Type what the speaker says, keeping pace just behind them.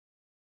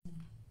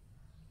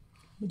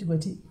Muti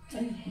kwati.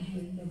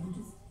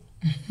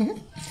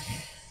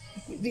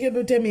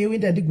 Ndike time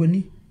yewinter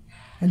andigoni.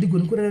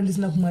 Andigoni kurara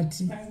ndisina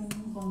kumwati.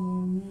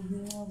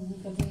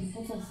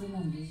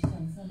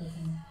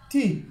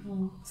 Tea?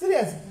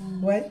 Serious?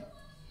 Why?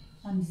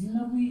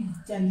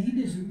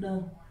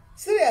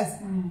 Serious?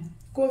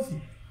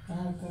 Coffee?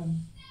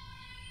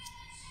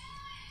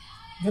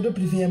 I don't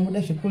prefer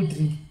muda she cold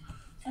drink.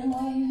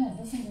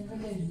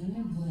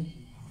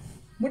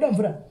 Muda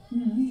mvura?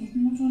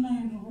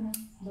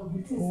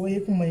 Oh,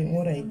 yekumai,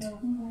 all right.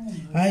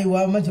 Ai,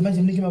 wa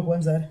maji mniki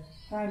makwanza.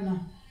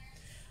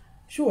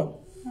 Sure.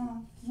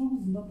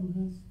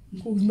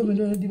 Kuzimbabwe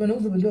ndo ndibana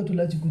uzobendo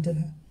tulachi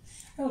kutana.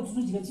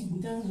 Tunojika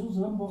chiguta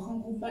zozoramba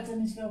wakangobata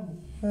nechikavu.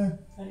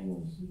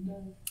 Aiwa zvinda.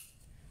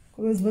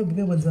 Kwa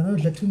Zimbabwe kwanza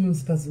vanodla 2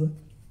 meals pazuva.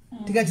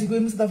 Tikati kwa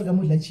South Africa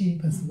mudla chii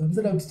pazuva.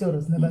 Musada kuti taura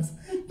zina basa.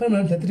 Pane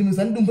vanodla 3 meals.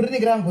 Anidumburire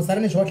ngirango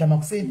sara nezvawadla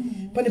makuseni.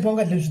 Pane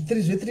paungadla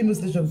 3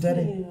 meals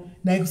nezvakutare.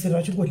 Naye kusera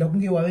vachikodla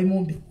kunge wave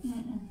mombe.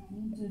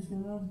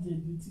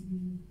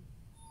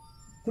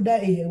 Kuda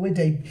we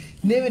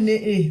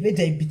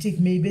diabetic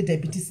maybe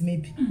diabetes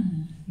maybe.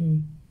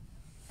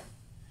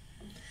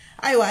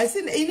 Aiwa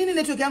inini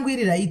network yangu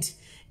iri right.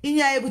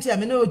 Inyaya yekuti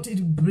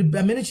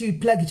amene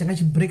chiplug changa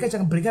chibreaker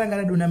ranga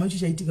radona macho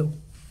chaitika.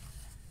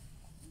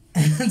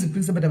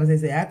 Nzipikisa bata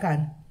basaisa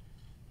yakana.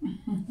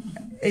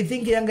 I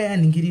think yanga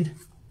yaningirira.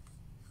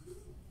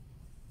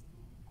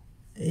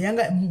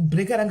 Yanga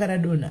breaker ranga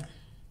radona.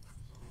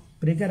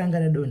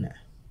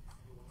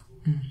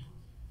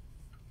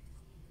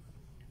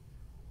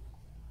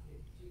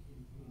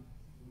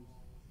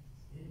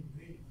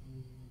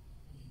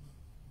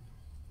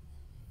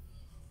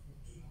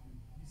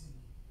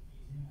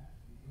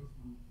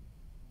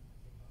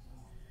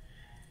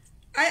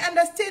 I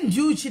understand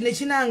you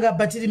chinanga,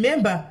 but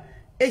remember,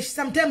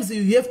 sometimes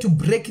you have to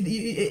break.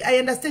 I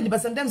understand,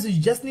 but sometimes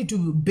you just need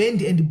to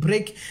bend and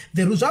break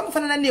the rules.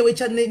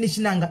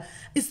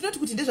 It's not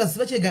kuti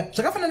ndezvaziva chega.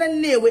 Zvakafanana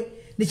newe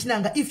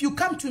nechinanga. If you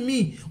come to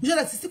me,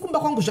 sikumba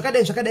kwangu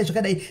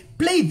zvakadai,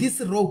 play this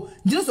role.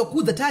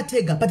 Ndinozokudza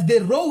tatega, but the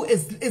role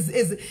is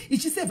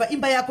ichiseva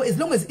imba yako as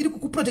long as iri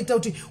kukuprotect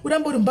kuti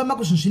urambori mbama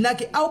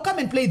kuzvinake. I'll come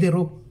and play the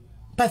role.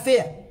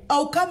 Pafair.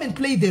 I'll come and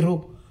play the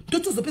role.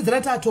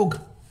 Totuzopedzera tatoga.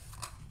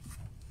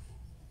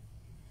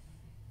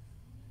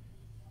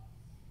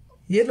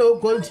 Hello,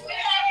 Gold.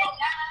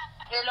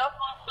 Hello.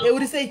 What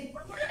do you say?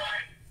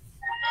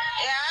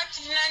 Yeah,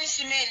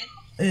 Sis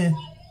Melly.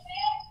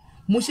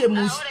 Mushe. Kuno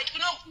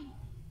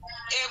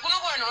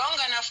vanhu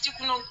vaungana futi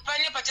kuno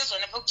pane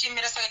pachazona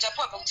pekuchemera saka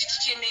chapuwa pekuti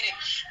tichemere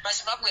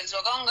maZimbabwenzi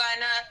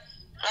vakaungana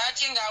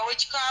vatengawo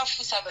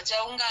chikafu saka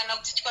chaungana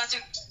kuti tikwanise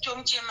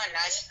tomuchema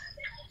nhasi.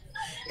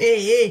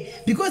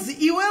 Because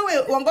iwewe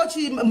wanga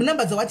uchi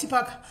munamba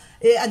dzawatipaka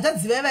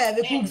andadziva vaya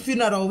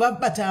vekufuneral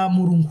vabata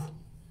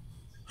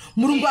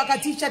Murungu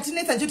akati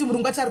chatinetsa nchoti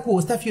Murungu achari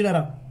kuhosta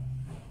funeral.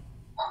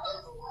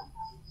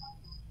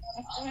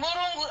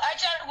 Murungu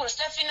achari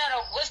kuhosta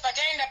funeral because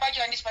pataenda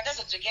pacho handisi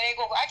patazodzokera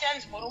ikoko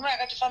achanzi murume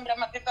akatofambira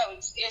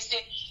mapaperworks ese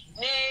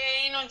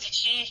inonzi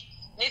chii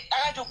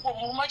akatokuwa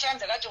murume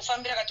achanzi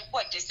akatofambira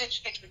akatokuwa death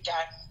certificate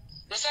kudhara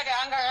ndosaka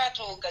anga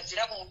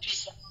akatogadzira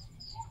kumupisa.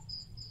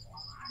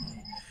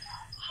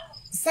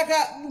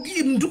 Saka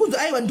ndikudzo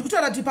aiwa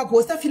ndikutaura kuti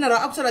pakuhosta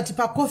funeral akutaura kuti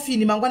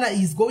pacoffin mangwana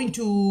is going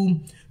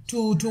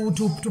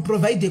to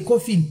provide a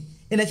coffin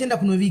and achenda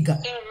kunoviga.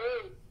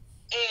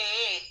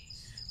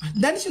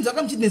 Ndanishinzwa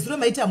kamuchiti nesuro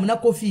maiti hamuna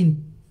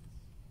coffin.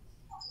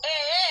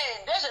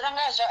 Ndozvo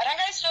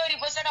ranga isori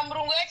posaka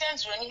Murungu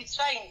yatanzwani it's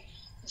fine.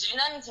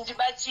 Zvinani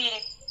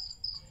tindibatsire.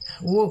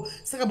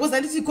 Saka boza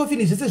nditi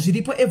coffin zvese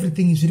zviripo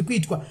everything zviri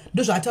kuitwa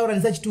ndozvaataura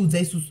ndisachitiudza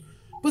isusu.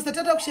 Boza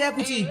tata kushaya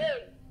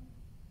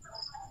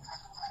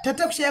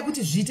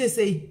kuti zviite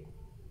sei.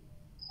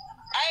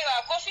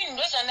 Aiwa coffin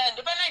ndozvana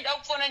ndopana nda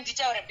kufona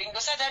nditaure bing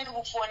ndosati andiri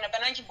kufona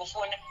pana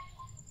nchimbofona.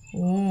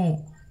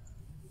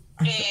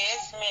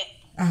 Yes man.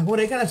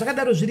 Ora kana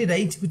zvakadaro zviri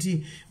right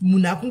kuti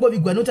munhu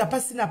akungovigwa noti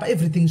apasina pa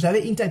everything zvave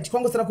intact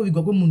kwangosara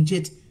kuvigwa kwemunhu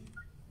chete.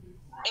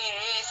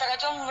 Saka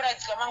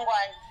tomuradzika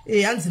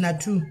mangwani. Hanzi na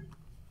 2.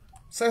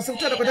 Saka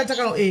sekutaura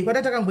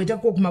kwatatakangoita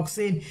ko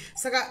kumakuseni.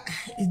 Saka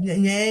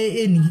nyaya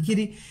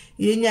yenhikikiri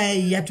yenyaya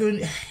yato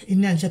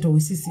ine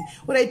anchatowisisi.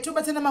 Alright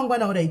tobatsana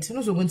mangwana alright.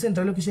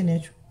 Unozongonisendera location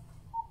yacho.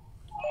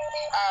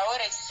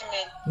 Alright Sis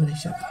Melly.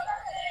 Alright.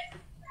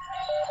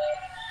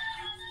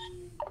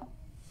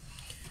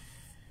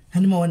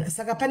 Hanimaona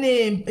saka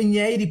pane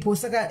nyaya iripo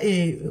saka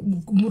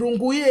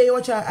Murungu yeye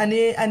wacha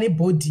ane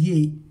body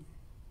yeye.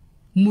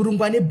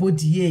 Murungu ane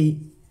body yeye.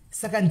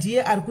 Saka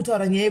ndiye ari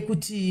kutaura nyaya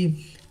yekuti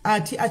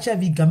ati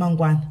achaviga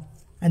mangwana.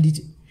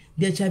 Anditi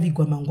ndiye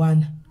achavigwa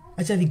mangwana.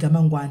 Achaviga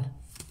mangwana.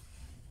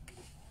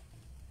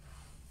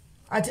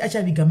 Ati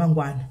achaviga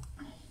mangwana.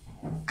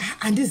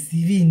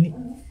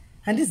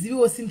 Handizivi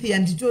wo Cynthia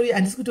nditori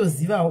handisi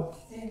kutozivawo.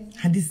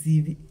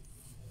 Handizivi.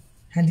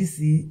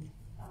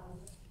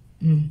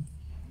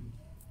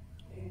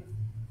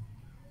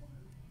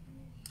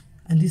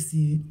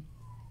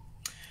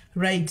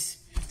 Right.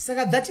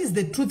 Saka, that is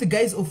the truth,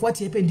 guys, of what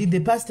happened in the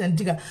past.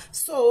 And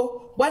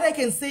so what I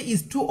can say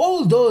is to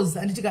all those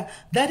and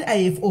that I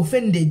have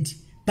offended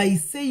by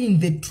saying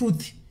the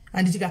truth,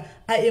 and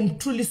I am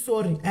truly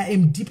sorry. I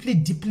am deeply,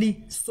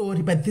 deeply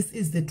sorry, but this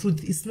is the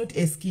truth. It's not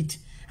a skit.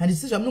 And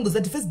it's I'm not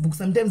going to Facebook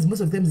sometimes,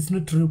 most of them it's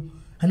not true.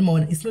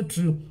 And it's not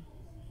true.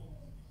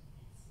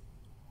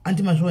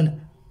 Anti-Majona.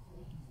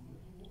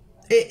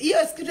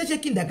 Your scripture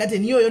checking that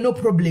and you're no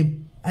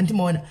problem.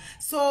 Anti-Mona.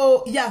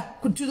 So yeah,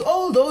 to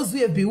all those who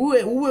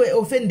were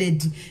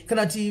offended,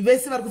 cannot we were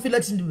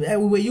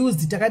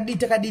used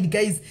takadi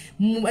guys,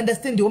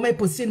 understand my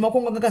position.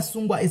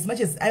 As much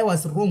as I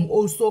was wrong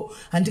also,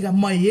 and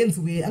my hands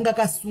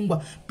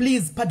were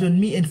please pardon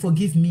me and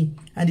forgive me.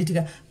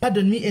 And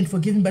pardon me and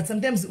forgive me. But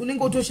sometimes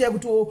unengo to share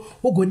to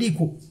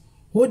godiko.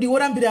 Hodi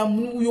warambira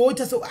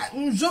uyocha so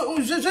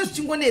just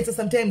chingonetsa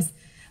sometimes.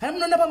 I'm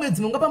not a man,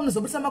 some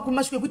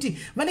commercial kuti,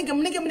 Manning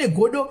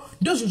godo,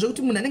 doesn't joke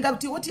to Munanga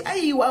to what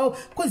I wow,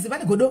 cause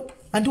godo,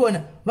 and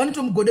one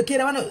to godo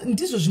Keravano, and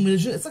this was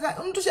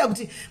to shout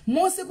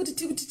more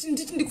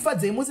security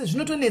fads, most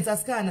not on a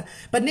scan,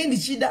 but name the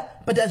chida,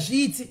 but as she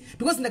eats,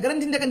 because the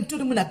guarantee can tell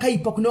him a kai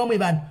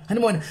pokonomivan,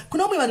 and one,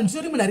 Konomivan,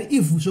 Joriman,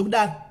 if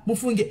Jogdar,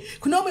 Mufunge,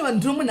 Konomivan,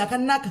 Drummond,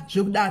 Akanak,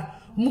 Jogdar,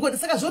 Mugo, the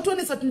Sakajoton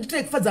is certain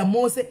take for the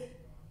Mose.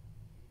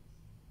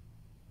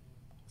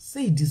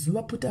 Say this, who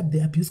put up the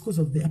abuse because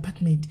of the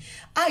apartment.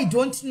 I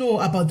don't know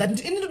about that.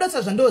 In the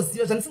doctors and those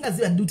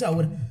and do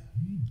tower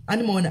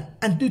and mona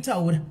and do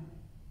tower.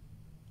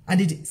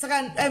 And it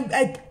second,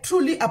 I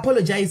truly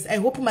apologize. I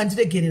hope man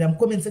did get it. I'm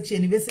comment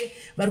section. If say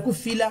Barku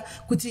fila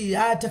kuti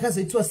takaso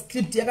it was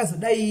script yakaso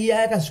dai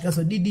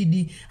yakashikaso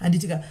ddd and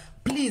it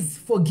please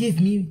forgive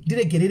me.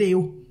 Did get it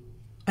you?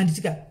 And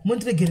it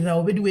montre get it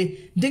out by the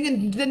way.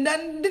 Didn't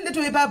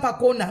to a papa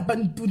corner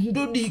but do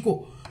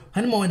diko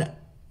and mona.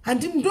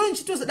 And him doing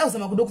she was a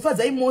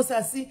kufaza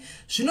imosa si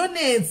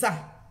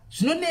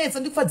zvinonetsa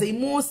ndikufaza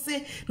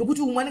imose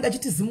nokuti umwe anenge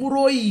achiti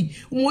zimuroi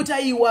umoti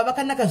aiwa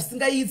vakanaka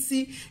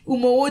zvisingaitsi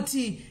umwe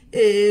woti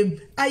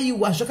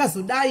aiwa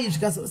zvakazodai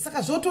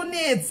saka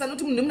zvotonetsa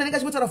nokuti munhu anenge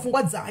achingotara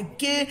pfungwa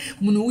dzake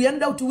munhu uyu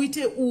anoda kuti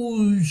uite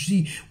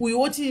uzvi uyu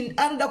woti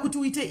anoda kuti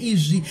uite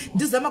izvi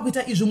ndizama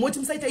kuita izvi moti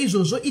musaita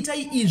izvozvo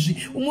itai izvi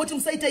umwe woti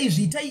musaita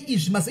izvi itai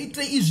izvi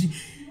mazoitirei izvi.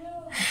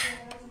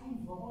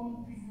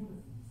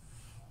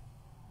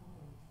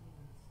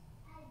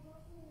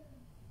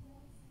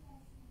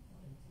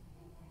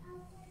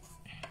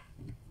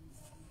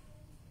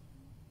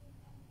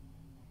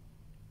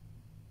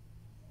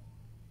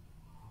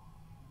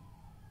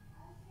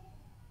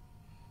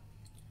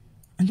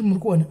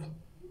 Murkuona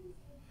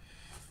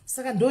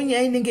saka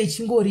ndonyaya inenge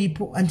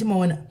ichingoripo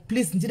andimaona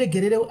please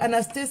ndiregerere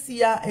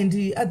Anastasia and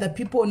other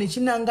people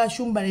nechinanga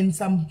shumba and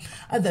some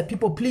other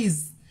people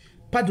please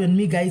pardon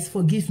me guys,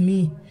 forgive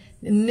me.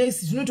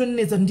 Next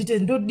zvinotonetsa ndite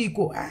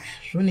ndodiko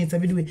zvonetsa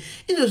bidwe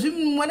izvozvi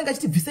mwanenge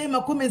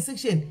achitibvisai comment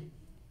section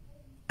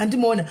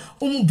andimaona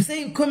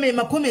umubvisai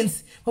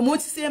comments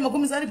pamoti sei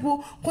comments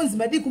aripo konzi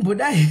madi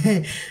kumbodai.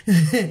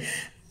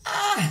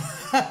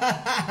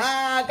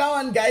 Come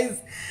on guys.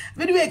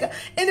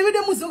 Anyway,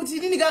 muzokuti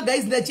nini ka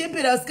guys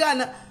ndachempera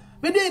skana.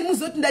 Vedwe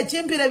muzoti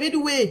ndachempera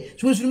vedwe.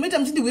 Zvimwe zvinoita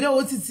mchindiwira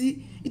hotsitsi.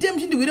 Ite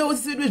mchindiwira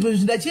hotsitsi vedwe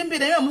zvimwe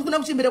ndachempera. Iwe muzikuna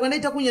kuchempera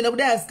kwanaita kunyenda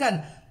kudai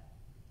skana.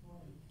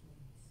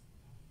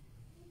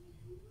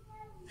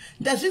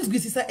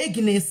 Ndazvinzwisisa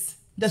Agnes.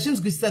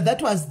 Ndazvinzwisisa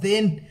that was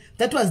then.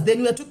 We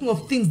are talking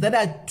of things that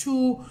are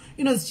two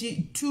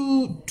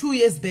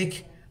years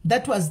back.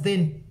 That was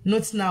then,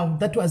 not now.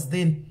 That was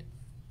then.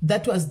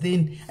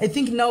 I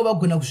think now we're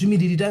gonna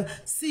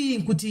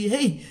seeing kuti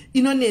hey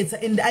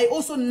inonetsa, and I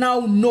also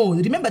now know.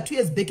 Remember 2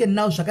 years back and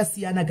now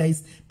zvakasiyana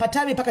guys.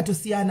 Patave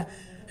pakatosiyana.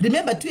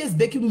 Remember 2 years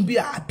back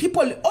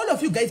people, all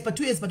of you guys, for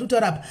 2 years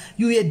up,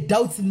 you had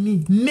doubts in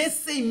me.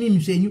 Messay me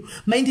mjenyu.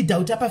 Mind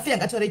doubt apa fe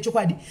angatore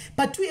chokwadi.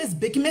 But 2 years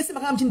back messay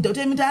makama mchini doubt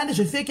emita ande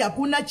jofeke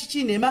akuna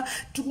chichinema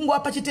tukungo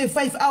apa chete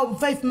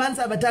 5 months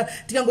abata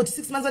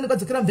tikangoti 6 months ane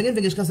kwadzokera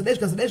mvenge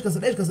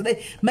zvikasadai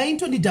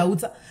mainto ndi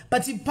doubtsa.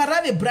 But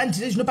parave brand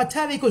zvino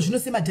patave iko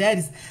zvinosema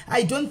diaries.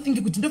 I don't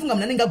think kuti ndofunga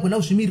mna nenga gona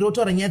uzvimirira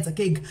otaura nyaya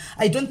dzakega.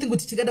 I don't think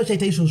kuti tikada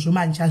kuchaita izvozvo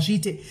manje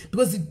azviite,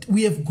 because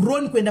we have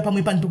grown kuenda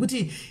pamwe panhu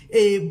kuti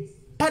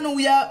pano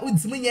uya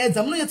dzimwe nyaya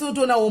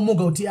dzamunonyatsotoona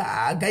womoga kuti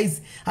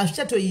guys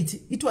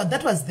hazvichatoiti.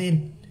 That was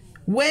then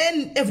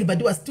when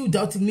everybody was still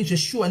doubting me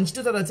sure, and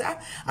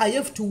I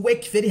have to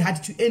work very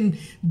hard to earn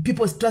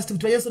people's trust.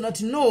 To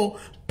not know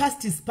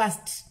past is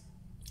past,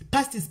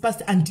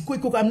 and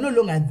I'm no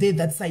longer there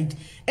that side,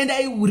 and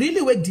I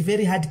really worked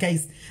very hard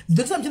guys.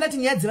 That's I'm not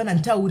nyaya dzevana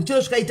nditaure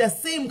chero zvikaita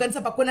sei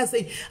mukanisa pakona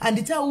sei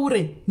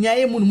anditaure nyaya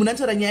yemunhu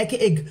munantaura nyaya yake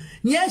ega.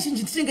 Nyaya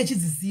zhinji tinenge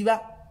chidziziva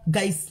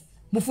guys.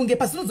 Mufunge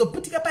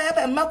pasinozoputika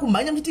paya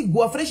makumhanya mtiti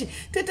goa fresh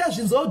teta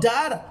zvinzo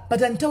dhara,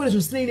 but anditaure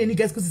zvisina ineni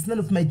guys, because it's none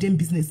of my damn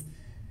business.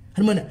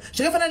 Hanimona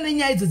zvakafanana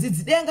nenyaya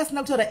idzodzidzi dai anga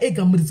sina kutaura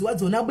ega muridzi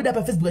wadzo nabuda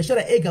paFacebook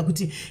ashora ega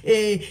kuti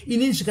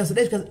inini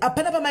zvikazodai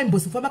apana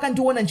pamaimbosofa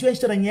makandiona nchiwa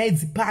nchitaura nyaya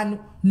idzi pano.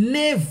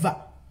 Never.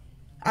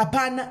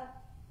 Apana.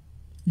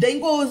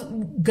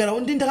 ndaingogara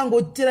undi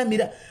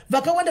ndakangoteramira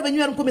vakawanda venyu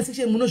vari mucomment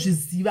section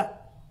munozviziva.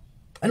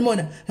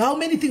 Animona, how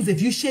many things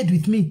have you shared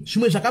with me?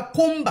 Zvimwe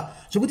zvakakomba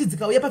zvokuti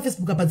dzikauya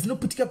paFacebook apa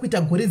dzinoputika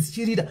kuita gore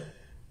dzichirira.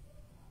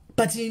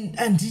 But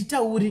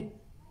handitauri.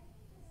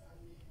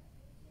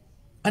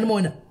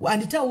 Animona,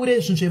 handitaure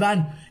zvinhu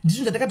zvevanhu.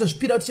 Ndizvo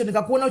ndatakatozvipira kuti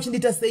ndikakuona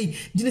uchindiita sei,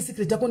 ndine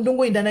secret yako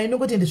ndongoenda nayo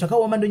ndongoti ende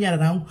zvakaoma ndonyara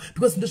rangu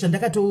because ndo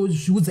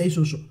zvandakatozviudza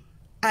izvozvo.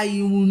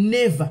 I will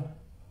never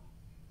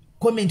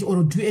comment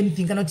or do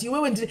anything. Kana kuti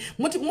iwewe ndiri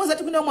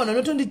mozati kuna mwana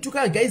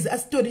unotondituka guys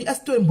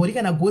asitori mbori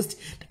kana ghost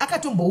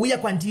akatombouya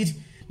kwandiri.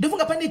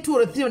 Ndofunga pane 2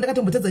 or 3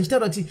 ndakatombotadza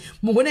ndichitaura kuti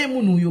mungona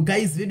munhu uyu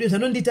guys vedu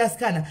zvanondita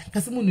asikana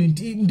kasi munhu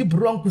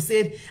ndibhuru wangu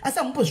kuseri asi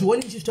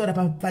amupozvioni ndichitaura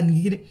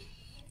papanhingire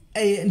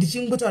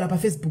ndichingotaura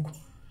paFacebook.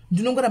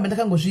 Ndinongoramba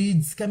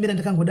ndakangozvidzikamira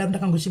ndakangodaro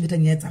ndakangochengeta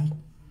nyaya dzangu.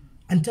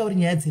 Anditauri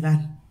nyaya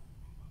dzevanhu.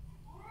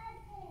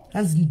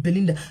 Hanzi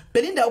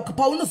Belinda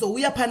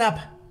paunozouya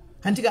panapa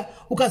handika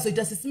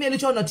ukazoita Sis Melly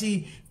uchaona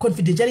kuti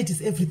confidentiality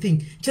is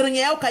everything. Chero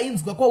nyaya yako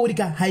kainzwa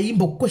kwaurika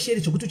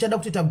haimbokukosheri zvokuti uchada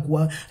kutoita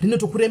guwa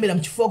rinotokuremera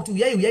muchifuwa kuti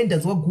uyai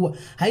ndazwa guwa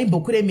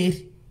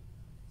haimbokuremeri.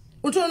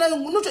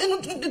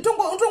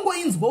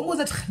 Utongoinzwa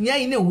ungozati nyaya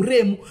ine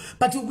uremu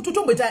but kuti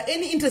utomboita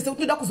any interest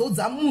kuti unoda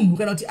kuzoudza munhu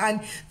kana kuti ani.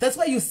 That's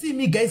why you see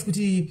me guys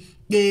kuti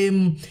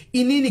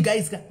inini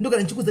guys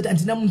ndogara ndichikuudza kuti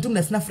handina muntu munhu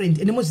asina friend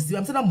ende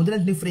mozviziva musana mbondina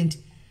ndine friend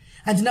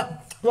handina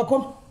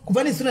vakomba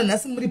kubva nesuna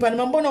nhasi muri pani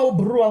mambonawo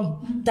bhururu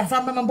wangu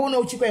tafamba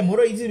mambonawo chikwa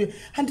imhoro iti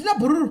handina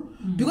bhururu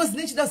because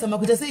nechida kuzama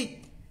kuita sei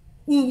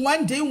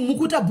one day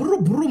mukuita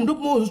bhururu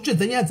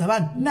ndokumozvitsvedza nyaya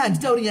dzavanhu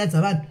handitauri nyaya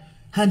dzavanhu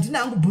handina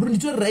hangu bhururu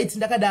nditori right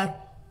ndakadaro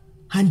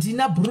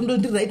handina bhururu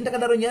ndondiri right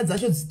ndakadaro nyaya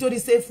dzacho dzitori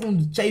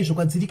safe chaizvo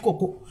kwadziri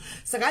ikoko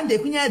saka handei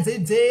kunyaya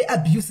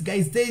dzeabuse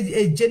guys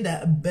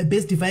gender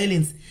based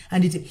violence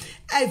handiti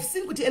I've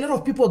seen kuti a lot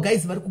of people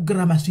guys vari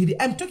kugara mazviri.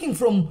 I'm talking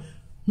from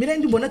mirai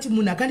ndimbona kuti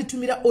munhu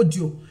akanditumira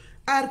audio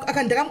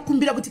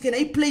ndakamukumbira kuti can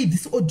I play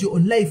this audio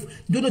on live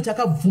ndonoti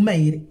akabvuma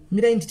here.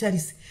 Mirai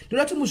nditarise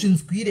ndoda kuti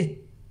muzvinzwire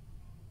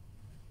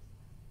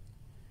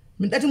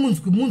ndati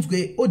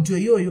munzwe audio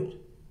iyoyo.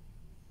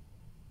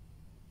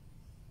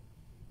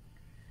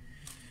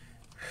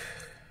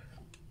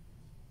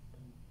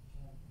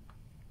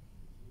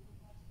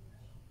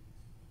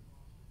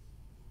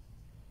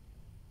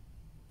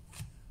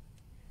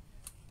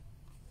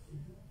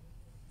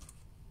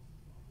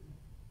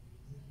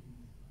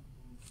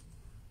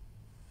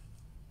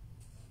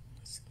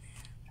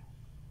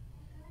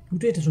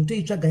 Kutoita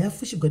zvokutoitsvaga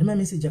yafushigwa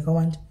nemameseji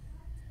akawanda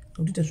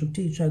kutoita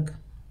zvokutoitsvaga.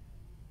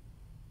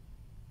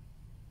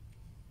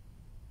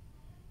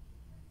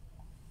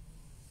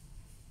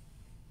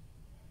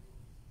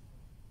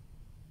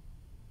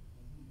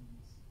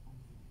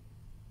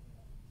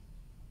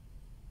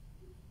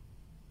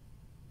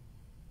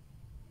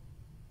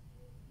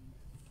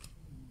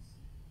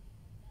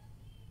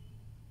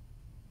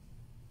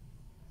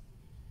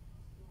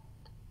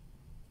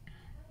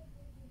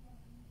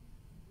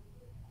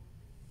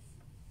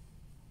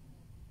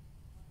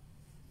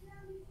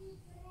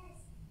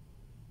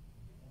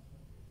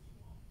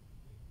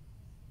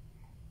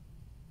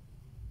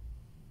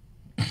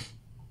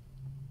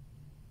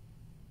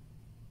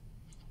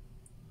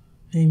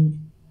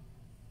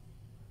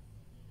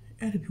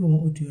 Aripiwa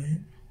maaudio haya.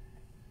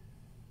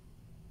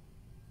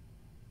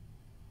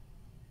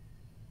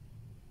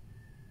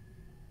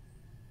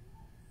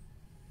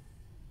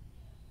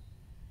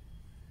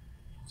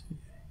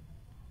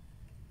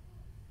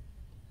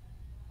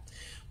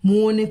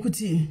 Muone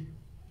kuti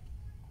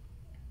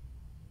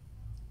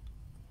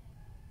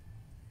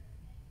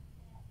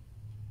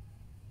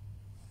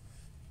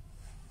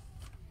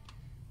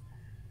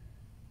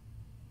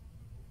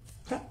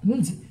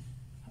nunzi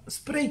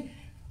spray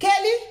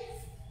Kelly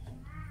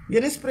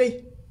yene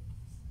spray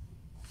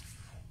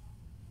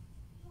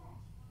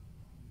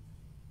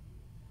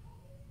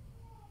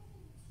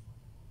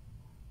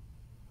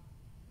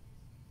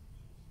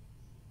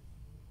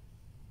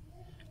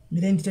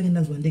mirai ndichange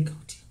ndanzwa ndega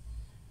kuti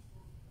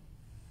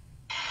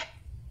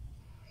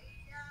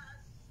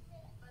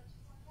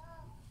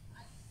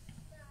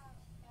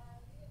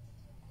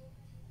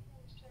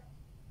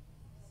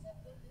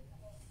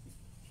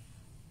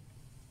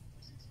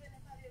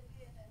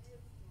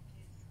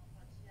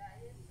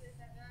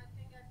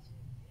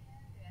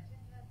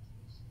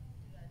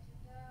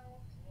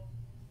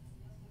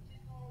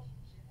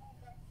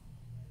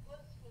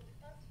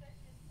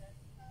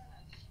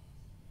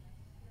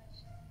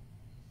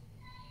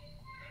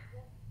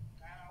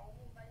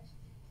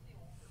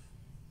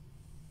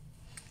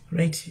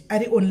right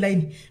ari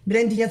online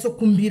mirai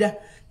ndinyatsokumbira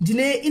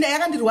ndine ina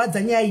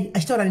yakandirwadza nyaya iyi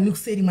achitaura neni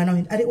kuseri mwana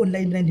wenu ari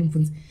online mirai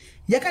ndimubvunze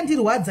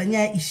yakandirwadza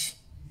nyaya ishi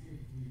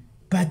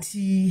but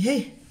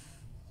hey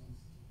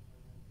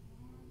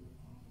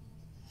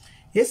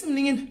yes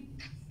mningina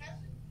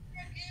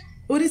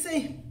uri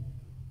sei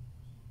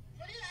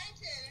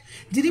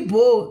ndiri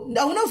bo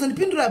hauna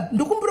kuzondipindura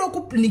ndokumbura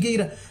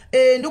kuningira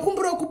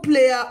ndokumbura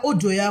kuplaya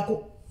audio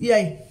yako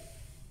iyai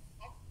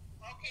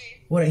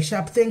okay alright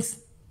sharp thanks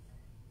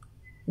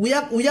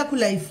uya ku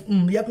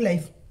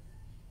live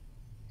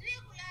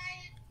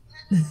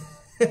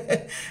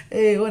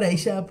All right,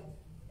 sharp.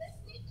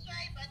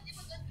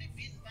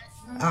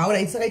 All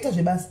right, so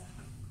right, bas.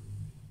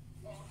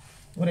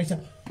 All right,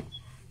 sharp.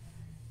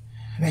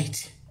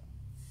 Right.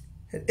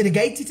 The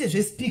guy teaches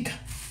a speaker.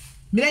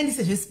 Miranda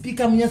says a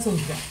speaker,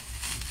 Munyasoga.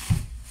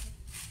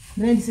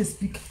 Miranda says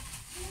speaker.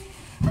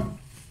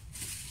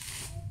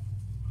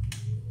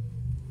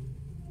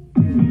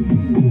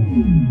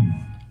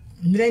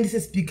 Miranda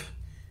says speaker.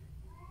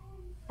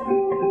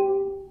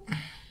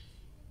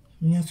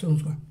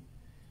 Munyasoga.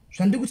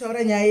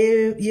 Zvandikutaura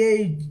nyaya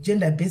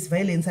ye-gender based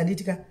violence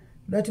handitika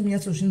ndati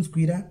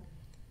munyatsozvinzwira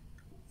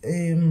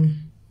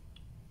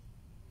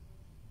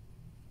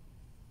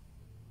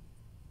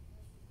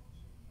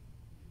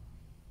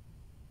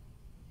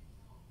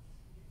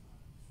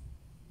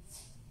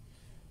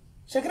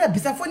Shakira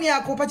bvisa foni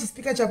yako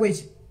pachispika chako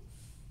ichi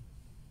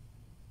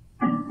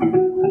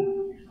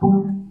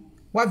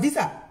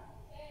wabvisa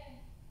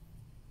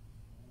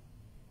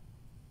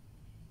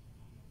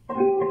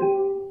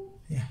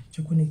yeah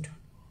chokuneitwa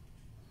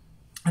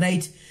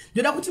right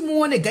ndoda kuti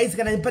muone guys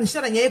kana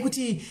panishara nyaya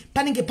yekuti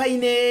panenge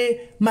paine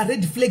ma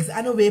red flags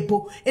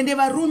anovepo ende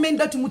varume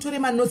ndoda kuti mutore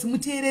manosi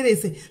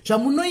muteererese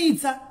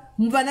zvamunoitsa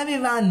muvana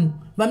vevanhu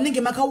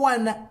vamunenge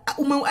makawana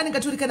umwe anenge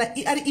atori kana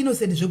ari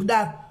innocent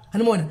zvekudaro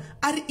anomuona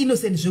ari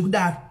innocent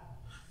zvekudaro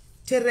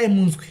teererai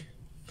munzwe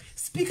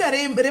speaker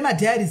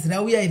remadiaries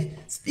rauya iri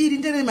iri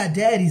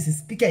nderemadiaries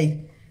speaker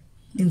iri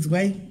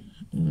inzwai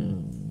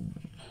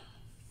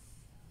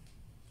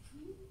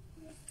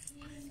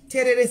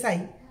teereresai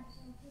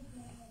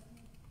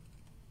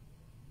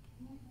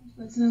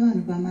batsira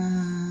vanhu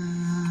pamafoni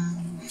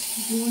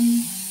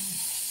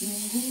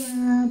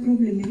nguva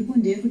problem iripo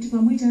ndeyekuti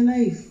pamoita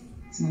live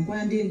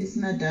dzinonguva ndee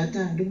ndisina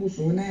data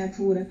ndikuzoona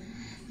yapfuura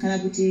kana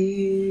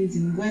kuti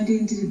dzinonguva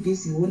ndee ndiri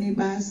busy one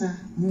basa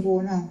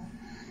mungoona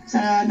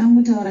saka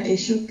ndangotaura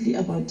shortly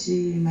about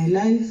my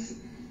life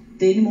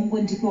then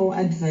mongondipawo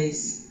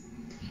advice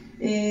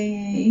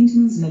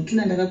indinonzi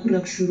nokutula ndakakurira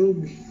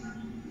kushurugwi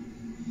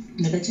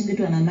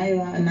ndakachengetwa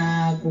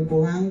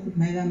nagogo vangu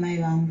mai vamai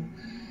vangu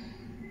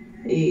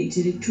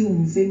tiri two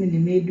mufamily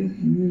medu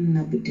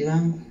nabudhi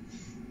vangu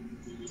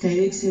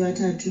taive tiri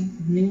vatatu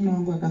munini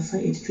wangu akafa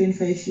at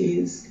 25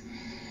 years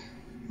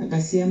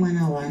akasiya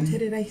mwana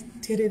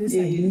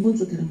 1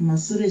 ndimbodzokera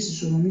kumashure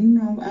zvishoma munini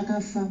wangu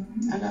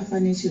akafa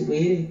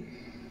nechirwere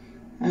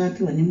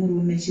akapiwa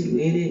nemurume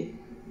chirwere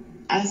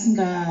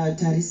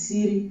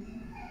asingatarisiri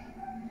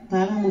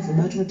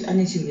paakangozobatwa kuti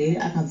ane chirwere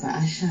akabva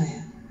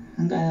ashaya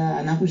anga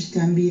haana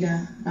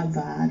kuzvitambira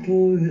akabva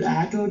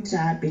haatoti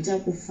abheta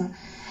kufa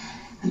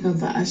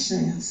akabva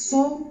ashaya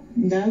so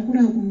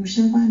ndakakura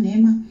kumusha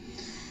kwanhema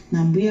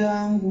nambuya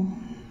vangu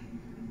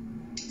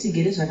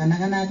tigere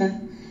zvakanaka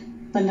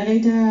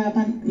pandakaita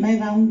mai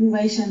vangu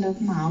vaishanda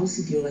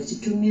kumahausi girl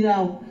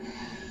vachitumirawo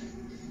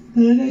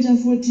pandakaita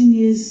 14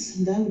 years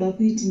ndakuda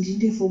kuiti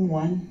ndinde form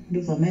 1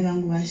 ndobva mai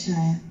vangu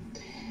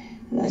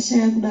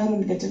vashaya kudaro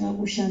ndikatanga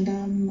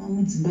kushanda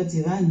mudzimba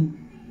dzevanhu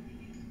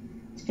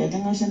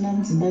ndikatanga kushanda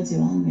mudzimba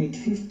dzevanhu at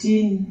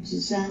 15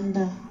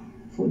 zvichanda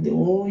for the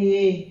whole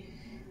year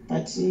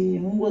but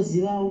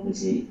mungozivawo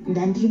kuti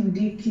ndandiri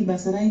mudiki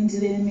basa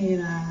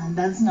raindiremera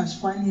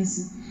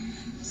ndasingazvikwanisi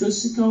so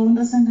svikawo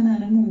ndasangana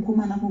nemumwe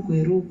mukomana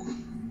kugweruku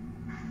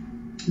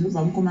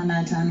ndobva mukomana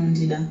ati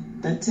anondida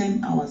that time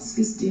I was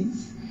 16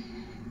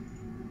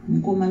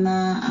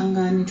 mukomana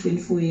anga ane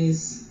 24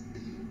 years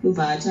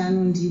ndobva ati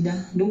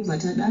anondida ndobva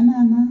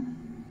tadanana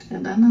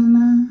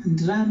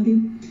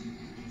handirambi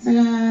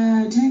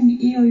saka time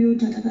iyoyo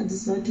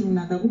tatakadzidziswa kuti munhu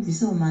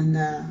akakubvisa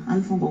umhandara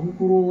anofanirwa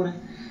kukuroora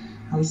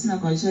hausina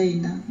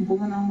kwachaenda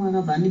mukomana wangu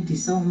akabva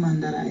andibvisa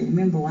umhandara. I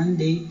remember one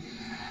day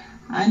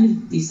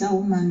andibvisa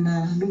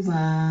umhandara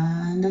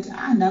ndobva ndati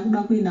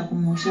ndakuda kuenda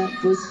kumusha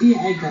because iye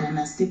aigara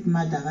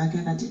nastepmother vake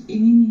akati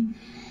inini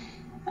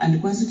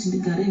handikwanisi kuti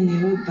ndigare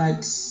newe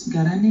but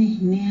gara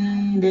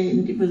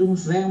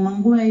ndipezomuzuvaya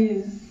manguva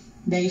iyoyo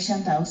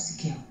ndaishanda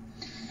hausikero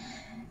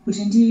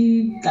kuti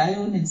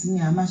ndigarewo nedzimwe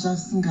hama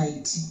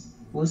zvasisingaiti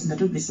because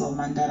ndatobvisa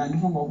umhandara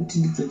ndofanirwa kuti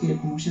ndidzokere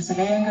kumusha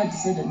saka yanga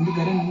decide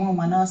ndigare nemumwe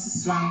mwana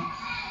wasisi vangu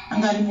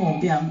anga ari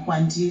muhombe hangu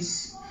kwandiri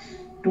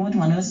ndongoti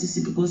mwana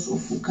wasisi because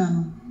of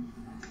ukama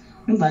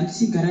ndobva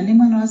ndichigara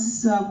nemwana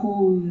wasisi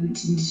wako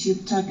kuti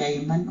ndichitsvaga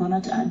imba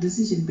ndikaona kuti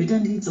decision better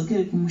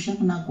ndidzokere kumusha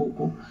kuna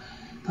gogo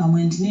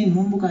pamwe ndine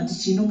nhumbu kati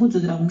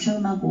chindombodzokera kumusha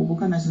kuna gogo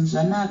kana zvinhu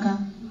zvanaka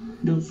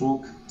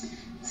ndodzoka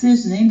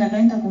sezvinei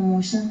ndakaenda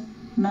kumusha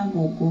kuna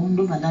gogo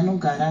ndobva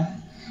ndanogara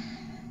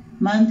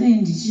month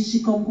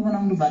ndichisvika mukomana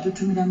wangu ndobva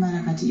atotumira mari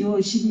akati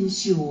iwo chiri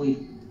chihowe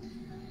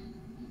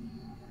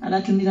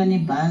akatumira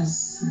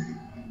nebhazi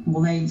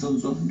nguva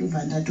idzodzo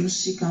ndobva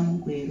ndatosvika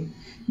mugweru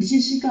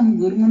ndichisvika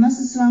mugweru mwana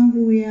sisi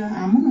vangu uya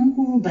hamunhu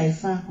mukuru by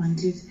far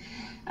kwandiri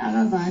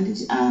akabva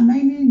anditi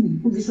mainini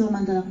kubvisa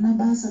umhandara kuna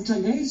basa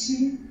tsvaga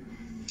ichi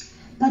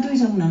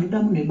patoita munhu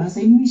anoda munhu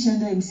webasa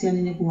imuishandai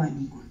musiyane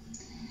nekuwanikwa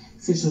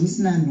sezvo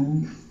musina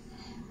nhumbu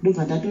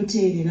ndobva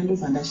ndatoteerera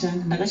ndobva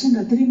ndashanda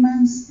ndakashanda 3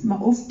 months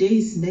maoff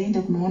days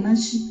ndaenda kunoona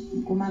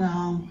mukomana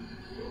wangu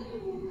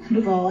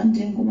ndobva one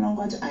day mukomana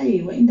wangu ati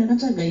aiwa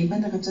ndakatsvaga imba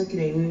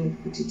ndakatsvakira iwewe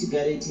kuti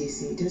tigare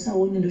tese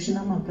tasaone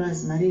ndoshanda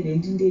mapurazi mari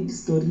rendi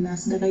ndedisitorina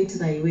asi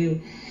ndakaitira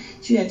iwewe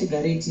chiuya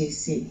tigare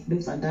tese.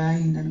 Ndobva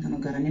ndaenda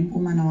ndikanogara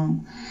nemukomana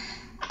wangu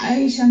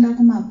aishanda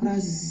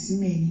kumapurazi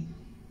sisimeni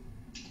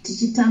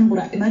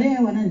tichitambura. Mari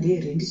yaiwana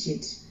ndeyerendi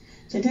chete,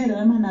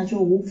 chatairarama nacho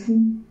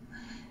hupfu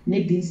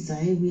nebhinzi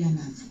dzaaiuya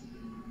nadzo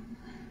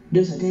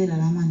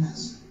ndozvatairarama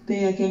nazo.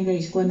 Pei yake yanga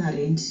ichikwana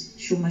rendi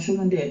shoma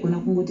shoma ndo yaikona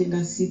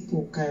kungotenga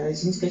sipo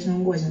kazhinji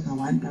kachinongova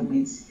chaka1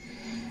 pamwedzi,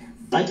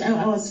 but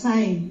I was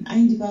fine.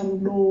 Aindipa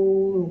rudo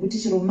rwokuti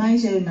chero mai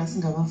chaiyo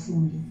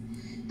ndasingavafungi.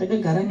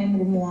 Ndakagara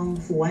nemurume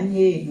wangu for 1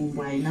 year,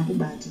 nhumbu haina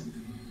kubata.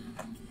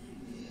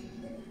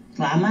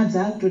 Hama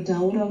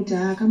dzakutotaura kuti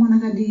kamwana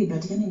kadiki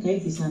but kanenge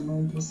kaibvisa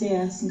nhumbu sei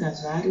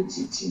asingazvari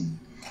chichi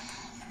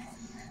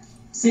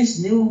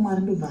sezvinewo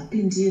Mwari ndobva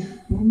apindira.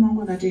 Murume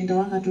wangu akatoenda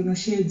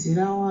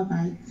wakatonoshedzerawo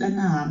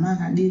akadana hama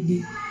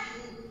akadidi,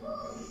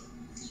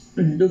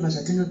 ndobva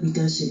zvatanga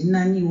kuita zviri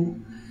naniwo.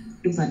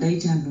 Ndobva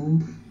ndaita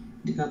nhumbu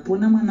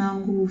ndikapona mwana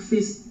wangu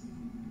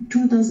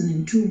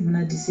 2002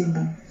 muna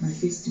December, my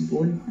first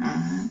born.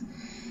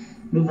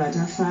 Ndobva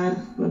tafara.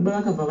 Baba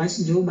vakabva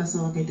vachinjawo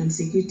basa vakaita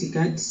musecurity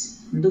guard.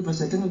 Ndobva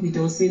zvatanga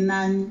kuitawo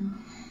senani.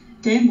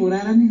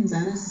 Taimborara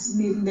nenzara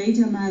sisimeri.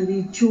 Ndaita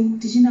maricho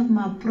tichienda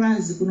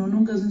kumapurazi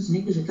kunononga zvinhu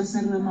zvinenge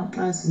zvakasarira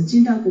mapurazi,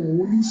 ndichienda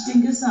kuhuni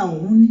ndichitengesa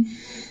huni.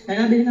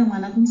 Ndakabereka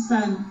mwana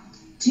kumusana,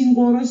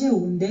 chingoro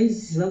chehuni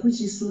ndaiziva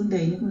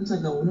kuchisunda ine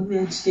kunotsvaga huni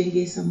kuya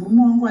tichitengesa.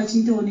 Murume wangu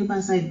achiitawo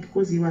nepaside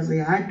because he was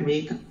a hard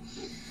worker.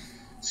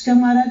 Svika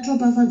Mwari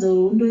atropafadza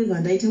ndoibva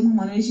ndaita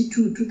mwana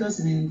wechi2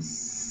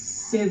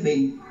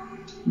 2007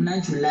 muna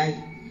July.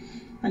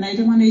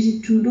 Panaita mwana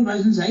wechi2 ndobva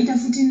zvinhu zvaita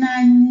futi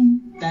nani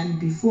than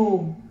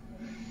before.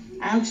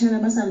 Akushanda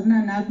basa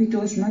rinani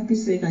akuitawo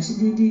zvimapisweka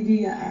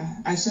achidididi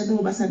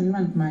ashandawo basa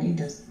rinani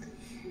kumaindustry.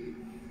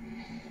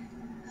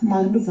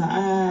 Mwari ndobva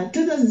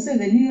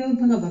 2007 iyo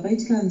pakabva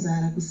paitika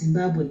nzara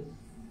kuZimbabwe.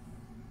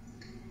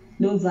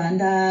 Ndobva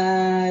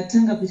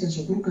ndatanga kuita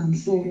zvokuruka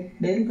musoro.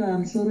 Ndairuka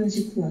musoro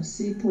ndichipuwa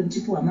sipo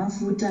ndichipuwa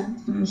mafuta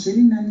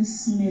zviri nani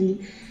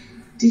Smeli.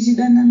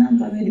 Tichidanana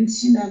pamedu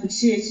tichienda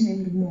kuchechi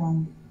nemurume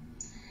wangu.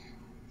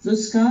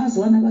 Zosvika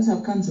vazowana basa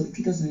kukanzuru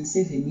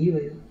 2007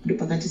 iyoyo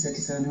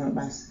ndopakatizatizana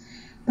mabasa.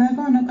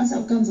 Pakawana basa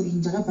kukanzuru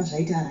zvakabva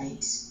zvaita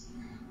right.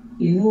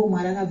 Ino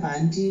Mwari akabva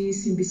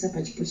andisimbisa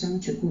pachipo changu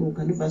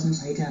chekuruka ndobva zvinhu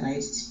zvaita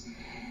right.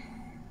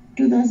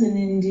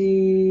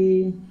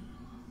 2012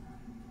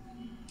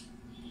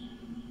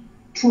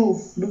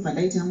 ndobva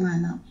ndaita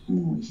mwana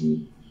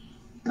muchi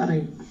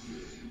paraipo.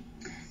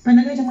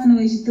 Pandakaita mwana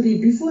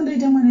wechi3, before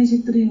ndaita mwana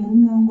wechi3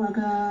 murume wangu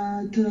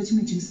akatora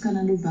chimwe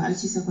chimusikana ndobva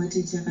achiisa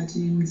kwatechi akati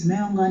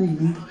mudzimai wangu ane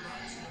nhumbu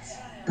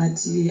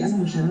but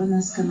anongozvara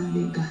vanasikana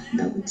vega,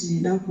 ndakuti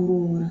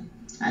ndakuroora.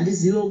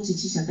 Handiziviwo kuti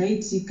chii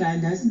chakaitika,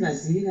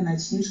 ndasingazivi kana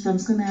chinosvika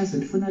musikana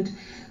yazondifonera kuti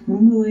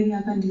murume wenyu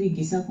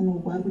akandivigisa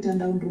kunoko ari kuti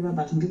andaundurova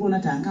but ndikuona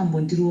kuti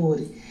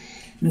haangambondiroore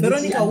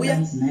nekuti anga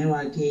mudzimai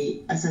wake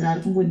asaka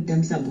ari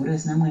kungonditambisa bhora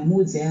asina mweya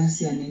muudzi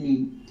asiyane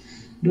neni.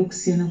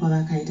 Ndokusiyana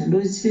kwavakaita.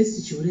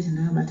 Ndofirst chiure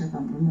chandakabata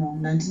pamurume wangu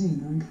ndandine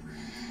nhumbu.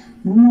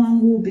 Murume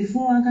wangu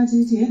before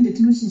akati hende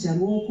tinochinja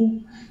ruoko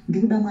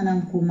ndikuda mwana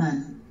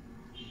mukomana.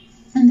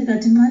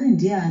 Ndikati Mwari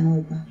ndiye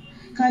anopa.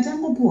 Kati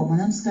angopuwa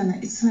mwana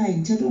musikana it's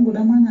fine,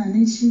 chatongoda mwana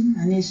ane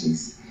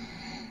zvese.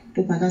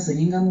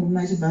 Ndopakazonyinga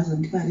murume achibva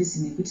azondipa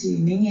reason yekuti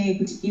nenyaya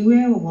yekuti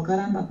iwewe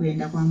wakaramba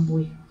kuenda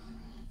kwambuya.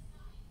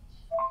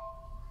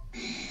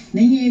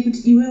 Nenyaya yekuti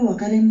iwewe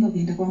wakaramba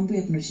kuenda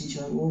kwambuya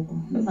kunochinjwa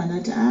ruoko. Ndobva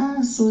ndati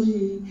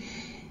sorry,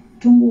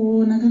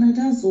 tongoona kana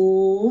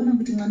tazoona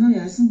kuti mwana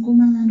uyu asi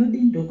mukomana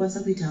ndodini ndokwanisa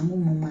kuita hangu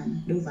mumwe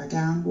mwana. Ndobva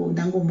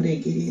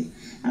ndangomuregerera.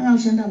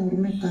 Akashanda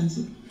murume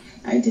kukanzuru.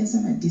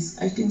 Aitengesa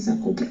madhisk, aitengesa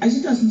kopi,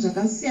 achiita zvinhu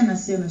zvakasiyana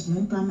siyana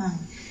zvinomupa mari.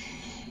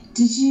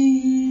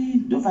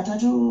 Ndobva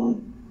tato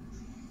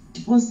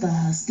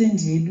deposita stand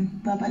yedu.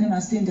 Pane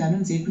mastand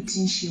anonzi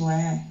ekutinchiwa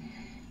yaya.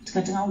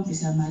 Tikatanga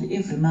kubvisa mari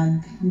every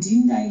month.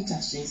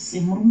 Ndaita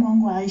zvese. Murume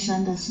wangu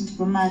aishanda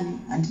achindipa mari,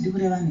 handidi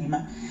kureva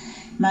nhema.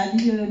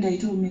 Mari iyoyo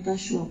ndaitomeka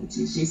sure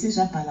kuti zvese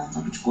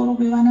zvabhalansa. Kuchikoro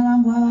kwevana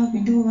vangu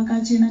avakuendawo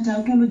vakachena,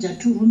 tatolodya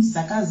 2 rooms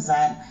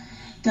dzakazara.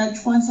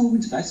 Takwanisa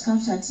kudya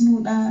chikafu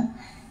chatinoda.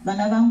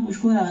 Vana vangu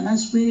kuchikora havana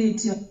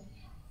zvikwereti.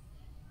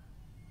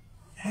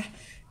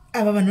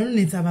 Ava vanhu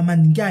vanonetsa ava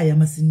maningaya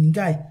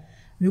masiningaya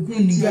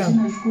vekuninga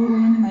chikoro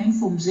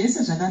nemauniform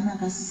zvese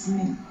zvakanaka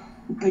sisimeni.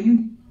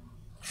 Upenyu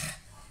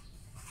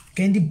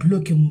kaendi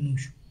bloke munhu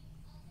uyu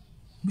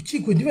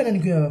muchigwe ndivana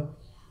nikuya.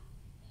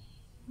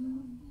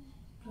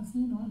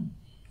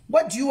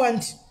 What do you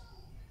want?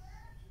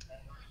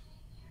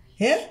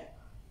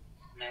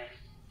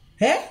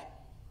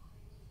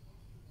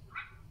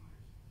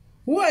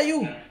 Who are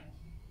you?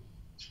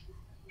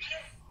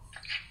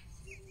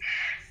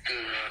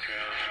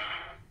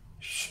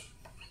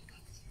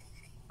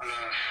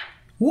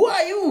 Who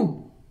are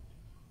you?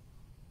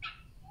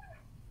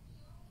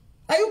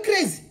 Are you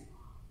crazy?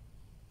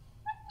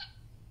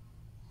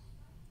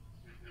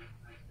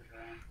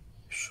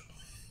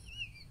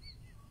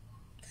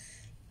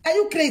 Are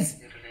you crazy?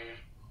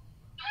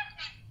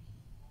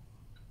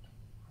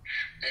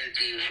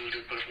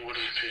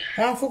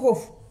 Ah, fuck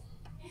off.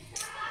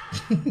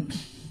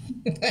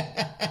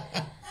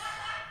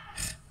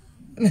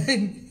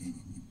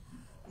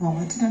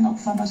 Wawatikana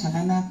kufamba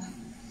zvakanaka.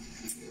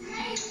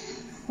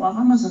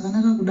 Wafamba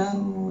zvakanaka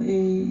kudaro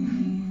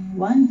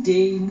one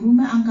day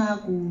murume anga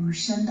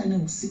kushanda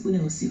neusiku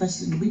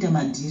achiri kuita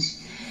madhiri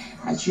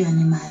achiuya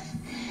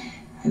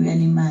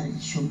nemari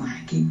shoma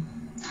hake.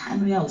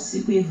 Anouya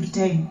usiku every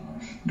time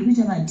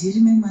ndikuita madhiri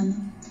memwana.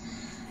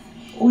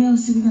 Uya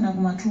usiku kana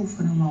kuma 12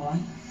 kana kuma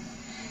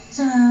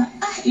 1.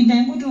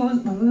 Indaingoti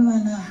baba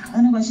vana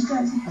vanenge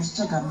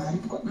vachitsvaga mari.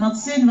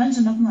 Makuseni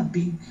vanotoenda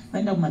kumabhini,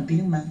 vaenda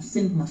kumabhini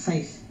kumaseni kuma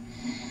 5.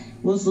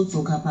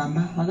 Vozodzoka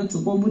pamba,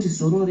 vakadzoka mbuti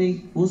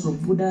zororei,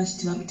 vozobuda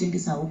vachiti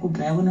vakutengesa hoko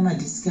bhrayo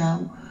nemadhiski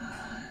avo.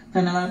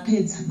 Kana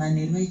vapedza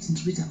manheru vaiti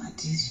ndiri kuita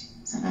madhiri.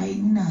 Saka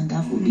inini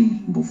handakudi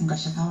kumbofunga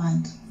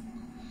zvakawanda.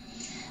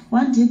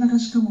 One day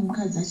pakasvika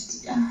mukadzi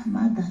achiti,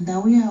 madha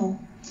ndauyawo.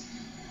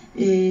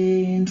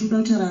 Ndinoda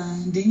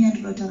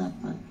kutaura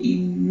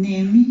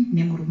nemi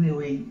nemurume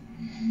wenyu.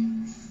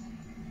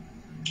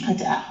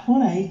 Ati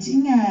alright,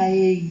 inyaya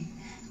yei?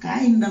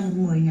 Kainoda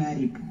murume wenyu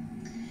aripo.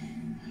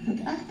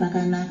 Ati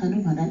pakanaka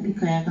ndobva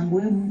ndabika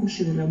yakangouya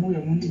mungosvirira muuya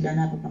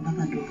mundidana apa pamba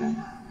pandogara.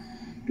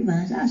 Ndobva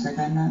ndati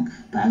zvakanaka.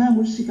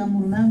 Paakangosvika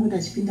murume angoti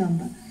achipinda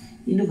mumba,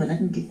 ndobva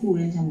ndati ndiri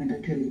kuuya ndichamboenda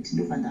toilet,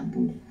 ndobva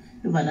ndabuda.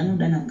 Ndobva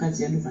ndanodana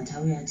mukadzi ndobva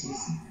tauya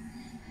tese.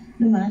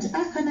 Ndobva ndati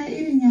kana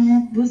iri nyaya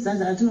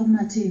bhozaza atova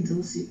kumatenzi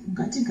usiku,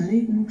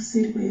 ngatigarei kuno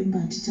kuseri kwemba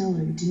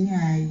titaure kuti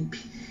nyaya ipi.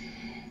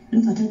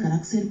 Ndobva tagara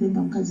kuseri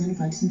kwemba, mukadzi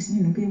ndobva ati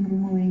ndine nhumbi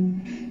yemurume wenyu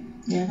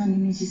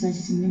yakandimichisa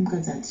achiti ndine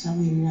mukadzi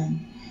atichawirirani.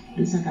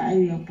 Ndosaka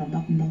aiuya kupamba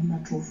kumba kuma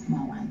 12 kuma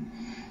 1.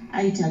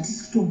 Aiti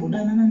hatisi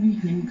kutombodanana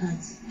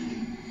nemukadzi.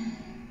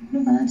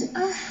 Ndobva ndati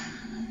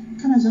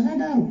kana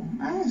zvakadaro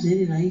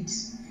zveri right.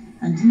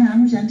 Handina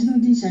hangu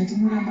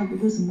chandinodishandinoramba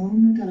because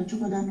murume unotaura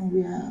chokwadi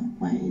anouya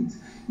kwaedza.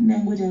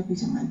 Ndaingoti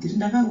akuita madhiri.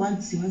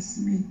 Ndakarwadziwa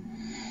simeni.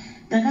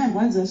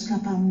 Ndakarwadziwa svika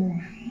pamoyo.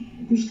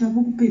 Kusvika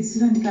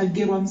pokupedzisira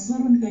ndikagerwa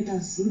musoro ndikaita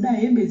zuda,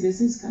 hembe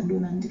dzese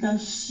dzikadonha,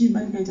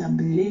 ndikasviba ndikaita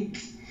black.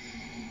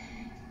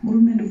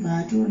 Murume ndobva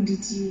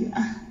atonditi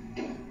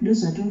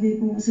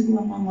ndozvatovepo sekuru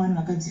vangu vanga vane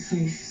vakadzi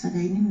 5.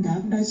 Saka inini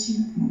ndaakuda chii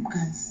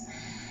mukadzi.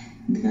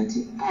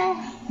 Ndikati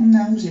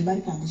nangu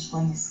zvebarika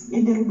handizvikwanisi.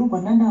 Ende rudo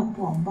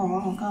rwandandakupiwa mumba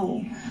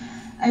hwakaoma.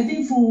 I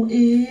think for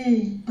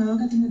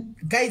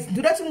guys,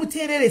 ndoda kuti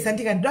muteerere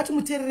sandika, ndoda kuti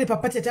muteerere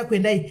papati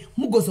yatakuendai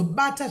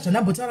mugozobata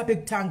zvanambotaura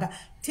pekutanga.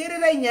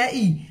 Teererai nyaya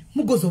iyi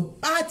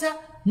mugozobata,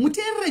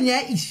 muteerere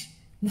nyaya ishi.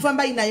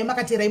 Mufambai nayo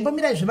makateera,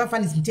 imbomirai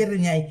zvemafanisi muteerere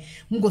nyaya iyi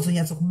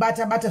mugozonyatsa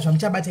kubata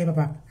zvamuchabata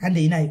ipapa.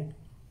 Handei nayo.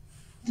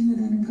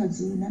 Ndinodana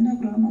nemukadzi uyu,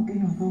 ndandakurarama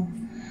upenyu hwakaoma.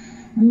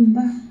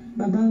 Mumba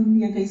baba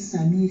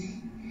yakaisa miri.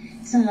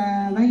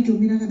 Saka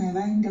vaitomira kana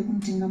vaenda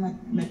kunotenga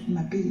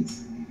mapiritsi.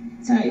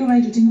 Saka ivo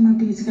vaitotenga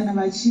mapiritsi kana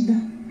vachida.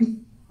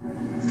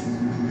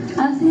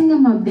 Asinga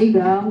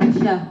mabhega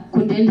amusha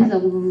kuendesa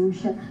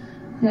kumusha.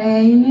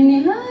 Inini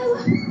haiwa.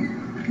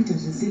 Kuita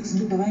zve6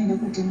 ndobva vaenda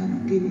kunotenga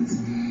mapiritsi.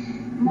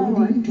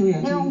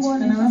 Nditoya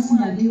kana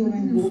vasina ndiwo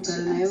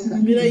vanogara nayo.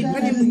 Mirai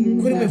pane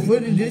kuri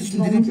mevhori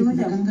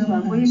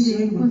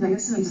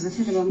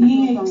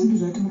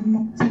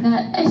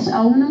Saka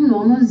auna munhu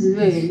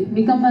wanoziva here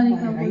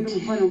ndikamarika kuti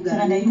mufano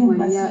kugara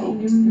ndaingomanya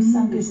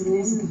sample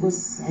stress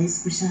because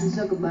haisi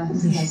kushanda.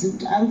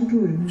 Kuti ari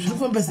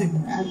kutofamba sei?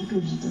 Ari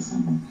kutozviita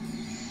sample.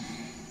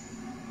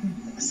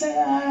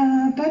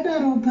 Saka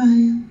padaro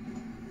paya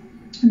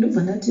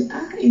ndobva ndati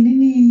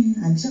inini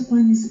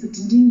handichakwanisi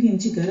kuti ndinge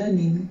ndichigara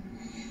nemi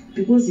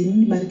because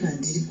inini barika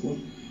handiri kuno.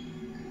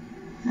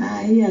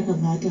 Iye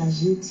akabva ati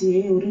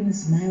hazviti uri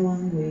mudzimai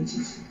wangu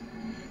echichi.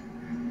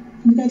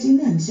 Ndikati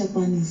ini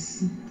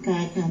handichakwanisi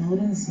kana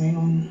uri mudzimai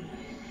wangu.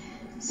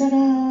 Saka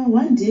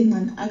one day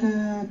mwana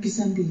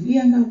akapisa mbiri.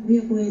 Iye anga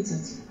kuuya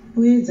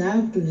kuedza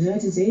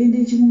akutozviratidza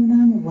ende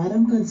chimuona anorwara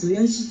mukadzi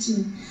uya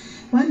achiti.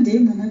 One day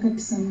mwana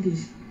akapisa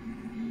mbiri.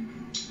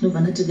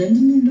 Ndobva ndati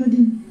ndini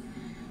ndodini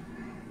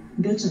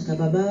ndotsvaga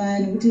baba vaya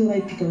nekuti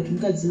vaipika kuti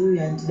mukadzi uyu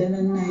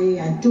handidanani naye,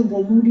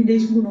 handitombomudi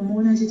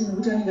ndechingonomuona chete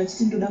nekuti anenge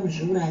achiti ndoda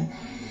kuzviuraya.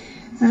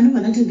 Saka ndobva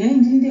ndati gai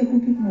ndiende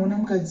kupi kunoona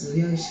mukadzi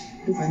uya uchi.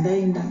 Ndobva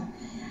ndaenda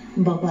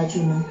kumba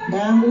kwachona.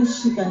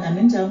 Ndangosvika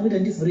ndamene changoita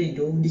ndivhure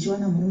dhoo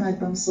ndichiwana murume ari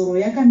pamusoro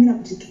yakamira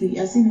kuti twi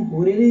asi ine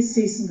gore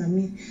rese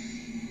isingamiri.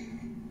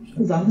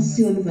 Kubva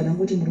musiwo ndobva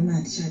ndangoti murume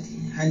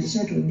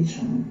handichatodi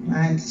zvangu,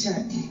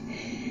 handichadi.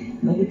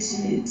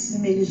 Nokuti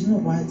simeli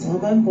zvinorwadza,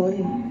 wakanga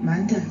uri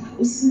mhandara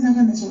usina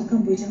kana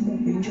chavakamboita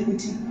muupenyu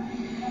chokuti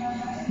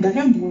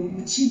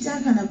ndakambochita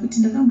kana kuti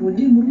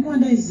ndakambodii. Murume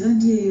wandaiziva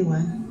ndiye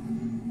one.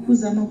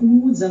 Kuzama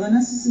kumuudza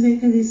vana sisi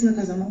veke vese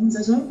vakazama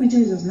kumuudza zvavari kuita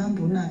izvo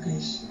zvinambonaka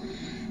izvi.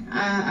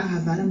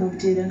 Varamba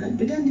kuteera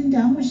ngati ndindi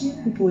hamushi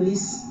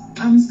kupolisi.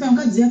 Musika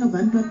mukadzi akabva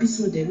andipa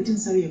peace order yekuti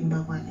ndisauye kumba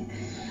kwake.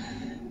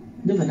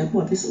 Ndobva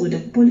ndapiwa peace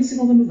order kupolisi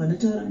kwako. Ndobva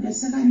ndataura ngati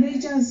saka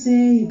ndoita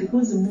sei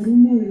because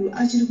murume uyu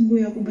achiri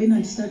kungoya kumba ina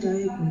handisati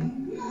auye kumba.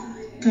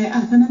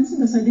 Kana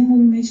musingasadi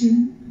murume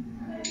chini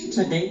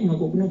tsvagai kumwe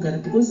kunogara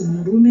because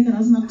murume kana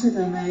usina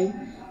kutata naye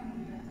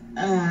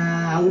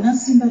hauna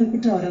simba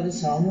rekutaura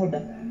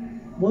zvaunoda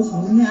because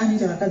murume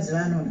anoita vakadzi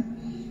vanoda.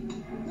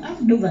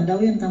 Ndobva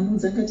ndauya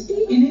ndikamuudza ndikati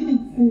inini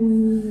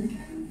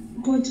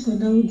kukoti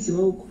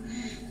kwandaudziwa uko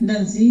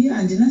ndanzi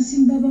handina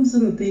simba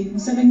pamusoro penyu,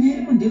 saka nyaya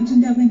iripo ndekuti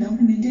ndakuenda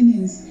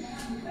kumaintenance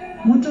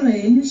motora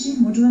henyu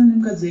motora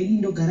nemukadzi wenyu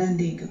ndogara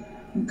ndega.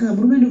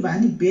 Murume ndobva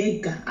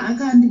andibhega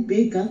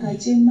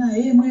akachema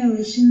mweya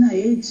weshina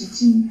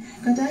chichini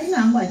kati aina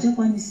hangu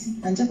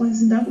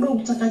handichakwanisi ndakuda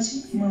kutsvaka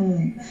mumwe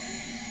munhu.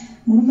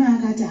 Murume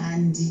akati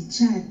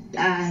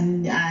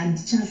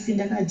handichafi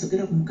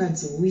ndakadzokera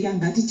kumukadzi uya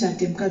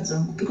ngatichate mukadzi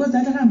wangu because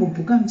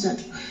atakambobhuka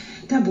muchato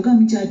tabhuka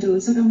muchato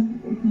saka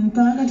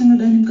paakatanga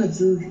dani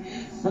mukadzi uyu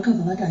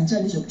vakabva vati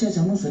handichadi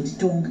zvekuchacha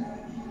unozonditonga.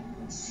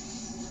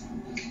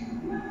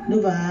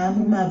 Ndobva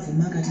murume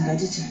abvuma akati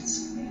ngatichate.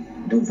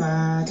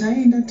 Ndobva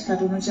taenda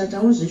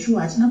tikatonochatawo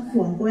zveshuwa hatina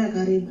kupuwa nguva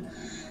yakareba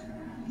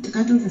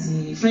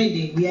takatonzi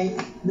Friday uyai.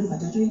 Ndobva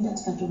tatoenda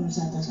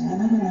tikatonochata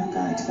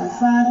zvakanaka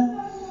tikafara.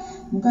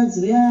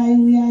 Mukadzi uya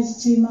aiuya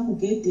achichema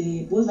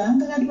kugedhe because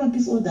anga akatipa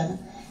peace order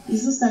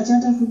isusu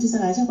tachata futi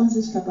saka hachakwanisi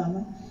kusvika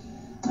pamba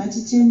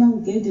achichema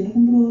kugedhe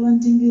nekumbirova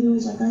vantengerewo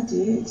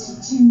chakati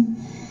chichini.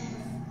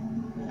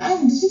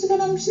 Ndichiti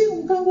kana mushingo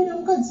mukangoenda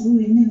mukadzi uyu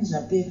inini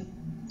zvapera.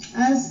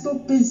 Asi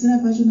pokupedzisira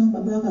pachona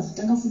baba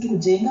vakazotanga futi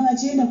kujenga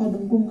vachienda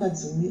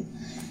kwamukadzi uyu.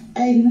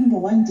 Remember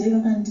one day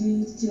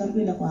vakanditi vari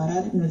kuenda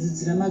kuHarare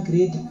kunodzidzira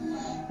magredha.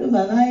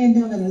 Ndobva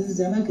vaenda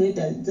vakanodzidzira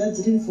magredha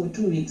dzadziri for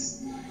 2 weeks.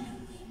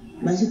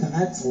 Vachibva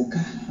vadzoka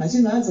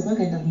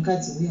vakaenda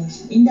kumukadzi uya.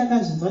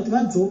 Indakazvinzwa kuti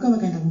vadzoka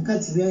vakaenda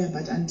kumukadzi uya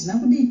but handina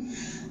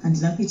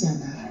kuita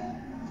nharo.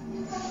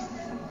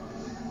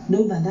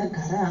 Ndobva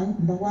ndagara hangu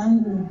kumba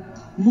kwangu.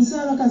 Musi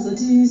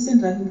vakazoti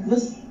sendera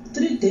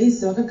 3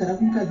 days vakagara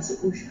kumukadzi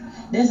uyu.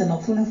 Ndaizama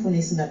kufona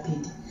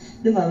isingapindi.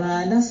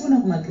 Ndobva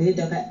ndafona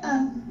kumagredha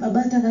vakati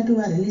baba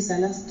takatovareleasa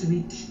last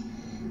week.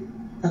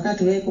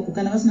 Vakatouya ikoko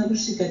kana vasina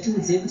kusvika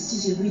tiudze kuti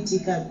chichiri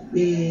kuitika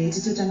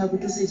titotanga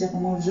kutosecha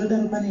pamwe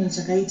zvodaro pane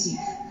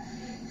chakaitika.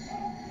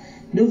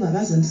 Ndobva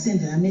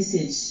vazondisendera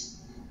message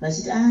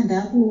vachiti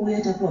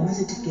ndakuuya tapuwa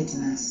macertificate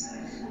nhasi.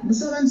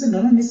 Musi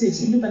wavanosendera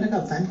mameseji ndo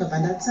pandakabva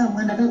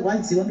ndatsamwa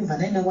ndakarwadziwa ndobva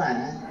ndaenda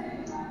kuHarare.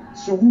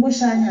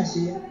 Zvokungoshanya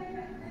zviya.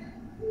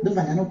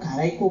 Ndobva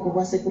ndanogara ikoko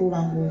kwasekuru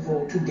vangu for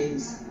 2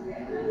 days.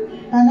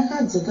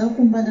 Pandakadzoka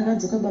kumba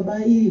ndakadzoka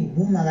baba iri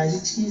huma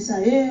vachityisa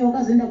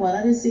wakazoenda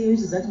kuHarare sei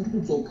uchizati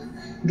ndikudzoka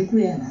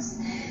ndikuuya nhasi.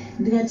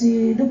 Ndikati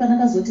ndo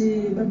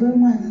pandakazoti baba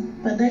wemwana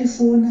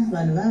pandaifona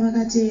vanhu vava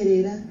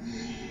vakateerera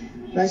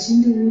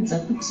vachindiudza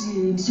kuti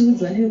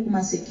ndichiudzwa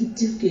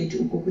nevekumacertificate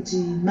uko kuti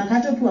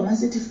makatopiwa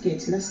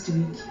macertificate last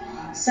week.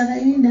 Saka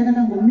ini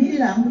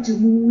ndakangomirira hangu kuti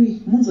muuye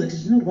munzoti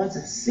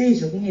zvinorwadza sei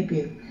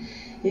zvokunyepero.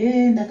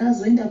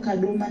 Ndakazoenda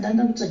ukadoma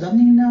ndaenda kutsvaga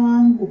munin'ina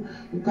wangu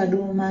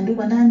ukadoma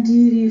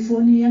ndokwandandiri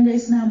foni yanga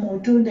isina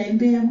moto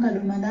ndaimbeya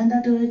mukadoma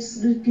ndatora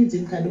chisikidzi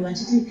mukadoma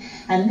chiti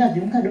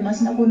handingabvi mukadoma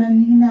asina kuona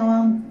munin'ina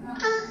wangu.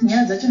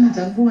 Nyaya dzachona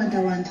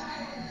dzangowanda.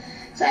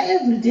 Saka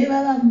everyday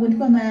vava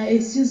kungondipa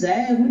maexcuse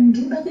aya kuti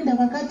ndikuda kuenda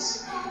kwakati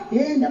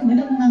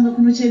ndamboenda kun'anga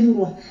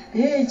kunochenurwa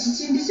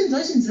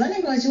ndichinzwa chinzi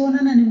vanenge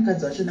vachionana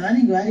nemukadzi wachona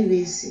vanenge vari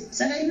vese.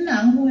 Saka ini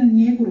hangu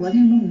nyaya yekurwa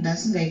nemunhu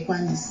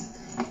ndasingaikwanisi.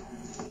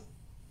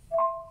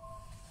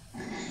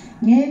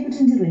 Nyaya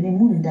yekuti ndirwe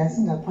nemunhu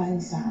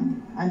ndasingakwanisa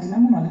handina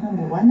munhu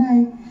andakangorwa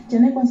naye.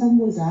 Chandaikwanisa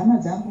kungoudza hama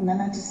dzangu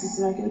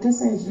nanatisisi vake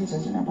utosai zvinhu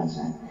zvachona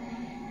pazvake.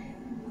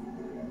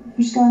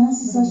 Kusvika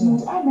vanasisi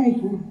vachinoti mai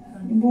guru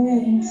imbouya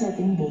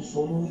kumusati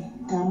mumbozorora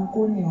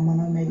tamukonewa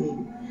mwana wamai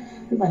vedu.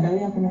 Ndobva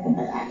ndauya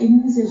kunokomba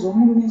inini sezvo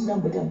murume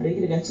chidambota break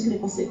rega ndichikire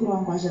kwasekuru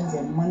wangu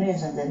ashanzia mwana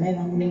yashanzia mai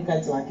vangu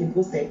nemukadzi wake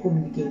because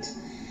taicommunicate.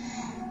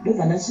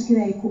 Ndobva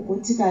ndasvikira ikoko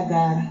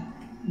tikagara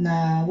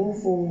navo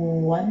for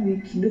 1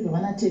 week. Ndobva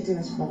vanatete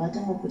vachibva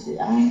vatanga kuti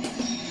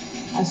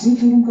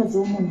hazviiti uri mukadzi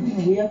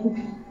womunhu uya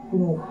kupi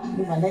kunoko.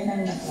 Ndobva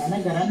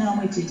ndainagara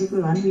navamwe tete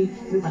kwe1 week.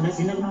 Ndobva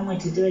ndazoenda kuna vamwe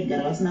tete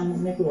vaigara vasina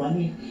murume kwe1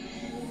 week.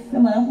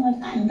 Ndobva ndafunga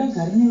kuti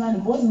ndingagari nevanhu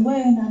because nguva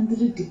iyoyo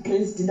ndiri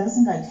depressed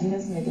ndasingadyi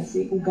ndasingaita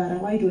sei kugara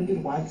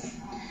kwaitondirwadza.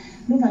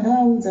 Ndobva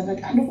ndavaudza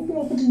ngati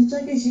ndokumbira kuti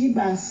nditsvake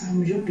chibasa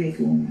muJoburg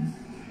umu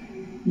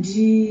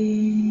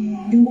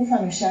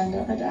ndingofanira kushanda.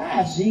 Vakati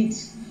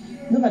hazviiti.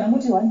 Ndobva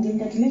ndangoti one day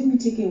ngati let me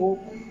take a walk.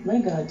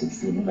 Vaigara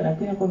taxi. Ndobva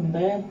ndakwira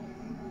kwamhimba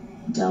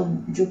yatown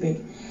Joburg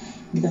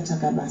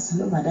ndikatsvaka basa.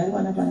 Ndobva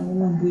ndariwana pana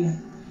mumwe mbuya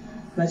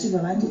vachibva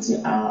vanditi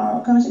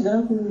kana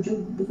uchigara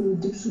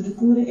kuDipsud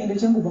kure ende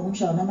uchangobva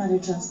kumusha una mari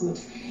yetransport.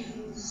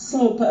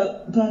 So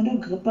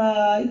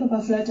ipo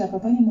paflat apa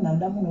pane munhu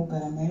anoda munhu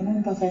wogara naye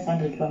unomupa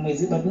 500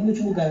 pamwedzi but unenge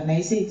uchingogara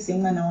naye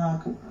semwana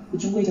wako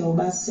uchingoitawo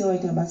basa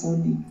sewaita basa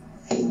odini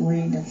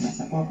woenda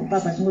kubasa kwako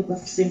papa chingopa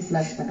same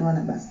flat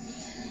patawana basa.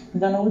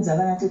 Ndikanoudza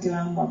vana tete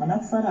vangu havana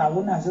kufara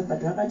havo nazvo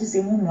but vakati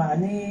semunhu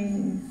ane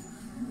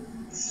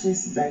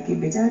stress dzake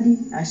betadi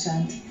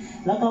ashandi.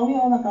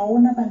 Vakauyawo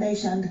vakaona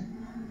pandaishanda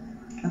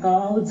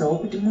vakavaudzawo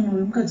kuti munhu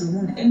uyu mukadzi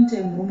womunhu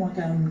anytime murume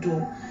wake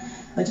anomutora.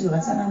 Vachibva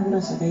vatsanangura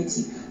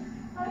zvakaitika.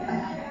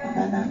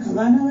 zvakanaka.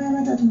 Vana vaya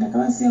vatatu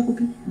ndakavasiya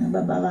kupi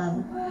nababa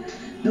vavo.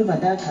 Ndobva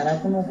ndagara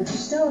kuno kuti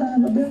chitaura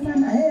nababa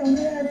vemwana,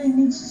 unouya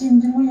rini chichi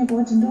ndinonyepa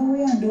kuti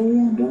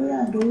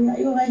ndouya.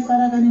 Ivo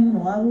vaifara kane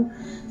munhu wavo,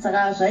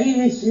 saka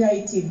zvaive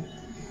zviyaitira.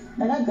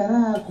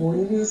 Ndakagara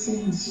gore rese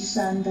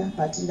ndichishanda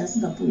but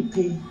ndasingapuwi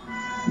pay.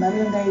 Mari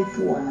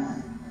yandaipuwa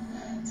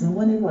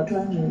dzinongonerwa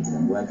 200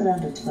 dzinonguva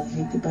 300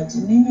 pavhiki, but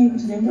nenyaya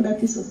yekuti ndaimboda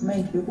peace of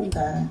mind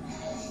pekugara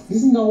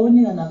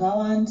ndisingaoni vanhu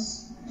vakawanda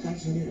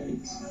zvazviri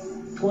right.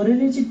 Gore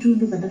rechitu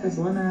ndobva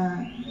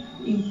ndakazowana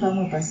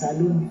pamwe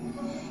pasaluni,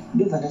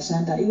 ndobva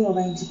ndashanda. Ivo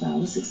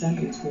vaindipawo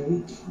 600 per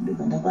week.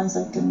 Ndobva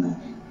ndakwanisa kutanga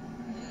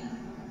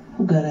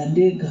kugara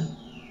ndega,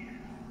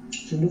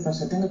 zvindobva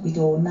zvatanga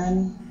kuitawo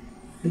nani.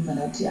 Ndobva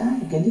ndati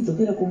rega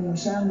ndidzokere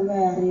kumusha nguva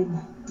yareba.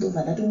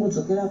 Ndobva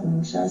ndatongodzokera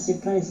kumusha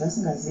surprise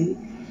vasingazivi.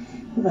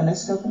 Ndobva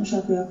ndasvika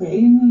kumusha kuya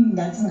ini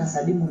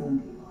ndasingasadi murume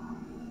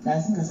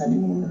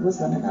because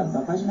vandakabva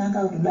pacho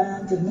ndakatoda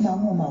ndimuna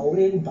mumwe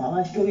mahore ekubva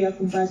achitouya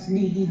kumba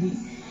chidididi.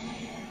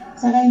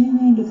 Saka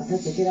inini ndobva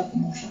ndadzokera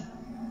kumusha.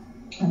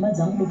 Hama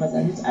dzangu ndobva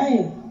dzanditi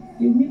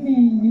imimi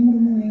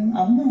nemurume wenyu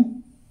hamuna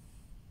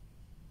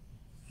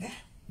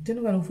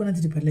tinofanira kufona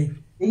tiri palive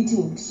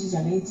itiwo kuti chii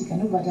chakaitika.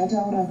 Ndobva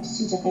tataura kuti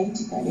chii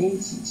chakaitika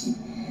chichi.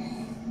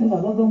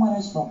 Ndobva baba mwana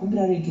achibva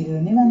kumbira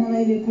regerero nevana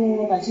vaivepo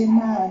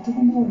vakachema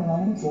tokumbirona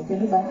vamudzoke.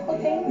 Ndobva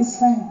okay it's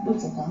fine,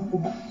 ndodzoka hangu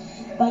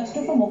but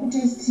tofanirwa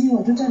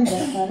kutestiwa totaridza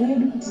ropa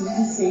redu kuti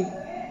riri sei.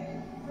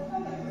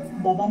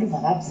 Baba ndobva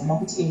akabvuma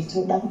kuti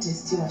toda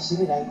kutestiwa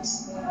zviri right.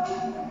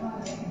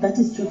 That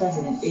is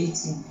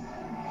 2018.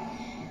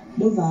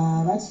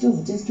 Ndobva vati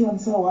tozotestiwa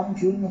musi wa1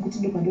 June nokuti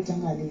ndobva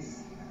ndotanga live.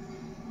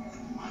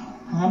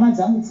 Hama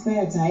dzangu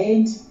dzikaya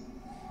dzaenda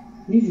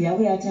live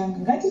yavo yatanga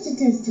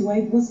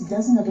ngatichitestiwai because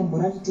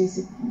tasingatomborati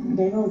tese.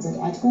 Ndaivaudza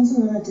kuti hatikwanisi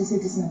kurara tese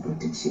tisina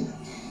protection.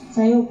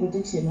 Saiyo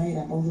protection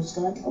vairamba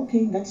kuzosvika vati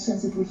okay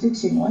ngatishandise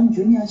protection 1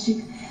 June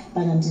yasvika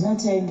but handina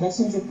time,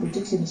 ngatishandise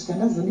protection svika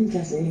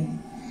ndazodita zvenyu.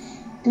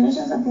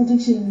 Takashandisa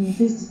protection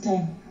first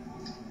time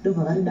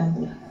ndobva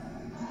varidambura.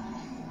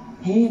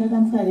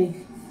 Radambuka rega.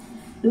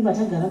 Ndobva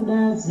tagara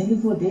kuda dzinenge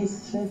 4 days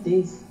 5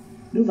 days.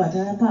 Ndobva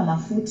tapama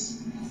futi.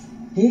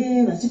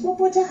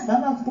 Vachipopota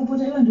vava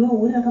kupopota. Ivo ndivo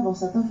huri rakabva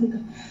kuSouth Africa.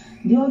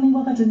 Ndivo unenge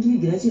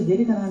wakatondivigira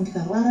chirwere kana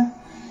ndikarwara.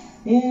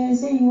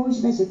 Seiwo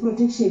uchida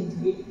zveprotection,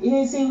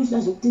 seiwo uchida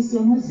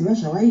zvekutestiwa unoziva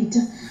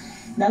zvawaita.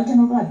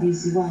 Ndakutanga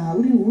kuabhiziwa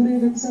uri hure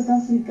rekuSouth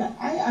Africa.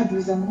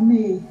 Aiadhuza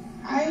murume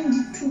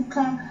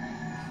aindituka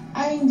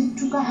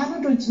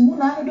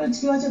munhu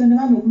anototyiwa chero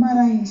nevanhu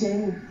vekumaraini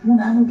chaivo.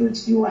 Munhu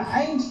anototyiwa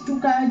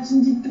aindituka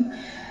achindituka.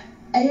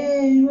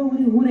 Iwe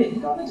uri hure.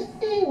 Ndikaona kuti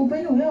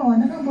upenyu huya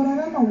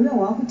hwandakamborarama huya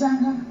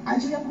hwakutanga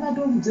achiuya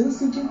kuma12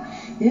 dzeusiku.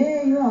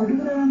 Iwe haudi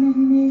kurarama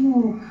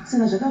nenyoro.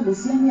 Saka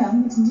zvakagosiyana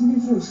nehangu kuti ndine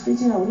zviro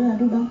zvipechera hure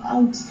handoda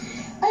out.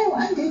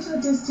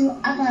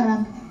 Anditinotestiwa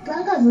akaramba.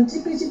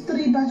 Paakazotipe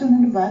chi3 pacho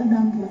ndobva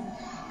aridambura.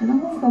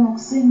 Ndakangomuka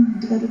makuseni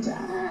ndikatoti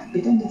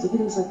beta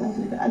ndidzokere kuSouth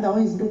Africa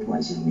otherwise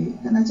ndopuwa chirwere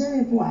kana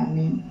chaivepo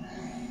hamene.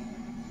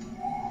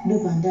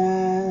 Ndobva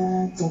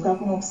ndadzoka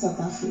kuno kuSouth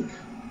Africa.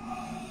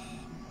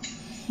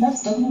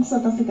 Ndadzoka kuno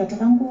kuSouth Africa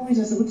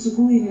takangoita sekuti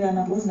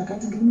tikuwirirana because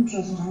ndakati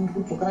ndikunotora zvinhu zvangu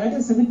ndikudzoka.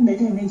 Ndakaita sekuti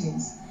ndaita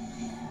emergency.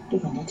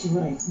 Ndobva ndati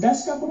alright.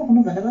 Ndasvika kuno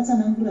kunobva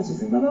ndavatsanangurira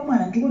zvese. Baba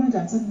mwana ndikuona kuti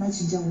handisati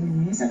machinja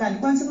unini saka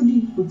handikwanisi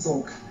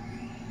kudzoka.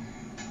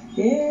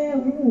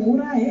 Uri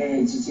kuhura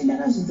chichi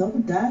ndakazvinzwa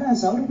kudhara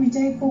zvauri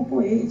kuita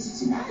ikoko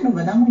chichi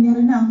ndobva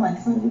ndamunyari nangu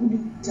handifaniri kudi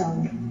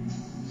kutaura.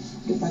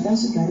 Ndobva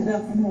ndazvigarira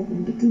kunoku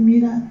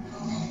nditumira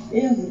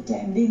every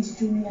time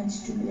ndichitumira.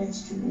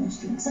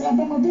 Saka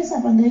pamwe pese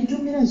apa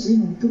ndaitumira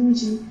zvinhu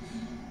turuchi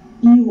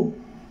ivo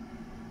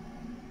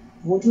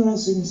votora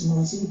zvinhu zvimwe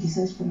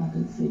vachivigisa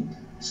chipamagirlfriend.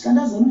 Svika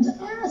ndazoona kuti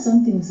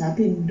something is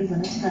happening. Ndobva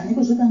ndati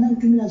kaniko zvoka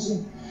ndakutumira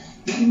zvinhu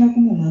ndituma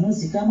kumunhu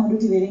anozikamwa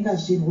ndoti verenga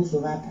zvinhu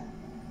wozovapa.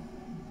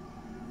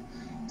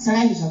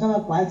 Saka izvi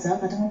zvakavagwadza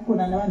vakatanga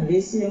kukona navanhu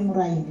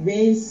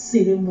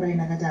vese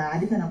vemuraini akati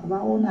haadi kana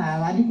kuvaona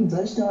havadi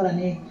kunzwa vachitaura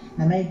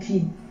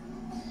namaipini.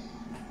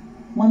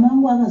 Mwana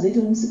wangu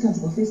akazoita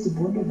musikanzwa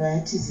firstborn ndobva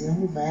yatizira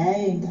ndobva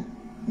yaenda.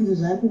 Izvo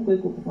zvari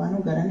kukwekoko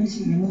kwaanogara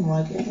nemunhu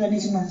wake atova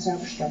nechimwana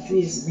chaakusvika 2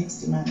 years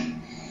next month.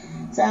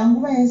 Saka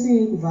nguva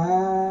yese kubva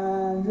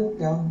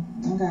lockdown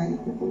anga ari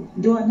ikoko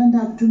ndowanda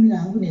ndakutumira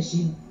hangu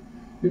nezvinhu.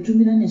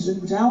 Ndotumira nezvinhu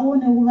kuti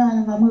aone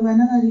kuvana vamwe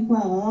vana variko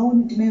ava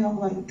vaone kuti mai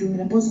vangu vari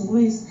kutumira because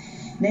nguva isi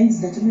ndainzi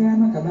ndatumira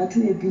magaba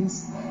 2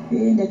 ebeans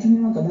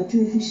ndatumira magaba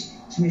 2 efish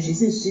zvimwe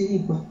zvese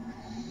zvichirigwa.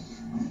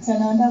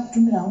 Saka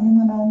ndakutumira hangu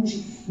nemwana wangu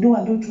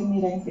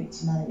ndowandotumira infact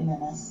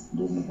inanasi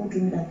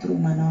ndokutumira turu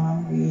mwana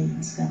wangu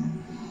musikana.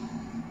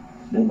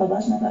 Ndobaba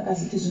asvinaka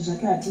akazoti zvinhu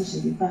zvake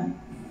hatizviri pano.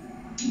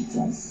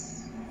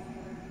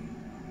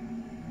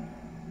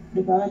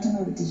 Ndobaba atanga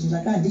kuti zvinhu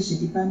zvake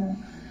handizviri pano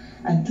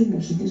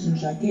handitombozvidi zvinhu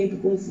zvake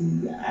because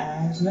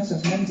zvina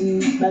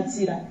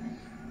zvazvinondibatsira.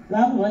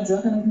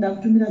 Vakurwadziwa kana kuti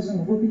ndakutumira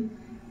zvinhu kopi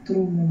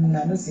turu munhu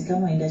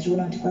anozikamwa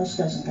ndachiona kuti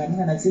kwasvika zvingani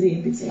kana dziri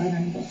hembe dzevana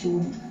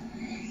ndachiona.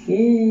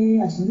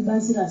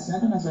 Hazvindibatsira hazvina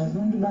kana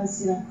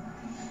zvazvinondibatsira.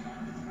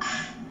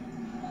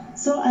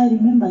 So I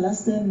remember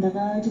last time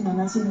ndakati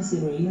mwana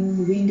asoneserwa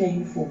winter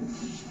uniform,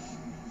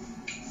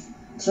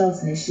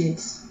 trousers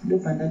neshirt,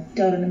 ndobva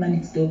ndataura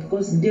nemanextdo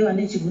because ndewa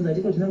ndechibvunza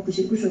ndiko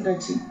chiri kushota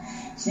chii,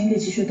 chinenge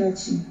chishota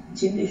chii,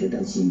 chinenge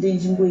shota chii,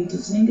 ndechingoita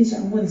chinenge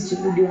changonzi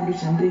chiri kudiwa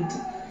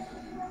ndochandoita.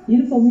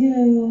 Uniform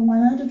iyoyo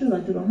mwana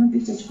atotorwa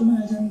mapicha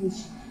chikomana changu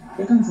ichi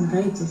yakanzi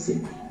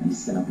ngaidzoserwa,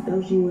 handisina kuda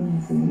kuchiona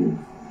uniform iyoyo,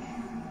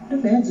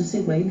 ndobva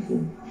yadzosegwa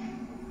uniform.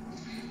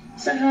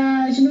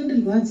 Saka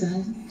chinondirwadza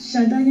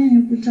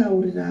chandanyanya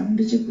kutaurira hangu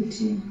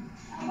ndechekuti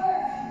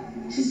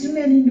Sis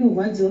Melly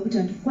ndohwadziwa kuti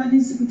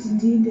handikwanisi kuti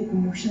ndiende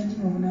kumusha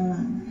ndinoona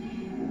vanhu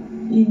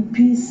in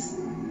peace.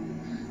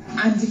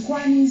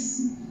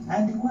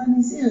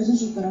 Handikwanisi izvozvo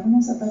zvogara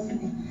muno South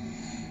Africa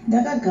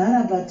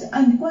ndakagara, but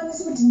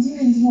handikwanisi kuti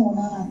ndive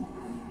ndinoona vanhu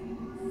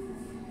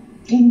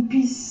in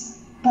peace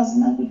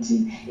pasina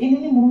kuti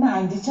inini murume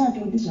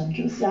handichatodi zvangu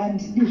chose,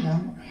 handidi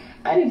zvangu.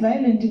 Ari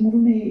violent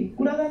murume,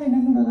 kurara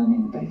nenanorara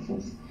nemi by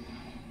force.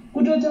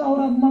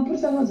 Kutotaura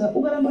kumapurisa akaudza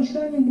ukaramba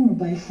uchirara nemunhu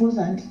by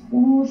force handi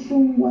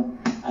unosungwa.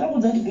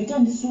 Arikudza kuti bheta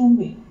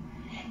ndisungwe.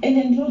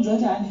 Ende ndinoziva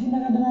kuti handifi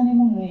ndakadana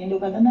nemunhu, ende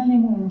ukadana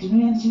nemunhu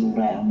ndinouya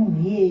ndichiuraya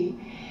munhu iyeye.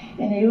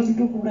 Ende iyo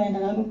nditokuuraya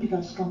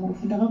ndakatopika svika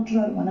murufu,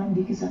 ndakakutora mwana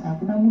mudiki, saka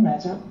hakuna munhu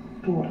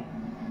achatora.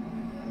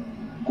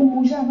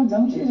 Kumusha hama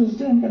dzangu izvo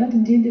zvitoro ndikadati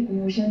ndiende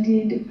kumusha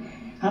ndiende.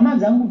 Hama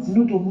dzangu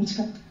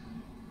dzinotomutya.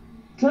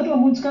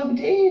 Totomutya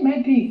kuti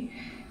maybe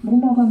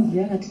murume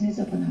wakanobva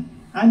akatinetsa panapa.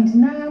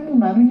 Handina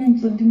munhu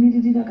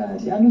anonyanyisondimiririra kana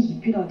kuti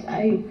anozvipira kuti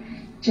aiyo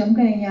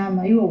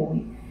chamukaenyama iwo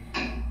hoyi.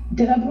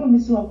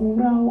 Ndakapromisiwa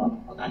kuurawa,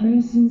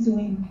 anosinzi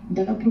wenyu,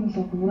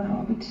 ndakapromisiwa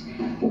kuurawa kuti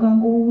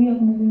ukangouya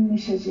kuno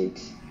kumusha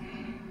chete,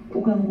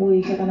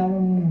 ukangoita kana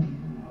munhu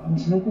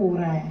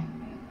ndinokuuraya.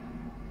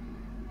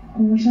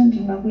 Kumusha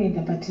ndinoda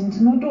kuenda, but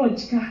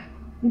ndinototya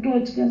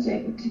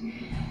chaikuti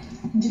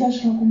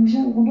ndikasvika kumusha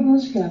uko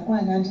ndonosvikira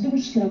kwani, handidi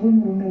kusvikira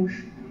kwemurume uyu.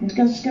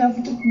 Ndikasvikira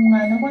futi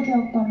kumwana kwati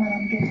vakupamana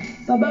mutombo.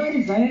 Baba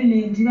vari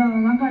violent,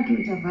 vava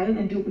vangatoita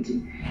violent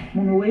yokuti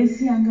munhu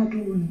wese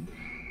angatouni.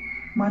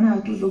 Mwana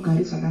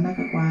hatozogari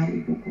zvakanaka kwaari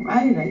ikoko.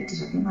 Ari right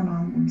zvake mwana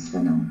wangu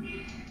musikana wangu.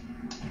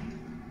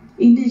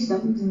 Inde chida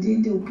kuti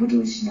ndiende upote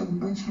uchinda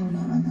kumba ndichinoona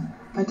vana.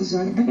 But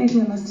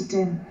ndakaitwa last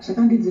time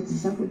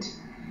zvakandidzidzisa kuti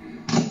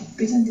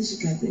peta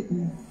ndisvigadzwe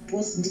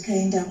kubosi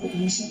ndikaendako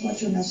kumusha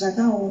kwachona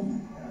zvakaoma.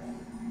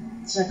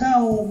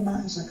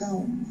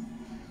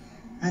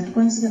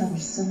 Handikwanisi kana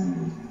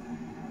kuzvisanangura.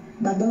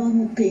 Baba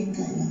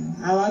vanopenga yavo,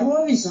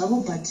 havarovi zvavo,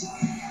 but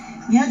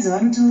nyaya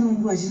dzavanotaura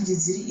nguva zhinji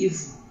dziri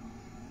evil.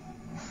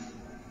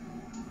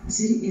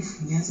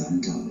 Nyaya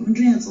dzavanotaura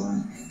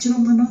ndonyatsoona. Chero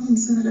mwana wangu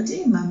musikana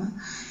akati mama,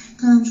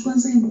 kana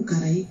muchikwanisa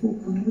imbogara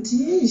ikoko nekuti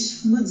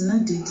pfungwa dzina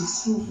dhedhi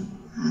suka.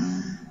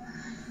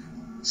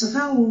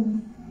 Zvakaoma.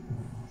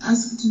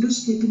 Asi kuti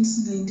ndosvikepi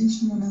ndisingaendi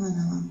ndichinoona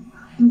vana vangu,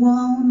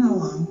 ngwavaona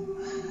hwangu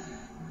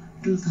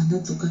ndobva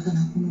ndadzoka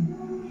kana kuno.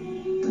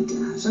 But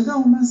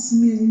zvakaoma Sis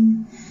Melly.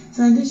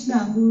 Saka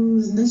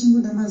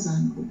ndachingoda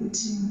mazano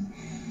okuti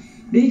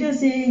ndoita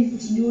sei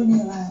kuti ndione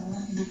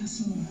vana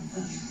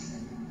ndakasununguka.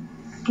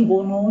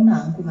 Kuonaona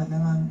hangu vana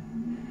vangu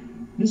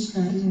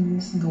ndosvika rini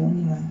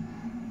musingaoni vanhu.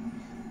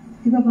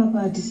 Ipapa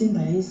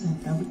paDecember yaisa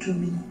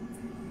ndakutumira,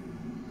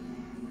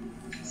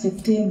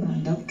 September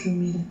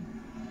ndakutumira,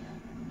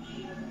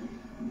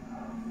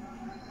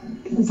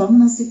 kubva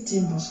muna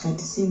September kusvika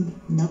December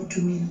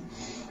ndakutumira.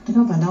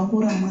 Ndakabva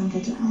ndangora mwana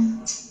ndikati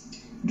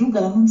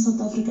ndogara muno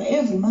South Africa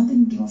every month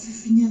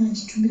ndinofifinyara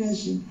ndichitumira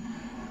zvinhu.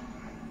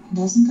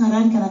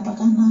 Ndasingarari kana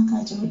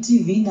pakanaka, chero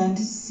TV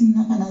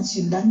ndandisina kana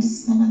chinhu,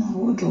 ndandisina kana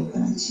wardrobe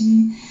kana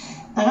chii.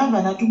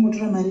 Ndakabva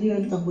ndatongotora mari iyoyo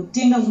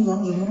ndikangotenga zvinhu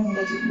zvangu zvomuno,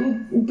 ndikati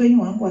upenyu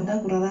hwangu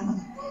hwandakurarama,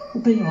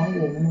 upenyu hwangu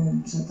hwomuno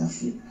muSouth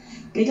Africa.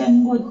 Beta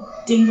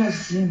ndingotenga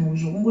zvinhu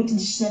zvokungoti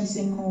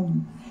ndishandise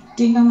munomu.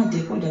 Tenga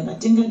madhekodha,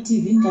 ndatenga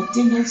TV,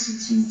 ndatenga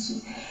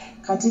chichichi,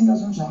 katenga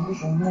zvinhu zvangu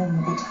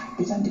zvomuno, kati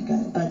beta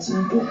ndigare. But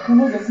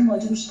unozofunga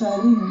kuti kusvika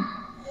rini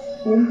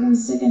wangu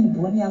second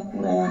born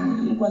yakura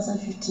yani ilikwanisa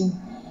 15,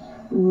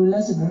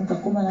 last born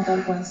kakomana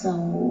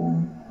kalikwanisawo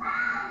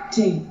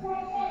 10.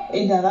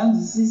 Ende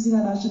havanzwisisi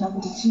vana vachona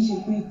kuti chii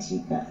chiri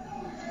kuitika.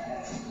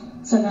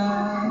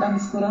 Saka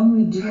dambudziko rangu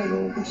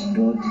idiroro kuti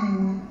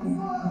ndodini.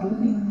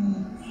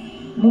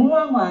 Murume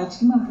wangu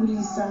haatyi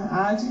mapurisa,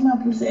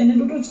 ende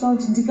ndototya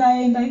kuti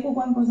ndikaenda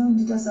ikoko anokwanisa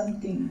kundiita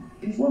something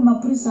before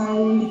mapurisa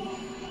auye,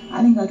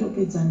 anenge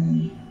atopedza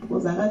neni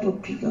because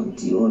akatopika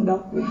kuti iwo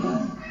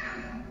ndakuba.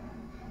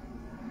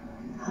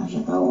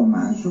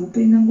 Zvakaoma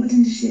zvoupenyu, ngoti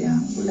ndishe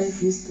yangu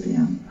life history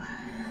yangu.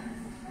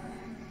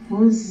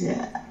 Because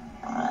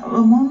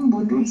vamwe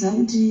vanombondiudza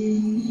kuti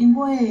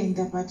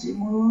ingoenda, but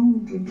mwoyo wangu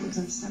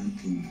ndondiudza kuti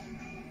something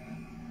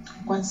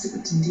kwanisi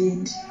kuti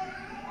ndiende,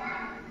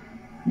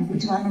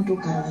 nekuti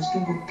vanotogara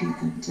vachitongopika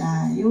kuti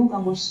iwe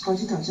ukangosvika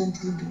uchiita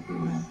uchandirinde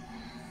kuuraya.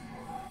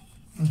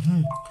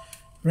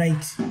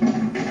 Right.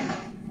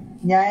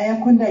 Nyaya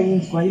yako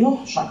ndainzwa yo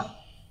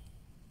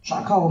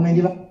zvakaoma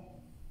ndiva.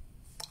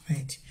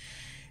 Right.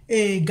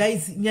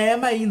 guys nyaya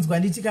mainzwa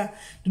nditika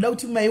ndoda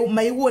kuti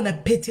maiona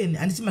pattern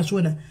anditi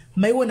mazviona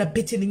maiona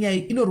pattern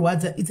nyaya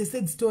inorwadza. It's a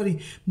sad story.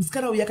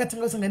 Musikana uyu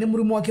akatanga kusangana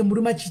nemurume wake,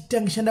 murume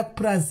achitanga shanda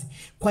kupurazi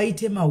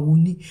kwaite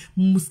mahuni.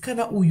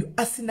 Musikana uyu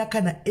asina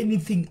kana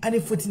anything, ane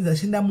 14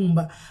 zashanda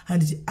mumba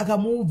handiti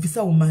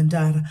akamubvisa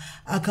umhandara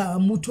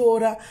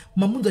akamutora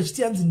mamunzo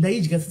achiti anzi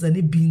ndaidya sadza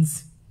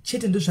nebeans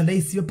chete ndo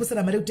zvandaisiva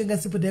posara mari kutenga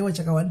sipo daiwa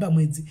chakawani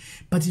pamwedzi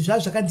but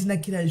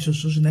zvazvakandinakira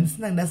izvozvo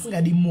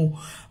ndasingadi mo.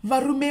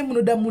 Varume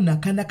munoda munhu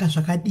akanaka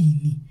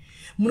zvakadini,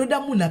 munoda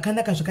munhu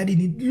akanaka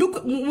zvakadini.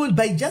 Look,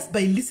 just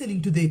by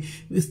listening to the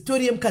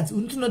story yemukadzi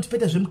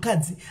unotonotipeta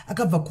zvemukadzi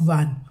akabva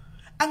kuvanhu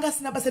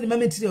angasina basa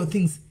nematerial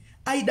things,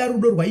 aida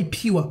rudo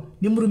rwaipiwa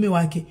nemurume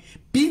wake,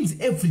 beans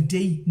every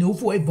day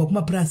neupfu waibva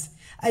kumapurasi,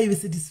 aive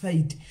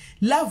satisfied.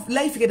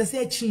 Life ikaita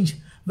seyachinja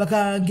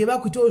vakange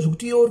vakuitawo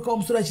zvokuti iye uri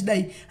kamusoro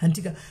achidai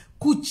handika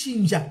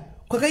kuchinja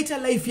kwakaita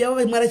life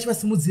yavo mwari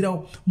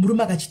achivasimudzirawo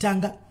murume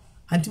akachitanga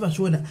handiti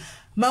mazviona.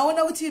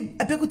 Maona kuti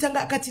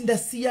apekutanga akati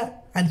ndasiya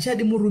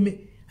handichadi murume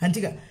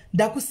handika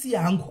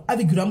ndakusiya hangu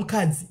avigirwa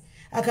mukadzi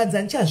akanzi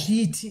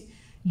handichazviiti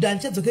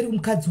handichadzokeri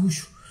kumukadzi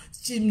ushu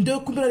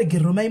ndokumbira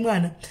regerero mai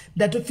mwana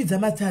ndatopfidza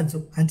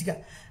matsadzo handika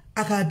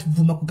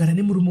akabvuma kugara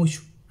nemurume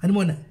ushu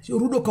handimona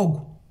rudo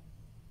kaugu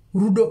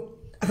rudo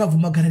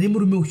akabvuma kugara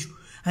nemurume ushu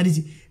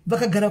handiti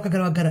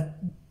vakagara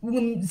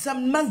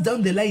some months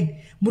down the line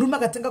murume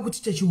akatanga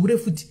kuti chachihure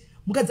futi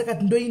mukadzi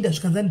akati ndoinda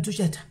zvikanzani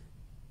toshata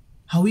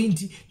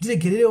hawindi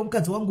ndiregererewo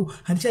mukadzi wangu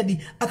handichadi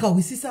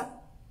akahwisisa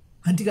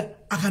handika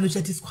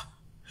akanochatiswa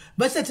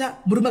vachata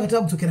murume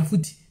akatanga kudzokera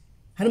futi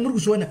hani muri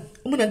kuzviona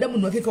munhu anda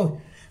munhu wake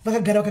kauyu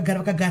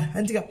vakagara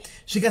handika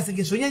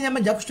zvikasenge zvonyanya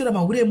manje akushtora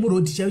mahure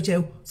emurodhi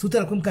chaiwo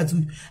sekutaura kwemukadzi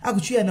uyu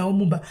akuchiuya nawo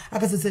mumba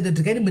akasasaida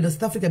ndikaini mwenda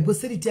South Africa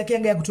because seriti yake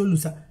yanga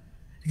yakutolusa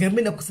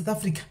ndikamwenda kuSouth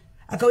Africa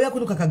akauya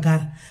kuno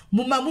kakagara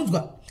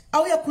mumamunzwa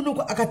auya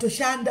kuno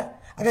akatoshanda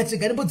akati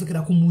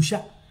ndimbodzokera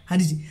kumusha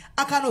handiti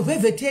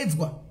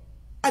akanovhevhetedzwa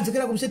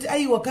adzokera kumusha ti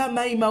aiwa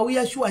kamai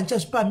mauya shuwa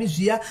ndichazvipami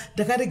zviya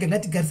ndakarega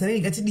ngatigarisane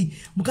ngatidi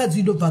mukadzi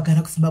uyu ndobva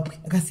agara kuZimbabwe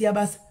akasiya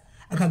basa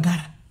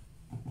akagara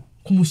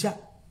kumusha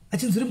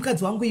achinzuri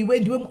mukadzi wangu iwe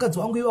ndiwe mukadzi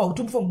wangu iwe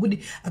hautombofa ngudi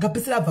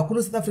akapesera abva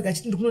kuno South Africa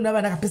achiti ndikuno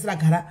navana akapesera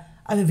agara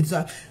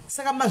avhevhetedzwa.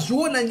 Saka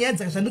mazviona nyaya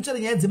dzakazvandotora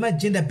nyaya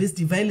dzemagender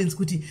based violence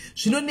kuti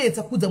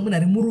zvinonetsa kudza munhu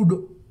ari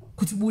murudo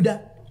kuti buda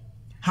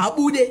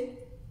habude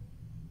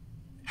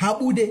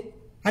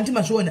hanti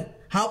mazviona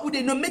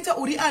habude no matter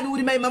uri ani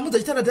uri mai mamudza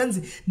chitara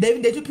tanzi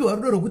ndaitopiwa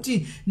rudo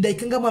rwokuti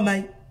ndaikanganwa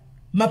mai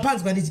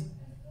mapanzwa nditi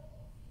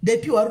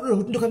ndaipiwa rudo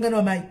rwokuti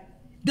ndokanganwa mai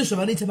ndozvo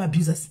vanoita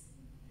maabusers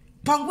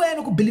panguva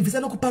yanokubhilivhisa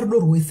anokupa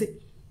rudo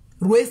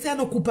rwese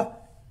anokupa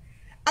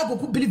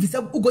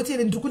agokubhilivhisa ugoti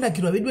ene ndiri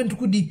kunakirwa vedu ndiri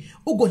kudi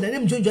ugodla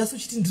nemujonjo asi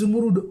uchiti ndiri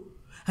murudo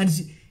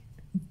handiti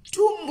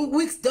 2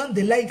 weeks down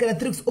the line kana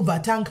 3 weeks over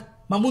atanga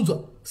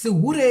mamunzwa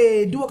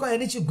sehure ndiwakauya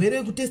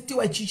nechigwere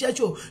kutestiwa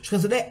chichacho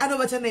zvikazodai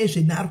anovata naye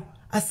zvenharo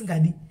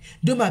asingadi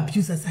ndo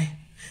maabusers aya.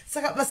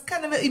 Saka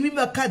vasikana imi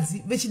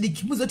vakadzi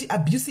vechidiki muzoti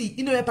abuse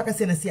inouya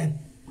pakasiyana-siyana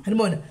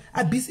handimona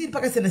abuse iri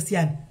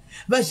pakasiyana-siyana.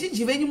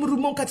 Vazhinji venyu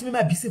murume mukati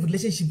memabusive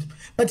relationship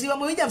but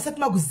vamwe venyu hamusati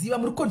makuziva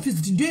muri confused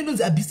kuti ndiyo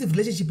inonzi abusive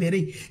relationship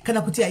here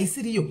kana kuti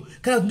haisiriyo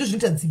kana kuti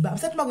ndozvinoita dzimba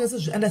hamusati makunyatsa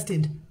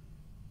zviunderstand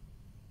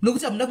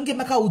nokuti hamuna kunge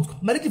makaudzwa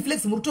mariti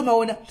flex muri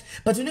kutomaona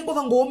but unenge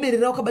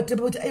wakangoomerera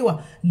wakabatira kuti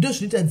aiwa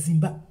ndozvinoita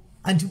dzimba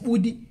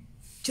handibudi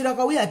chero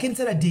akauya hake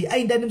Saturday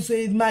ainda nemusi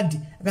weMonday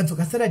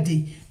akadzoka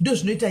Saturday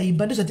ndozvinoita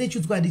imba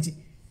ndozvateichudzwa handiti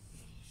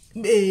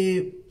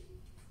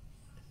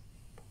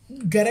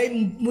garai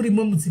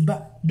murimo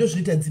mudzimba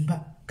ndozvinoita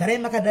dzimba garai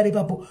makadara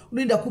ipapo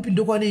unoenda kupi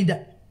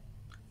ndokwaunoenda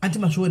anti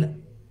mazviona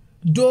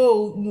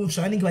ndo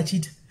zvavanenge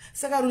vachiita.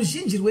 Saka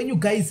ruzhinji rwenyu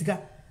guys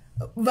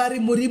vari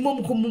murimo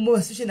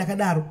mumasituation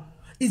akadaro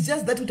it's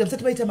just that kuti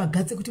hamusati vaita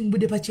magatse kuti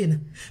mubude pachena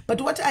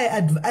but what I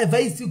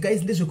advise you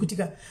guys ndezvekuti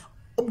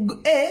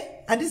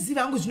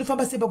handiziva hangu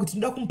zvinofamba sepa kuti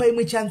ndoda kumupa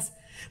imwe chance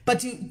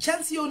but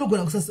chance iyo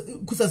unogona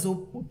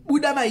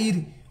kusazobuda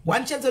mairi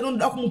one chance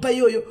anoda kumupa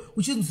iyoyo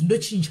uchinzi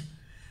ndochinja.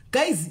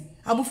 Guys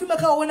hamufi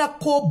makaona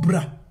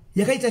cobra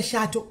yakaita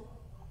shato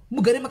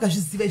mugare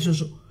makazviziva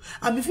izvozvo.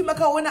 Hamufi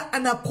makaona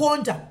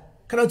anaconda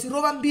kana kuti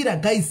rovambira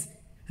guys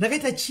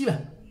rakaita chiva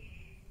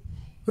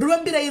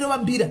rovambira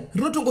irovambira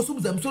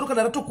rinotongosumudza musoro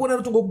kana ratokuona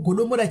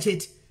rotongokugodomora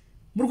chete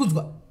muri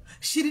kunzwa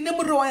shiri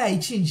nemuriro wayo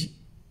haichinji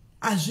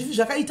hazvifi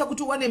zvakaita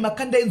kuti uwane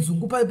makanda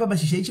enzungu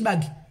pamashizha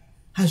echibage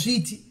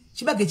hazviiti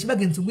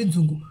chibage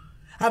nzungu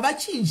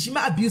havachinji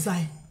maabuse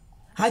aya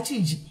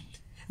hachinji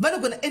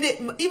vanogona ende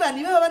even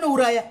ivava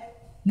vanouraya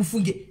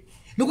mufunge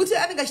nokuti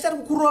anenge achitari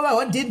kukurova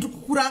one day ndiri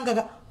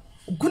kukuranga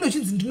kuno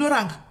chinzi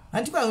ndinoranga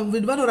handiti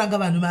vanoranga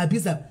vanhu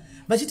maabuse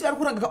vachiti vari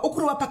kuranga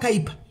okurova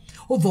pakaipa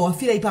obva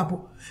wafira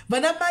ipapo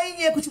vana mai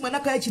nyaya kuti mwana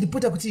kaya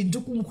chiripota kuti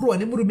ndiri kumukurwa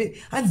nemurume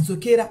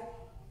hanzidzokera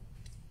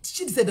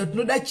tichidecida kuti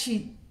tinoda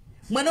chii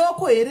mwana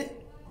wako here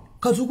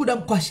kuti ukuda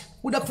mukwasha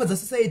uda kufadza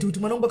society kuti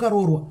mwana wangu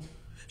akaroorwa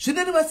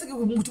zvineni vasike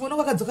kuti mwana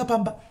wangu akadzoka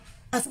pamba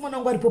asi mwana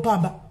wangu aripo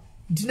pamba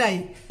ndinaye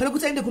pane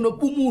kuti aende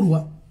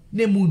kunobumurwa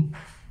nemunhu.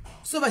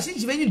 So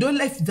vazhinji venyu ndo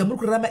life dzamuri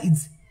kurarama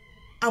idzi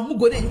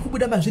amugone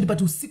kubuda mazviri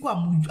but usiku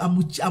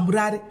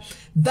amurare.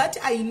 That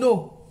I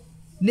know.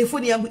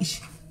 Nefoni yangu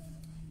ishi.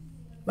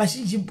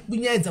 Vazhinji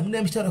kunyaya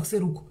dzamuna mishtaura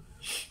kuseruko.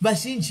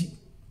 Vazhinji.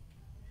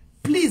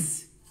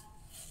 Please.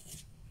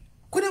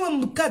 Kune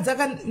mukadzi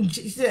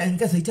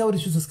akazoitauri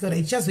zvizosikara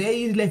ichazoya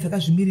iri life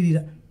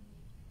yakazvimiririra.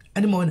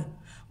 Animaona.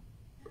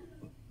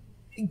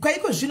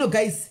 Kwaiko zvino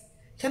guys.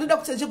 Chanoda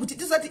kutsanje kuti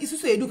tisati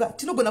isusu yeduka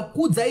tinogona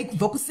kukudzai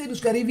kubva kuseni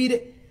kusvika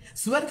rivire.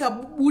 Zuva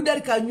rikabuda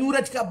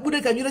rikanyura tikabuda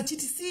rikanyura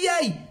chiti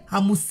siyai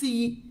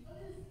hamusii.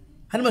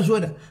 Hani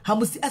mazviona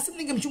hamusi asi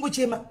munenge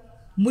muchingochema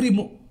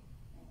murimo.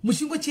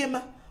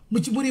 Muchingochema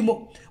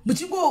muchimurimo.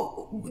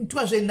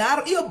 Muchingoitwa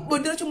zvenharo iyo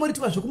bonde racho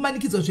moriitwa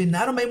zvokumanikidzwa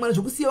zvenharo maimwana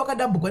zvokusiya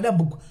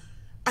wakadambugwa.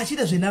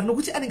 Achiita zvenharo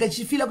nokuti anenge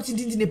achifila kuti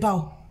ndine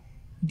pawo.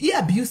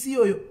 Abuse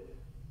iyoyo.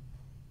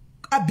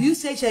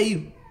 Abuse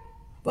chaiyo.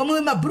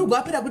 Vamwe mabhurugwa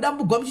apera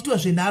kudambugwa muchitwa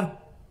zvenharo.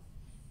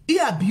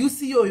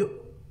 Abuse iyoyo.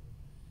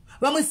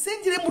 Vamwe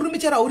sendire murume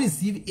chara uri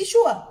zivi.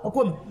 Ishua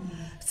wakoma.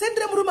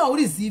 Sendire murume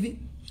uri zivi.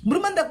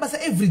 Murume anda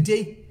kubasa every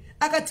day.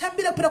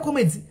 Akatambira kupera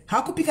kwemwedzi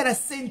hakupi kana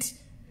senti.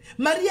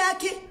 Mari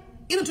yake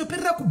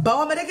inotoperera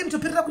kubhawa, mari yake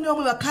inotoperera kune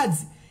vamwe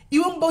vakadzi.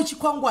 Iwe mumba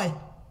uchikwangwaya.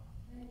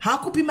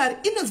 Hakupi mari.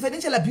 Inonzi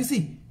financial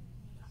abuse.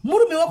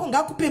 Murume wako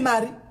ngakupe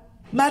mari.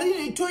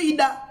 Mari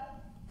toida.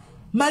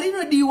 Mari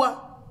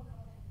inodiwa.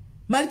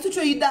 Mari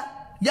totoida.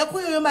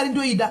 Yako yoyo mari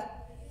ndoida.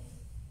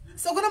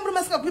 Sakona murume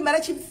asikakupi mari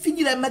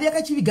achifinyira mari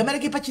yakachiviga mari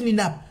yake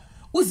pachininapa.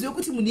 Uzive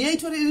kuti munhu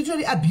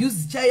itori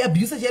abuse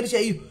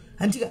chaiyo.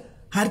 Antika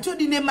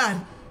haritodi nemari.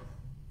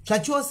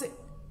 Zvachose.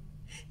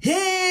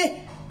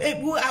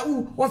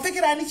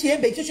 Wapfekera ani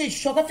chihembe ichocho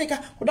chakapfeka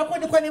kuda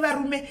kuonekwa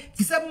nevarume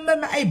bvisa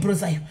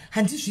eyebrows ayo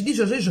handizvidi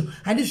izvozvo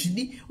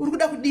handizvidi uri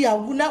kuda kudi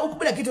hauna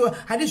ukubuda kuita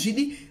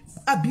handizvidi.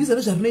 Abuse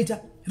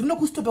nezvarunoita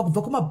rinokustopa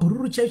kubva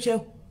kumabhururu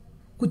chaiyo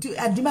kuti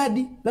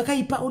handimadi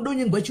vakaipa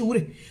undonyengwa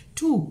chiure.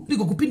 2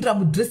 rigokupindira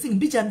mudressing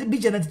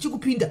mbijana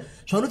tichikupinda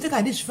zvaunopfeka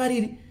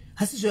handizvifariri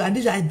asi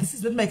this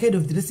is not my kind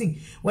of dressing.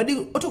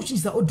 Wadi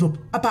otokuchinjisa odrop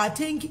apa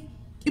hatengi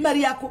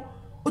imari yako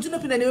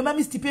utinopinda newe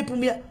mamisti pepu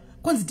muya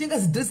konzi tenga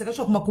zidress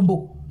yakasvika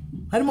kumakumbo.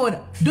 Harimaona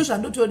ndo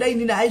zvandotoda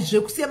inini haizve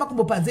kusiya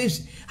makumbo panze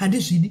izvi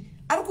handizvidi.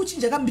 Ari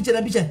kuchinja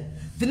kambichana.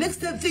 The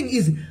next thing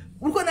is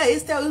uri kuona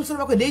hairstyle yemusoro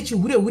wako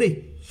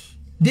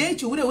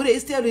ndeyechihure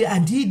hairstyle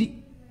handidi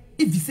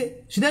ibvise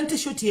zvinanoite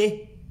short hair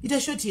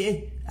ita short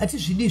hair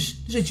hatizvidi izvi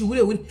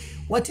ndizvechihure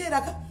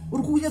wateeraka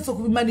uri kunyatsa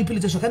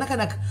kumanipulate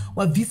zvakanaka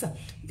wabvisa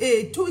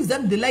 2 is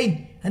down the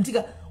line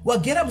handika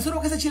wagera musoro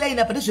wakaisa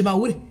chilaini apa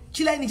ndezvemahure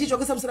chilaini ichi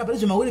wakaisa musoro apa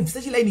ndezvemahure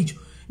bvisa chilaini icho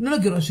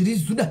inonogerwa zviri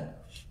zuda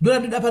ndora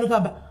ndoda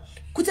panopamba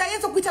kuti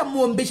anyatsa kuita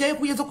mombe chaiyo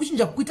kunyatsa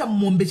kuchinja kuita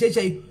mombe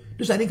chaiyo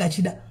ndozvanenge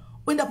achida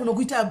oenda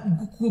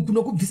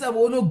kunokubvisa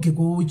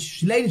onogego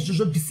zvilaini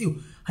zvozvobvisiwa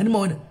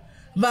hanimaona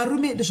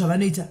varume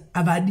ndezvavanoita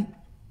avadi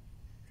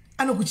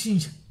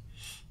anokuchinja.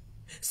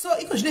 So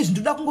iko zvine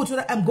zvindoda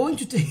kungotora I'm going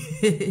to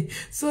take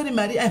sorry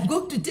Mari, I'm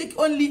going to take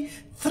only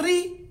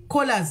 3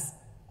 callers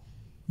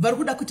vari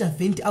kuda kuita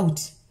vent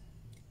out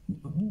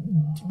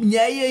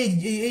nyaya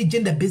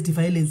gender based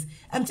violence.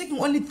 I'm taking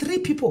only 3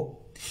 people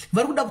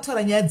vari kuda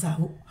kutaura nyaya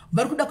dzavo,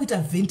 vari kuda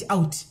kuita vent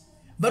out,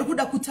 vari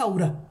kuda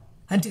kutaura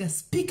handika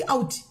speak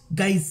out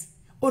guys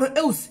or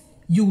else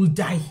you will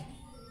die.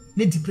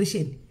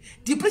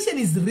 Depression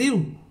is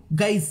real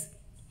guys.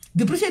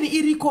 Depression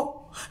iriko.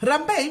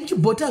 Rambai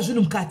mchibota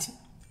zvinhu mukati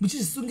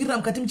muchizvisungirira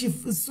mukati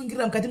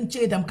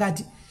muchienda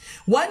mukati.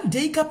 One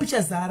day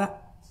kapicha zara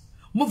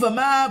mubva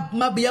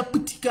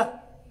mabuyaputika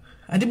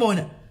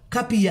handimaona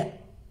kapiya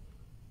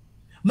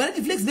mari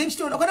deflex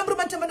nemchitoona kana muri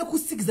matamba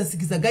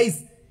nekusikiza guys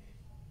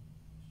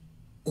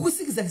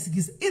kusikiza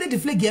ire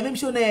deflex yame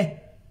mshona ye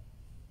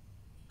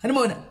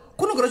handimaona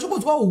kunogora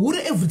chokudzwa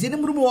hure everyday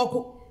nemurume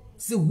wako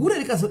zihure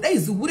rikazodai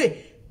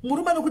zihure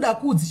murume anokuda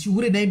akudzi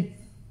chihure naimi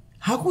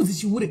hakudzi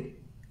chihure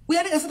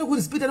uyanenge asati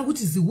kurespecta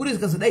nokuti zihure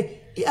zikazodai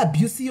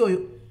iabuse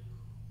iyoyo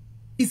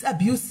is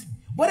abuse.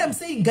 What I'm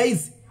saying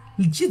guys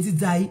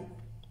chidzidzai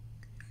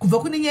kubva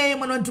kune nyaya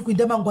yemwana wanti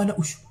kuinda mangwana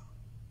ushu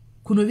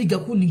kunoviga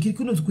kuningiri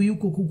kunonzi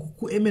kuyuko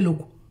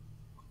kuemeloko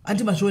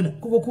anti mashona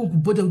koko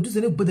kubhodha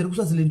kudhuze nekubhodha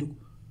rekuswaziland uko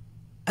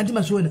anti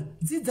mashona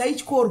dzidzai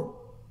chikoro.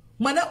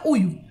 Mwana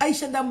uyu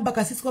aishanda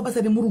mubakasiswa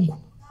basa nemurungu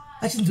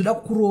achinzoda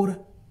kukuroora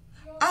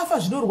afa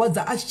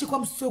zvinorwadza achichekwa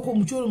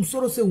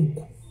musoro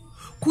seuku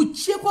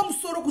kuchekwa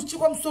musoro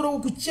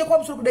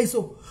kudai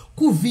so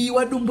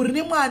kuvhiyiwa dumbu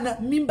rine mwana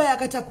mimba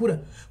yakatakura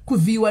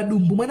kuvhiyiwa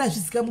dumbu mwana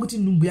azvizikamwa kuti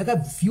nhumbu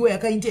yakavhiyiwa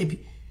yakaindepi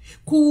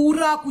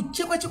kuura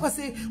kuchekwa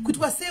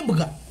kuitwa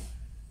sembwa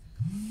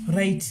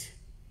right.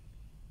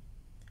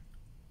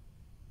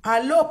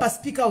 Hello pa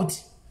speak out.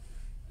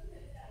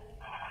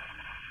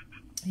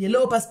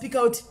 Hello pa speak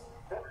out.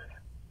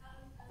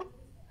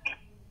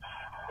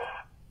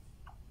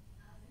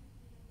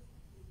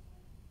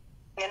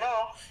 Hello.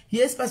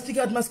 Yes, pa speak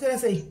out. Maskwera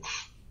sei?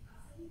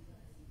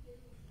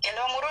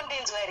 Hello, murundi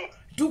nzwere.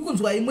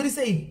 Tukunzwa imuri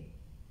sei?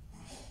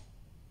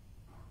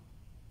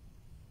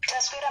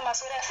 Taskwera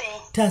maswera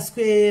sei?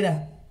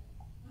 Taskwera.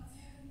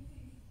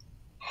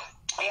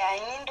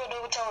 ini ndoda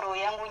kutaurawo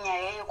yangu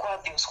nyaya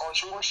yekuabhuswa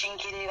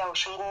uchingoshingirira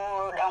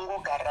uchingoda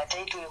ngogarira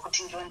taito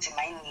yekuti ndonzi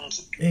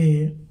mainingi.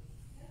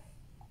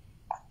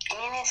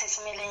 Inini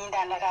Sis Melly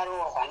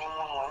ndandakaroorwa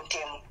nemunhu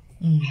wemutemo.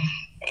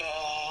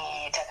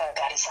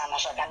 Takagarisana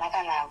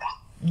zvakanaka.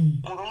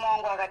 Murume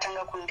wangu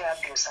akatanga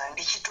kundiabhusa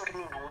ndichitori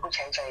nenhungu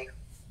chaichaiko.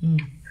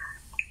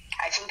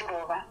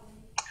 Achindirova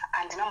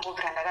handina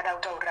mbobvira ndakada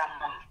kutaurira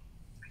munhu.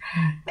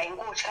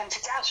 Ndaingotya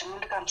nditi zvino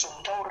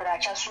ndikamuzomutaurira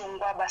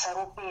achasungwa basa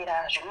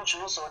ropera zvino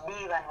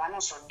zvinozodii vanhu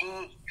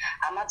vanozodii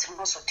hama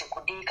dzinozoti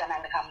kudii kana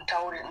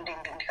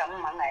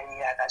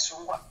ndikamumhangaira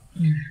akasungwa.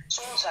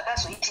 So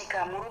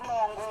zvakazoitika murume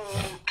wangu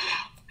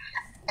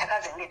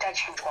takazenge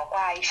tachinjwa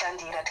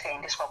kwaaishandira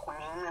tikaendeswa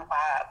kune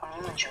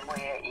imwe nzvimbo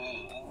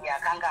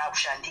yakanga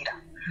akushandira.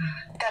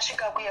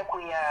 Tasvika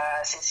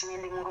kuya Sis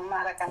Melly murume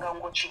akatanga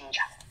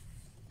kungochinja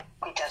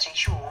kuita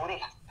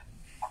zvechihure.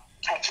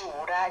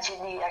 Achihura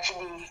achidi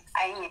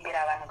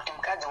ainyepera vanhu kuti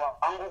mukadzi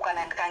wangu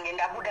kana ndikange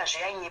ndabuda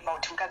zveainyepa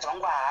kuti mukadzi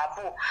wangu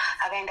haapo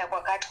akaenda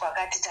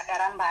kwakati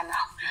takarambana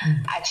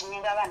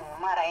achinyenga vanhu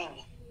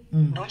mumaraini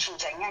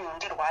ndochinja nyanyo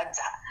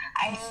ndirwadza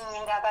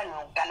ainyenga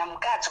vanhu kana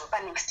mukadzi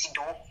wepanext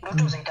door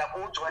ndotozoita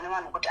kuudzwa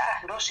nevanhu kuti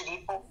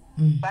ndozviripo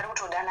vari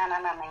kutodanana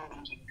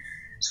namainingi.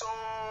 So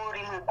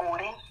rimwe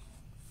gore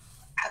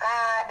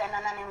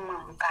akadanana nemumwe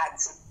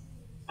mukadzi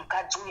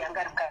uyu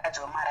anga ari mukadzi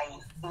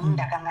wemaraini ini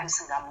ndakanga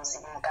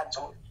ndisingamuzivi mukadzi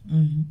uyu.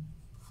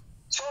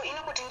 So ini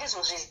kuti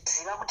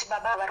ndizozviziva kuti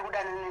baba vari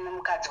kudanana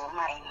nemukadzi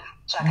wemaraini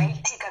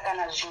zvakaitika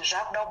kana zvinhu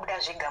zvakuda kubuda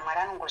zvega mwari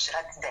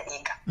anongozviratidza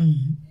ega.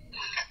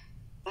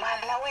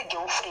 Mwana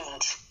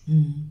wegirlfriend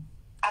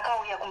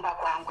akauya kumba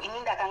kwangu ini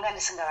ndakanga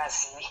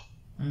ndisingavazivi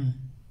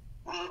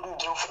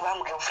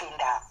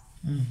vamugirlfriend avo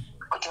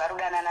kuti vari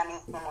kudanana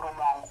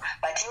nemurume wangu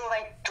but ivo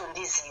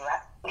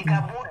vaitondiziva.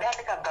 Ndikabuda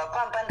ndikabva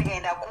pamba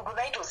ndikaenda kudu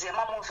vaitoziva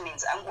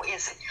mamovements angu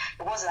ese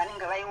because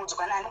vanenge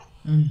vaiudzwa nani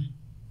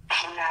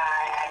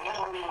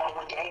nemurume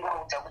wangu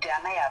ndaivaudza kuti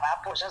amai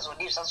havapo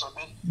zvazodii.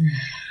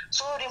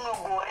 So rimwe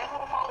gore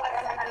murume wangu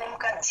adanana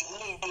nemukadzi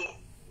iyeye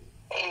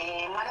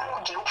mwana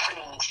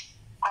wegirlfriend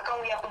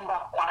akauya kumba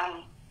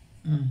kwangu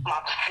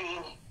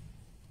mapfeni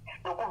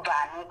nokubva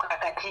anuka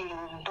akati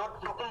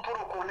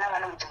ndokumburukona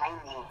vanonzi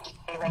mainingi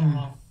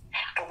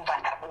ndokubva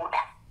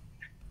ndabuda.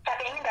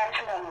 Saka ini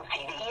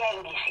ndarisingamuzivi iye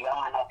aindiziva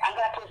mwana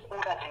anga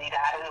atokura ziri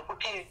raro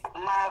nekuti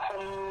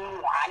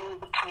mafomuhani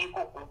kutui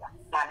kokuku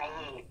mwana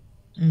iyeyo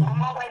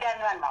murume wangu aida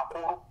nevanhu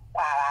vakuru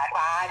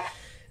kwaari.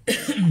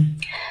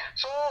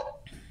 So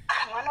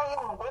mwana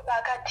uyu mugweba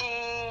akati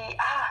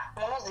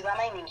munoziva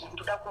mainingi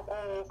ndoda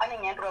pane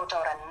nyaya ndoda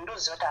kutaura nemi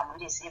ndoziva kuti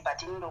hamundizivi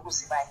but ini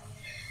ndokuzivai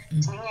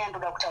tine nyaya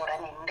ndoda kutaura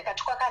nemi.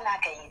 Ndikati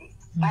kwakanaka here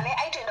mane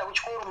aitoenda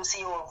kuchikoro musi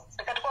iwovo.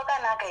 Ndikati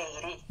kwakanaka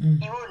here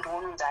iwo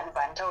ndiwonunzani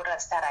panditaurira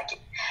zita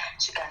rake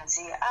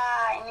zvikanzi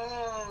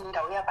inini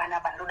ndauya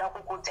panapa ndoda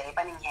kukuudzai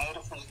pane nyaya iri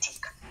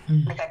kuitika.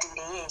 Ndikati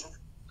ndeyeni?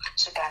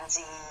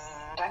 Zvikanzi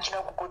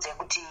ndachida kukuudzai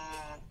kuti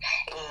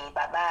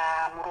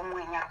baba murume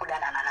wenyu ari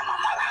kudanana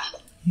namama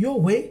vangu.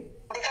 Yowe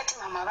Ndikati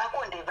mama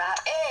vako ndeva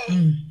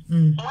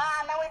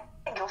mwana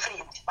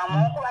wegirlfriend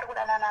mama wako vari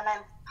kudanana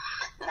nani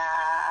na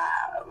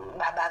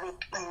baba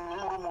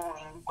nemurume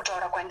wenyu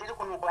kutaura kwandiri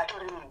kunoku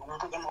vatori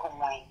nenhumbu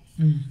yemurume wenyu.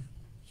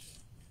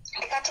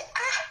 Ndikati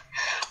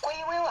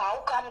kwaiwewe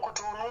haukamu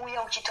kuti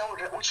unouya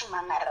uchitaurira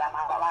uchimhangarira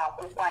mama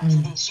vako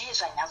kwandiri zvii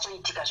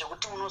zvanyatsoitika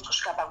zvekuti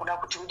unozosvika pakuda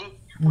kuti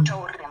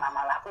utaurire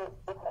mama vako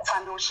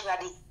ufambe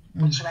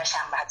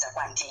uchivashambadza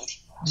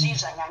kwandiri zvii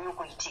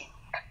zvanyanyokuitika.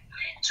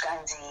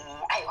 Zvikanzi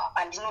aiwa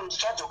pandino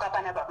ndichadzoka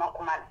panapa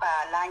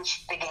palunch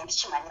regai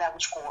ndichimhanyira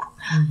kuchikoro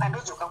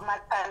pandodzoka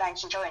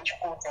palunch ndichauya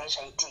ndichikuudzai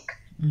zvaitika.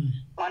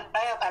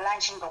 Mwana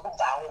palunch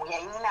ndokubva auya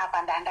inini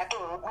apa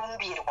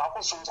ndandatodumbirwa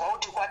kuzonzwa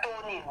kuti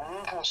kwatoo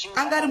nenhumbu.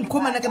 Anga ari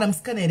mukomana kana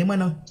musikana here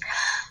mwana?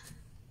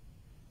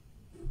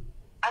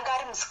 Anga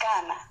ari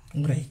musikana.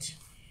 Right.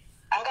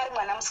 Anga ari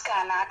mwana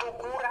musikana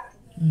atokura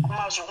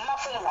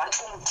zvokumafomu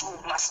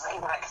 1 mazuva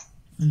iwai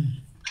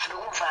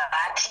ndokubva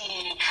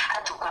ati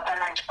adzoka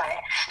palunch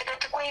paya.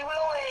 Ndikati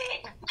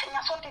kwaiwewe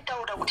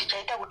chanyatsonditaura kuti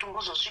chaita kuti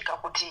uzosvika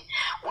kuti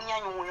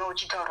unyanyouya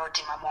uchitaura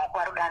kuti mama wako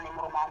ari kudana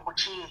nemurume wangu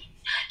chii.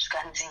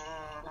 Zvikanzi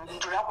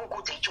ndoda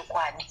kukuudza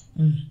chokwadi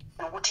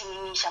nokuti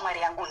nini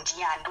shamwari yangu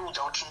ndiye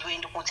andiudza kuti ndiwe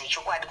ndikuudza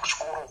chokwadi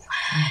kuchikoro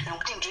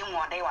nokuti ndiye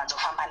mwana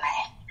ndaiwanzofamba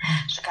naye.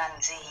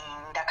 Zvikanzi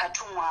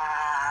ndakatumwa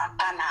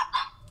panapa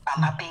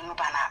pamba penyu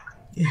panapa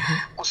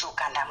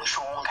kuzokanda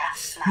mushonga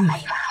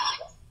namai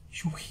vangu.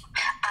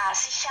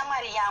 Asi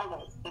shamwari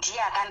yangu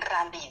ndiye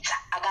akandirambidza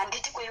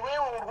akanditi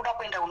kwaiwewe uri kuda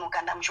kuenda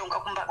unokanda mushonga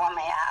kumba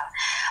kwamai ava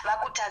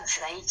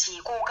vakutadzira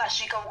ichiko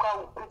ukasvika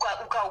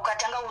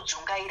ukatanga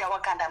udzungaira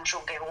wakanda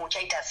mushonga iwo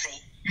uchaita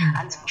sei?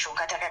 Hanzi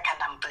mushonga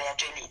takakanda muplayer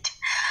toilet.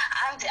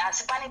 Hanzi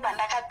asi pane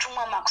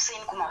pandakatumwa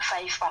makuseni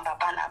kuma5 pamba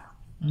panapa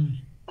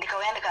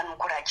ndikauya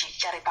ndikanokura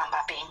chichari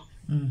pamba penyu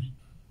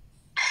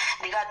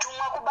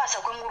ndikatumwa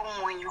kubasa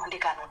kwemurume wenyu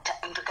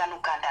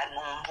ndikanokanda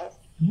nhumbu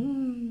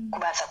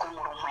kubasa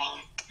kwemurume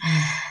wenyu.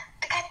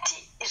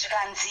 Ndikati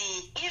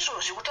zvikanzi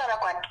izvozvi kutaura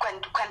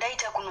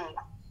kwandaita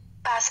kunungu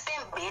pasi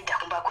pembedha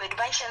kumba kwedu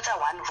vaishandisa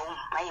one room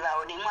mai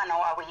vavo nemwana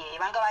wavo yeye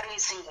vanga vari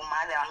single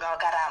mother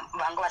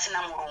vanga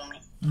vasina murume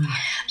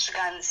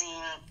zvikanzi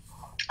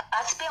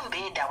pasi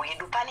pembedha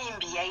wedu pane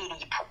mbiya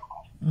iripo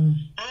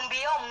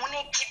mumbiya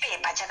mune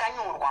chipepa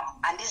chakanyorwa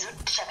handizivi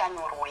kuti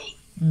chakanyorwei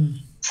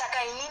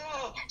saka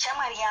inini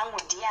shamwari yangu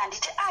ndiye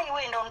handiti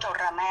aiwe enda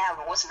unotaurira mai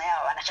avo kozi mai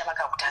avo vana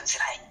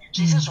chavakakutadzirai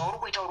zvese zvauri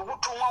kuita uri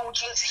kutumwa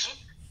uchinzi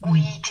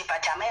uite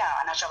but amai avo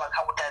vana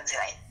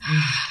chavakakutadzirai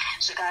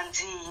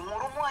zvikanzi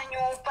murume wenyu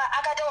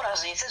akataura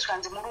zvese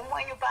zvikanzi murume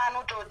wenyu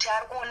paanototi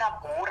ari kuona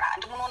bhora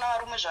handi munoona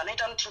varume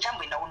zvanoita kuti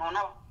nchamboenda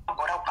kunoona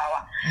bhora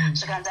kupawa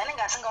zvikanzi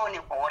anenge asingaone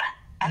bhora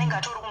anenge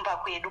atori kumba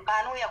kwedu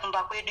paanouya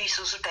kumba kwedu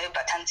isusu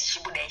taibva tanzi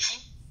chibuda ichi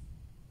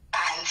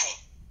panze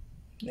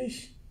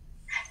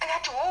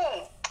tikati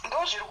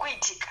ndo zviri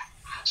kuitika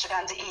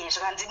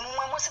zvikanzi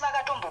mumwe musi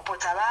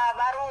vakatombopotsa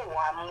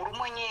varohwa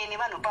murume wenyu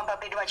nevanhu pamba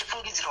pedu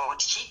vachifungidzirwa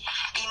kuti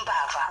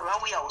imbavha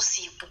vauya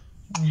usiku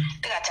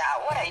tikati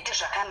oraiti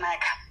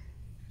zvakanaka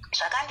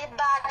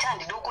zvakandibata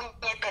ndidi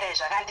kunyeperai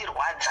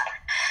zvakandirwadza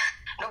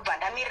ndobva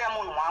ndamirira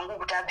munhu wangu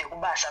kuti abve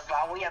kubasa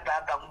bvauya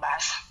bhabva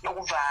kubasa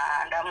ndokubva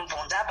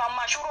ndamubvunza apa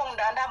mumashure umu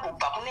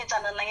ndandambobva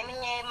kunetsana naye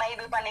mai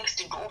vepanext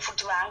door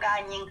futi vaanga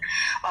anyinga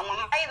vamwe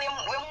mai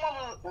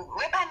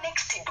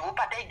vepanext door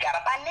pataigara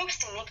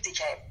panext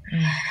chaipo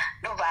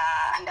ndobva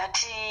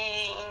ndati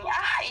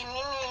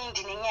inini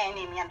ndine nyaya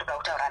nemi yandoda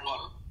kutaura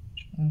nemi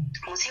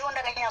musiwo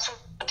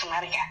ndakanyatsoti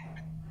mwarya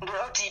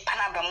ndoda kuti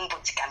panabva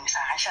mumbodzikamisa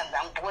hasha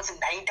dzangu because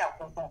ndaita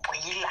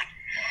kubwila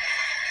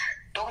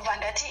ndokubva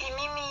ndati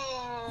imimi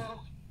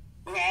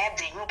nyaya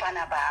dzenyu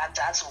panapa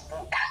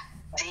dzazobuda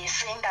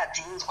dzese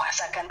ndadzinzwa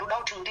saka ndoda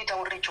kuti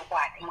munditaurire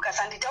chokwadi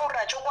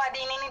mukasanditaurira chokwadi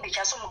inini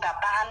ndichasumuka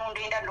pano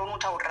ndoenda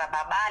ndonotaurira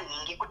baba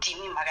nhingi kuti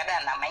imi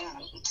makadana namai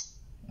nhingi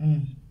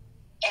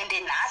ende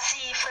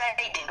nhasi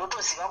Friday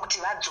ndotoziva kuti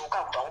vadzoka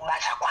kubva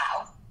kubasa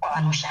kwavo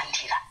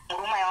kwavanoshandira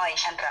murume wavo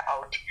aishandira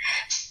out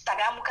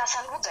saka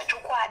mukasandudza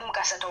chokwadi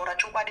mukasataura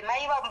chokwadi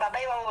mai vavo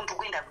baba ivavo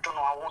ndikuenda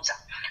kutonovaudza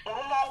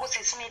murume wangu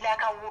Sis Melly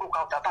akauruka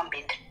kubva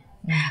pambedha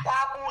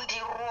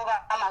kwakundirova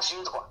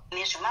amazvinzwa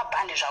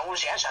nezvimabhande zvavo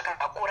zviya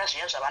zvakakura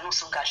zviya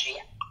zvavanosunga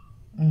zviya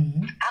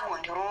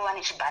agondirova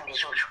nechibhande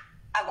ichocho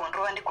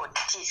agondirova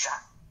ndigotiza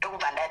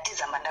ndokubva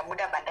ndatiza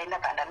mandabuda bandaenda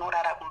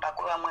bandanorara kumba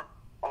kwevamwe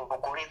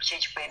gore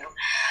kuchechi kwedu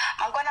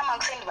mangwana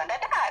makusendibva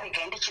ndati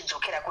rega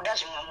ndichidzokera kuda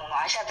zvimwe munhu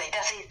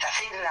ashadzaita sei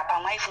dzaferera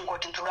pamwe aifunga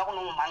kuti ndoda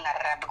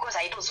kunomumhangarira because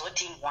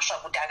aitozoti mhosva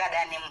kuti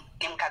akada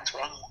nemukadzi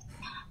wemunhu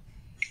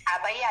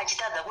apa iye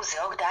achitadza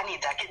kuziva kuti ane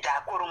dzake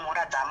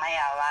dzakoromora dzamai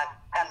ava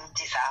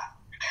akamitisa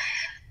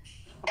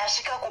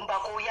ndasvika kumba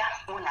kuya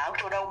munhu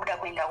akutoda kubuda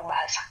kuenda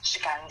kubasa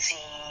zvikanzi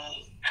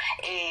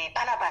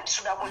panapa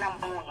ndisuda kuona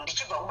munhu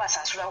ndichibva kubasa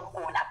ndisuda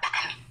kukuona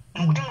pani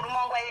nokuti murume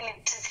wangu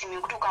aine system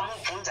yekuti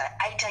ukamubvunza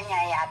aita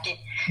nyaya yake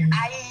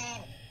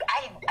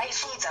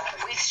aisungidza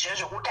voice zviya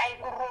zvokuti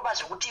aikurova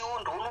zvokuti iwo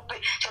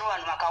ndounope chero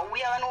vanhu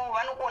vakauya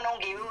vanokuona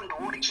kunge iwewo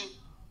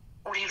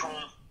uri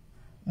rumu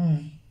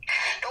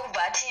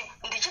ndokubva ati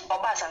ndichibva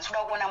kubasa ndisuda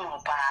kuona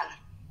munhu pano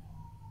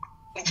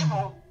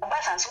ndichibva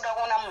ndisuda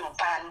kuona munhu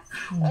pano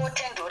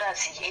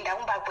 $10 enda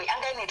kumbakwe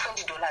anga ine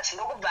 $20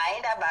 ndokubva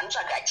aenda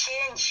anotsvaga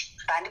change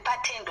bandipa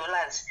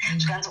 $10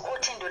 zvikanzi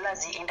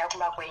 $10 enda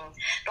kumba kwenyu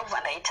ndokubva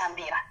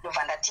ndaitambira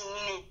ndobva ndati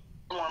nine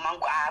mumwe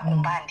mangu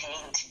kumba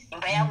handiendi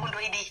imba yangu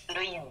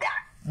ndoida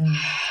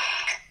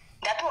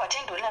ndapiwa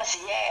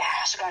 $10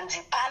 yeya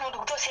zvikanzi pano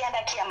ndikutosiya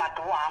ndakiya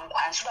madhoo angu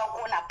handisuda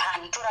kuona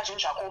pano tora zvinhu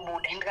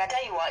zvakobuda ndikati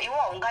aiwa iwe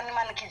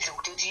haunganimanikidzi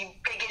kuti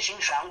ndipfeke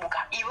zvinhu zvangu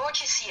ka iwe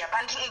uchisiya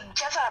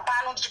ndichasara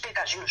pano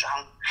ndichipfeka zvinhu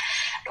zvangu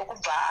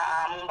ndokubva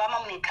mumba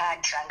mamune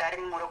kadhi ranga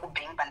ririmo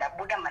rekubhengi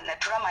bandabuda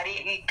ndatora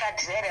mari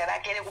kadhi raira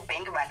rake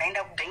rekubhengi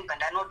bandaenda kubhengi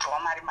bandanodrowa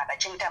mari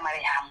mandachengeta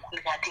mari yangu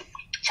ndikati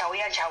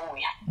chauya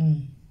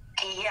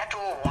iyi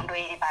yatoo hondo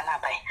iri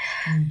panapa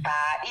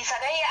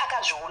saka iye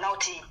akazviona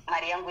kuti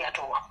mari yangu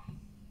yatorwa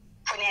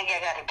foni yake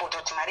yakaripota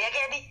kuti mari yake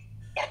yadi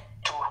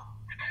yatorwa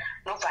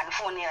ndobva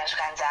ndifonera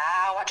zvikanzi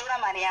watora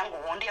mari yangu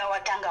hondo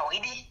yawatanga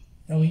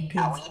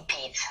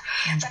hauipedza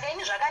saka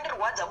ini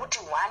zvakandirwadza kuti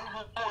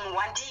munhu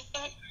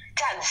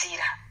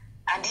wanditadzira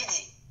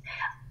handiti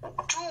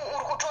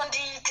uri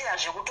kutondiitira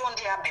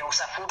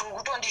zvekutondiabheusa futi uri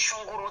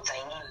kutondishungurudza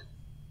inini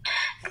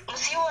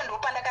musiwo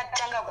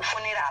ndopandakatanga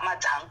kufonera hama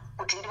dzangu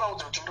kuti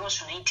ndivaudze kuti ndo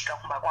zvinoitika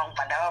kumba kwangu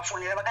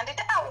pandavafonera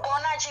vakanditi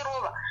ukaona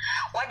achirova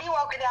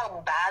wadiwa kuenda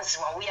bhazi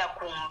wauya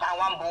kumba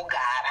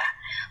wambogara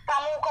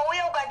pamwe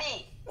ukauya ukadi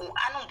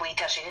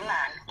anomboita zviri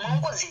nani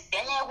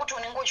munongoziva nyaya yekuti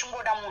unenge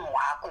uchingoda munhu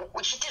wako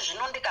uchiti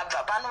zvino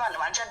ndikabva pano vanhu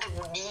vanchati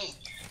kudii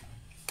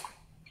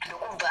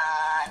ndokubva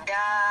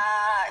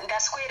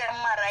ndaswera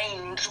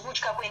mumaraini ndiri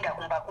kutya kuenda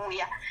kumba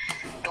kuya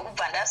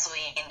ndokubva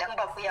ndazoenda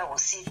kumba kuya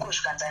usiku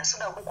zvikanzi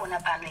ndinoda kukona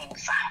pano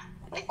ibva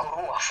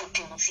ndigorohwa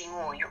futi musi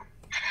iwoyo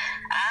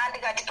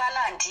ndikati pano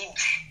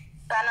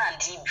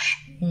handibvi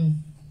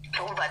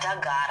ndokubva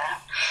tagara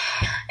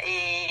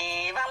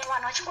vamwe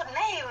vanhu vachingoti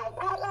naiwe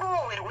kuri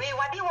kuroverwei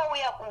wadiwa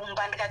uya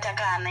kumba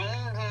ndikatakana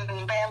ini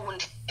imba yangu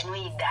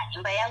ndinoida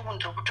imba yangu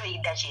ndiri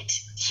kutoida chete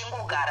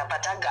tichingogara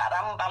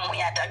patagara mumba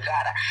muya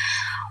tagara.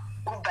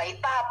 Kubva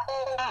ipapo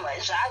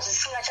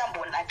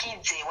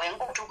zvazvisingachambonakidze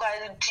waingoti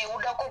ukati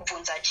uda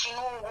kubvunza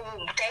chino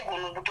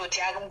taigona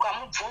kutoti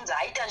ukamubvunza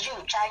aita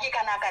zvinhu chake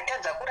kana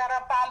akatadza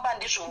kurara pamba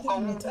ndizvo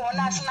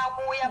ukaona asina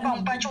kuuya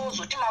pamwe pacho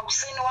uzoti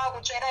makusini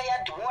wakutsvera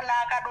yadhiona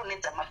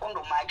akadonhedza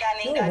makondomu ake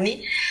anenge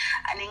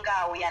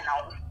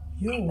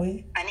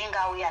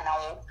auya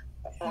nawo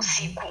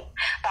usiku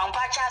pamwe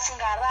pacho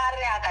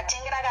asingarare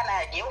akatengera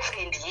kana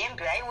girlfriend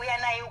hembe aiuya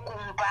nayo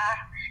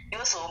kumba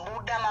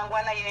yozobuda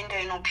mangwana yoenda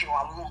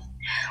inopiwa munhu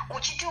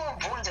uchiti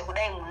ubvunze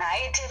kudai munhu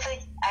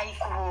aitese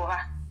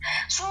aikurova.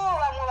 So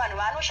vamwe vanhu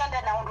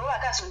vanoshanda navo ndo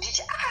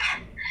vakazonditi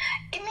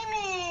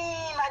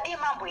imimi madii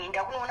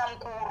mamboenda kunoona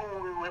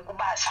mukuru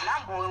wekubasa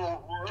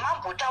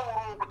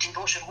mambotaurawo kuti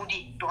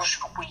ndozviri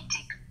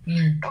kuitika.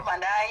 Ndobva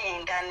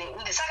ndaenda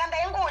saka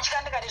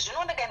ndaingotya ndikati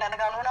zvino ndikaenda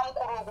ndikanoona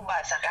mukuru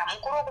wekubasa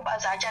mukuru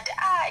wekubasa achati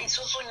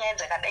isusu nyaya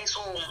dzakadai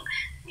so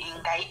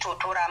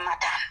ngaitotora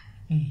matano.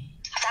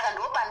 Saka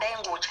ndobva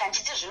ndaingotya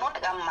nchiti zvino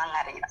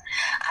ndikamumangarira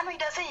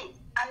anoita sei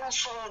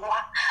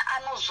anosungwa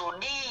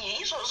anozodii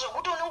izvo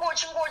zvokuti unenge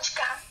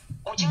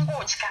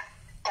uchingotya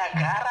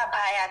tagara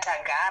paya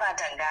tagara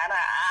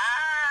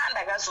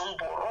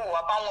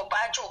ndakazomborohwa pamwe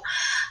pacho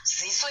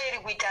ziso iri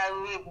kuita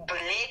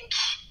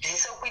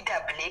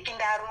black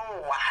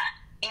ndarohwa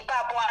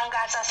ipapo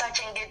anga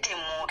asasachengete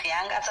mhuri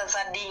anga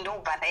asasadii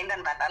ndobva ndaenda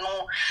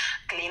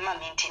ndanoclaima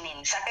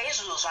maintenance. Saka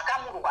izvozvo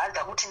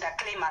zvakamurwadza kuti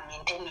ndaclaima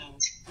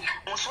maintenance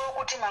musi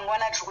wekuti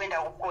mangwana tiri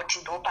kuenda kukoti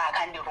ndopa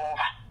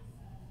akandirova.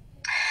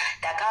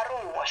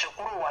 Ndakarohwa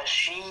zvekurohwa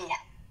zviya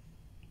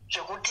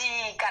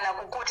zvekuti kana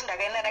kukoti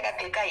ndakaenda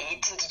ndakapfeka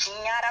heti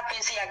ndichinyara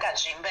pesi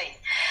yakazvimba iyi.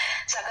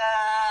 Saka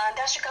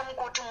ndasvika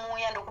mukoti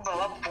muya ndokubva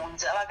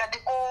vabvunza vakati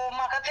ko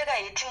makapfeka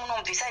heti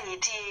munobvisa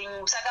heti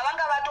yenyu. Saka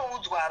vanga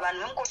vatoudzwa vanhu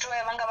vemukoti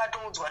vaya vanga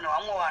vatoudzwa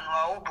nevamwe vanhu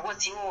vavo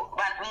because ivo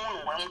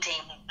munhu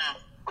wemutemo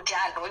kuti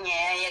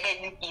ndonyaya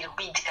iri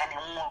kuitika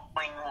nemumwe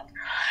wenyu.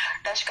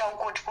 Ndasvika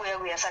kukoti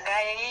kuya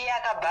saka iye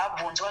akabva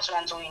abvunzwa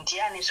zvikanzi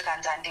ndiani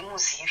zvikanzi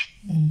handimuzivi.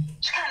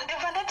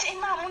 Ndibva ndati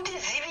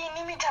hamundizivi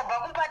inimi tabva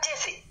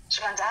kumpatese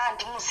zvikanzi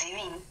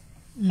handimuzivi.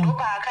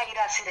 Ndobva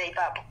akairasira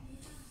ipapo.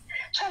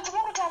 Zvikanzi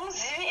kuti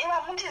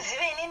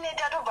hamundizivi inini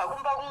tatobva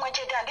kumba kumwe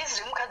chete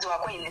handiziri mukadzi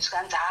wako ini.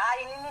 Zvikanzi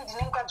inini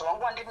ndine mukadzi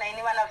wangu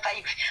wandinaine vana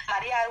 5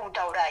 mari ari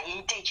kutaura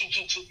hiite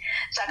chichichi.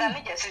 Saka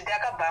majority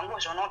akabva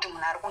angozviona kuti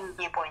munhu ari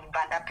kunyepa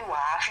imba ndapiwa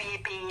hafu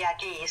yepei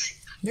yake yese.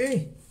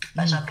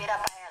 Zvapera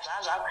paya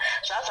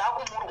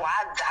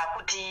zvazvakumurwadza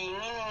kuti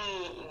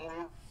inini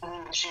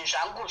zvinhu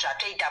zvangu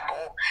zvatoita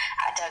bo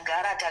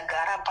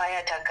tagara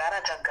paya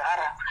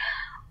tagara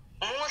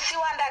musi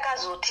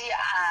wandakazoti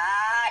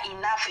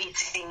enough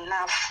it's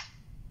enough.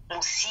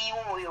 Musi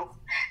iwoyo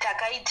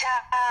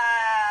takaita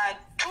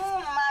 2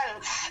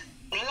 months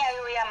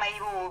nenyaya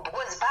yamaivo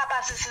because papa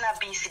asisina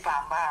pisi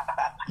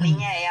pamba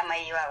nenyaya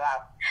yamaiva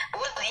vavo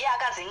because iye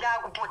akazenga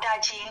akupota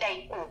achienda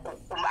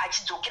ikoko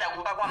achidzokera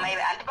kumba kwamai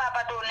vavo handi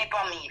papa toone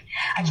pamiri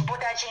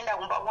achipota achienda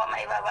kumba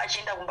kwamai vavo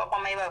achienda kumba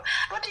kwamai vavo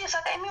noti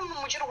saka imimi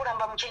muchiri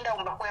kuramba muchienda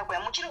kumba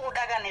kwaya muchiri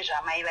kudaka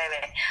nezvamai vavo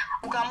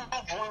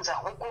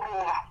ukamubvunza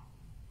ukurova.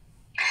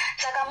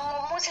 Saka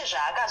musi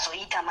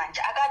zvaakazoita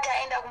manje akati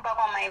aenda kumba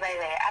kwamai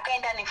vavo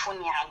akaenda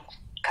nefoni yangu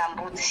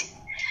kambudzi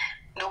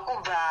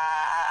ndokubva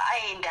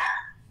aenda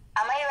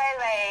amai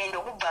vavo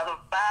ndokubva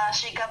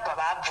vasvika bva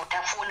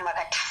vabvuta foni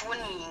vakati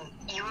foni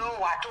iwewo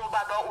wato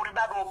baba uri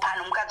baba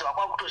pano mukadzi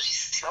wako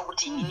akutozviziva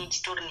kuti inini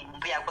titori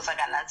nenhumbu yako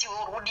saka nhasi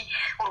iwe uri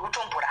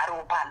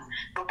kutomborarawo pano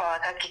ndobva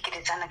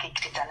vakakekeredzana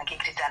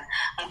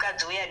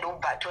mukadzi uya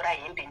ndobva atora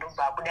hembe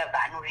ndobva abuda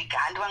bva anoviga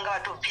handi vanga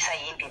vatobvisa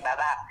hembe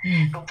baba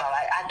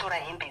ndobva atora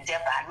hembe dziya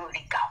bva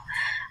anovigawo.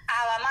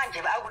 Ava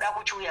manje vakuda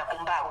kuchiuya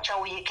kumba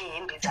uchauyeke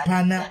hembe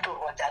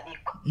dzatorwa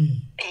dzabikwa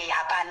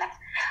hapana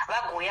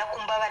vagoya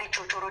kumba vari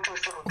chochoro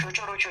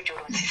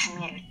Sis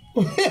Melly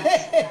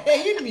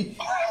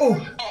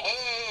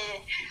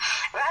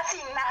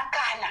vasina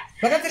kana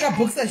vakapfeka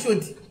boxer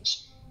short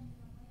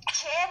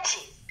chete.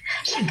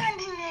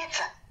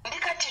 Zvakandinetsa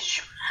ndikati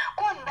zvo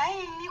ko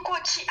ndaini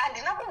kochi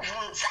handina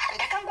kubvunza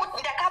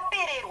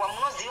ndakapererwa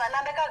munoziva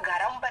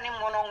ndakagara mumba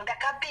nemwana wangu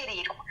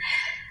ndakapererwa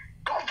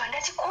ndokubva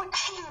ndati ko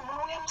chii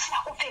munouya musina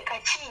kupfeka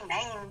chii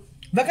naini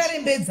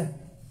vakarembedza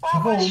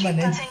zvakaoma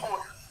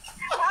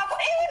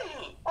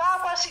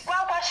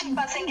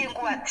kwakwasvipa senge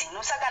nguva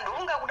dzino saka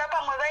ndofunga kuda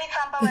pamwe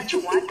vaifamba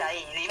vachihwanda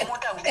here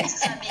mota kuti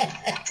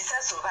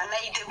dzisazova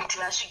naite kuti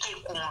vasvike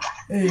kumba.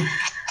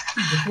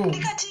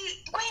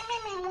 Ndikati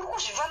kwaimimi muri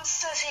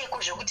kuzvifambisisa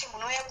seiko zvekuti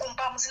munouya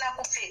kumba musina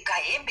kupfeka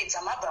hembe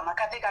dzamabva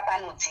makapfeka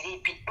pano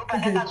dziripi. Ndopa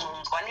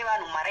ndakazonzwa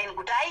nevanhu maraini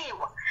kuti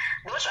aiwa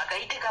ndo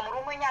zvakaitika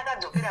murume wenyu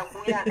akadzokera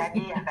kuuya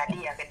akadii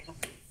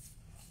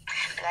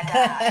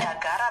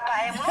tagara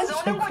paya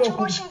munozoona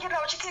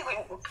kochingoshingira uchiti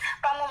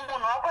pamwe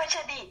munhu wako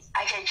achadii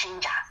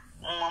achachinja.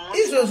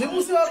 Izvozvi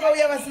musi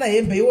wakauya vasina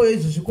hembe iwoyo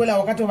izvozvikola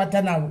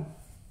wakatovata navo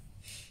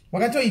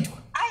wakatoitwa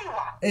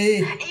aiwa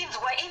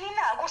inzwa ini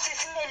nangu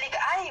Sis Melly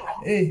aiwa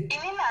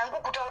ini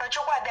nangu kutaura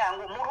chokwadi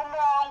hangu murume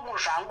wangu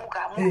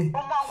zvanguka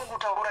murume wangu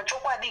kutaura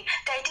chokwadi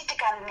taiti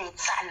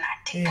tikanetsana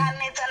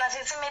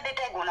sesimede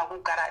taigona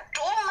kugara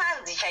 2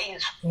 months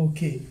chaizvo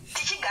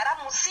tichigara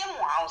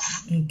musame house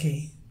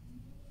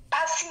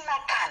pasina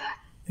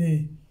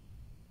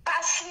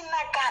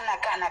kana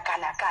kana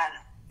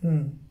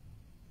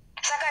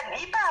saka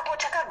ipapo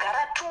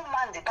takagara 2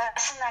 months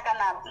pasina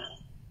kana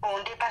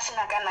onde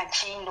pasina kana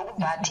chindo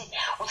kubati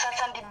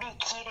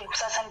usasandibikire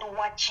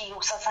usasandiwachire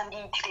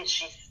usasandiitire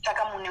zvese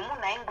saka mune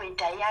munhu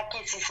aingoita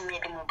yake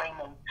sisimedi mumba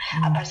imomo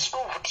apa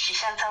stove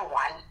tichishandisa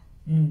 1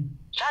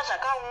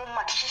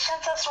 zvazvakaoma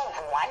tichishandisa stove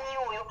 1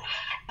 iyoyo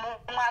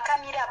mumwe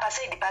akamira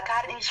pasaidi pake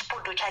ari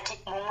nechipoto chake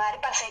mumwe ari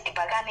pasaidi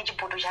pake ane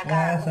chipoto chake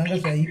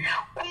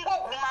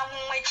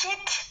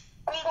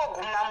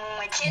kungoguma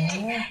mumwe chete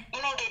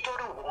inenge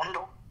itori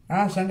hondo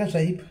zvanga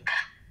zvaipa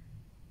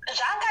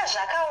zvanga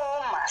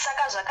zvakaoma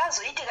saka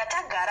zvakazoitika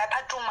tagara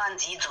pa2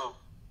 months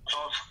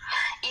idzodzo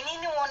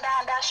ininiwo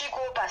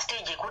ndasvikawo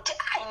pastage yekuti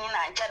inini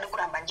handichadi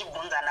kuramba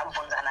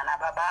ndibvunzana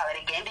nababa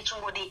regai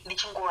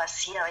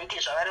ndichingovasiya vaite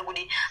zvavari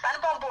kudi pano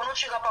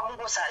pambonosvika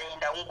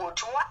pakungosaenda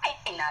ungoti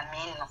waina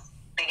meno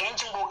regai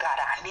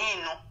ndichingogara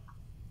meno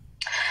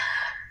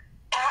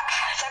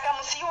saka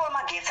musi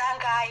wemagetsi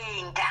anga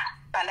aenda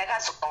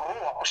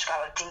pandakazorohwa kusvika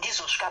kuti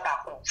ndizosvika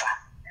pakubva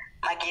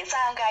magetsi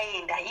anga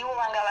aenda ivo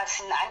vanga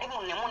vasina handi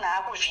munhu nemunhu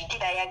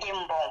akuzviitira yake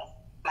mbomo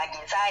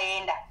magetsi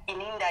aenda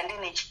inini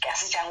ndandine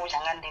chigasi changu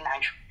changa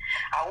ndinacho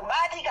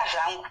haubatika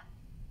zvangu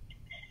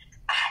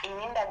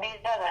ini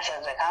ndabika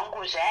kasadza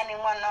kangu zvaya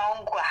nemwana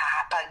wangu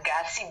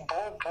pagasi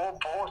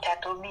bho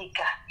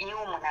tatobika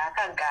iwo munhu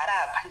akagara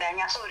apa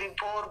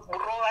ndanyasoripo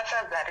rova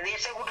sadza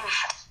rese kuti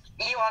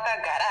iwo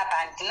akagara apa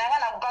handina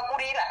kana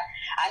kupakurira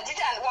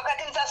handiti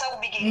wakati ndisasa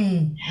kubikira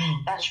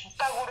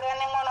ndazvipakurira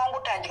nemwana wangu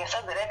tadya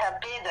sadza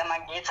ratapedza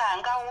magetsi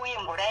angauye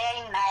mvura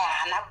yainaya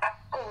hana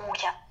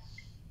kuuya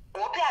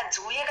hope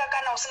hadziuye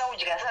kakana usina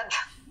kudya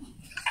sadza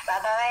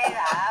baba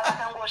vaira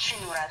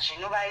vakangosvinura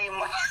zvino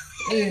varimo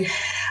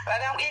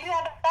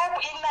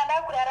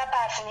inada kurara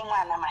pasi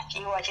nemwana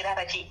machiwo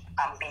achirara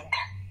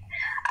pambedha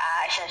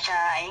shasha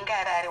ainge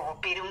ari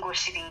hope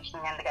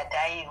ringoshiringinya ndikati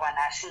aiwa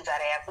nhasi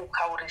nzara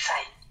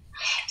yakukaurisai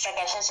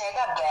saka shasha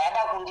yakabva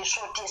yada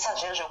kundisvotesa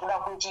zvezvekuda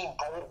kuti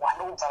ibhurwa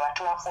ndokubva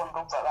vatora foni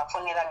ndokubva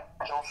vafonera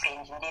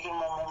girlfriend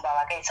ndirimo mumba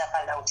vakaisa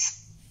palausi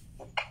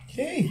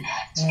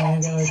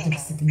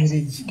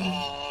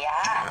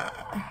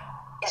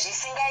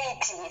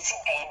zvisingaiti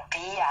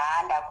misigaibi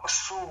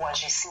ndakusuwa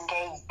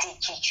zvisingaiti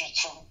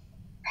chichichi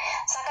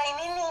saka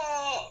inini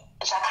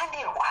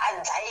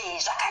zvakandirwadza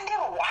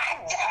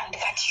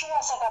ndikati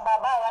shuwa saka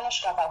baba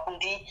vanosvika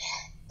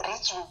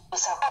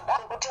pakundirichisa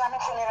kuti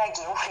vanofonera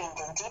girlfriend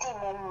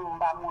ndirimo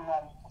mumba muno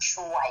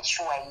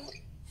shuwa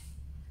iri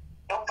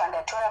ndokubva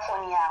ndatora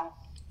foni yangu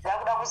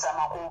ndakuda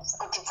kuzama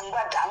kuti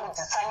pfungwa dzangu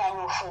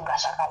dzisanyanyufunga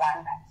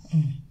zvakawanda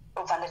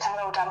ndobva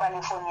ndatanga kutamba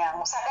nefoni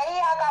yangu saka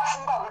iye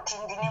akafunga kuti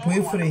ndine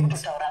munhu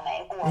kutotaura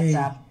naye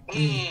kuwhatsapp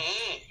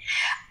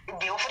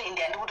girlfriend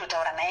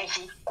handikutotaura naye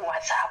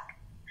kuwhatsapp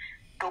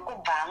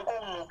ndokubva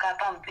angomuka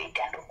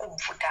pamubhedha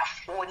ndokubvuta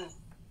foni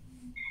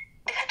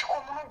ndikati ko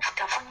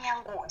munobvuta foni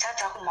yangu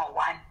dzadza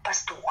kuma1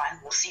 past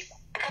 1 usiku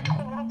ndikati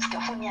ko munobvuta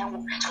foni yangu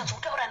sikazi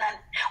kutaura nani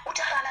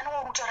utaura nani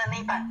wautaura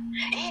naye pano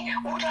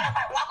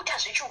utaura wakuita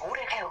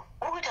zvechihure kayo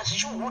urikuita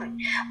zvechihure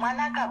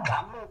mwana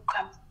akabvamuka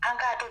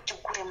anga atoti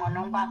kure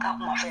mwana wangu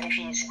akakuma 5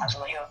 years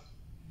mazuva iyoyo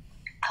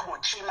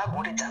agochema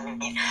gore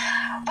dzamiri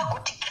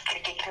vakuti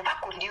kekere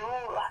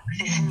vakundirova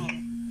sesimili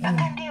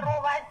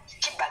vakandirova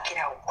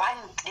chibhakira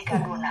 1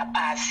 ndikadonha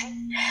pasi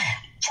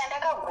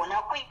chandakagona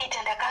kuita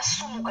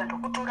ndakasumuka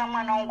ndokutora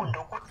mwana wangu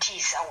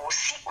ndokutiza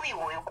usiku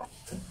ihwoyo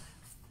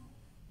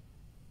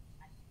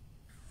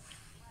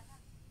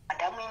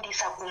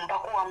ndamuendesa kumba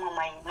kuvamwe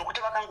mai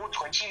nokuti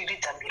vakangodzwa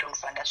chiridza mbiri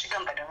ndobva ndasvika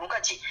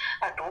mbandanokachi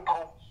padhopa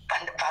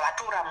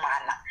vavatora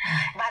mwana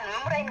vanhu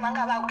vemuraini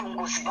vanga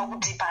vakutongoziva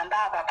kuti pamba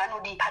apa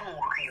panodi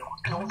panorwiwa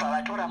ndokubva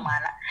vatora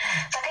mwana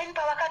saka ini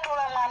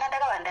pavakatora mwana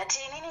ndakabva ndati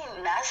inini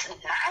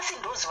nhasi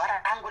ndozuva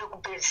rangu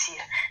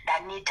rekupedzisira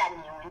ndaneta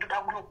newe ndoda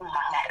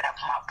kunokumhangarira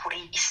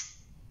kumapurisa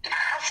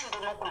nhasi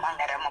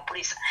ndonokumhangarira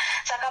mapurisa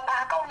saka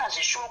paakaona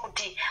zveshuwa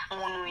kuti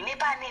munhu ine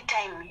pane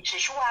time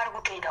zveshuwa ari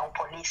kutoenda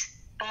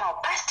kupolisi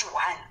past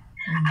 1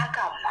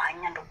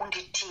 akamhanya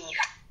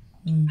ndokunditira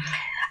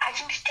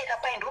achinditeka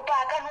pai ndo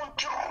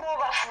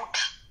paakanondirova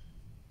futi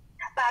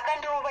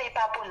paakandirova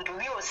ipapo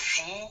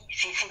ndoyozii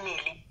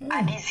sisimeli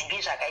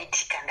handizivi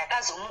zvakaitika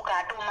ndakazomuka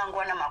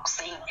atomangwana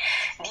makuseni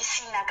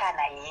ndisina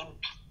kana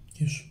hembe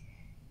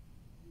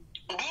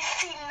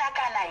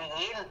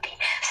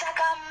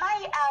saka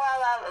mai ava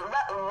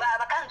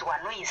vakanzwa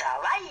noiza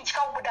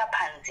vaitya kubuda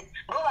panze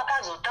ndo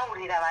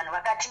vakazotaurira vanhu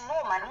vakati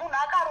no mani munhu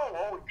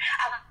akarohwa uyu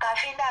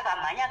akafenda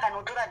akamhanya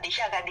akanotora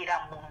dhishi akadira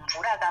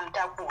mumvura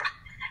akamutakura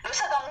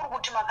ndosaka muri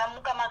kuti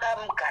makamuka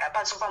makamugara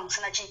pasofa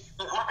musina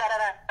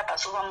makarara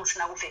pasofa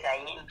musina kupfeka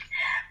hembe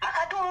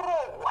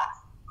makatorohwa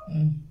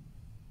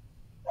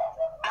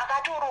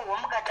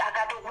mukati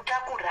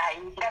akatokutakurai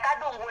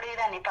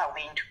ndakadongorera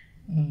nepahwindo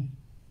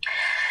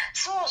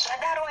So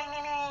zvadaro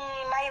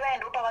inini mai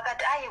vaendopa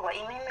vakati aiwa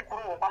imimi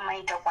kurohwa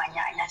kwamaita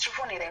kwanyanya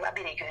chifonera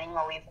vabereki venyu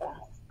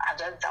vauikomo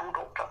hanzvadzi dzangu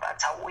ndokubva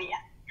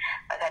dzauya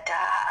vakati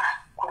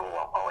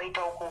kurohwa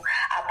kwawaita uku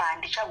apa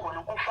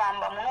handichagoni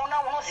kufamba.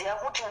 Munoona unoziva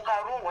kuti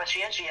ukarohwa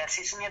zviya zviya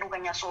Sis Melly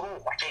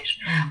ukanyatsorohwa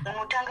chaizvo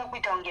unotanga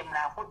kuita kunge munhu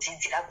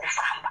akudzidzira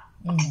kufamba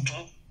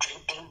kuti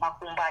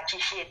makumbo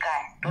achisheka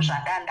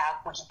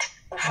ndozvandandakuita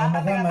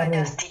kufamba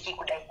ndakabata stiki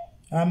kudai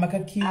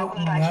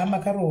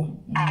makarohwa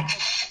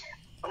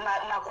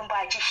makumbo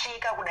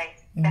achisheka kudai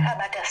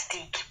ndakabata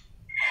stiki.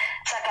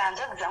 Saka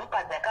hanzvadzi dzangu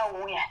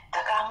padzakauya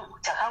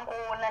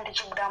dzakangoona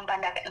ndichibuda mumba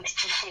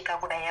ndichisheka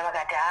kudai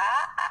vakati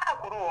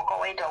kurohwa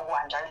kwawaita uku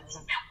hanzvadzi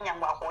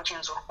kunyange wako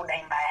uchinzori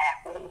kudai mbaya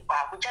yako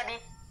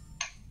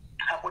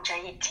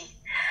hakuchaiti.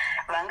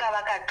 Vanga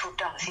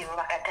vakatuta musivo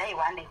vakati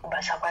aiwa handei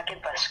kubasa kwake.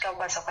 Pasvika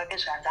kubasa kwake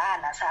zvanzi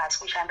nhasi haasi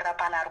kushandira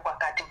pana ari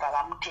kwakati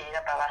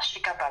pavamutevera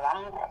pavasvika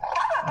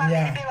pavamurohwa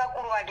pamberi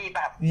pevakuru vake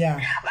ipapo.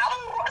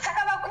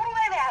 Saka vakuru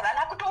veve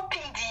havana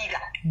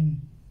kutopindira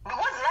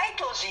because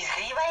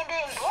vaitozviziva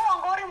ende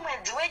ndovanga uri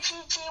mwedzi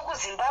wechichi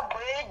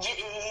kuzimbabwe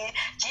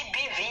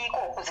GBV iko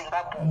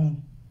kuzimbabwe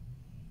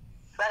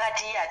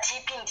vakati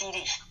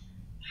hatipindiri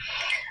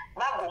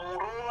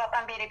vagomurova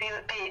pamberi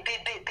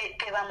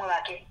pevamwe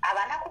vake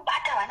havana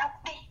kubata havana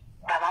kudi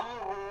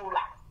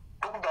vavamurova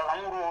ndokubva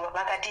vamurova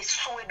vakati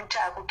isu wedu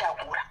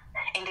taakutakura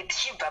ende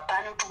tichibva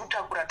pano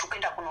tikutakura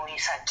tokuenda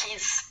kunoisa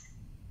kesi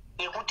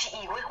yekuti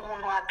iwe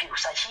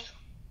unoabhusa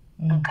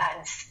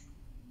mukadzi.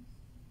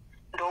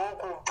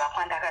 Ndokubva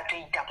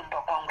kwandakatoita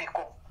kumba kwangu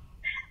iko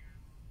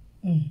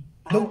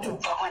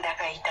ndokubva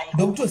kwandakaita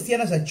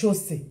ndokutosiyana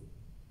zvachose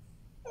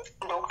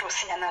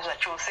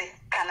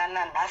kana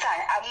nanhasi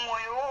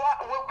mwoyo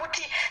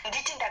wekuti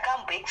nditi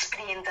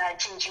ndakamboexperienza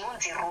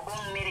chinonzi rudo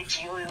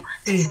mumereji iyoyo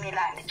Sis Melly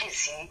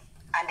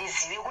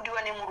handizivi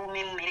kudiwa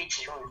nemurume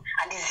mumereji iyoyo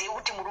handizivi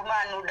kuti murume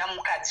anoda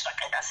mukadzi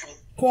zvakaita sei.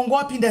 Kongo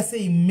wapinda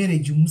sei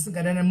mumereji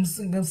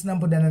musina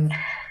mbodanana?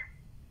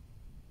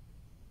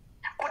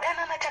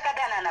 Kudanana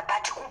takadanana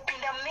but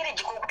kupinda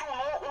mumereji kokuti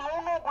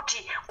unoona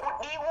kuti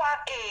kudiwa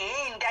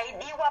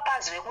ndaidiwa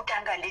pazi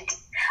vekutanga nditi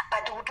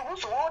but kuti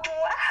uzoti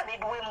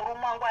veduwe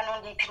murume wangu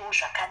anondiitirawo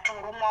zvakati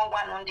murume wangu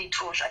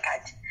anondiitirawo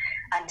zvakati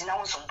handina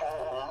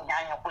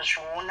kuzombonyanya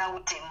kuzviona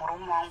kuti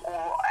murume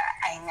wangu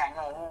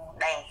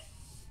ainyanyodai.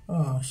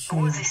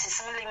 Because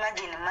Sis Melly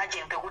imagine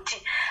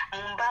pekuti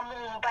mumba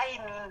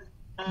imini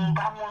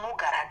mumba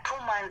munogara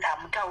 2 months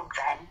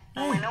hamutaudzani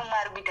mumwe neumwe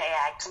ari kuita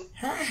yake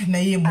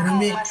naiye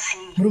murume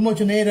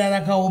wacho naye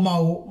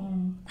akaomawo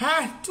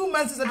 2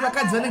 months isati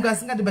vakadzi vanenge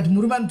vasingati but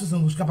murume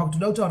anotozongosvika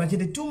pakutoda kutaura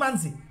chete 2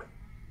 months.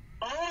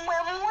 Mumwe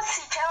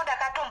musi chaiwo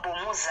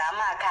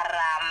ndakatombomuzama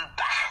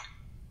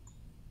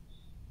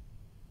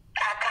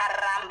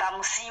akaramba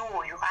musi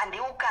iwoyo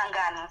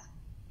handiukangani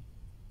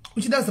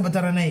uchida kuzama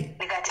kutaura naye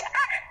ndikati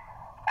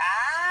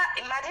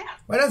mati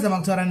wadazama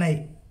kutaura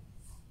naye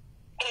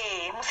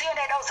musiyo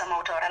ndaida kuzama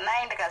kutaura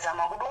naye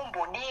ndikazama kudi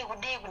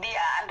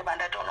ndibva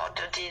ndatoona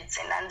kuti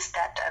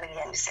dzinanistatari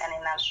handisiyane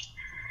nazvo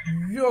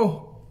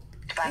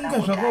inga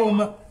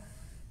zvakaoma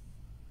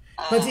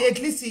but at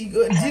least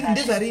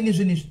ndezvarini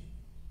zvinhu izvi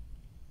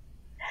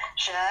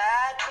zva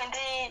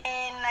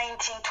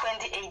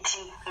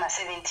 2019-2018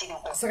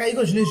 ma17 saka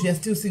iko zvino izvi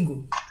still single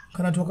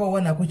kana kuti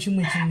wakawanako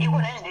chimwe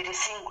iko nezvi ndiri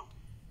single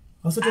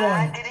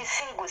hausatowawana? Ndiri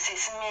single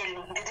Sis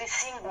Melly ndiri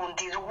single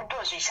ndiri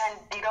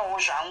kutozvishandirawo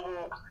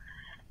zvangu.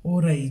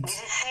 Alright.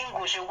 Ndiri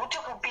single zvekuti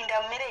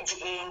kupinda mumereji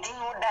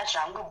ndinoda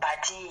zvangu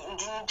but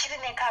ndichiri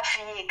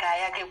nekafiyeka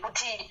yake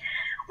kuti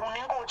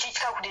unenge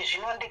uchitya kuti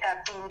zvino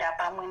ndikapinda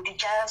pamwe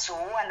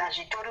ndichazowana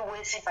zvitori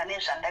wese pane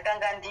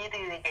zvandakanga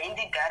ndiri regai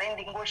ndigare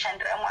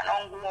ndingoshandira mwana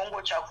wangu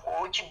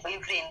wangotsvagawo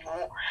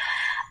chiboyfriendwo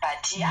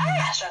but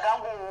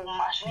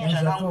zvakangooma zvine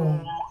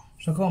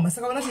zvakaoma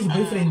saka unacho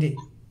chiboyfriend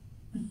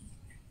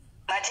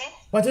mati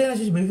watoenda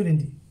nacho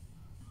chiboyfriend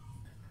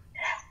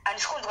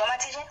handisi kunzwa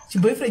matiche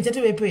chiboyfriend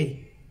chatovepo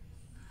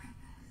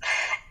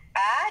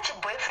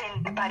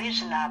chiboyfriend pari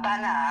zvino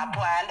hapana hapo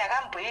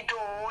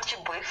ndakamboitawo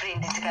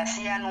chiboyfriend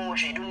tikasiyanawo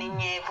zvedu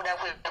nenyaya yekuda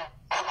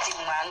kwekuti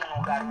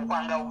mwanogara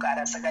kwanga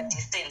ugara saka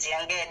distance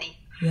yanga yadi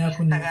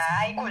saka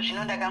haiko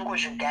zvino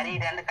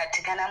ndakangozvigarira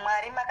ndikati kana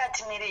Mwari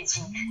makati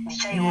mereji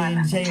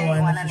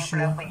ndichaiwana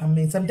nekuda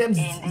kwenyu. Sometimes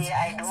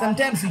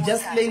you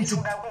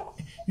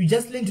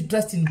just learn to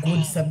trust in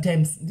God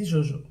sometimes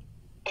ndizvozvo.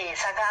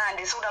 Saka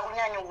handisi kuda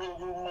kunyanya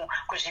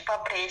kuzvipa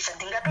pressure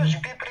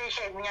ndingatozvipe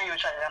pressure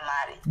yekunyanyotsvaga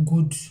mari.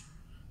 Good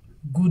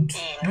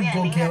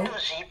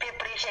ndingatozvipe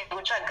pressure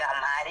yekutsvaga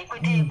mari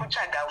kwete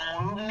kutsvaga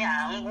murume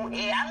hangu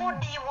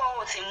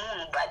anodiwawo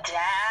semunhu but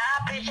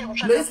pressure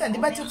yekutsvaga Loisa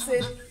ndibati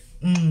kuseri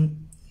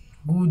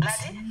good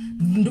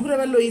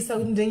ndikureva Loisa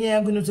kuti ndenyaya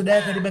yangu inotoda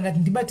yakareba ngati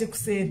ndibate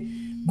kuseri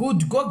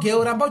good go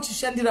girl ramba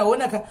uchishandira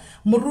wona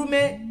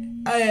murume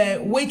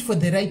wait for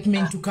the right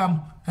man to come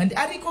and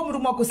ariko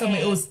murume wako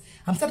somewhere else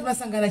hamsati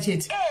masangana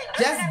chete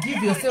just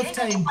give yourself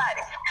time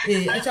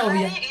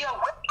achauya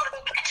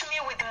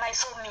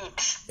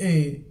maisomiti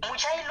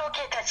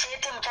muchailoketa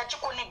chete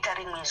muchachikonekta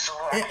rimwe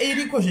zuva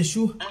iriko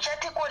zveshuwa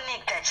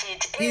muchatikonekta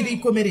chete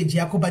iriko marriage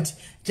yako but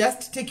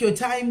just take your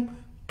time,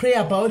 pray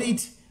about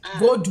it.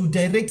 God will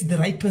direct the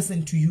right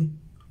person to you.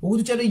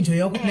 Ukuthi chalo enjoy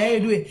yako naye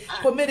edwe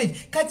ko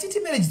marriage kachiti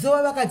marriage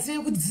zova vakati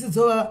kuti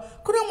dzisizova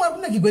kuna mwari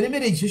kuna kigwene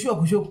marriage zveshuwa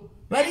kushoko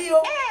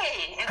variyo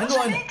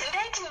ndinoona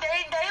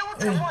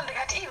ndaiudza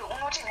ndikati iwe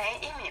unoti naye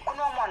imi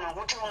kuna mwana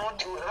wekuti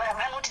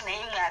vanoti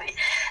naye mwari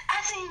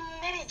asi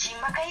marriage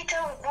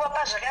makaita kuwa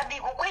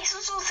pazvakadiko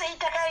kwaisusu sei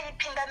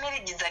takaipinda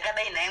marriage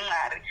dzakadai naye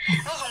mwari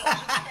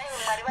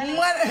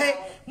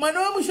mwana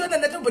wamushona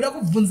ndatomboda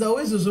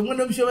kubvunzawo izvozvo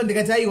mwana wamushona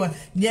ndikati aiwa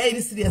nyaya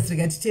iri serious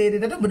rikati teere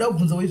ndatomboda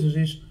kubvunzawo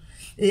izvozvo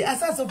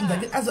asi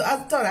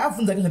azobvunza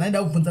abvunza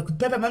nezvanaida kubvunza kuti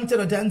pepa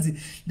mamutero kuti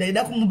hanzi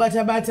ndaida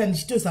kumubata-bata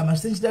ndichitozama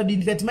zvise ndichida kudii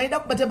ndikati maida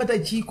kubata-bata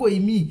chiiko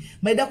imi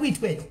maida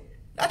kuitwa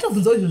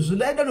atovhunzawo izvozvo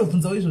ndaida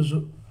ndobvunzawo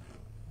izvozvo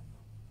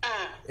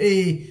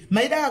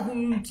maida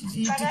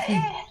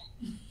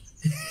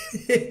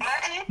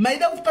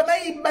maida kuti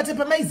pamaibate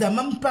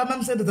pamaizama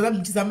pamamusendedzana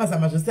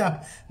muchizama-zama zvose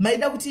apa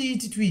maida kuti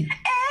titwi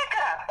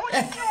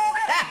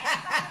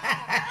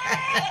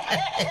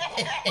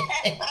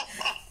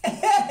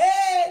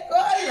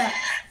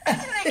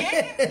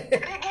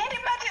regeni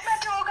bate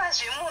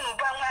zvemunhu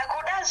pamwe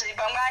akudazve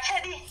pamwe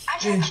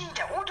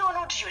achachinja utoona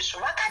kuti izvozvo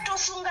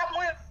vakatosunga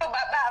mwoyo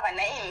baba ava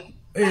naimi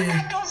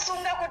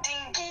vakatosunga kuti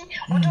ngi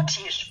utoti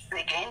izvo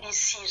regai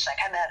ndisi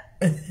zvakadaro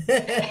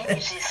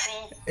regai zvisi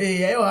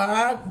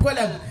aiwa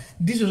kola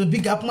ndizvozvo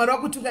big up mwari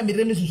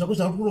wakutungamirire nezvinhu zvako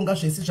zvauri kuronga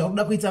zvese zvauri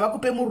kuda kuita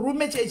vakupe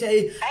murume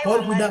chaichaye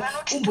vauri kuda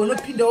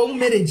umbonopindawo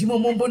mumarriage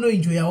imomo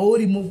umbonoenjoyawo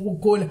urimo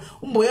kukola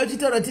umbouya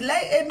uchitaura kuti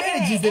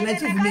marriage is an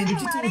achievement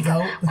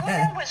uchitiudzawo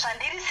kunyange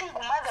zvandiri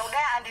single mother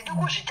kudai handidi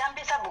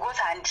kuzvitambisa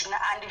because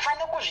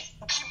handifane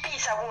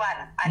kuzvichipisa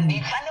kuvanhu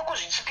handifane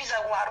kuzvichipisa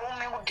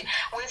kuvarume kuti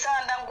wese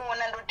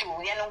wandangoona ndoti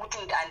uya nokuti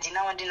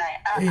handina wandinaye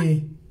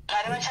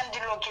mwari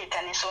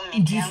vachandiloketa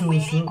nesomiti yangu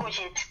iriko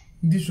chete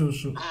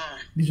ndizvozvo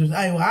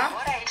aiwa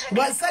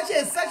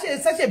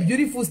such a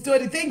beautiful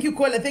story. Thank you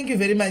caller, thank you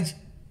very much.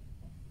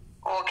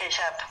 Okay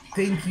sharp,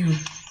 thank you.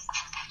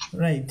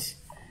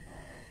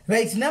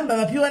 Right number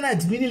mapiwa na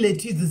admin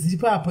letu idzo ziri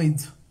papo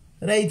idzo.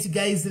 Right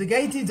guys,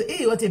 regaitidzo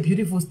what a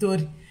beautiful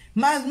story.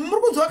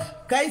 Muri kunzwa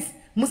guys,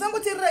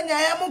 musangotirira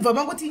nyaya mubva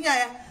mangoti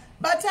nyaya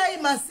batai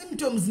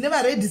symptoms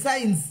nema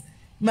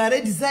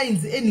red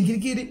signs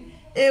enhingirikiri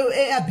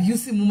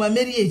abuse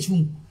mumamarriage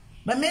umu.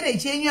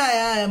 Mamarriage enyu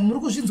aya muri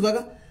kuzvinzwa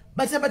ka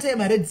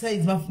bata red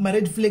signs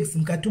red flags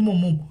mukati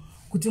momo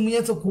kuti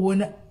munyatso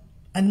kuona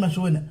ani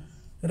mazviona.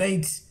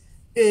 Right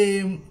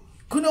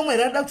kuno umwe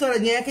rada kutaura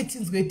nyaya yake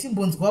tinzwe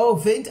timbonzwawo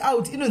vent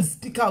out inonzi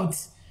speak out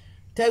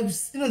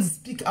types inonzi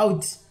speak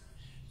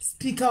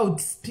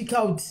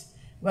out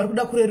vari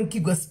kuda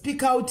kurerukirwa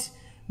speak out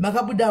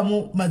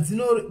makabudamo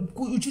madzino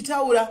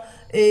uchitaura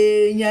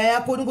nyaya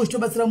yako unenge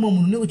uchitobatsira mumwe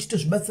munhu unenge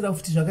uchitozvibatsira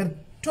futi zvakare.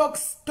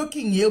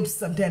 Talking helps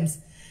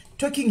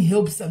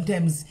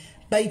sometimes.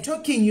 By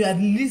talking, you are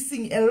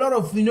releasing a lot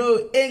of,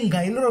 anger,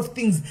 a lot of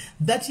things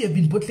that you have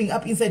been bottling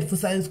up inside for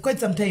quite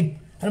some time.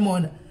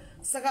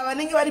 Saka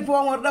vanenge varipo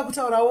vamwe varikuda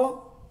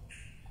kutaurawo.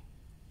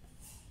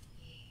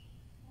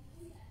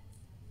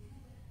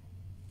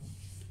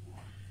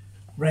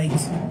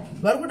 Right.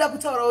 Varikuda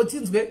kutaurawo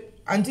tinzwe.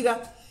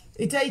 Antika,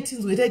 itai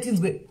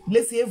tinzwe.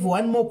 Let's have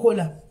one more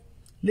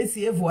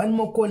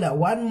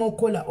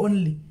caller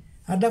only.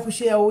 Hada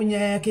kusharewo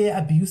nyaya yake ya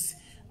abuse.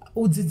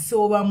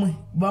 Udzidzisewo vamwe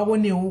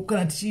vaonewo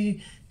kana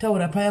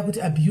tichitaura paya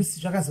kuti abuse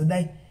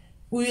zvakazodai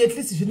uye at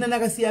least zvina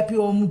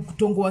nakasiyapiwawo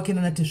mutongo wake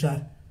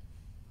nanatezvara.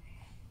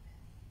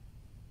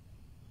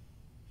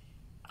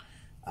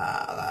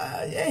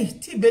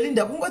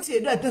 Belinda kungoti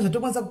hedu hatina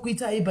zvatokwanisa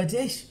kukuitai but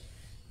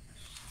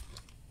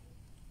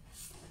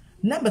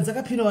namba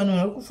dzakapinwa vanhu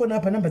vari kufona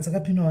apa namba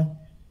dzakapinwa vanhu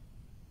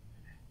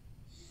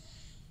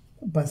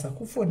kubhasa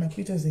kufona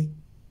kuita sei.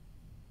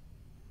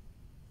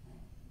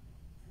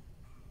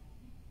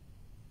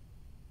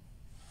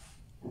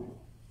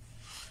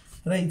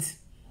 Right.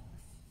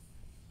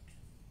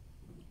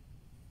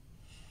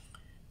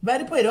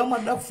 Varipo here vamwe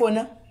varikuda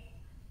kufona.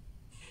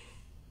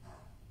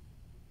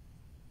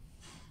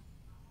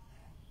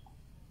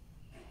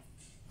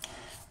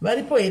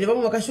 Varipo here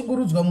vamwe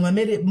vakashungurudzwa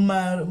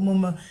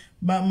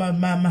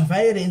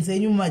mavhayorenzi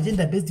enyu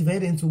mumagender based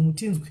violence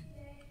umutinzwe.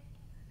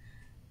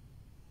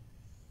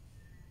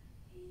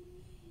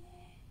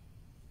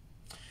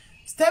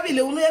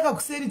 Stabile unoyaka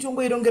kuseri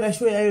tongoirongera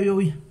show yayo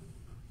youya.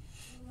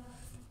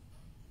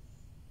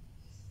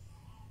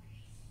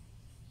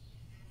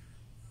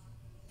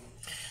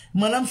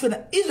 Mwana mushona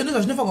izvo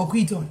ndizvo zvinofanirwa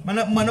kuitwa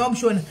mwana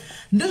wamushona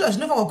ndizvo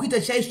zvinofanirwa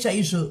kuita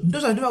chaizvo ndizvo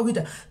zvinofanirwa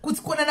kuita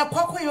kuti kuonana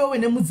kwako iwewe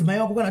nemudzimai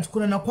wako kana kuti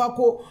kuonana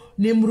kwako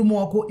nemurume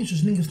wako izvo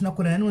zvinenge zvisina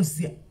kuonana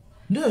ninoziya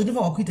ndizvo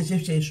zvinofanirwa kuita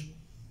chaizvo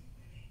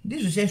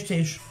ndizvo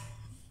chaizvo.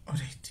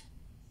 Alright.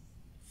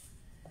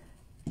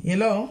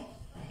 Hello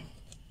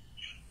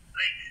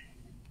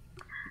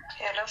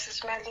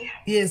Sis Melly.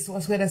 Yes,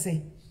 waswera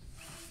sei?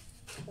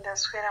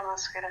 Ndaswera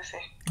maswera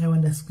sei? Aiwa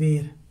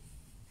ndaswera.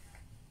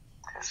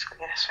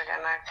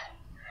 Zvakanaka.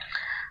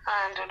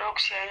 Ndoda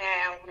kushaya nyaya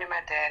yangu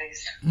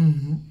nemadhayaris.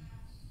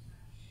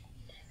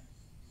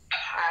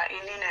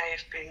 Inini I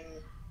have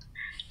been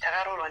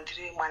ndakaroorwa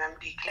ndiri mwana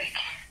mudiki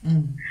like.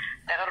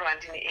 Ndakaroorwa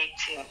ndine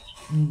 18.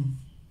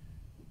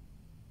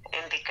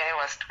 And the guy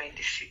was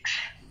 26.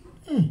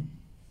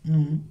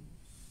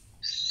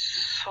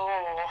 So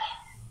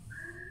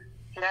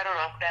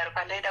ndaroorwa kudaro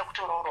pandaida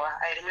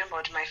kutoroorwa. I remember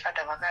kuti my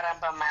father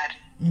vakaramba mari.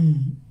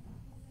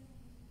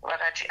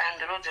 Vakati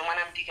andirodze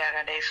mwana mudiki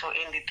akadai, so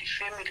and the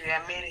family we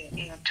are marrying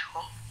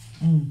into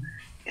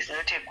is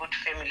not a good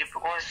family,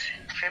 because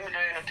family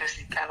we're not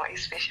tozikanwa,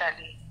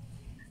 especially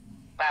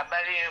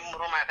baba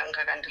vemurume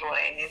akanga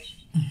akandiroora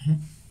inini.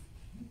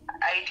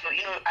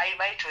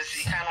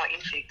 Vaitozikanwa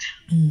in fact.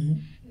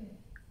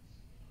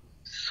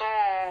 So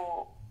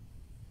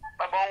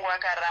baba wangu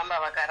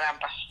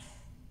vakaramba.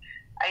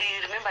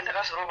 I remember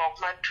ndakazoroorwa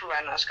kuma2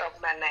 vanhu vasvika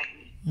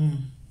kuma9.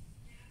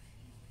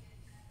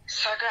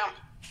 Saka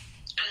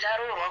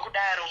ndaroorwa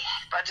kudaro,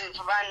 but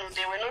vanhu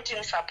they were not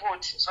in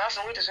support.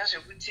 Zvazongoita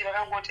zvazvekuti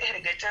vakangoti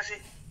rega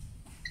tase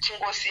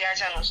tingosiya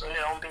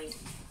chanozonera umberi.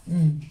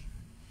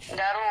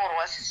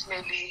 Ndaroorwa Sis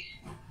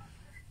Melly.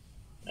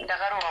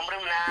 Ndakaroorwa muri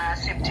muna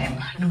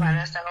September.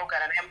 Ndopana sitanga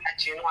kugara naye muna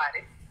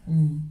January.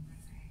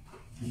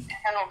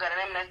 Ndakangogara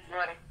naye muna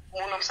January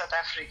muno muSouth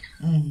Africa.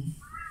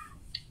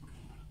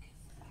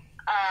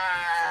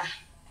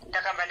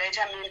 Ndakamba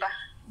ndaita mimba.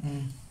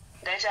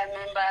 Ndaita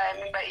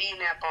mimba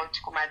ine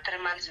about kuma 3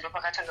 months ndo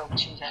pakatanga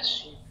kuchinja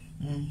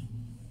zvinhu.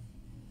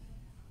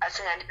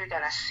 Asi ngandipe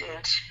kana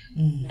senti.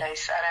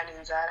 Ndaisara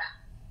nenzara.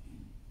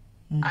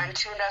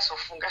 Until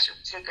ndazofunga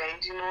zvekuti regai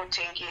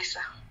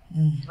ndinotengesa.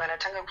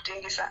 Vanatanga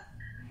kutengesa.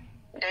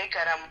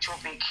 Ndaigara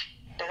muJoburg.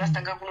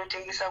 Ndakatanga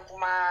kunotengesa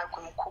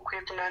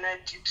kumukukwe kunana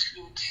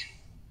Deepsloot.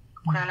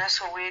 Kunana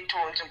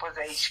Soweto, nzvimbo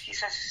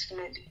dzaityisa Sis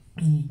Melly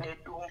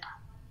nedumba.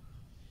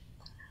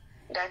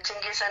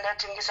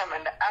 Ndatengesa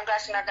manda anga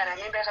asina kana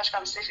mimba yakasvika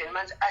mu7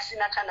 months,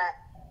 asina kana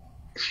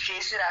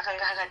vhesi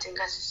raakanga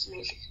akatenga Sis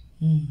Melly.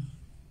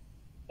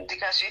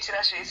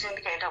 Ndikazviitira zvese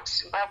ndikaenda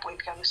kuZimbabwe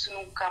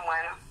ndikamusununguka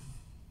mwana.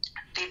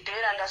 The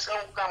day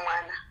randasununguka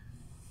mwana,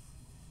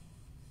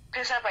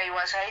 pesa pai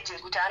was hiding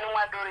kuti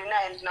anomwa dori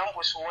naye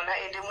ndinambozviona,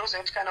 ende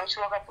munoziva kuti kana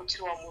uchiri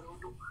wakaputirwa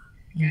murudo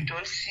you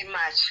don't see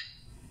much.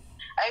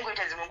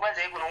 Aingoita dzimwe nguva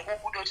dzaigona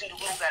kungobuda kuti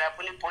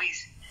ndikunogarapo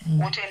neboys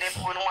wotoenda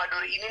ipo nomwa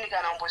dori. Inini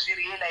kana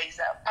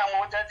umbozvirealiza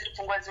pamwe dzadziri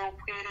pfungwa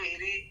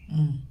dzeupwere.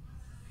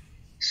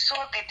 So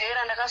the day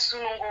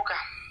randakasununguka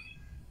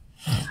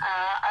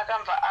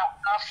akamba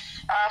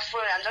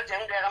afona, hanzvadzi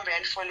yangu yakamba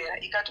yandifonera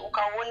ikati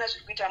ukaona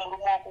zviri kuita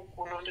murume wako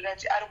kuno.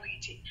 Ndikati ari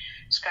kuite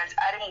zvikanzi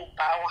ari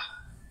mubhawa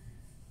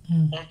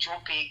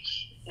muJoburg.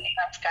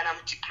 Ndikati kana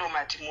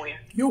mudiplomati muya.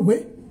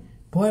 Yogwe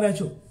bhawa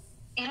racho.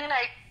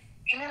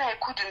 Inini I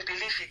couldn't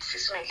believe it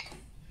Sis Melly.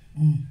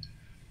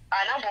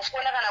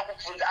 Anambofona kana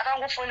kubvunza,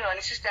 akangofonerwa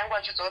nesister yangu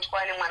achiudza kuti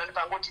kwaane mwana,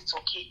 ndipangoti it's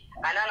okay.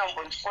 Ana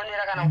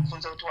anambondifonera kana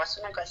kubvunza kuti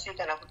wasununguka sei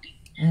kana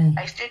kudii.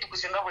 I stayed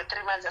kuZimbabwe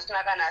 3 months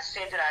asina kana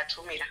sendi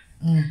raatumira.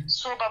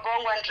 So baba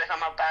wangu andireka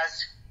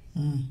mabhazi.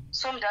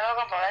 So mudhara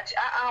wakabva vati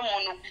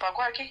munhu kumba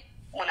kwake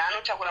munhu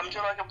anotakura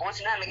mutoro wake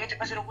bhozi naanenge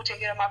pasiri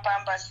kutengera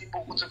mapamba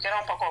sipo kudzokera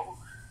mumba kwako.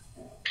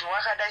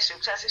 Ndowakadai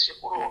zvekuti asi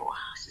zvekuroorwa.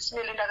 Sis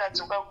Melly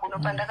ndakadzoka kuno,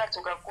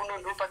 pandakadzoka kuno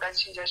ndo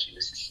pakachinja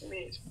zvinhu Sis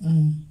Melly.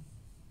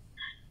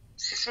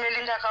 Sis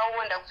Melly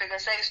ndakaonda kupfeka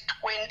size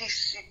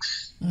 26.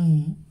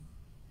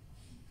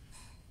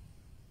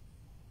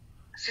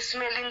 Sis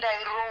Melly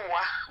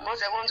ndairohwa,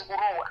 moza kunzi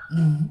kurohwa.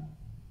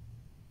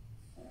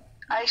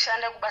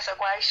 Aishanda kubasa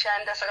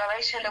kwaaishanda, saka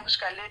vaishanda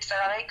kusvika late,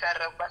 saka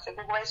vaigarira kubasa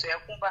kweko vaizoya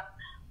kumba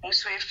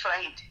musi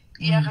weFriday.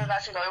 Iye akanga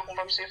asingauye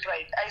kumba musi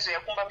weFriday, aizoya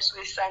kumba musi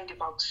weSunday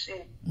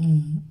makuseni.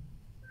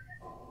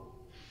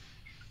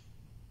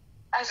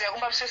 Aizoya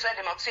kumba musi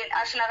weSunday makuseni,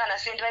 asina kana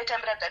sendi,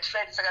 vaitambira that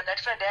Friday, saka that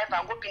Friday aibva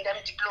angopinda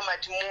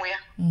mudiplomati muya.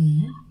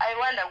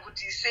 Aiwanda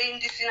kuti sei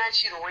ndisina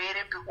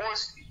chirwere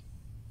because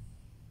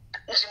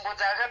nzvimbo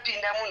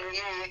dzaakapinda munhu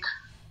yega.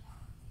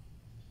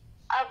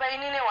 Apa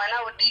inini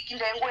wana udiki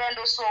ndaingoya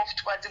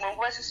ndosoft kwadzimwe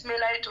nguva Sis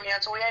Melly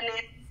aitonyatsoya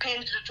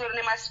nepain ritori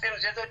nemasperm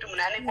zvinoita kuti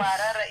munhu ane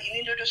kuharara.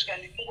 Ini ndotosvika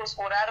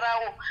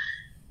ndikungorarawo.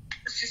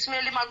 Sis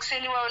Melly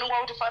makuseni iwayo unenge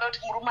wakutofara kuti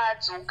murume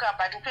adzoka,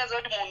 but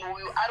ukaziva kuti munhu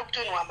uyu ari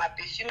kutonhwa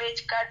maperfume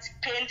echikadzi,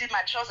 pendi,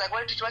 matrauza ake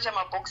waitochiva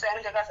chamabhokisi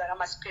anenge akazara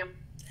masperm.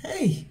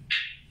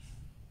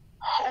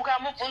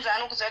 Ukamubvunza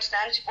anokuziva kuti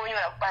ndani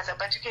chiponyora kubasa,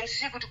 but you can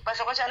see kuti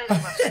kubasa kwacho anoita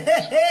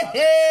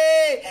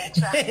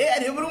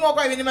murume wako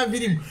aive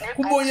nemavhirimu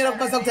kumbonyera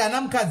kubasa kuti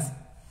hana mukadzi.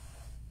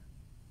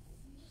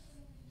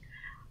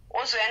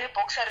 Ozoya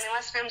nebhokisa rine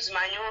masperms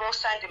manyoro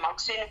Sunday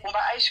makuseni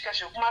kumba aisvika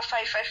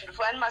zvekuma5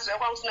 ndipo ani mazuva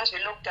kwangu sina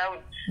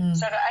zvelockdown.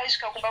 Saka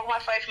aisvika kumba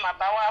kuma5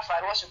 mabhawa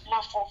avharwa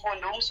zvekuma4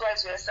 ndo musi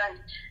waizoya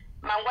Sunday.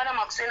 Mangwana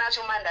makuseni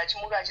acho manda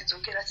achimuka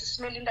achidzokera. Sis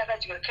Melly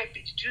ndakadya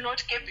cabbage. Do you know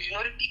cabbage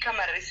inoribika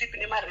marecipe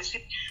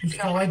nemarecipe.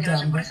 Ndikamurekera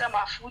zvekurisa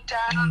mafuta.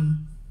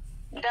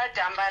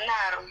 Ndadhamba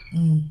naro.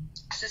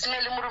 Sis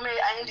Melly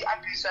murume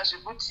aindiabhisa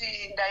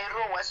zvekuti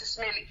ndairohwa Sis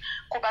Melly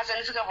kubasa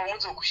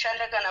ndisikabvomudzi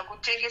kushanda kana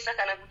kutengesa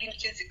kana kudini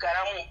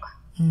tinzigara mumba.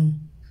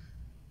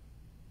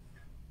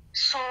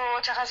 So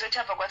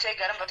takazotava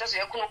kwataigara mumba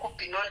tazoya kuno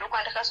kuBhino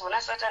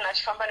ndokwandakazoona Satani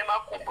achifamba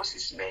nemakumbo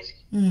Sis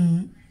Melly.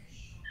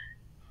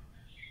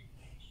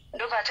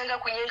 Ndobva atanga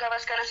kunyenga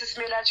vasikana Sis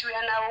Melly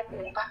achiuya navo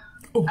kumba.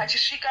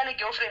 Achisvika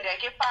negirlfriend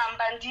yake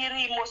pamba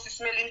ndirimo Sis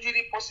Melly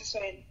ndiripo Sis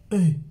Melly.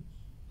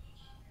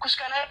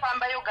 Kusvika naye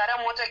pamba yogara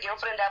mota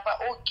girlfriend apa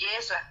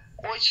ogeza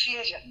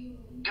ochinja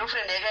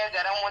girlfriend yake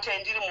yagara mota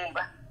ndiri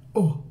mumba.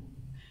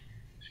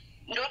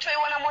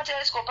 Ndotoiona mota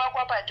yaisikopa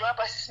kwa padho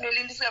apa Sis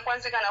Melly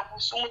ndisikakwanise kana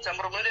kusumudza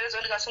muromo nderezo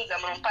ndikasumudza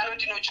muromo pano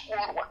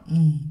ndinotyorwa.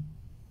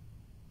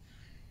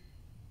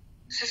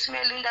 Sis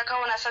Melly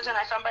ndakaona Satani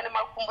aifamba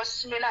nemakumbo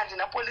Sis Melly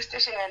handina police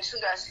station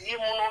yandisingazivi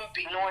muno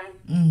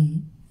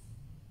muBhinoni.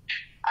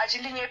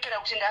 Achindinyepera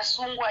kuti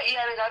ndasungwa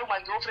iye anenge ari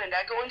magirlfriend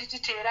ake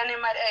ondititeera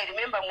nemari. I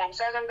remember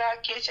mwamusi akanga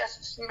akecha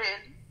Sis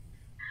Melly.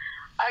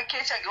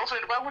 Akecha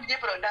girlfriend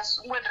kwakundinyepera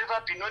ndasungwa ndiri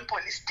paBhinoni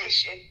police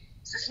station.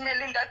 Sis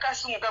Melly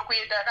ndakasumuka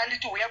kuenda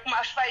akanditi uya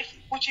kuma5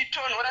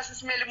 kuchitonhora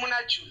Sis Melly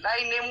muna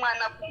July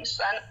nemwana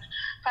kumusana.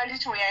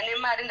 Kanditi uya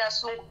nemari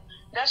ndasungwa.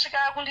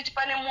 Ndasvika kunditi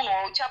pane munhu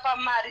wauchapa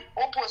mari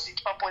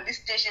opposite papolice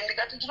station.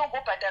 Ndikati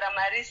ndinogobhadhara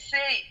mari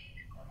sei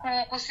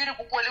kusiri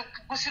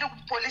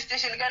kupolice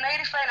station kana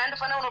iri fine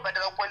andofanira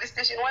kunobhadhara kupolice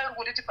station wairi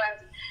kunditi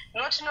panzi.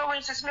 Not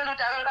knowing Sis Melly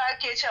kuti akanga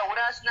akecha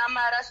hura asina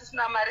mari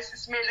asisina mari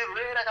Sis Melly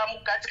rwere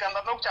rakamugadzika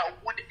mbamba kuti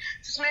aubude.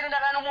 Sis Melly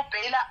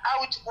ndakanomubhaila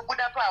out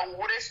kubuda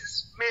pahure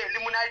Sis Melly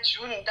muna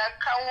June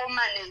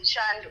ndakaoma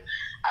nechando.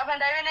 Apa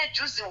ndaive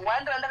nejuzi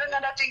 1 randakanga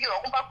ndatengerwa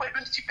kumba kwedu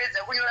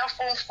ndichipedza kunyora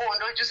form 4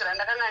 ndo juzi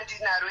randakanga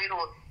ndinaro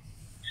iroro.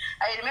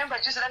 I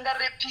remember juzi ranga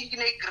repink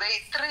negrey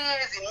 3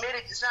 years in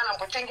marriage isina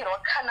nambotengerwa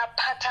kana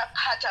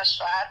pata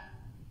zvaro.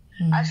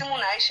 Asi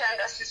munhu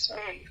aishanda Sis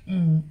Melly.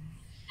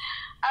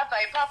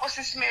 Apa ipapo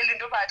Sis Melly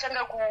ndo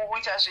paatanga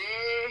kuita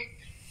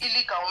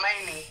illegal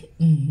mining.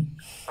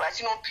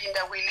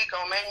 Vachinopinda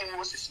kuillegal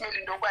mining Sis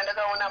Melly ndo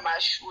kwandakaona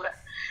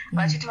mashura.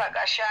 Vachiti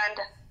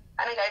vakashanda.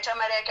 Anenge aita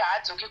mari yake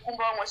haadzoke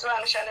kumba vamwe se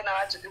vanoshanda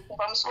navadzoke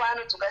kumba. Musi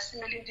waanodzoka Sis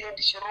Melly ndiye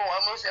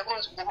ndichirohwa munoziva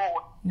kunonzi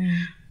kurohwa.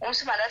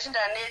 Musi mandati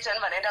ndaneta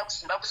ndibva ndaenda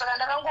kuZimbabwe saka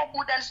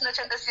ndakangobuda ndisina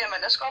chandasiya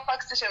mandasvika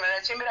kupark station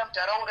mandachembera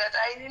muntaraunda kuti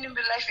ainini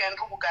life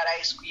yandiri kugara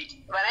haiswiti.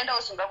 Ndibva ndaenda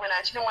kuZimbabwe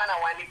ndachine mwana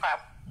 1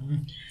 ipapo.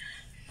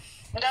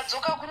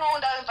 Ndadzoka kuno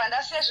ndabva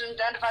ndasiya zvinhu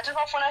ndandibva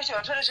takafona kuti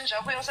vatore zvinhu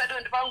zvako usati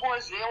ndipa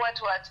ngozi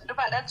yewati.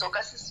 Ndobva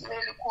ndadzoka Sis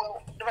Melly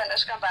kuno. Ndobva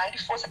ndasvika mba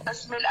handifosa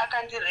Sis Melly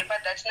akandirepa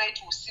that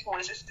night usiku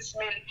hwese Sis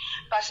Melly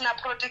pasina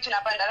protection.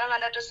 Apa ndakanga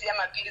ndatosiya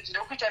mapiritsi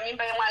ndokuita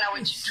mimba yemwana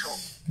wechi2.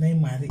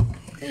 Naimwari.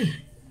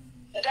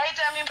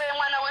 Ndaita mimba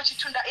yemwana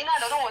wechi2 ina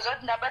ndakangozva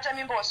kuti ndabata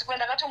mimba usiku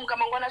ndakatomuka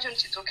mangwana acho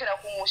ndichidzokera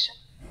kumusha.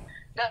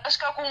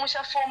 Ndakasvika kumusha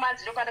 4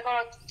 months ndo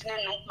pandakaona kuti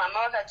mama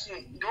vakati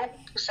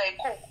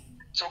ndokusaiko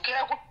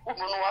dzokera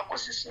kumunhu wako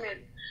Sis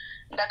Melly.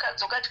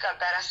 Ndakadzoka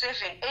tikagara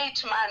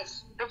 7-8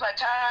 months ndobva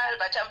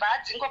tabva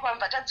tadzingwa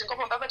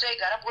pamba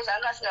pataigara bhozi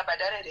anga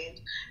asingabhadhare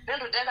rent.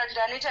 Rendo ndakati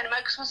ndaneta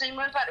nemaexpense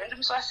imwe parent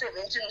musi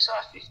wa17 musi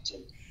wa15.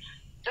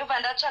 Ndobva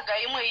ndatsvaga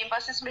imwe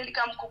imba Sis Melly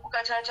kamukuku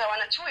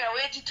katatawana chiuya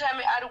weti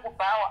time ari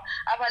kubhawa.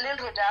 Apa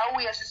landlord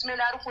auya Sis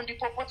Melly ari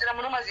kundipopotera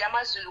munomaziya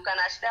mazulu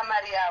kana achida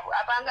mari yavo.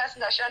 Apa anga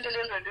asingashande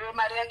landlord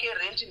mari yake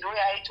rent ndo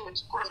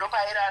yaaitoti kuri ndo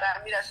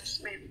pairaramira Sis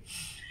Melly.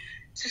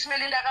 Sis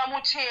Melly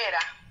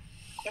ndakamutera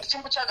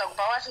ndichimbotsvaga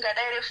kubva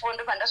asingadaire phone.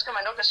 Ndobva ndasvika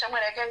mandauta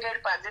shamwari yake yanga iri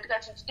panze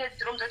ndikati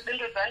nditedzero muzoti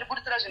landlord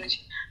vandiburitsira zvinhu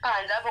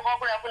panze apo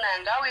kwakuda kunaya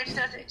ngauye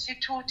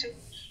chitute.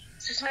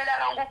 Sis Melly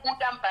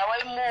akangobuda mubhawa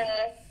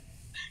imomo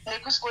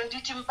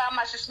nekusingonditi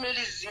mbama Sis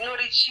Melly zino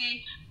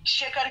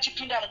richisheka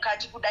richipinda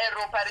mukati kudai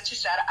ropa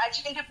richizara.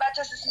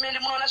 Achindibata Sis Melly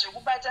munoona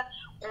zvekubata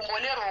gumbo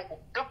neroko.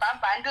 Ndobva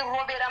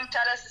handirovera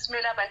mutara Sis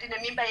Melly apa ndine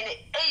mimba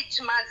ine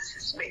 8 months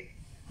Sis Melly.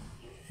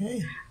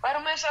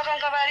 Varume vese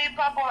vakanga vari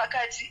ipapo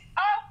vakati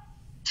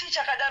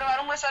tichakadaro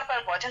varume vese vari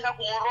panibva vatanga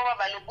kumurova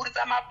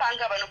vanoburitsa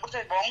mapanga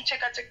vanoburitsa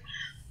vamucheka-cheka.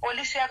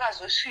 Polisi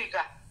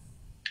yakazosvika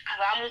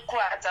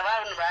vamukwadza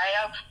vanhu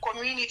vaya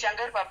community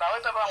anga iri pabhawa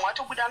ipapa vamwe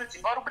vatobuda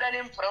mudzimba vari kubuda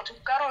nemvura kuti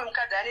mukarowe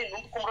mukadzi ane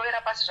nhumbu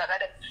kumurovera pasi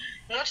zvakadai.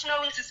 Not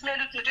knowing Sis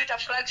Melly tinotoita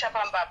fracture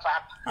pambabva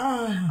apa.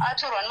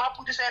 Atorwa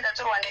nemapurisa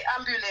endatorwa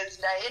neambulance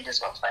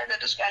ndaendeswa kufaidza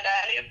tosvika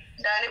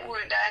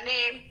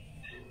ndane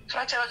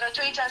fracture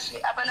vakatoita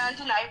apana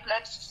handina high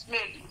blood Sis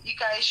Melly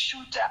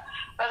ikaishuta.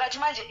 Vakati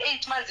manje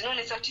 8 months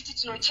inonetsa kuti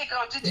tinocheka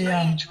kuti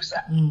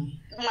tinoinjusa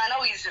mwana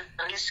uis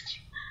risk.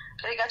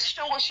 Rega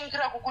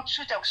tichitongoshingira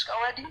kukutsvuta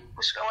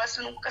kusvika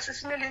wasununguka.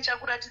 Sis Melly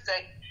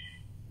ndichakuratidzai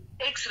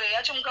x-ray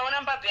yacho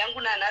mukaona mbabvu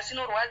yangu nanhasi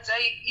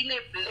inorwadzai ine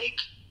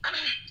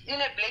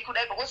black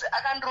kudai because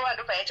akandorova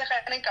ndobva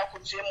yachakaneka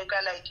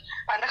kudzemuka like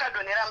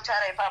pandakadonhera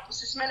mutara ipapo.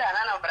 Sis Melly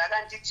hanana bva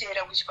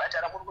akanditeera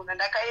kuchipatara muri kunza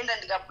ndakaenda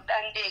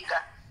ndikabuda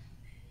ndega.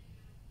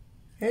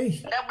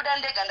 ndabuda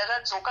ndega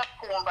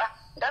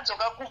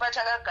ndakadzoka kumba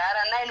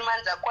takagara 9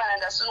 months akwana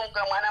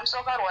ndasununguka mwana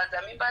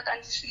musokarwadza mimba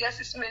akandisiya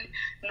sisimeli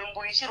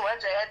nhumbu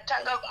ichirwadza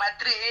yatanga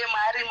kuma3 am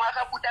arimo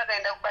akabuda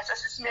akaenda kubasa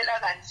sisimeli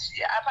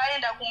akandisiya apa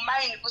aenda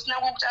kumaini kusina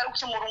kwokuti ari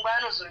kuti murungu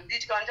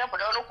anozondiitya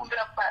ndichamboda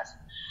unokumbira kubasa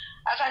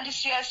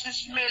akandisiya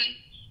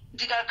sisimeli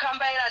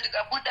ndikakambaira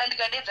ndikabuda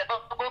ndikadedza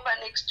bopa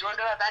next door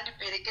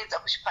ndovakandibherekedza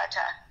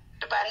kuchipatara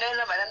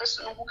ndopandaenda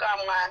ndosununguka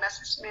mwana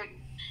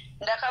sisimeli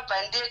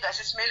ndakabva ndega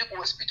sisimeli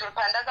kuhospital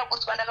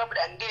pandakabutswa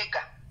ndakabuda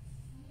ndega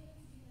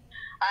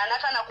haana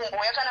kana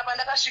kumboya kana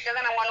pandakasvika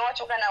kana mwana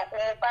wacho kana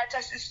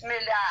kumubata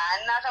sisimeli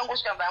haana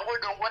akangosvika bva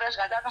angodongora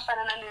zvikanga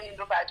akafanana neni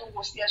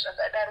ndopaatongosiya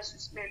zvakadaro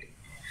sisimeli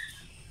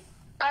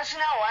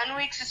pasina 1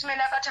 week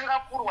sisimeli akatanga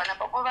kurwa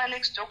napapova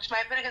next door kuti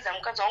maiperekedza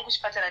mukadzi wangu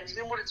kuchipatara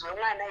ndiri muridzi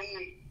wemwana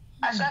iye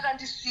asi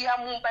akandisiya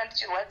mumba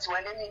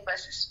ndichirwadziwa nemimba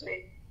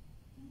sisimeli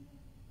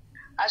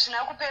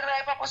hazvina kuperera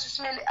ipapo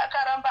sisimeli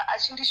akaramba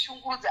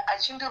achindishungurudza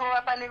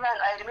achindirova pane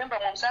vanhu I remember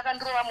musi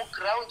akandirova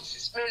muground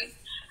sisimeli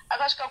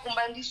akasvika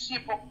kumba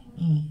ndisipo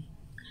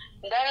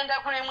ndaenda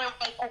kune mwe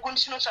mukuku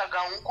ndichinotsvaga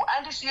huku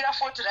andisiyira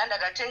 40 rand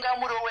akatenga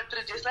muriwo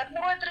we3 days ati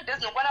muriwo we3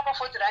 days nokwana pa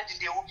 40 rand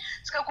ndeu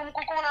saka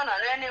kumukuku una vanhu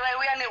vanouya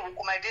nevaiuya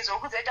nehuku madhezi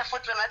huku dzaita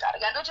 40 rand ati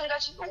arikandotenge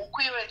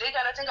huku iwe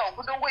ndeikandatenga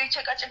huku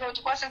ndongoicheka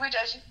kuti kwase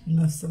kuita chi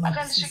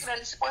akandisvikira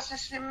ndisipo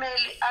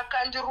sisimeli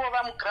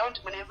akandirova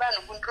muground mune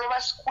vanhu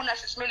kundirova sikuna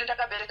sisimeli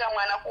ndakabereka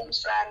mwana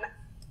kumusana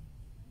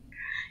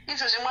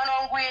izvozvi mwana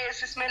wangu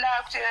sisimeli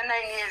akutena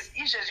 9 years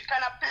izvezvi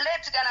kana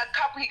plate kana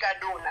kapu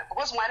ikadonha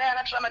because mwana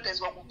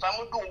yakatraumatidzwa kubva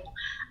mudumbu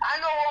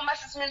anooma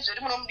sisimeli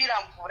zveri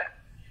munomudira mvura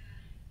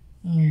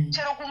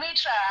chero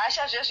kumuitira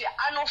hasha zvezvi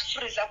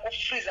anofriza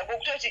kufriza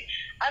kwokutoti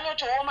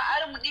anotooma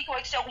ari mudiki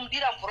wachiita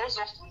kumudira mvura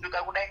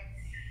uzovhunduka kudai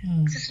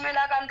sisimeli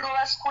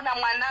akandirova sikuna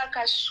mwana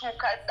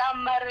akasvuka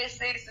dama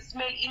rese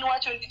sisimeli ini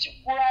wacho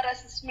ndichikurara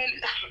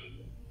sisimeli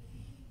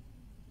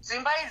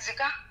dzimba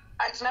idzika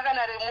handina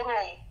kana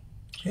remuromo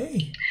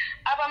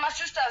apa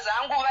masisters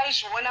angu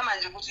vaizviona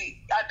manje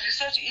kuti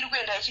research iri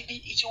kuenda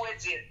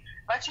ichiwedzera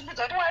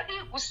vachibudza kuti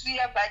wadii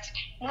kusiya but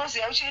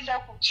munoziva uchienda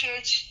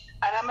kuchechi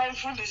ana mai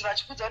mufundisi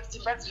vachibudza kuti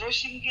dzimba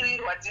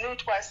dzinoshingirirwa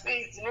dzinoitwa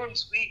sei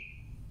dzinonzwi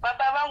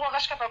baba vangu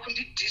vakasvika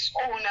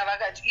pakundidisowna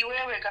vakati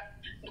iweweka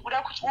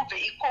ndikuda kuti ubve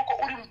ikoko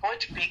uri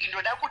mubodybag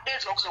ndoda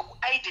kudedzwa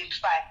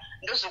kuzokuidentify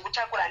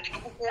ndozokutakura ndiri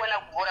kukuona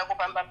kuvhora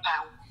kopamba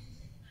pangu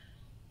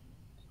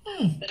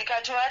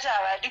ndikatovati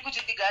havadi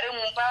kuti ndigare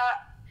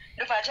mumba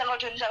ndobvatanga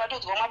kuti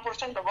ndakatodzwa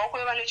maprofession baba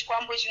vako vane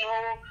chikwambo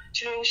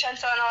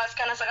chinoshandisa vana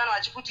vasikana sakana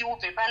vachikuti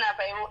ubve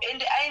panapa ivo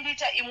ende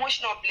aindiita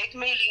emotional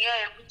blackmailing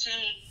yayo yekuti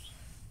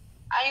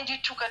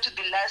aindituka to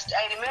the last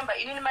I remember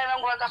inini mai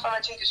vangu vakafa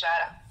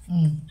vachindizvara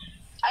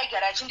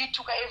aigara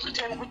achindituka every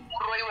time kuti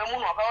muroi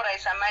wemunhu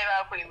wakaurayisa mai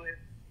vako iwewe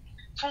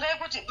fungai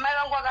kuti mai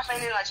vangu vakafa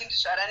inini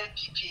vachindizvara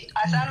neBP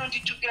asi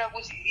anonditukira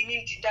kuti ini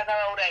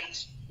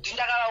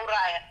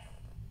ndindakavauraya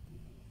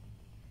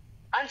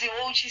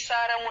anziwo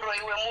uchisara muroi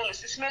wemunhu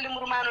sisimeli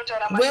murume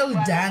anotaura well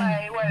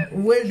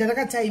done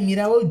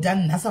ndakataimira well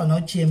done nhasi hauna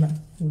uchema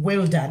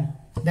well done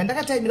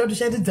ndandakataimira kuti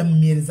ushandidza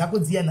mumheri dzako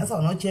dziya nhasi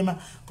hauna uchema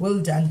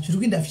well done zviri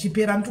kuinda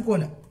vichipera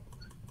ndikona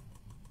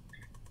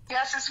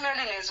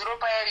sisimeli nezuro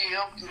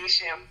payariyo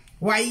gnisham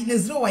wai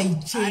nezuro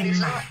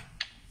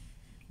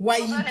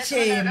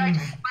waichema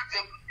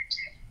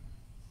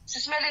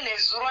sisimeli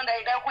nezuro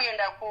ndaida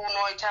kuenda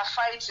kunoita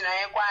fight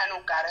naye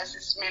kwaanogara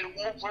sisimeli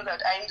kumubvunza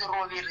kuti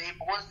aindiroverei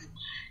because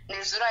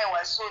nezuro I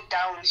was so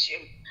down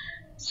shame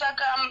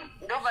saka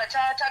ndobva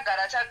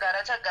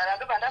tagara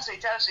ndobva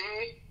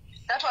ndazoitazve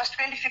that was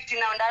 2015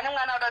 now ndane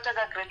mwana wada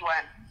kutanga grade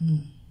 1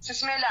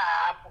 sisimeli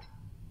haapo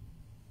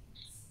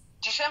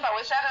December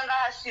wese akanga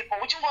asipo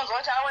uchingonzwa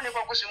kuti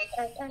aonekwa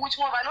kuzvimukuku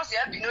uchingova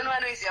vanoziva bhinono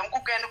vanoiziva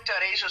mukuku yaenda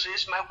kutaura izvozvo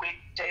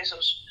zvimagweta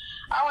izvozvo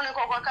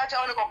aonekwa kwakati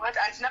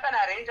handina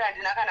kana rende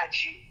handina kana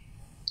chii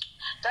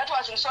that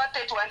was musi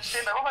wa31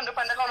 December papa ndo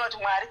pandakaona kuti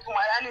mwari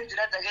ane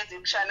nzira dzake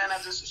dzekushanda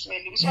nadzo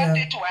sisimeli musi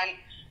wa31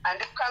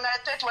 handikukanga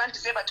 31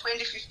 December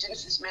 2015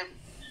 sisimeli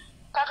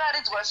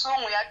pakaridzwa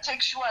song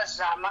yaTake Sure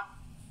Zama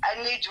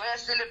ane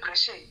Joyous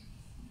Celebration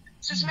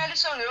sisimeli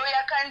song iyoyo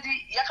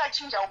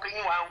yakachinja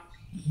upenyu hwangu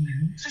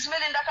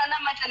sisimeli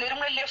ndakanamata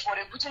nerimwe level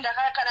rekuti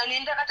ndakakana neni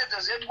ndakatadza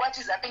zive kuti what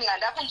is happening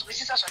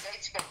handakunzwisisa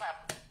zvakaitika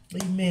ipapo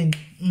amen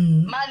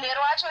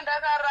manheru acho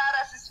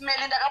ndakarara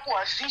sisimeli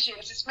ndakapuhwa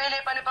vision sisimeli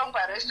pane pangu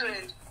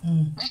parestaurant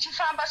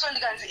ndichifamba so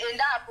ndikanzi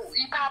endapo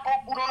ipapo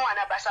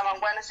unonowana basa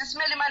mangwana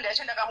sisimeli mande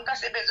yacho ndakamuka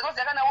sebenzi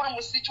unoziva kana uri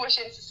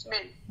musituation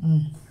sisimeli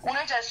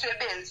unoita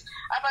sebenzi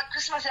apa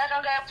Christmas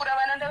yakanga yapfuura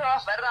vana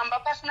ndakavavharira mba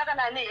pasina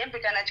kana nehembe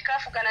kana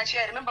chikafu kana chii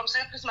remember musi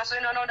weChristmas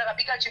wenaona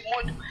ndakabika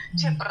chimoto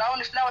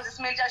chebrown flowers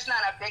sisimeli chasina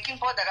kana baking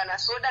powder kana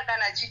soda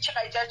kana chii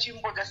chakaita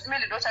chimbodza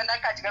sisimeli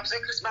ndochandakadya musi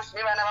weChristmas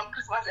nevana vangu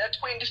Christmas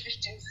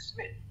ya2015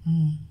 sisimeli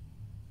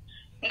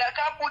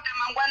ndakabuda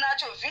mangwana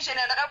acho vision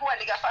yandakapuwa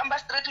ndikafamba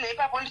straight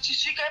neipapo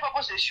ndichisvika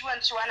ipapo zveshuwa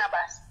ndichiwana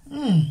basa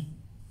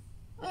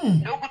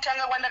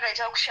ndokutanga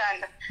kwandakaita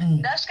kushanda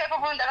ndasvika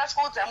ipapo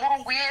ndakasikaudza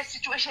murungu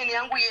situation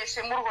yangu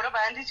yese murungu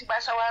ndobva anditi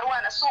basa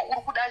wariwana so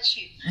uri kuda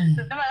chii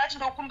ndakati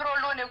ndokumbira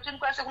loan yekuti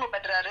ndikwanise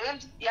kunobhadhara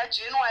rent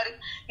yajanuary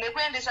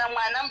nekuendesa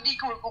mwana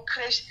mudiki uri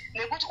kucrash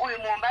nekuti uyu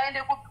momba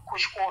aende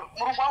kuchikoro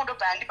murungu wangu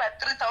ndobva andipa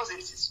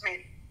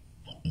 3600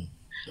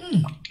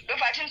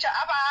 ndobva ati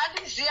apa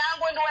handizivi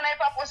yangu ndiona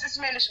ipapo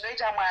sismeni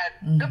zvinoita mwari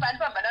ndobva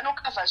andipabva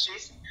ndanokavha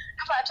zvese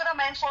ndobva atora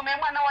mainfomu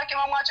emwana wake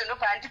mamwe wacho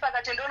ndobva andipa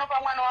kati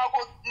ndionopa mwana wako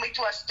it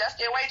was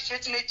just a white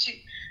shirt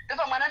nechii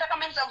ndobva mwana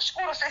ndakamaendesa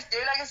kuchikoro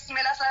sesday lake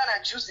sismeni asana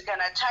najuzi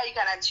kana tai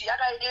kana chii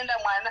akaenda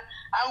mwana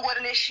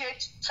angori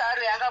nesheti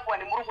tsaro yangapuwa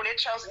nemurungu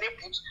netrausi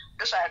nebhutsu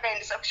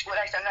ndozvaakaendesa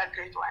kuchikoro achitanga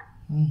grade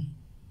 1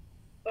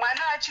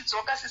 mwana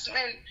achidzoka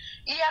sismeni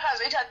iye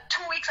akazoita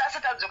 2 weeks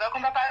asati adzoka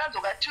kumba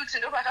paakadzoka 2 weeks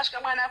ndobva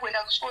akasvika mwana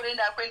akuenda kuchikoro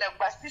enda akuenda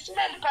kubasa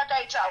sismeni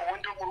pakaita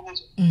hondo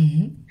murunzo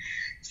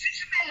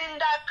sismeni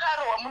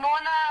ndakarohwa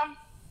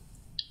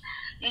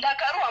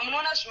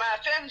munoona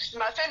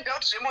zvimafan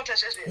belt zvemota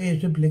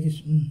zvezvezveblackish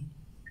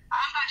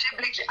anga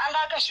zveblack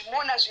anga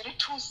akazvimona zviri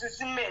 2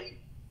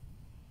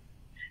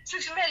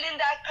 sismeni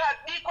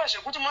ndakabikwa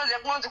zvekuti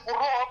munonzi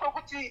kurohwa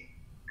kwekuti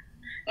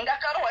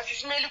ndakarohwa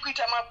sismeli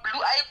kuita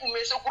mablue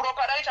aikumeso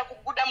kuropa raita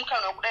kubuda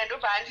mukanwa kudai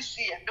ndobva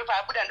handisiya ndobva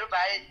abuda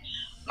ndobva aenda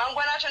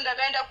mangwana acho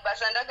ndakaenda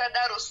kubasa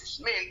ndakadaro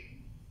sismeli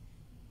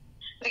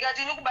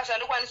ndikati ini kubasa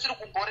ndokwanisiri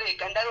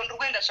kuboreka ndaro ndiri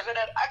kuenda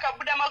zvakadaro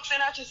akabuda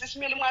makuseni acho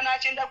sismeli mwana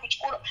achienda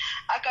kuchikoro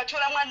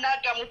akatora mwana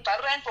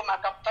akamubharira infom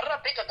akabharira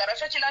bhega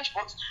karasa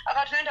lunchbox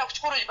akati unoenda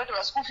kuchikoro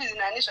chibhadharwa school fees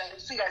nani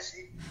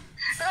zvandisingazivi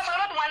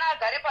ndakafanira kuti mwana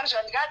agare pano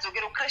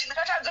zvandingadzokere kucrash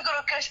ndikati adzokere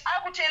kucrash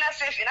akutena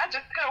 7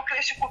 adzokere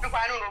kucrash kupi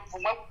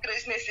kwaanonobvumwa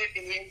kucrash ne7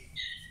 yezi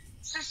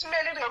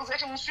sismeli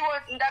ndikakuzati musiwo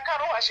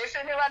ndakarohwa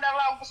zvese nevana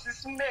vangu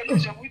sismeli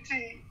zvekuti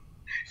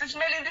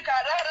sismeli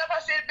ndikarara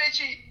paseri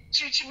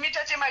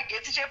pechimita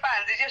chemagetsi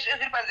chepanze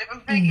chezviri panze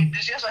pemupegedhi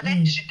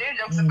zvezvataiti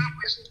zvidhenja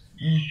kuzimbabwezvo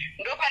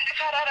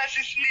ndopandakarara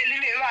sismeli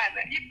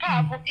nevana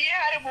ipapo iye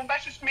ari mumba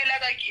sismeli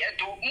akagiya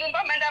dho mumba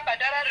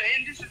mandabhadhara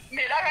rendi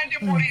sismeli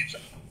akandiburitsa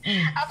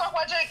apa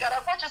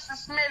kwataigara kwacho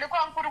sismeli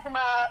kwankuri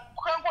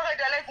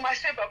kwakaita like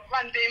kumaseba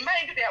and they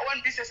mind their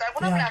own business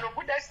hakuna munhu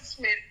anobuda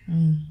sismeli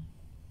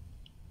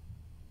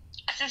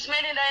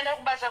sismeli ndaenda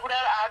kubasa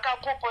kudaro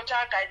akapopota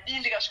akadii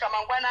ndikasvika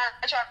mangwana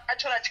acho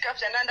akatora chikafu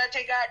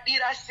chandandatenga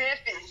adira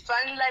sefe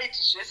sunlight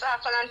zvese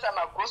afananisa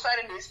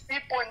magrosari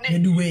nesipo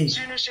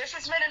zvinhu zvese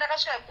sismeli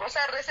ndakasvika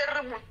grosari rese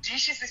riri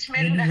mudhishi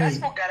sismeli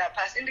ndakasipogara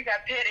pasi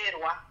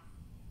ndikapererwa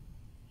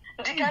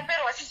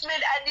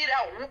sismeli adira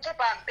hupu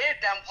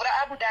pambedha mvura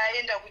abuda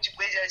aenda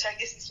kuchibwezera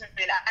chake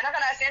sismeli ana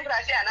kana asendera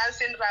asi hana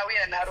asendera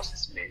auya naro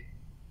sismeli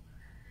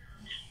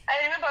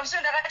I remember mse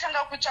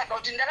ndakatanga kutsvaga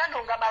kuti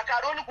ndakandonga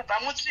makaroni kubva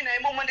mutsvina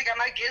imomo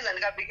ndikamageza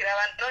ndikabikira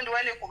vanhu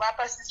ndiwane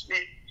kuvapa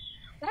sismeli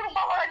murungu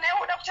wako naye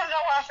uda kutanga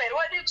wafa here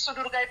wadi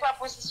kusunduruka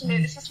ipapo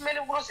sismeli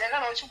unoziva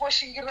kana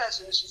uchingoshingirira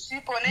zvinhu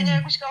zvisipo nenyaya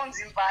yekusvika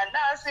unzi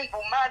mbana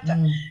single mother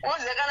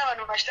unoziva kana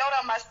vanhu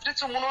vachitaura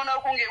mastreets munoona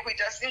kunge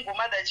kuita single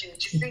mother chinhu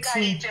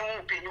chisingaite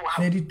muupenyu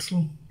hwavo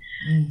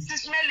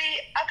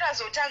sismeli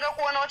akazotanga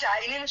kuona kuti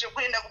hainini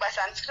zvekuenda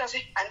kubasa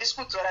handisi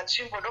kudzora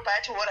tsvimbo ndobva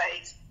ati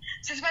alright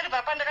sismeli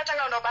bva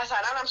ndakatanga kuenda kubasa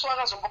hanana musi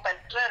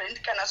wakazombobhadhira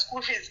rent kana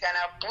school fees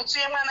kana bhutsu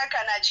yemwana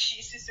kana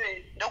chii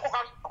sismeli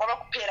ndokwava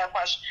kupera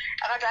kwazvo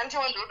akati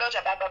handiwo ndinoda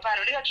kuti baba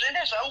pano ndikati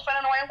zvende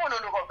zvavangufanana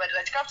waingonondoka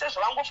kubhadhira chikafu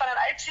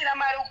sezvavangofanana aitisina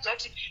mari yekuudza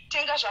kuti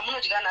tenga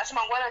zvamunodya nhasi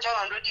mangwana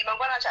achaona ndodii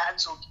mangwana acho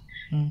haadzoki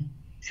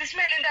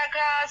sismeli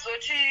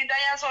ndakazoti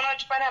ndanyatsoona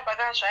kuti pana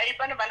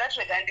pakazvaipa ndobva ndati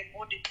rega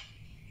ndibude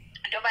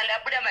ndobva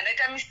ndabuda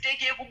mandaita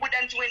mistake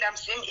yekubuda ndichingoenda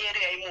musame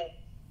area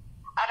imomo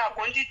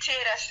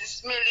akagonditeera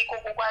sismeli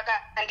ikoko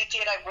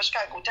kwakanditeera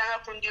gosvika kutanga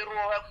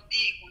kundirova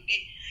kudii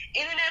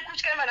ini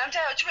nekutya vanhu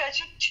vangu chiuya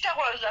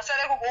chitakura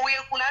zvasara ikoko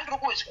uye kuna ndiri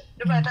kudya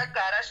ndobva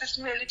tagara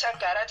sismeli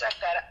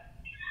tagara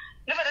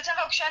ndobva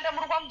tatanga kushanda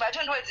murungu wangu bva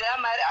tondowedzera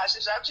mari hazvi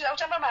zvakuita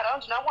kutamba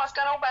maraundi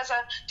nakuwasikana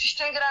kubasa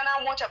tichitengerana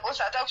mota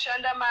bhosi ata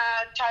kushanda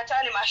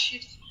matata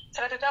nemashifts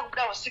saka tata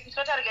kubuda usiku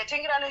tikati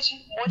arikaitengerana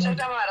mota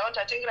kutamba maraundi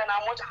atengerana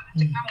mota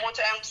atenga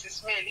mota yangu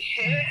sismeli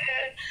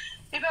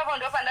ipapo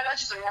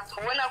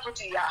ndopandakachizonyatsoona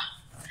kuti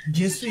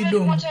jesu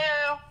idomo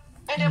iyoyo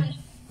ende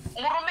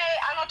murume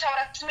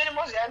anotaura sismeli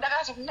moziya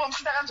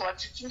ndakanzwa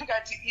tsitsi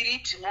ndikati iri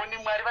dhimoni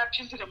mwari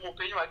vapindire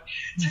muupenyu hwake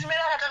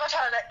sismeli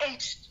akatakautaura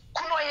na8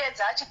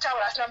 kunoedza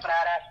achitaura asina mvura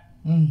arara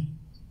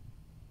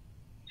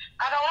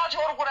akaona kuti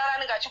uri kurara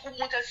anenge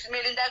achikumutsa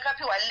sismeli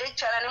ndakapiwa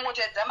lectura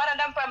nemota dzamara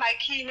ndamupa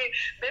makii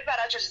nebepa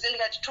racho zvise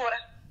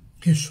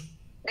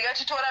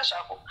ndikatitora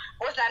zvako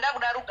bhosi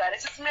handakuda rugare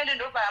sismeli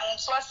ndobva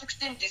musi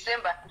wa16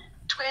 December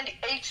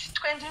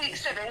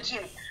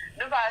 2017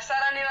 ndobva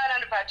asara nevana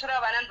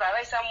ndobvatora vana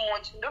ndobvavaisa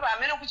mumoti ndobva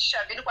amene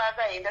kuchishavhini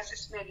kwaakaenda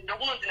sismeli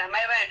ndokunonzi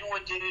namai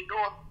vaendihodhere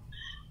doro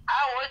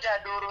ahodha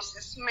doro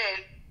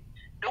sismeli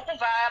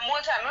ndokubva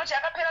mota aminoti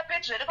yakapera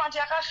petrol kana kuti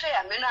yakafeya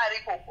amene ari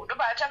ikoko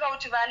ndobva atanga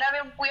kuti vana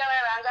vembuya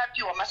vaya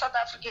vangapiwa masouth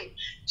african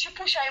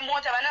chipushai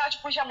mota vana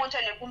vachipusha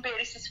mota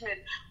nekumberi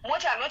sismeli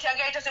mota aminoti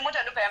yangaita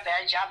semota ndobva yabva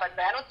yajamba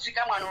ndobva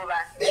yanotsika mwana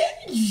wovanhu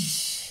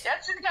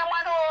yatsika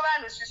mwana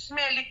wovanhu Sis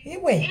Melly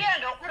iye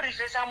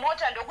ndokurivhesa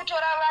mota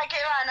ndokutora vake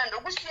vana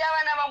ndokusiya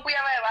vana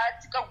vambuya vaye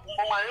vatsika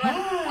gumbo mwari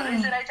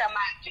vakuresera ita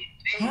manje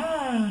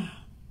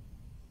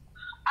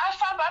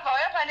afamba abva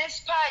uya pane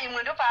spa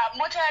imwe ndobva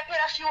mota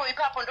yapera fiwo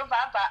ipapo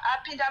ndobva abva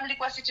apinda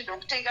muLiquor City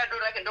ndokutenga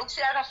doro rake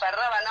ndokusiya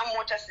akavharira vana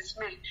mota Sis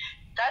Melly.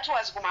 That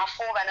was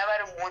kuma4 vana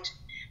vari mota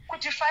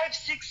kuti 5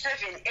 6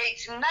 7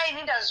 8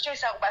 9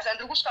 ndazichoisa kubasa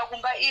ndiri kusvika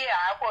kumba iye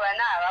haako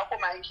vana havako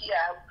maki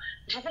yavo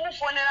ndiri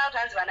kumufonera kuti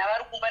hanzi vana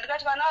vari kumba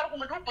ndikati vana vari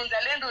kumba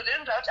ndikubvunza lendo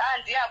kuti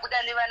ndiye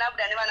abuda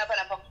nevana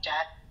pana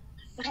pakudhara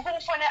ndiri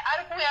kumufonera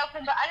ari kuuya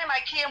kumba ane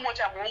maki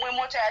yemota mhomwe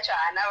mota yacho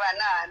haana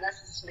vana haana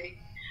Sis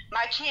Melly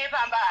maki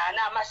yepamba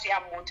haana amasiya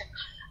mota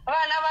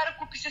vana vari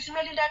kupi Sis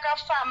Melly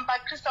ndakafamba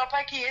Crystal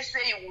Park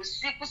yese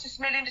usiku Sis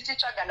Melly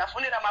ndichitsvaga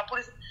ndafonera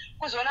mapurisa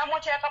kuzoona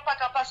mota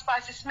yakapaka pasi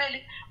pa Sis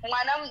Melly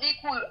mwana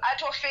mudiki uyu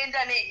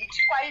atofenda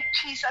nehiti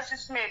kwaipisa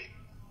Sis Melly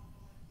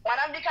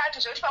mwana mudiki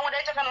atozoti pamwe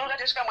daita kana unga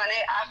tasvika mwana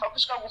afa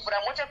kusvika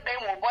kuvhura mota kudai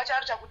muhombo wacho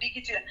ari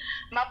chakudikitira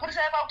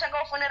mapurisa yapa kutanga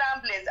kufonera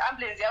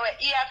ambulance yawe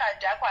iye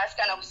akadhakwa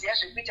asikana kuziva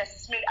zvekuita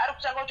Sis Melly ari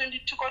kutanga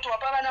kutondituka kuti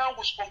wapa vana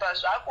vangu zvikomba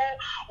zvako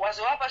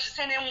wazovapa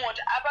zvise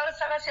nemota apa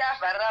saka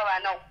siyavharira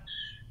vana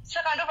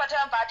saka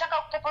ndopatamba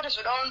atanga kupopota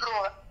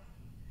zvodaondorova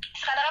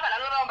saka ndakabva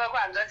ndanoramba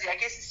kuhanzvadzi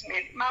yake Sis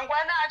Melly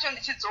mangwana acho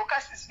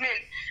ndichidzoka Sis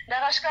Melly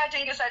ndakasvika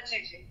atengesa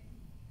TV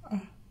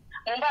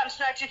mumba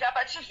hamusina TV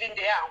apa TV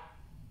ndeyangu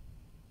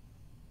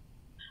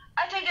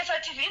atengesa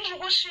TV ndiri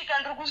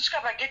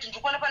kusvika pageti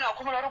ndiri kuona pana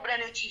vakomana vari kubuda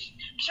neTV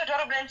ndichoti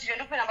vari kubuda neTV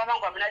ndikupinda mba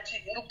vangu hamuna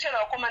TV ndiri kutera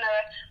vakomana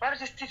vari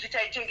kuti TV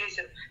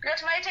taitengeserwa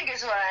ndikati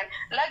maitengeserwa nani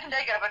laki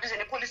ndaigara padhuze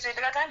nepolisi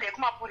ndikati handei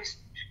kumapurisa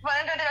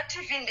vanondondeka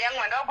TV ndeyangu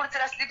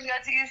ndavaburitsira slip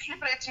ndikati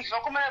slip reTV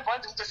vakomana bva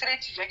ndikudzosera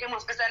TV yake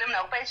muzipesana munhu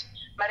akupa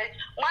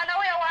mari mwana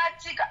uya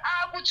waatika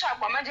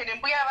akutsvagwa manje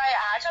nembuya vaye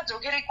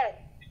haachadzokeriko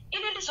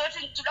ini ndizoti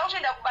ndida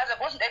kutoenda kubasa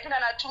bhosi ndaipinda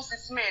na2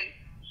 Sis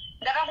Melly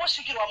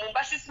ndakangosvikirwa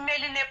mumba Sis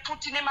Melly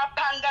nepfuti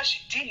nemapanga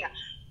zvidhina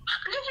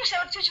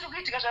ndikushaya kuti chiri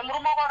kuitika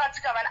zvamurume wako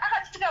akatsika vana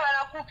akatsika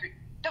vana kupi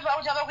ndobva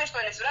kuti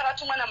akakuiswa nezuro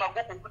akatumwa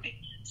namagogo kuti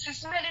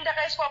Sis Melly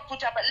ndakaiswa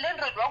pfuti apa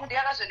landlord wangu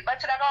ndiye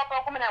akazondibatsira akavapa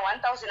vakomana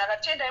 1000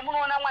 akatendai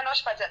munoona mwana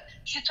wachipatara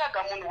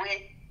chitsvaga munhu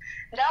wenyu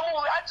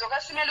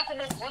adzoka Sis Melly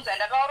kumubvunza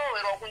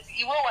ndakaroverwa kunzi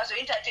iwe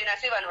wazoentertaina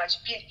sevanhu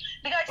vachipinda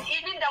ndikati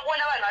ini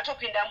ndakuona vanhu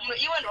vatopinda muno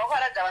iwe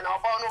ndowakaradza vanhu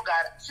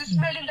vapaunogara Sis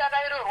Melly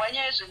ndakairoverwa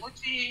nyaya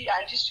zvekuti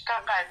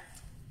handisvikangani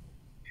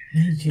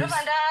ndobva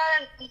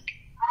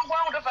angu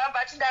wangu ndobva amba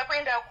ati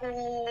ndakuenda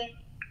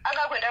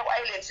akakuenda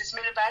kuisland Sis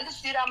Melly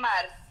paandisiyira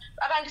mari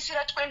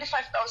akandisiyira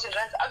 25,000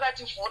 rands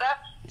akati vhura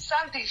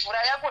something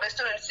vhura yako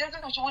restaurant sinzi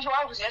uchi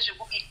wakuziva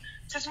zvekubika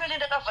Sis Melly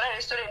ndakavhura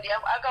restaurant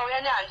yangu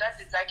akauya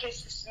nehanzvadzi dzake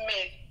Sis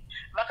Melly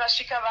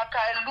vakasvika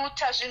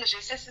vakaluta zvinhu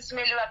zvese Sis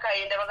Melly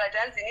vakaenda vakati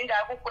hanzi ini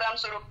ndaakukura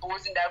musoro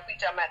bhozi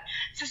ndaakuita mari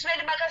Sis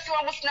Melly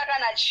makasiwa musina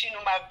kana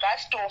chinhu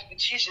magastof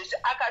chii zvese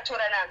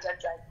akatora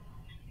nehanzvadzi dzake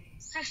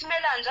Sis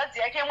Melly hanzvadzi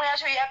yake imwe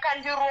yacho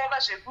yakandirova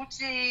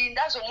zvekuti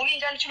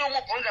ndazomuvinga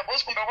ndichinomubvunza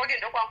bhosi kumba kwake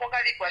ndokwangu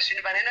akavigwa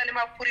zvinhu vanoenda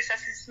nemapurisa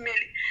Sis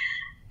Melly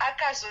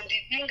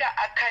akazondipinga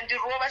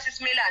akandirova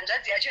Sis Melly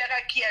hanzvadzi yacho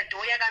yakakiya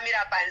dhoo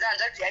yakamira panze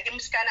hanzvadzi yake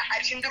musikana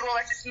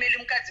achindirova Sis Melly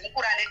mukadzi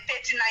mukuru ane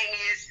 39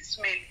 years Sis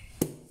Melly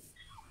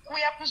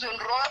kuya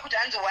kuzondirova kuti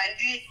hanzi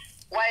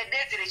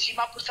waidedzere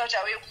chimapurisa kuti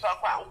auye kufa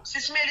kwangu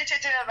Sis Melly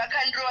chete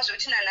vakandirova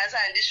zvokuti nanhasi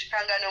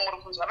handizvikangano muri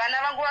kunzwa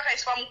vana vangu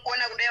vakaiswa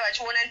mukona kudai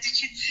vachiona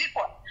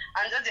ndichitsikwa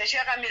hanzvadzi yacho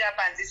yakamira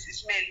panze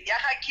Sis Melly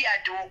yakakiya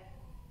dhoo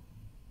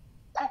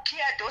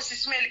kukiya dhoo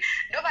Sis Melly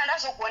ndobva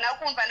ndazogona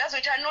kumva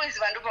ndazoita noise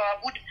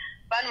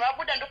vanhu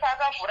vabuda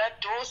ndopaakavhura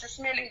dhoo Sis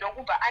Melly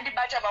ndokubva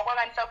andibata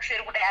vakwakandisa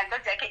kuseri kudai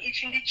hanzvadzi yake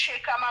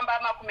ichindicheka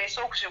mambama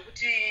kumeso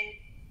zvekuti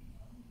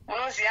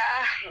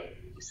munoziva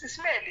Sis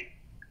Melly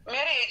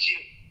marriage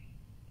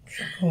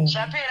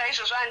zvapera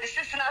izvozvo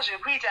handisisina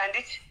zvekuita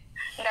handiti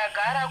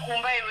ndagara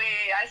kumba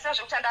iwe handisina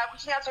zvekuti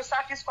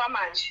ndaakuchinyatsosafiswa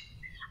manje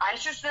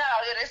handisisina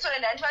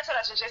restaurant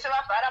handivatora zvinhu zvese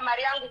vavhara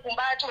mari yangu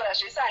kumba atora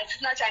zvese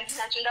handisina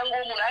chandinacho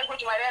ndangowo munhu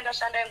aingoti mari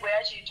yandashanda ingo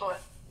yachiitora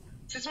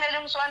Sis Melly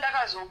musi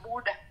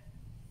wandakazobuda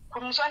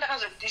musi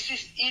wandakazoti this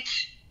is it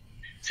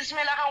Sis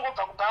Melly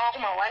akangobva kubhawa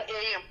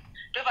kuma1 am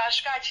ndobva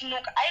asvika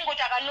achinoka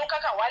aingoti akanoka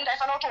ka1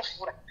 ndaifanira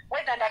kutovhura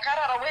wedha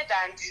ndakarara wedha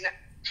handina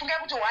funga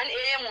kuti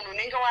 1 am munhu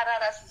unenge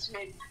warara Sis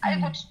Melly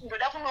aingoti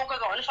ndoda kunoka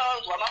kaunifanira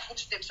kunzwa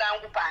mafootsteps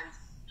angu panze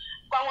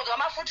kwangonzwa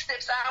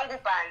mafootsteps angu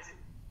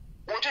panze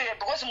wotoenda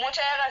because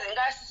mota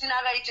yakazenga asisina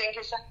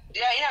akaitengesa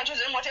ndiye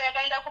inanzvozve mota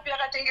yakaenda kupi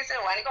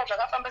yakatengeserwa nika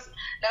zvakafamba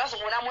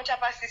ndakazomuona mota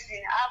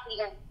pasisina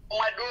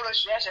akungomwa doro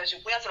zviya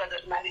zvazvikunyatsiradza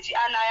kuti manditi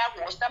anayo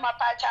akuhosta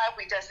mapata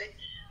akuita sei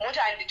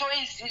mota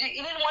handitoizivi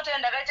inini mota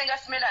yandakaitenga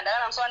Sis Melly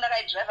handakana musi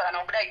wandakaidhiraivha kana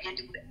kubuda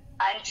gedi kuda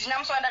handina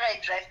musi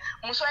wandakaidhiraivha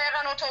musi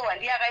wayakanotorwa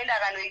ndiye akaenda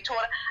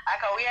akanoitora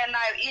akauya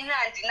nayo ini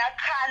handina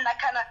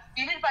kana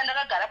inini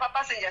pandakagara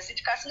papasenja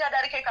seat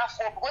kasingadarike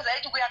ka4 because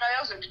aiti kuya akauya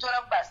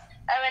kuzonditora kubasa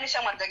aiva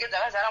neshamwari dzake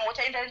dzakazara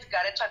mota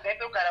indaindigare tsvagai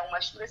pekugara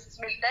kumashure Sis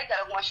Melly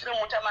ndaigara kumashure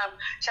mota mangu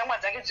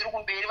shamwari dzake dziri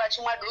kumberi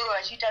vachimwa doro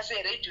vachiita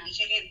seredhiyo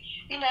ichirira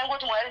ini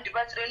aingoti mwari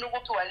ndibatsirei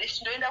ndokupiwa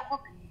lift ndoenda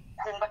kupi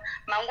kumba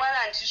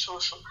mangwana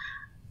ndizvozvo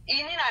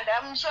ini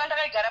musi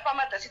ndakagara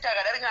pamadzasita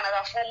akadarikana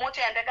ka4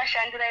 mota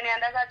yandakashandira ine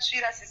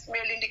yandakatsvira Sis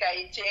Melly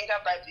ndikaitenga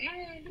but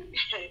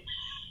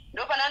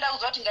ndopana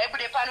ndakuzwa kuti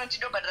ngaibude pano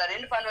ndinobhadhara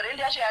rendi pano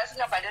rendi yacho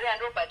yaasingabhadhari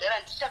yandobhadhara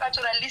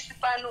ndichakatora lisi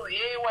pano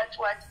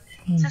what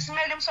Sis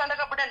Melly musi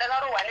ndakabuda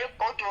ndakarohwa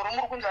nebhodhoro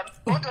muri kunzwa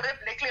bhodhoro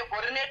reblack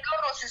label rine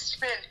doro Sis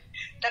Melly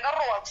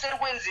ndakarohwa kuseri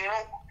kwenzeo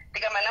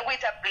ndikamana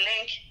kuita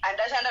blank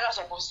handasha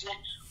ndakazokuziya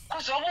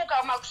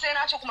kuzomuka makuseni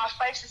acho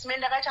kuma5 Sis Melly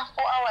ndakaita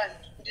 4 hours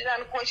ndiri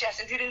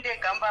unconscious ndiri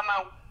ndegamba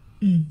mangu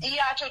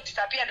iye acho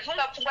disappear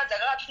ndifunga pfungwa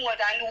dzakakatungwa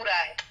kuti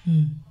andiuraya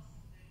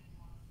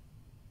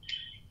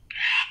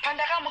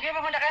pandakamuka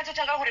ipapo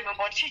ndakatotanga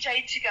kurememba kuti chii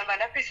chaitika mba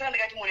ndapedzisira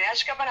ndikati munhu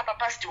yasvika pana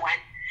pa1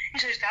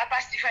 izvo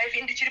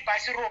zvaa5 ndichiri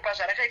pasi ropa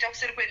zvarakaita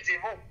kuseri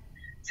kwenzebo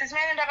Sis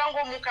Melly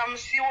ndakangomuka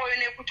musiwoyo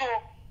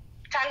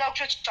nekutotanga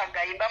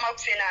kutotsvaga imba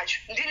makuseni acho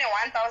ndine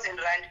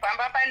 1000 rand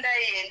pamba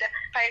pandaienda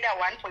paida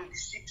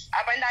 1.6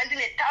 apa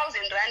ndandine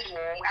 1000 rand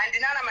muhomwe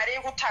handina na mari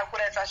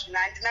yekutakura sazvino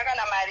handina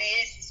kana mari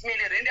yeSis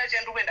Melly rendi yacho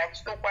yandiri kuenda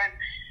kusitokwana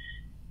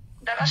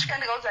ndakasvika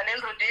ndikaudza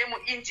landlord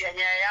yemuindia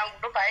nyaya yangu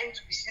ndobva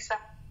ainzwisisa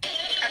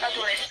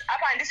akatora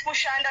apa handisi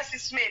kushanda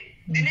Sis Melly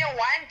ndine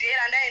 1 day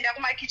randaenda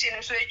kumakitchen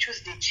musi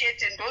weTuesday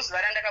chete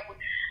ndozuva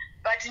randakabuda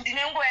but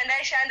ndine nguva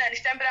yandaishanda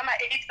ndichitambira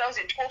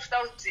ma8000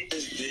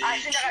 12000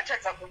 asi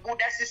ndakatadza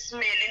kubuda Sis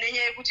Melly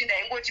nenyaya yekuti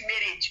ndaingoti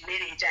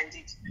marriage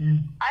handiti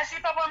asi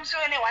ipapo musi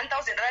wene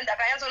 1000 rand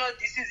akayanzona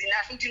this is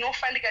enough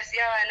ndinofa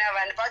ndikasiya vana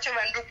vanhu vacho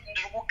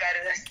vandiri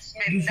kugarira Sis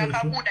Melly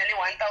ndakabuda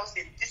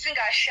ne1000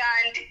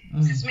 ndisingashande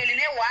Sis Melly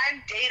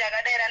ne1 day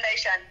rakadai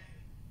randaishanda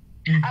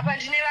apa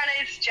ndine vana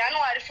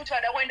January futi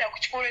vada kuenda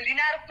kuchikoro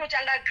ndine ari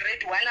kutotanga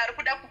grade 1 ari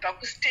kuda kubva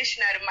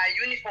kustationary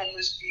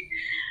mauniforms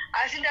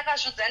asi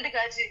ndakazvodza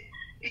ndikati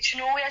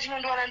chinouya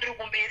chinondoona ndiri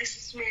kumberi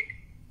Sis Melly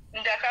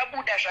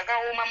ndakabuda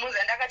zvakaoma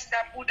moza ndakati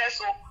ndabuda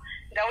so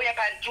ndauya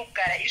pandiri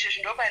kugara izvezvi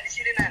ndopa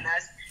ndichiri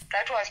nanhasi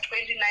that was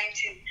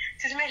 2019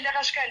 Sis Melly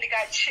ndakasvika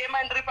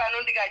ndikachema ndiri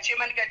pano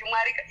ndikachema ndikati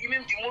Mwari imi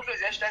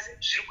ndimutoziva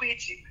zviri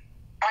kuitika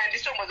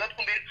handisombozva kuti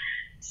kumberi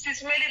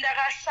Sis Melly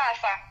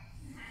ndakasafa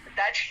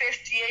that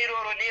first year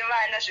iroro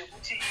nevana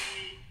zvekuti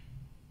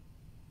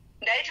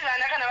ndaiti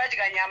vana kana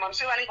vadya nyama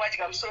musoro vanenge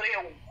vadya musoro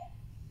yehuku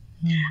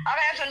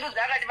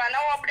akayatsondudza akati vana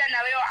wabuda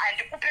naveyo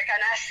handikupe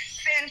kana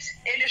cent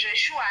ende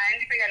zveshuwa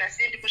handipe kana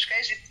cent kusvika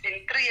izvi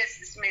 3 years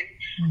Sis Melly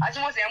asi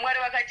moza yaMwari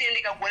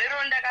vakatendeka gore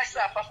rero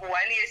ndakasafa for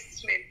 1 year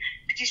Sis Melly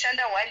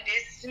ndichishanda 1 day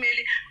Sis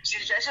Melly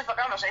zvinhu zvacho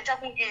zvakabva zvaita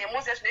kunge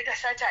moza zvinoita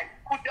satani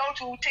kuda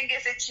kuti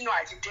utengese chino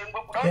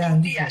hachitengwe kuda kuti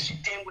udii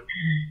hazvitengwe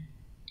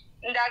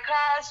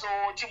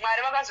ndakazoti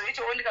Mwari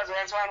vakazoitawo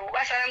ndikazoyanzwa vanhu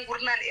basa rangu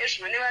rinani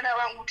ezvino nevana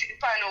vangu tiri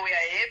pano we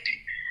are happy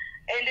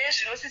ende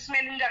ezvino Sis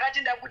Melly ndakati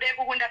ndabuda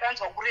ikoko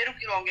ndakanzwa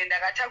kurerukirwa kunge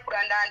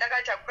ndakatakura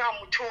ndakatakura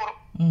mutoro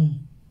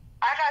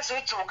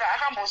akazodzoka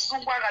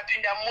akambosungwa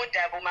akapinda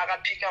mumodhabho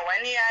makapika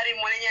 1 year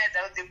arimo nenyaya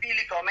dzavo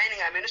dzekuillegal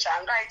mining ameno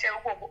zvaanga aita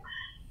ikoko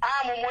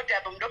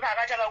mumodhabho mudoka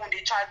akatanga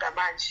kunditsvaga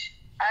manje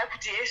ari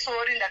kuti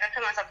sori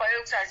ndakakanganisa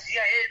kwayo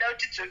kusaziya da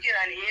kuti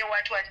tidzokerani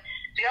what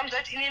ndikamuudza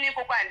kuti inini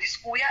ikoko handisi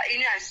kuuya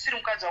ini handisiri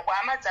mukadzi wako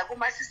hama dzako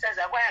masisters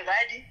ako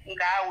ayangadi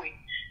ngawe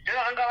ndo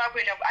vakanga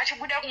vakuenda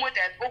achibuda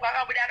kumodhabho ikoko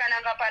akabuda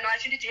akananga pano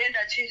achinditi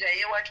enda chinja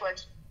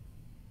what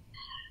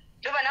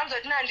ndobva ndamuudza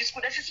kuti handisi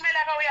kuda Sis Melly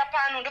akauya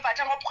pano ndobva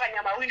atanga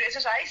kupwanya mawindo ese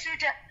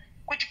zvaaisiita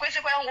kuti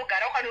kwese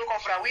kwaingogara ukanonoka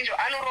kuvhura windo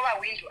anorova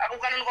windo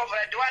ukanonoka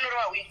kuvhura dho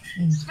anorova windo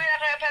Sis Melly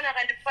akauya pano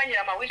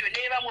akandipwanyira mawindo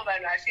nevamwe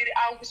vanhu asiri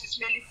angu Sis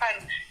Melly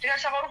pano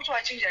ndikasaka uri kuti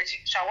wachinja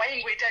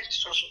zvawaingoita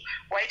ndizvozvo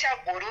waita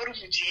gorori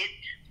mujeri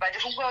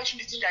but funguva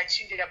uchinditi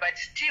ndachinjira but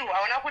still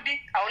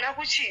hauna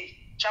kuchinja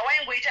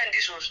zvawaingoita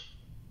ndizvozvo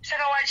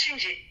saka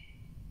wachinje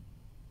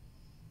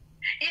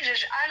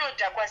izvezvi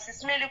anodhakwa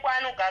Sis Melly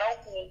kwaanogara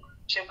uku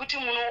zvekuti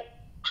muno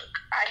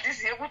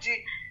handizive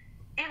kuti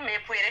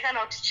imhepo here kana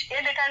kuti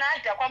ende kana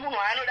adhakwa munhu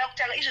aanoda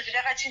kutanga izvezvi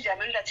ndakachinja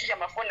meno ndachinja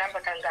mafoni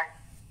namba kangani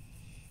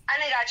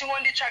anenge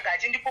achingonditsvaga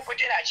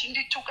achindipopotera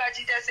achindituka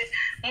achiita se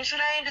musi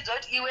unaendidzwa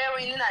kuti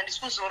iwewe inini handisi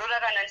kuzorora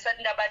kana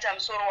ndisati ndabata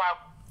musoro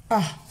wako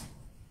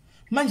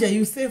manje are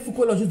you safe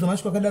kola uchidza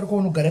masvika akadaro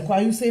kwaunogara kwa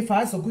are you safe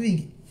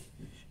haazokuvingi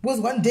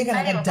because one day kana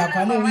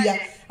akadhakwa anouya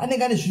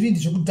anenge ane zvivindi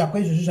zvekudhakwa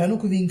izvozvo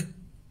zvaanokuvinga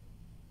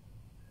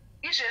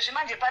izvezvi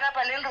manje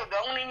panapa landlord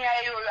wangu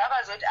nenyaya iyoyo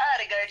akazoti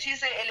rega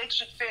tiise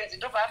electric fence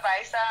ndobva abva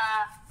aisa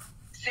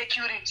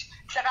security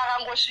saka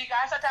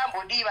akangosvika asati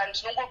ambodiva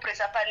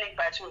ndinongopresa panic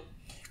button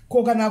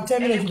ko kana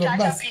akutamira chibva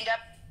kubasa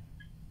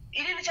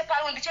ini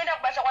ndichepano ndichienda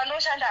kubasa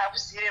kwandinoshanda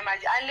hakuzive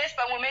manje unless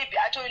pamwe maybe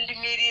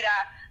atondimirira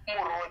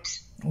muroad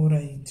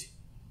alright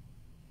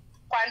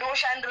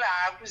kwandoshandira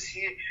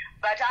hakuzive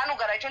but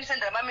anogara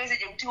achondisendera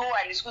mameseji ekuti wo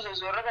handisi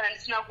kuzozorora kana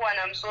ndisina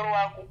kuwana musoro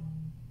wako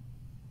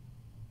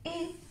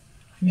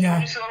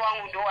musoro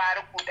wangu ndo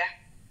waari kuda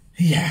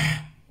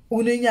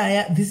une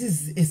nyaya this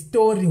is a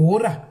story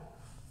hora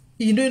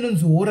iyi ndo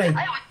inonzi hora iyi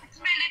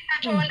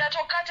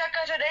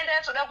ndatokata dai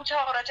ndaizoda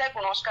kutaura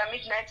taigona kusvika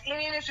midnight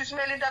inini Sis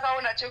Melly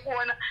ndakaona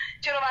chekuona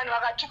chero vanhu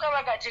vakatuka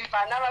vakati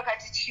mvana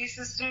vakati chii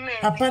Sis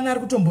Melly hapana ari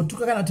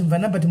kutombotuka kana kuti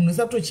mvana but munhu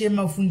usa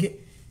kutochema ufunge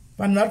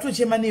vanhu vari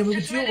kutochema newe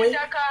kuti iwe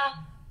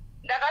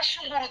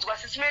ndakashungurudzwa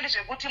Sis Melly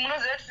zvekuti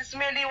munoziva kuti Sis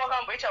Melly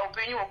wakamboita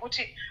upenyu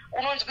hwekuti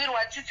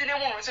unonzwirwa tsitsi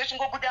nemunhu wese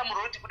uchingobuda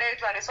murodhi kudai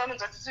kuti vanhu vese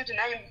vanonzwa tsitsi kuti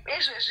nai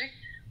izvezvi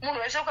munhu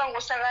wese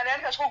ukangosangana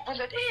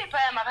andikachikubvunza kuti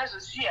paya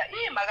makazosiya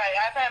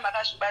paya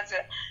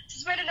makazvibatsira.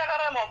 Sis Melly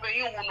ndakararama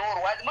upenyu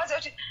hunorwadza. Moziva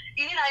kuti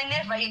inini I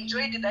never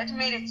enjoyed that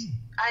marriage.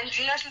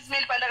 Handina Sis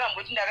Melly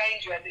pandakamboti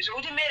ndakaenjoya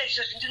zvekuti marriage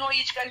izvozvi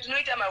ndinoitya,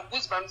 ndinoita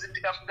magoosebumps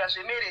ndikafunga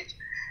zvemarriage.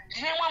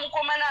 Ndine mumwe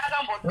mukomana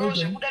akambodo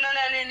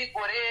zvekudanana neni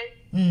gore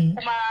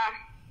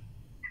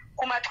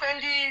kuma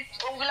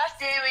 20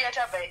 last year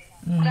yatabai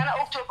kana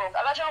October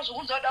akatanga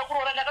zvokunzwa kuda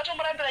kuroora.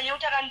 Ndakatomurambira nyaya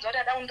kuti akanzwa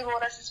kuti ada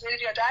kundiroora Sis Melly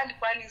tikati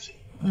handikwanisi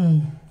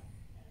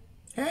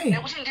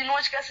nekuti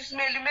ndinotya Sis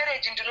Melly.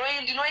 Marriage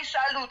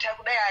ndinoisaluta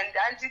kudai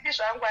handiti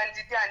zvangu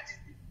handiti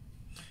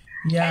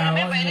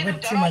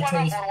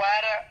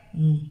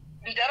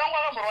mudharangu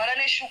akamborwara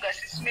neshuga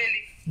Sis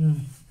Melly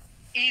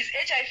is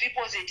HIV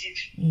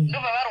positive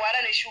ndobva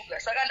varwara neshuga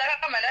saka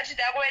ndakakamba ndati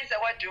ndakuvaendesa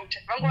kwadhokta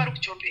vangu vari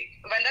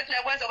kuchopeka vandati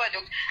ndakuvaendesa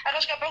kwadhokta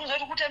akasvika pakuziva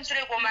kuti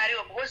kutamisireko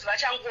mariwo because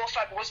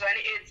vachangofa because vane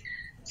AIDS.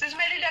 Sis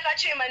Melly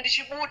ndakachema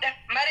ndichibuda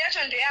mari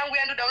yacho ndeyangu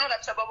yandoda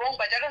unorapisa baba vangu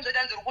but akanzoti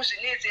anziri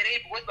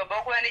kuzvinetserei because baba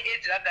vako vane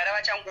AIDS vagara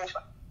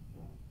vachangofa.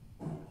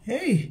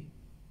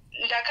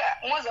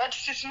 Moziva kuti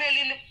Sis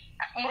Melly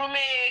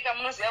murume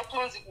kamunoziva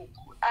kunonzi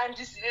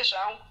andizive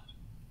zvangu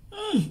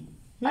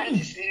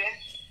andizive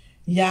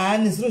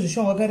nezviro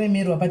zvishonga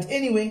wakaremerwa but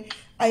anyway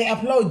I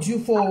applaud you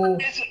for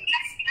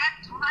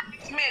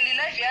Sis Melly.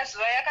 Life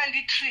yazuva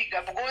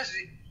yakanditrigger because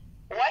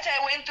what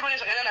I went through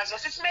nezvakaita nazvo.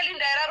 Sis Melly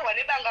ndairarwa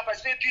nebanga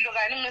pasi pepilo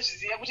kani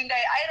munozviziva kuti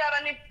airara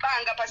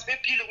nebanga pasi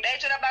pepilo kudai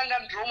tora banga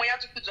mudromo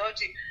yatikudzwa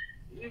kuti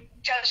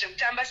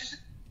chazvekutamba. Sis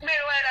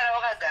Melly wairara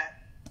wakagara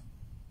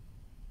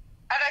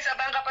akaisa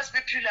banga pasi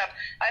pepilo apa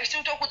achichi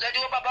kutokudzwa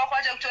kuti baba wako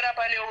achakutora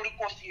pane uri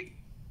kofiri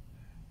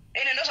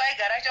ene ndo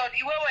zvaigara aita kuti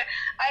iwewe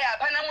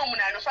hapana mumwe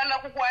munhu anofanira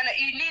kukuwana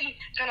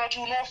inini kana kuti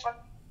unofa.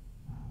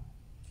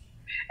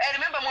 I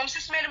remember mom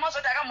Sis Melly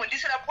mozoti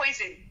akambondisira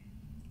poison.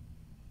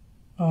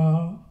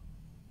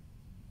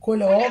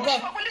 Kola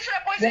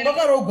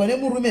wakarogwa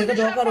nemurume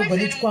kuti wakarogwa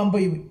nechikwambo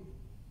iwe.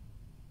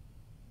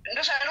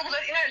 Ndo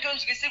zvaanokudzwa ina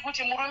ndonzwisi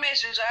kuti murume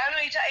izvi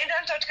zvaanoita ende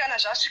anoita kuti kana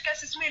zvasvika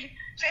Sis Melly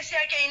fesi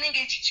yake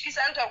inenge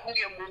ichityisa anoita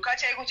kunge mhuka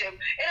chaiko chaiko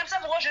ende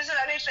musabvunga zvese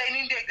zvanoitira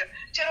ini ndega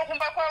chero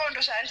kumba kwavo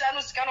ndo zvaanzi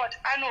anozikanwa kuti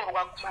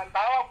anorwa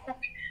kumabhawa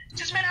kupi.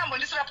 Sis Melly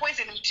ambondisira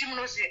poison muti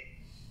munoziva.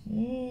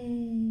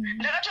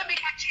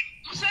 Ndakatobika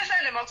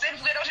muswesane makuseni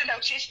fukaita kutoenda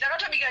kuchechi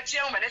ndakatobika tii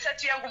yangu mandaisa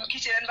tii yangu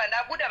mukicheni ndibva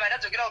ndabuda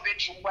vandadzokera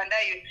kubedroom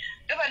kwandaiyo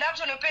ndobva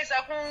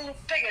ndakutonopedza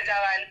kupfekedza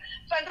vanhu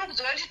pandiri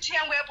kudzoka kuti tii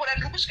yangu yapora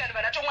ndiri kusvika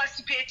ndibva ndatomwa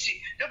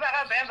sipeti ndobva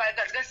akabva yamba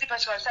agadzika sipa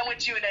chikava samwe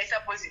tiyo ndaisa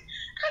poison.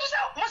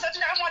 Moziva kuti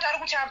ndakamwa kuti ari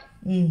kuchamba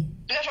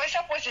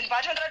ndikazvaisa poison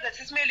paatondiradza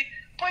Sis Melly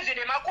poison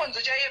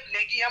yemakonzo chaiyo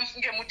yeblack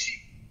yamufunge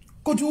muti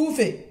kuti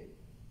ufe.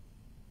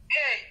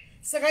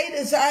 Saka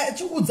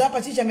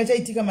chikudzapa chii changa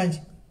chaitika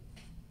manje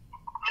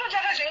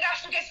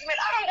ndakazvengafunge Sis Melly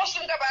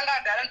akangosunga panga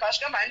agara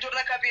ndipasvika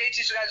mhandorora kapi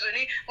yaiti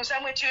zvikazoni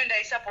musamwe tiyo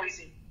ndaisa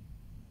poison.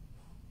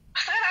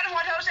 Saka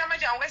anofata kuti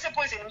amanje angaise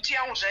poison muti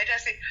yangu zvaita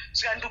sei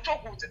svika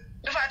ndikutokudza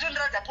ndobva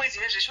atondiradza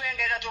poison yezveshuwa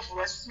yanga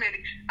ikatovhurwa Sis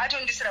Melly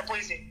atondisira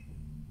poison.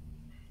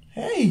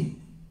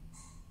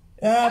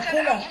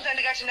 Ndakabvunza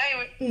ndikati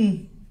naiwe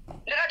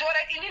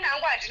ndikataura inini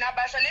hangu handina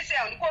basa nese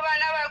yangu ndiko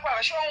vana vako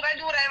havashuwa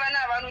ungandiurayi vana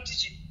ava vanoti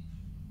chii.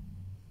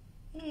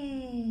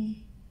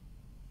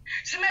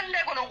 Sis Melly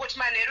ndaigona kungoti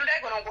manheru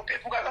ndaigona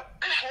kungopepuka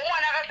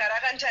womwana akagara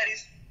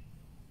akanditarisa.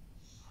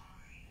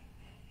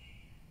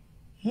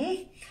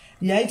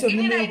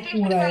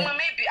 yaitomimekura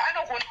maybe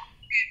anogona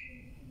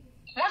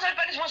mozoti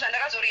pane zvimwe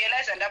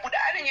zvandakazorealiza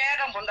ndabuda ane nyaya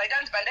yakambonza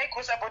ita nzi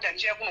pandaikrosa bhodha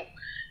ndichiya kuno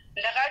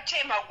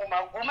ndakatema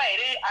gumaguma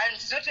here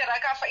handizoti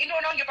rakafa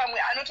inoona kunge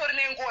pamwe anotori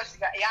nengozi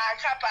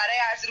yaakapara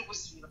yaasiri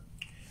kuziva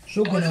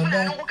because munhu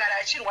anongogara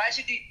achirwa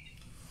achiti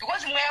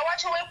because mweya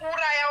wacho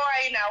wekuuraya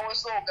waainawo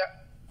soga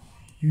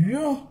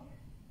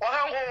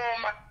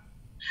wakangooma.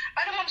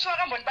 Ane mumwe musi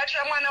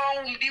wakambondibatira mwana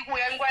wangu mudiki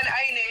uyangwana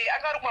aine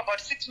akarukuma about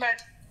 6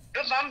 months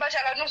ndobva amubata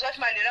akati unoziva kuti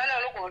manheru ano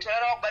anogona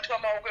kutorara wakubatwa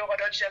maoko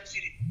yokwada kuti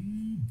chamusiri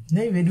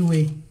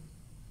naiveduwei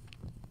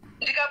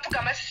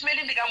ndikapfugama Sis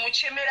Melly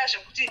ndikamuchemera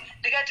zvekuti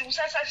ndikati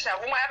usasatisa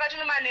kumwe akati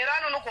manheru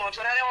ano unogona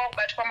kutorara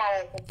wakubatwa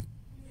maoko.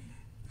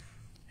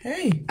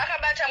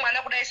 Akabata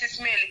mwana kudai Sis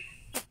Melly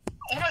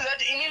munoziva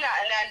kuti inini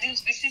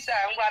handinzwisisa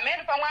hangu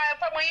amene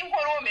pamwe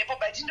ingoriwo mhepo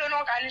but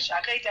ndinoona kani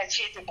zvaakaita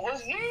chete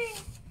because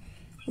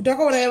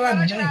utakauraya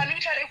vanhu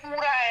anoita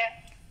rekuuraya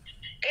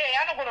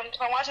anogona kuti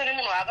pamwe acho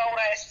nemunhu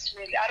akauraya Sis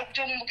Melly ari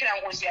kutomumukira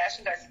ngozi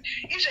yaasingazi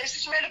izve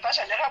Sis Melly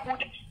bvasha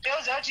ndakabuda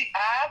ndeuziva kuti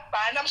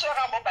haana musoro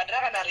akambobhadhira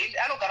kana rendi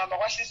anogaramba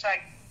kwaSisi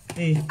vake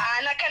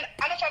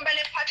anofamba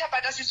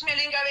nepatapata Sis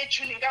Melly ingave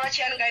juni ingava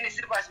chiyani ngaine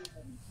silivers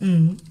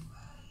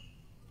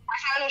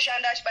asi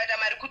anoshanda achibata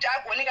mari kuti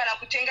agoni kana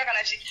kutenga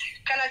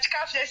kana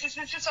chikafu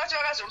sisi vacho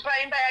vakazomupa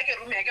imba yake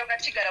rume yake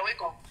vakati chigara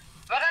wega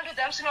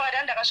vakandodza musina wakati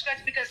andakasvika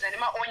chipikazina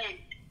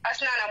nemaonyeni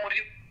asina ana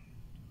muriwo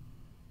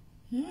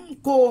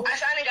Ko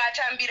asani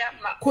ngatambira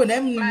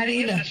kona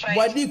munina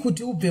wadi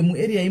kuti ubve mu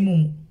area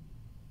imomo.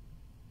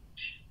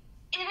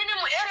 Inini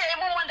mu area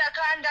imomo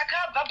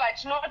ndakabva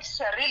but not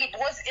really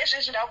because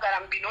ezvezvi ndakugara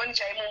mubinoni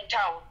chaimo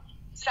mutown.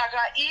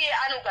 Saka iye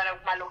anogara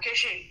kuma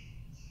location.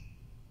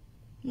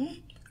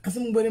 Asi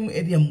mungore mu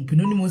area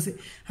mubinoni mose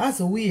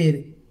hazouye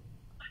here.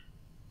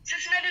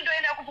 Sisina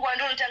ndoenda kupwa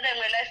ndonotanga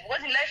imwe life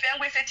because life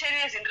yangu ise 10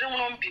 years ndiri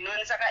muno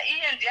mubinoni saka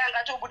iye ndiye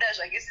angatobuda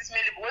zvake Sis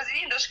Melly because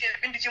iye ndosvike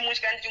zvipindi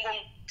chimushika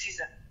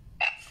ndichingomutiza.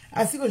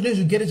 Asiko zvine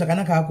zvigere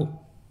zvakanaka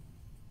hako.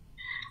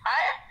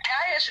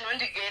 Haya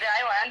zvinondigere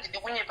aiwa handidi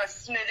kunyepa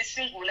Sis Melly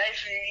single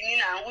life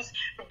inini hangu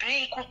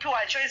being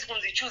kupiwa choice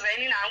kunzi choose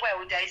inini hangu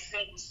yakuti ai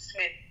single Sis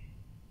Melly.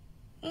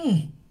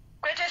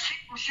 Kwete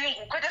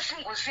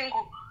single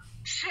single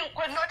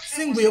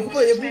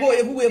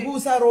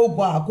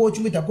yekusarogwa hako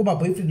chimita kuma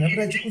boyfriend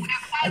nakuti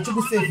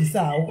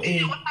achikusevhisa hawo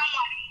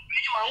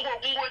wangu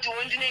kungoti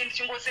wondine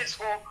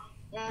ndichingoseswo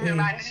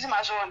handisi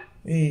mazvona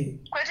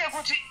kwete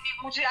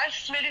kuti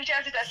Sis Melly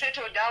ndichazita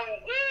settle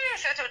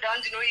down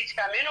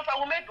ndinoitya meno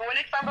pangu maybe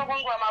one kufamba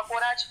kwenguva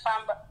makore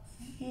achifamba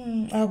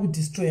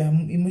akudestroy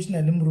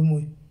emotionally murume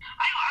uyu.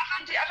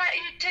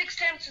 It takes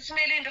time Sis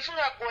Melly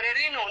ndofunga gore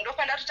rino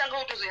ndopandatotanga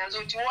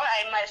kutozonyanzoti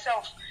I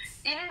myself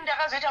ini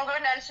ndakazoita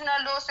ngekuti ndisina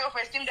low self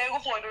esteem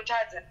ndaikufunga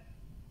ndotadza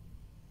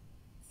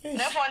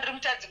ndafunga ndiri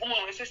mutadzi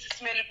kumunhu wese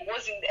Sis Melly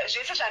because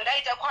zvese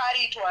zvandaita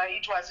kwaari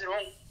it was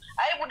wrong.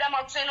 Aibuda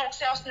makuseno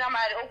kusea usina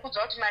mari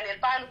okudza kuti maneri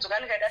pano dzoka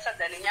ndikaita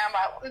sadza nenyama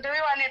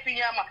ndoiwa nepi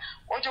nyama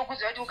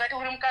ochokudza kuti ungati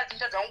uri mukadzi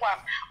mutadza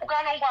ungwafa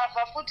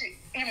ukanongwafa futi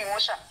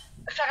imhosva.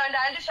 Saka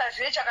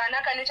ndandisazive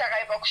chakanaka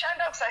nechakaipa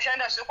kushanda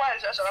kusashanda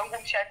zvekwazvo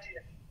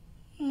zvakangomushatira.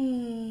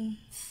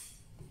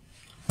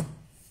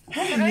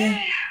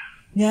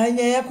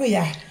 Nyanya yako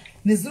ya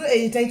nezuro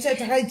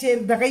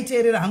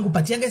takaiteerera hangu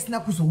but yanga isina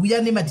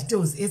kuzouya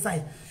nemadetails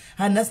esai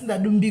hana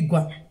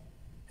sindadumbigwa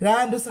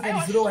ndosaka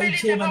nezuro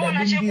waichema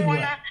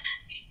ndadumbirwa.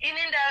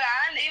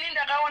 Ini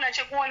ndakaona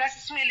chekuona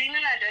Sis Melly ini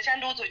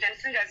ndachandoudzwa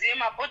chandisingazive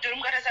mabhodhori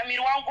mukatasa miri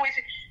wangu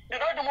wese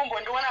ndakati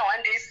mumbondiona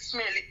one day Sis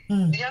Melly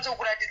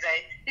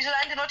ndinyatsokuratidzai izvo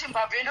handinoti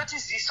mbabvu endoti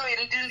ziso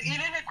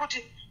irini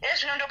kuti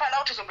ezvino ndopanda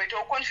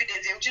kutozomboitawo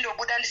confidence yekuti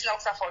ndobuda ndisina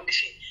kusa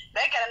foundation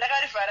ndaigara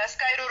ndakarivhara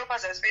sky roro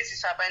pazasi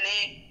peziso apa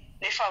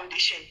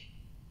nefoundation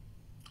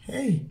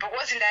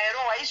because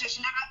ndairohwa izvezvi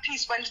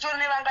ndakapiswa nditori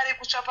nevanga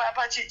rekutsva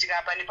pachidya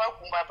apa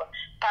nepagumba apa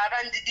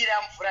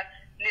paakandidira mvura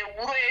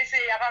nehuro yese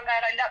yakanga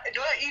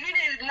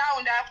inini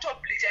now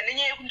ndakutobleacha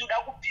nenyaya yekuti ndoda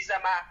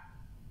kubvisa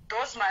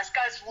those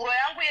mascars huro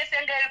yangu yese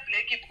yanga iri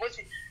black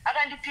because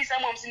akandipisa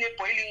mwamusi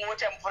neboiling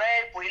water mvura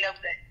yaiboila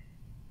kudai.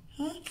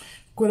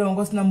 Kora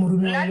wanga usina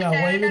murume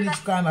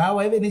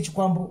waive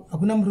nechikwambo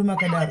hakuna murume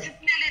akadaro.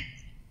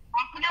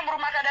 Hakuna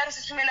murume akadaro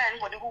Sis Melly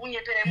handibodi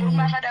kukunyeperai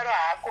murume akadaro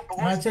haako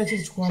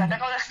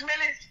zvandakaona Sis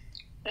Melly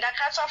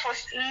ndakatsva for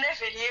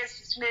 11 years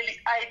Sis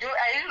Melly I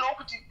didn't know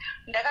kuti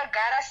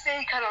ndakagara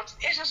sei kana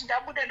kuti izvozvi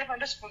ndabuda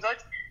ndopandozvibvunza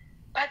kuti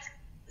but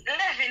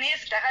 11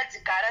 years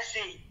ndakadzigara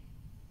sei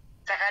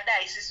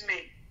dzakadai Sis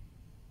Melly.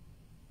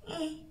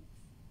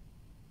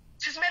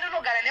 Sis Melly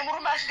unogara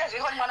nemurume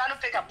asikaziva kuti mwana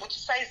anopfeka boot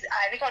size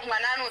anika kuti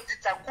mwana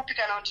anodzidza kupi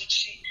kana kuti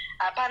chii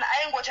hapana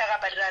aingoti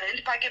akabhadhira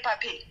rendi pake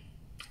papei.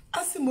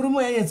 Asi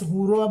murume yanyatsa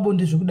kurova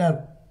bonde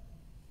zvekudaro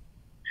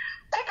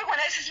kupi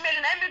kona Sis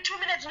Melly naime 2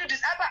 minutes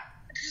notice apa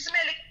Sis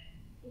Melly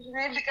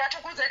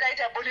ndikatokudza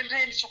ndaita bonde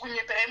ndiri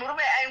ndichikunyeperai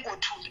murume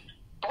aingotunda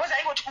because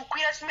aingoti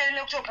kukwira Sis Melly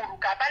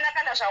nekutoburuka hapana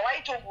kana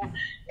zvawaitoburu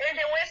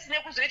ende wese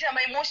nekuzoita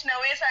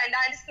maemotional wese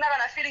handisina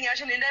kana feeling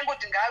yacho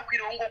nendaingoti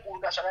ngaakwire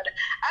ongoburuka zvakadai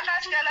anga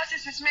asingalasi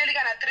Sis Melly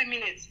kana 3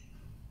 minutes.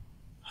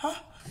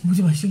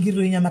 kuti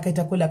mashingiriro enyama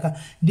akaita kolaka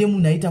ndiye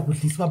munhu aita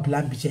kudliswa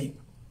blambi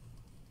chaipo.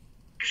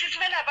 Sis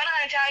Melly hapana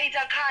kana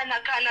chaaita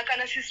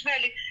kana Sis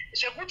Melly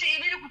zvekuti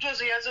inini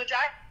kutozonyazoti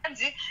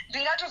hanzi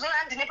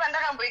ndingatozoona ndine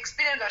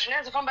pandakamboexperience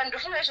zvinazofamba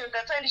ndofunga izvo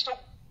ndatsai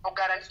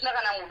ndichitogara ndisina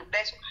kana munhu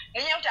kudaiso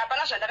nenyaya yekuti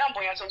hapana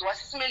zvandakambonyatsonzwa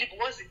Sis Melly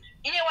because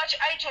iye wacho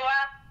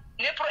aitova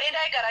nepro ende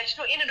aigara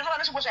achito ini ndofunga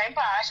ndosvimbo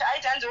zvaimpa hasha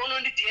aiti hanzi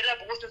unondidheerera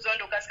because toziva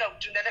ndokasika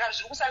kutunda ndakati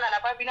zviri kusangana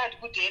papina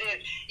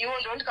handikudheerere iwo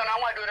ndonti kana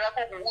wamwadori rako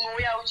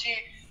unouya uchi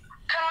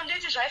kana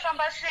nditi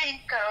zvaifamba sei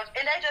kana kuti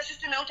ende aita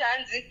system yekuti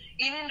hanzi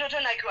ini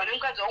ndotonakirwa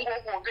nemukadzi wangu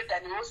wokuhope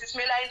dhaniwo Sis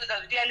Melly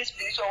ainzodza kuti yani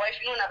spiritual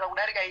wife inonaka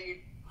kudarika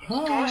inini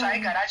ndo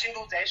zvaaigara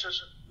achindiudza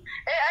izvozvo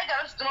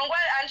aigara kuti dzinongwa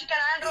anditi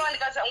kana andova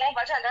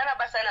ndikazamwomba ati handana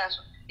basa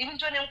nazvo ini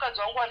ndito nemukadzi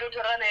wangu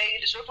wandotorana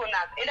naye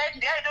zvotonaka ende aiti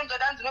ndiye aitonzwa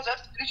kuti hanzi inoziva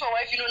kuti spiritual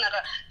wife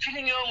inonaka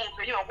feeling yewo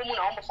muupenyu hwako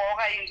munhu awombofa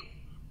wakainzwa.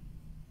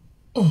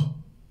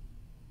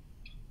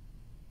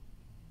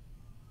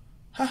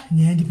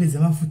 nyaya ndipedza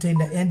mafuta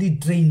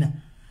yandidraina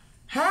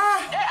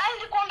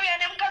aindikombeya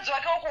nemukadzi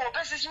wake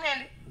wokuhope Sis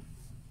Melly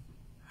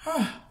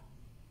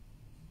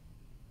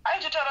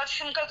aitotaura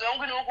kuti mukadzi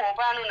wangu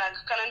nekuhopa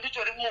anonaka kana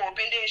nditori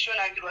muhope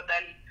ndeishonakirwa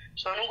dhani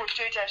zvaunenge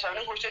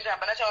uchitoita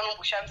hapana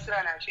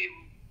chavanomboshamisira nacho ivo.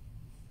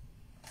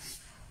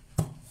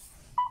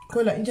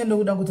 kola incha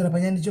ndokuda kutora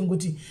panyaya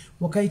ndichongoti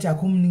wakaita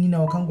ako munin'ina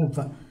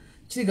wakangobva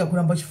chirega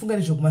kuramba uchifunga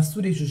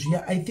nezvekumasure izvo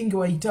zviya. I think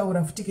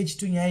waitaura futi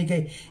kechitunyaya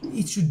kai,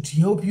 it should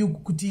help you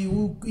kuti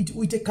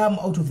uite come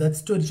out of that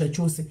story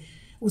zvachose.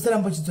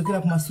 Usaramba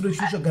uchidzokera kumasure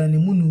uchishogara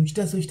nemunhu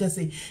uchita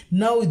sei.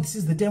 Now this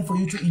is the time for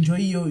you to enjoy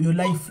your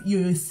life,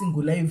 your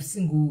single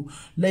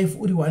life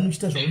uri one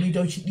uchita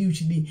zvaunoita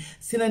uchidi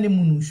sina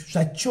nemunhu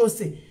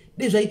zvachose.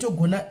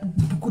 Zvaitogona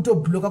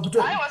kutobloka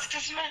kuto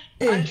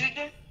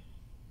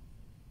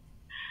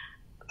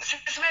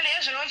Sis Melly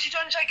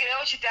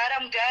zvinochitontsvagirewo chidhara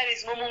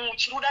mudhayaris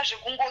muchiruda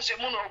zvekungo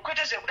zvemunhu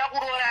kwete zvekuda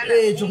kurorana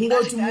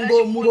zvekungoti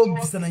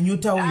mungobvisana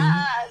nyota wenyu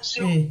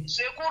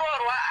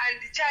zvekurorwa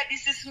handichadi.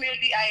 Sis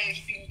Melly, I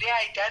have been there,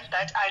 I done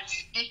that,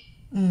 handidi.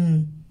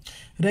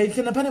 Right,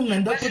 kana pane munhu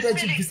andapota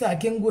achibvisa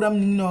hake ngura,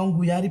 munin'ina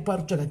wangu yari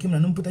parutsvaga ke munhu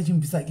anomupota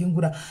achimubvisa hake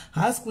ngura,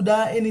 haasi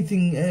kuda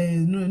anything,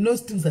 no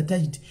strings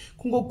attached,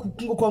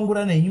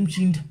 kungokwangurana henyu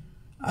muchiinda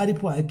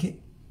aripo hake.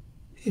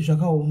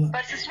 Zvakaoma.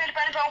 But Sis Melly,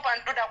 pane pangu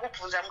panotoda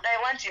kubvunza, mudai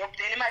want help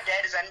then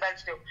madhairies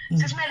anibatsiro.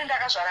 Sis Melly,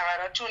 ndakazvara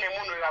vana 2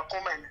 nemunhu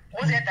wevakomana.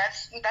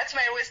 That's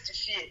my worst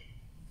fear.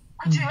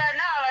 Kuti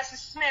vana ava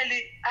Sis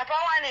Melly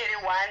hapawane here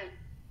one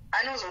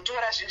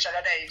anozotora zvinhu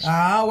zvakadai izvi.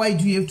 Why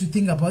do you have to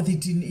think about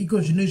it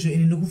iko zvino izvo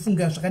ene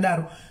nokufunga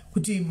zvakadaro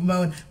kuti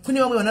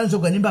kune vamwe vana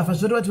vanozogwa nembavha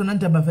zvoreva kuti vana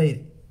ndambavha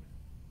here?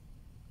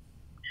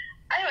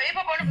 Aiwa,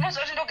 ipapo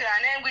ndinozoti ndogara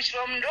hana yangu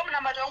ichiromo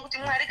ndomunamata wangu kuti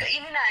Mwari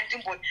inini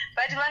handimboni,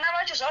 but vana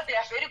vacho zvavo they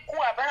are very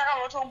cool, hapana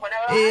kanotombona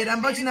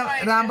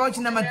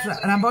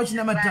ramba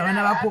uchinamata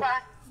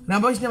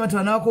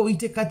vana vako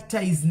uite cut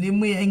ties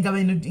nemweya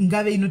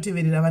ingave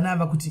inoteverera vana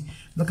ava kuti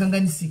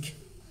vakanganisike.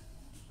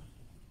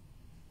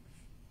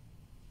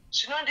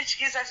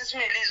 Zvinondityisa Sis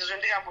Melly izvozvo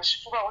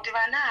ndikambozvifuka kuti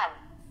vana ava.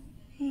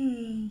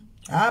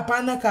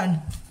 Hapana kana.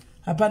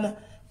 Hapana.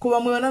 Ko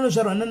vamwe vana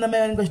vanozvarwa nanamai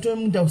vanenge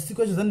vachitomunda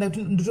usiku vacho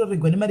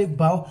ndotoregwa nemari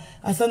yekubhawa,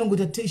 asi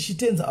anongoti she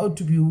turns out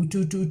to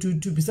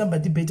be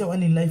somebody better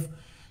one in life.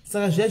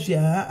 Saka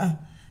zviya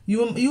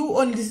you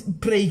only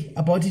pray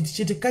about it.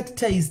 Chete cut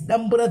ties,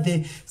 dambura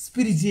the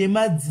spirit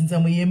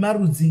yemadzinzamwe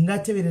yemarudzi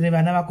ngateverere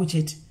vana vako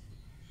chete.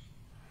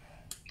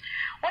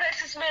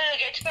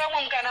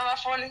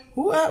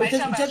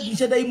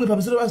 Uchada imwe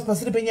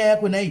pasure penyaya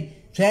yako nai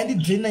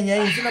zvayandidrena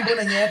nyaya iyi sina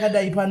mbona nyaya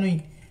yakadai pano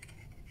iyi.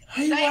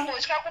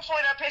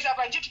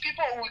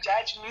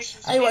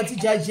 Aiwa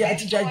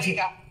atijaji.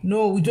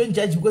 No, we don't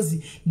judge because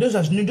ndo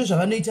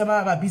zvavanoita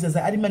mabhizinesi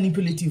ari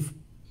manipulative.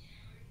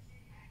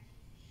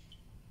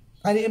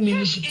 Ari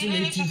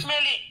manipulative.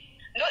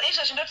 No,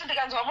 izvo zvindoti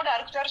ndikanzwa munhu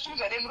ari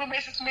kutariswa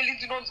nemurume Sis Melly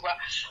ndinonzwa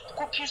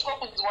kupiswa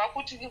kunzwa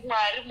kuti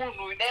Mwari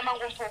munhu dai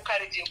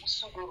mangompokareji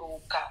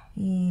yekusunguruka.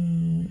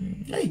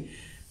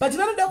 But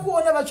vanoda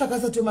kuona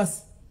vatsvaka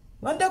saThomas.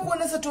 Vanoda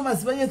kuona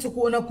saThomas vanyatso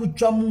kuona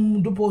kutsva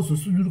ndopo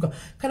uzosuduruka.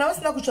 Kana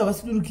vasina kutsva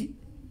vasuduruki.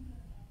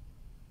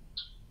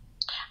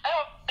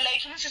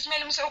 Like Sis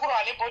Melly musekuru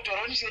wane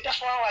bhodhoro ndinoita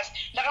 4 hours.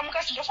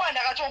 Ndakamuka sindofa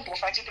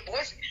ndakatombofa chete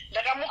because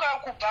ndakamuka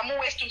kubva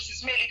muwest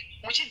Sis Melly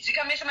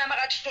muchidzika mese mai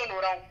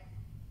makatitonhora.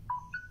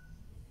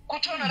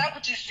 Kutonhora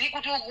kuti zi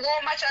kuti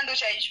uoma chando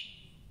chaicho.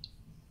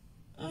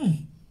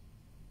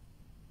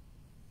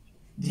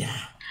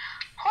 Yeah.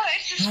 All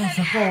right, Sis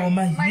Melly.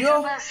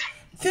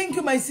 Thank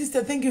you, my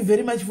sister. Thank you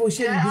very much for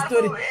sharing this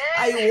story.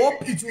 I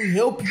hope it will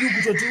help you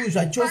kuti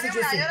zvachose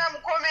chose.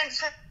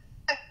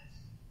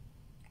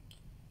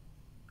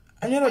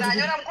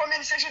 Anyora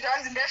mucomment section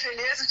hanzi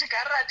ndefeni yesu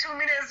chigarira 2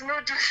 minutes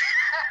notice.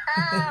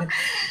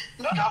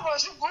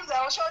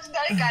 Ndotongozvibvunzawo kuti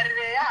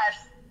ndaigarire hasi.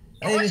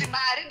 Kuti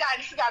mari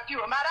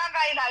ndandisikapiwa, mari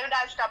anga inayo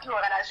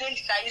ndandisikapiwa kana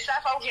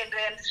sendikaisafa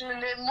ugendera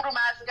murume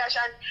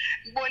asingashandi.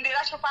 Bonde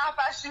racho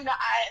pasina.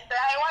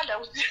 I wonder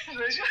kuti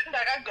zvozvo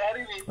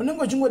ndakagarire.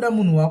 Unenge uchingoda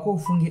munhu wako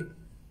ufunge.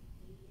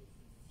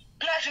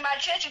 Plus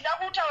machechi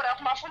ndakutaura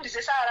kumafundisi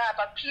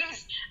esarapa,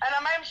 please.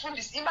 Ana mai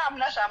mufundisi ima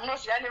amuna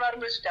zvamunoziva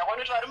nevarume zvidhakwa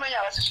noti varume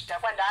nyavasi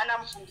zvidhakwa ndaana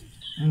mufundisi.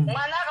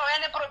 Mwana akauya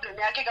neproblem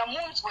yake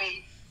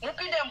kamunzwei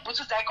mupinde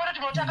mubhutsu dzake kuti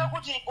tinotanga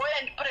kuti go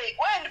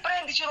and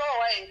pray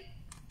ndichirohwa here.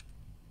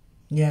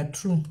 Yeah,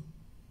 true.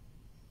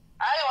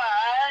 Aiwa,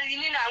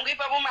 inini hangu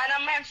ipapo ana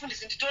mai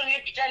mufundisi nditori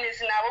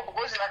nebitterness navo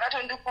because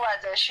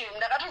vakatondikuwadza shame.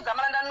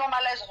 Ndakatozamana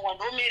ndanormalize kuwa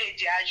ndo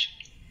marriage yacho.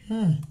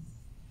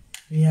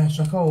 Yeah,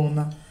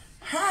 zvakaoma.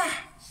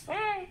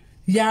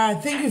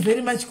 Yeah, thank you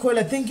very much,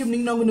 Kola. Thank you,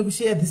 Mningnangu, to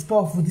share this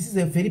powerful. This is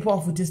a very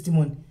powerful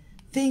testimony.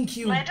 Thank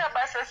you.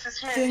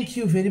 Thank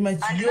you very much.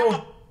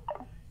 Yo.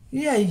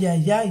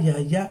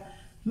 Yeah.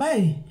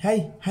 My,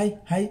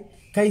 hi.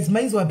 Guys,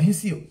 mine's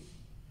abuse you.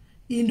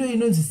 Indo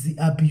inonzi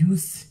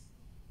abuse.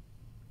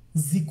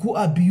 Ziku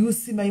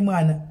abuse my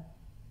mwana.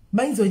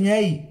 Mine's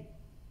onyai.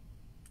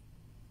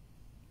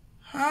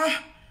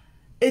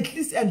 At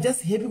least I'm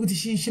just happy that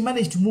she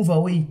managed to move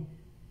away.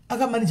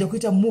 Aka manage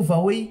kuita move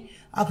away.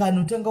 Aka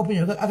notanga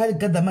upenyu aka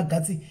gather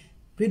magatsi.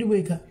 Very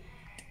weka.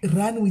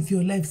 Run with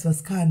your life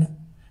Saskana.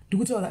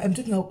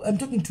 I'm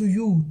talking to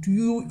you.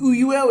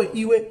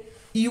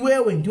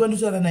 Iwewe ndiwa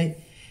ndotaura naye.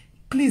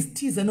 Please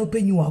tease no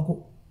upenyu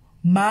wako.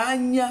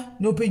 Manya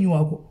no upenyu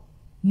wako.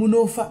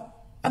 Munofa.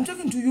 I'm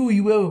talking to you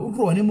iwewe.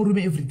 Urowa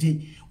nemurume every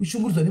day.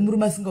 Ushungurudzwa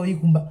nemurume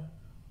asingawikumba.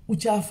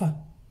 Uchafa.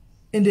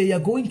 and you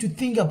are going to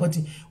think about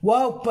it.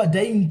 Wow,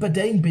 dying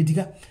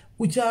bedika.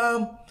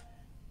 Ucha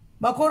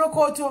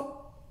makorokoto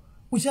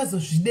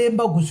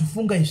uchazozvidemba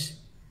kuzvifunga izvi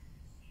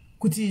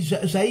kuti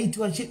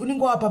zvaitwa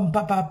unenge wapa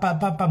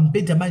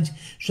pambedha manje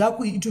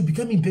it will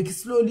becoming back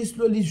slowly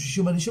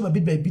zvishoma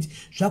bit by bit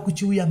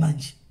zvakuchiuya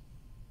manje.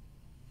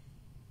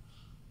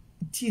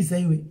 Tiza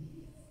iwe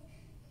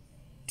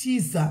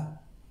tiza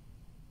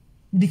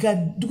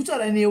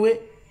ndikutaura newe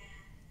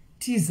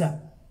tiza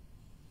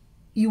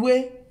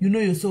iwe you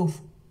know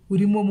yourself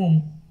uri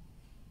momo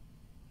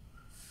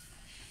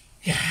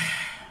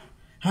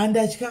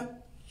handatya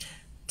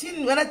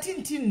tin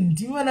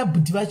ndimi vana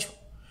bhudhi vacho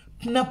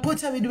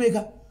napota vedu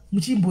veka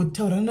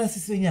muchimbotaurana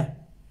nasisi venyama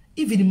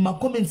even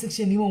mumacomment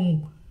section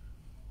imomo.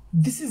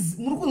 This is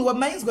murikuwa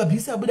mainzwa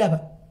bhisi abuda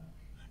apa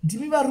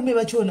ndimi varume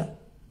vachona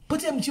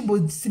pota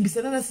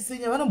muchimbosimbisana nasisi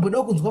venyama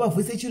vanombodawo kunzwa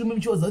mavhoisi echirume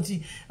muchiudza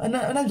kuti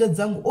ananzvadzi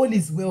dzangu all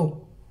is well.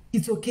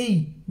 It's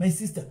okay my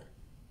sister,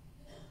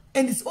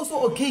 and it's also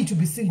okay to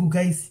be single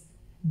guys.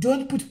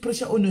 Don't put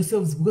pressure on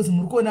yourselves because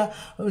murikuona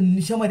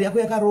shamwari yako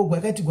yakarogwa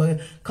yakatigwa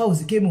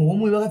kauzi kemo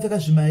homwe vakapfeka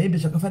zvimahembe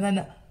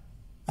zvakafanana,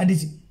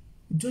 and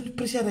don't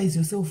pressurize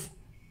yourself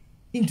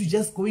into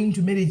just going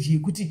to marriage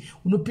kuti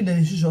unopinda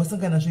nezvinhu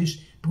zvawasangana nazvo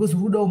izvi because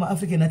urudawo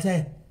maafrican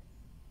attire.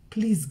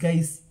 Please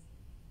guys.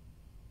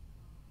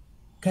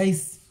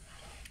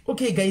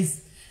 Okay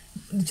guys,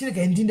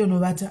 ndichirega ndinde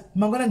unovata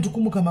mangwana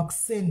ndikumuka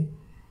makuseni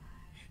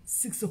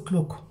 6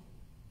 o'clock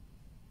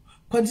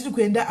kwandiri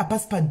kuenda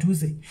apasi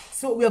padhuze.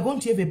 So we are going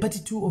to have a part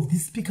 2 of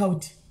this speak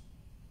out.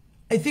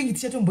 I think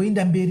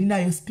tichatomboinda mberi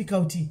nayo speak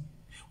out.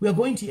 We are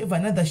going to have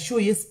another show.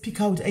 Yes,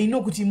 speak out. I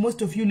know kuti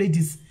most of you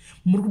ladies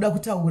muri kuda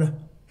kutaura.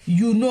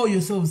 You know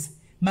yourselves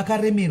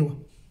makaremerwa.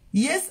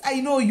 Yes,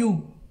 I know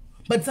you,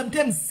 but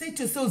sometimes set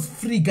yourselves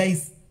free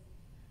guys.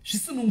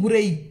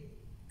 Zvisunungurei.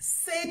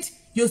 Set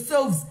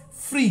yourselves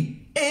free.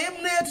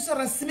 Mna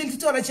tutara simil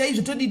tutara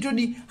chaizvo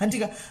todi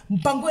handika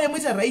mpango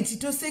yemwita right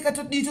toseka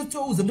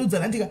touza ndodza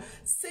handika.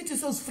 Set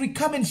yourselves free.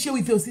 Come and share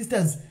with your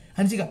sisters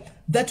handika.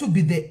 That will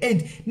be the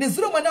end.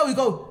 Nezuro mwana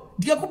wikao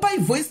ndikakupa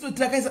voice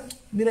note rakaisa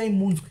mirai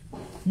munzwe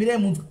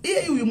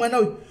iye uyu mwana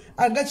uyu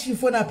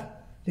angachifona apa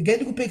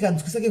ndikaendi kupeka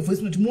nzwisake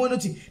voice note muone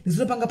kuti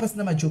nezuro panga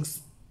pasina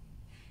majokes.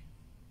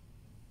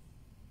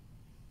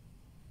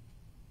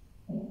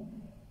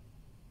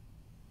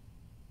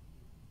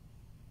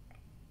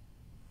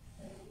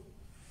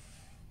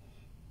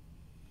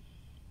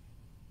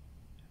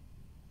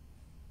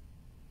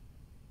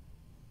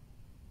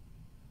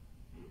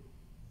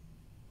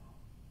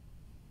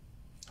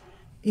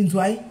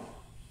 Inzwai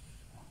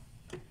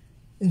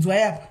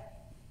apa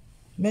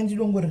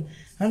mandidongora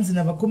hanzi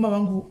navakoma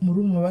vangu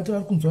murume vavata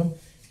vari kunzwa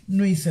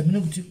noisa mine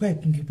kuti kwai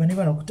kunge pane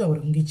vanhu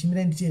vakutaura kunge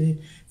chimira nditeerera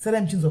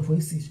sarai muchinzwa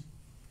voice izvi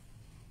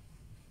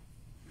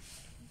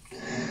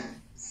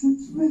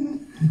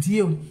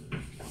ndiyo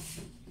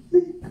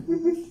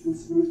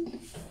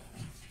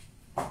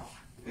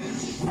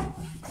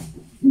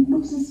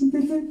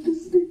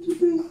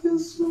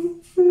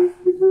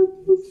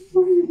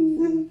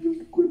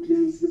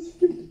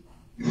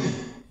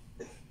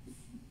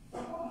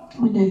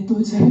And I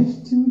thought I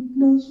have to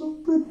now, so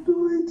but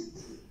no, I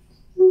didn't.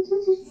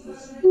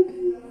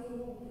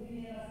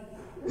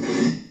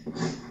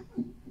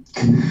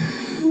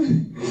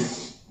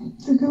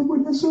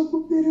 I saw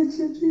for marriage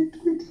in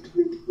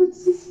 2020.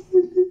 What's this?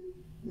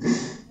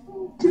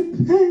 The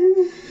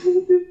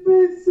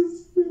best is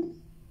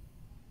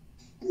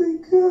I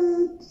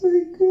can't.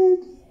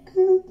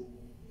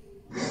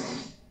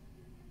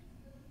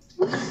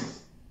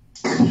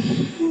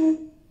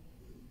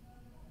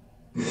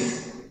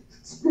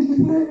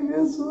 Spending life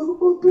as well,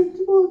 open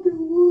all the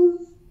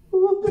walls,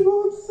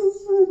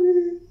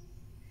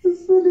 Sis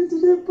Melly to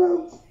the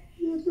pub.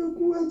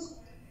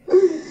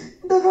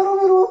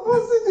 Ndakaroverwa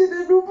pasiti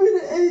nedupire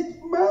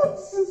 8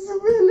 months. Sis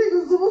Melly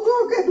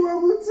kuzomuzokedwa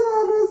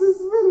mutara. Sis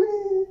Melly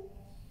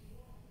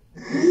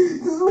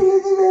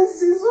ndine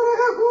ziso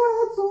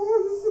rakakuwadzwa.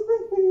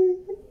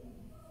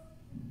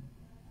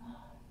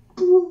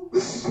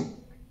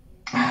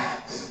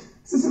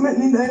 Sis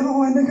Melly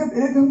ndairohwa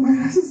ndakabereka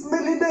mwana. Sis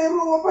Melly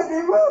ndairohwa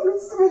pane vanhu.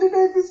 Sis Melly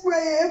ndaipiswa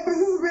hembe.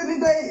 Sis Melly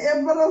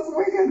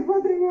ndaiembaraswa kani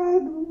pane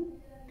vanhu.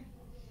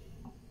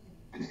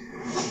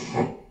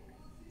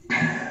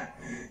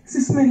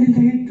 Sis Melly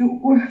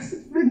ndaitukwa.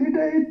 Sis Melly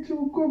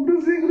ndaitukwa.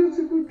 Munoziva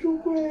kuti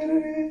kutukwa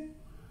here.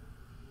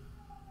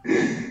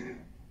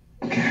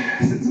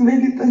 Sis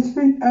Melly touched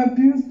me,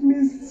 abused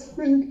me. Sis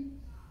Melly.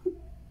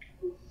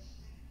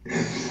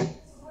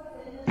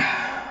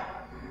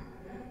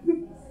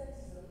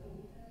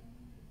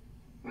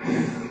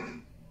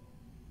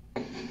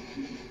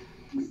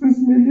 Sis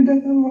Melly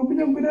ndakarwa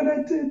kunyangura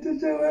ratete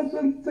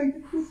chavazvalisaka.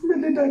 Sis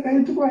Melly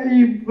ndakaitwa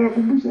imbwa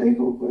kumusha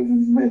ikoko.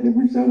 Sis Melly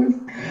musha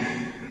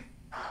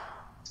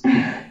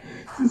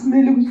Sis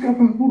Melly kusvika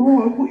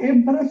pakurohwa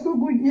kuembaraswa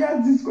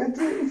kunyadziswa.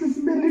 Sis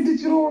Melly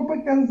tichirohwa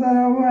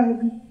pakazara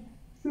vanhu.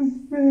 Sis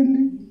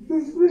Melly.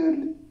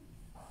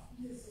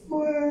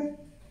 Why?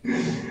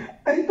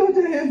 I thought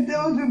I had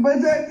dealt with,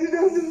 but I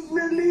didn't. Sis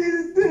Melly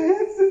is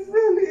dead. Sis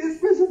Melly is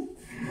special.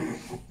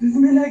 Sis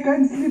Melly, I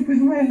can't sleep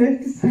with my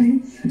left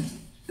side.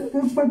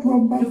 But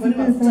one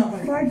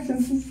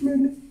fracture, Sis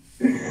Melly.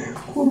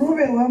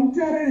 Kurove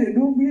wamtara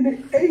no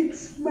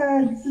 8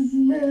 months, Sis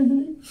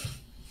Melly.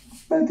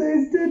 But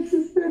I stayed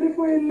Sis Melly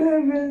for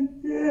 11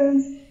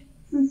 years,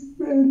 Sis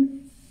Melly.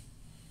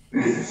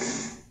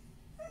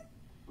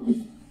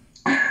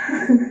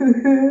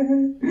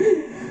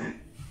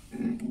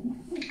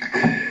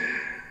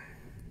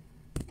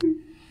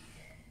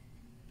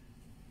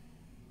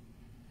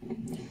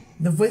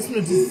 The voice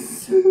note,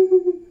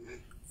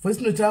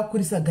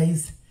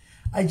 guys.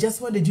 I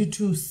just wanted you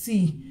to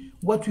see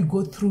what we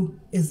go through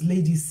as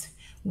ladies,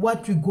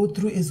 what we go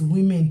through as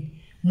women.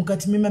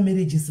 Mukati mema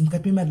marriages,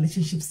 mukati mema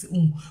relationships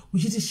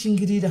uchiti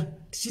shingirira,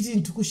 tichiti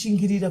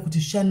ndikushingirira kuti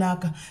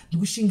zvanaka,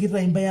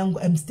 ndikushingirira imba yangu.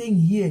 I'm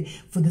staying here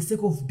for the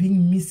sake of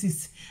being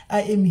Mrs.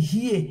 I am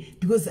here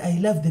because I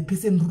love the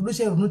person. Rudo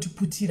chairo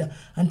runotiputira.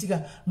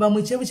 Antika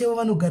vamwe chaivo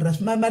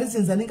vanogarira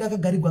mareasons anenge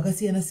akagarirwa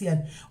akasiyana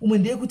siyana. Umwe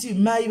ndeye kuti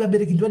mai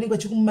vabereki ndivo vanenge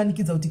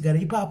vachikumumanikidza kuti gara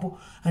ipapo.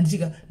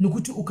 Anditika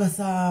nokuti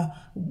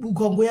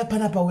ukangoya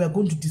panapa we are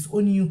going to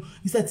disown you.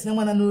 Isatina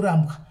mwana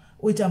anorambwa.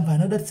 Oita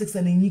mvana oda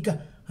sexa nenyika.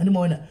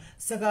 Animaona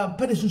saka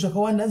pane zvinhu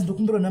zvakawanda asi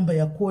ndokumbira namba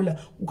yakola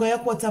ukaya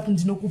ku WhatsApp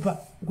ndinokupa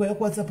ukaya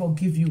ku WhatsApp I'll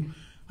give you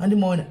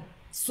animaona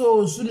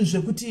so zvinhu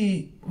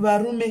zvekuti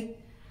varume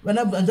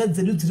vana hanzvadzi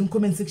dzedu dziri mu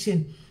comment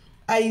section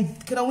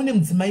kana une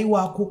mudzimai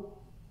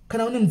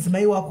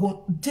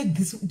wako take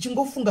this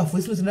chingofunga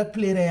voice note na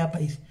player yapa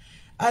iri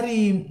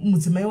ari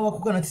mudzimai wako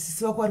kana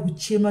tisisi wako ari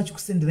kuchema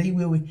chikusendera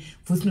iwewe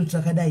voice note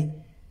rakadai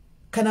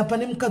kana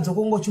pane mukadzi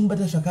wako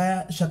ngochimbata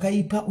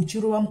zvakaipa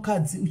uchirova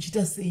mukadzi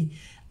uchita sei.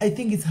 I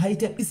think it's high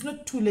time. It's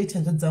not too late,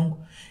 hanzvadzangu.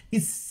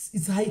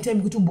 It's high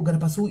time kuti umbogara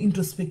pasi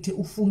introspect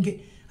ufunge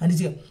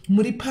handiti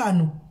muri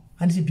pano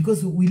handiti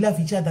because we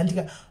love each other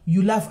handiti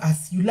you love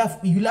us, you love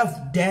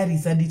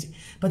diaries handiti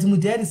but mu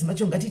diaries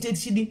macho ngatite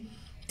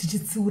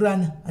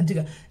tichitsiurana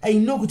handiti I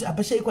know kuti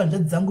apashaikwa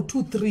hanzvadzangu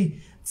 2-3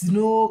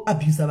 dzino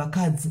abuse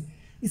vakadzi.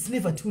 It's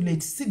never too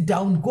late. Sit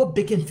down, go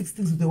back and fix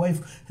things with the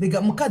wife.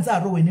 Rega mukadzi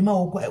arowe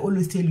nemaoko. I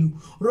always tell you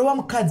rova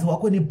mukadzi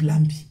wako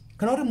neblambi.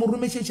 Kana uri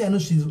murume cheche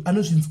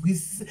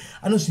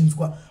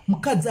anozvinzwa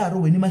mukadzi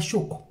arowe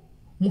nemashoko,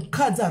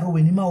 mukadzi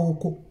arowe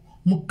nemaoko,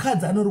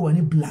 mukadzi anorohwa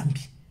neblambi.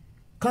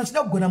 Kana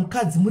uchida kugona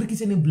mukadzi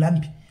murikise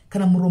neblambi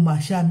kana muromo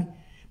ashami.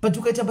 But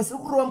ukaita basa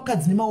rokurova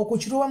mukadzi nemaoko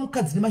uchirova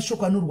mukadzi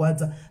nemashoko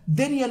anorwadza,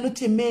 then you are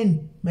not a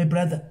man, my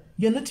brother.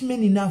 You are not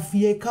man enough.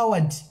 You are a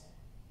coward.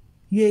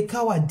 You are a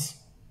coward.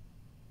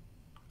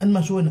 And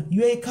mashona,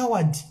 you are a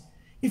coward.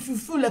 If you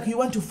feel like you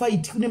want to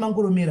fight, kune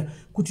mangoromera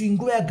kuti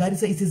nguva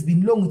yagarisa, it has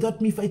been long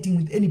without me fighting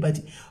with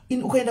anybody.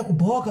 Ukaenda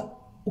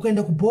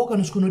kuboka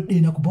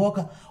nosvikonodena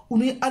kuboka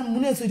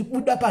munetso kuti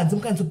buda panze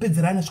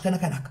mukanzopedzerana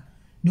zvakanaka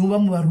niuva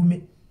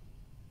muvarume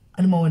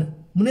animaona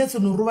munetso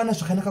norovana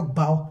zvakanaka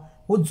kubhawa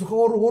wodzoka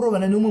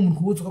worovana neumwe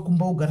munhu wodzoka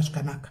kumba wogara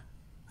zvakanaka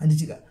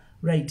handitika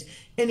right.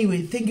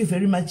 Anyway, thank you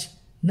very much.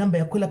 Number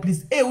yakola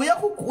please. Uya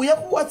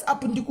ku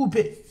WhatsApp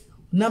ndikupe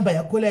number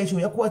yakola yacho.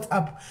 Uya ku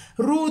WhatsApp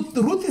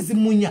Ruth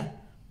Zimunya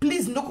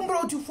please ndokumbura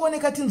kuti ufone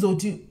katinzo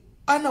kuti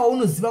ana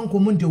waunoziva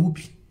ngomo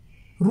ndeupi.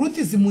 Ruth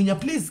Zimunya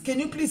please, can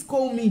you please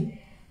call me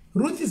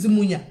Ruth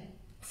Zimunya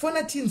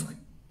fona tinzwe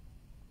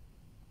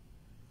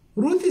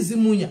Ruth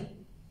Zimunya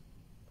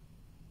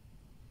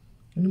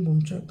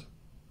ndimbomtsvaka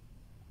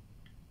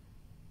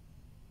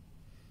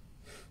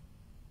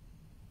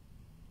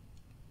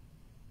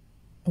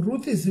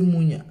Ruth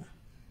Zimunya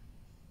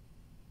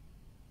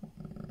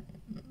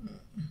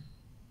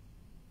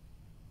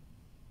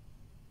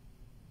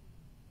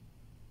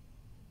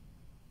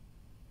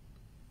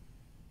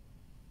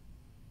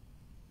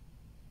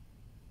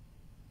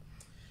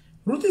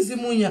Ruth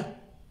Zimunya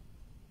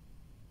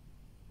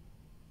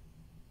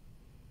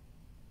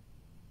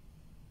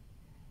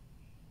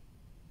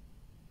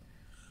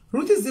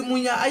Ruth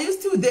Zimunya, are you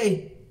still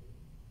there?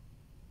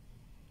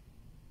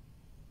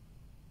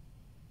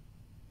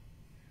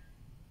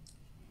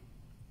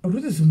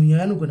 Ruth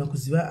Zimunya anogona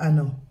kuziva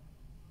ana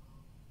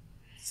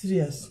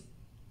serious.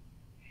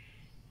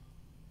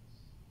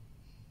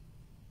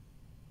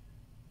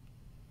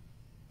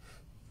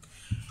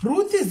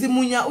 Ruth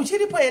Zimunya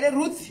uchiripo here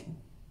Ruth?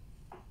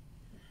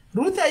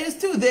 Ruth, are you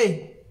still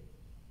there?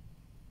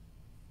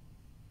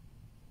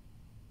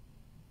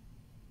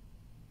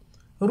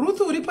 Ruth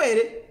uripo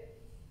here?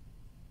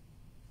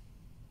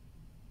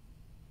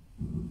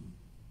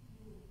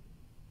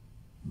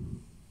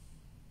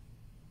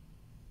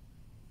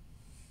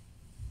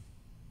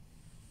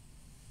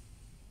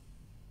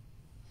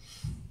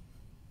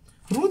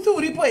 Ruth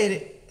uripo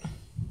here?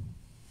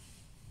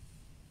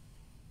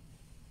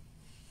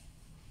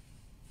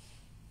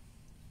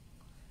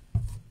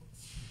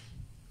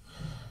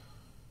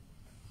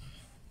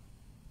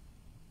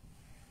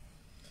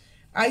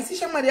 Aisi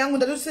shamwari yangu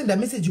ndatosenda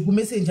message ku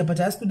messenger but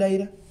asi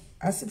kudaira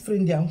asi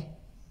friend yangu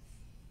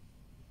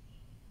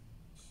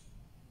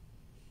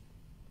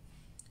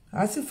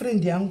asi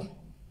friend yangu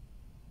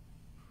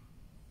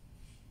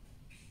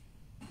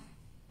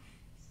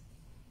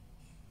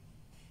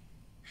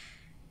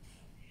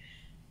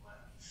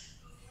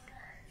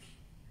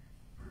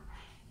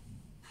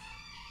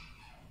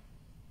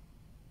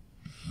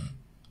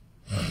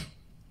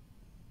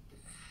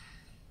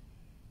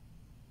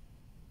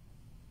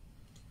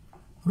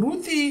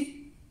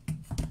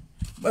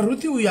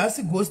Ruthi uyu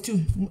hasi ghost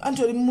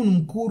antori munhu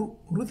mukuru.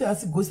 Ruthi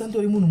hasi ghost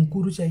antori munhu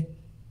mukuru chai.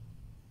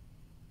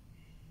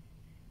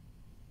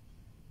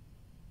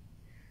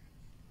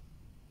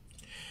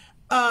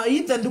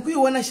 Either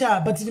ndikuiona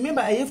sha, but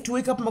remember I have to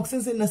wake up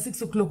makusense na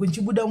 6 o'clock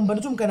nchibuda mumba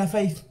ndotomuka na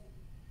 5.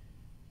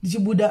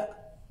 Ndichibuda.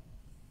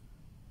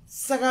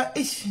 Saka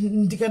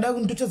ndikada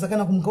ndotadza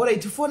kana kumuka.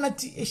 Alright, fona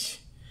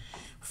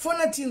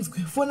tinzwe.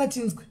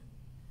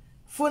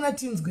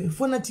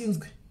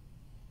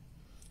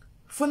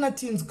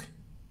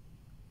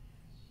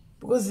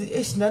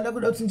 Because ndada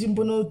kuda kuti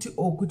ndimbonoti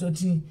okuita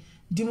kuti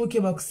ndimuke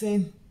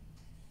makuseni.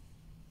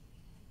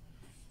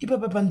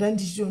 Ipapa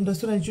pandandicho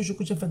ndasora ndicho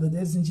kucha Father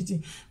Diaries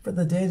nchiti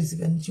Father Diaries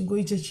kana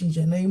chingoita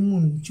chinja naye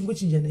munhu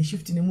chingochinja naye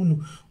shift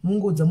nemunhu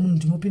mungodza munhu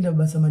ndimopinda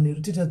basa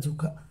manheru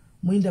tetadzuka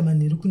muenda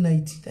manheru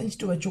kunight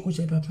tanchitova choko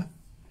cha ipapa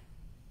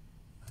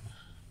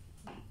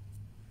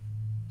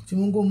kuti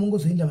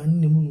mungozoenda manheru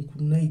nemunhu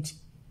kunight.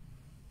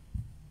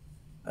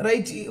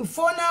 Right,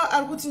 fona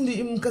ari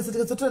kuti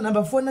mukasatikasatora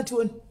namba fona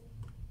tione.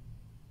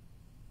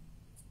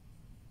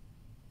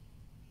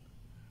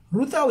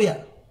 Ruth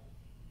auya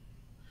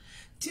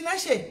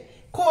tinashe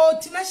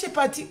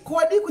pati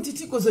kwadi kuti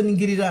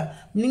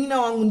tikozoningirira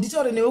mningina wangu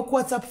nditaure newe ku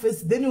WhatsApp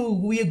first, then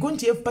we are going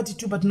to have party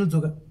 2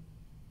 patinodzoka.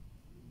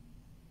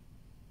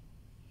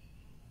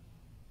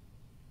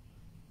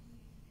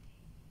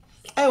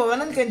 Aiwa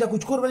vana ndikaenda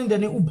kuchikoro vanoenda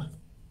neUber.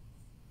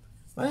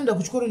 Vanoenda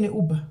kuchikoro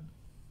neUber.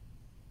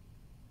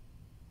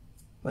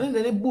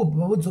 Vanoenda neBob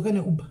vodzoka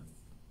neUber.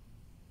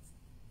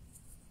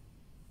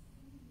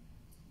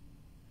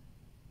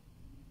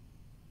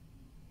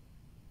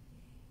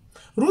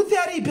 Ruth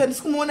ari ipi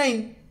andisi kumuona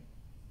ini.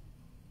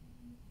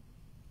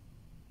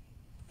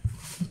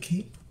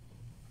 Okay.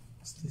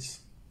 What's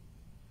this?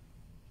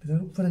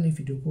 Ndakada kufana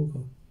nevideo koka.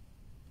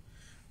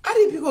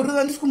 Ari ipi ko Ruth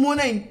andisi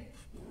kumuona ini.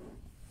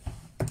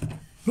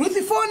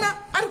 Ruth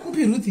fona ari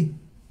kupi Ruth?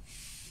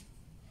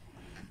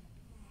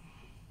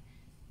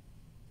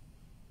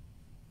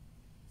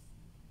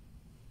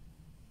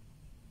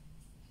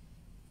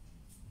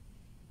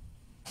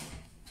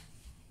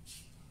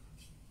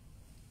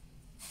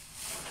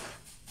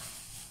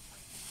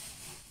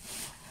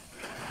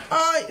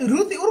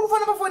 Ruth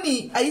urikufona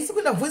pafoni aisi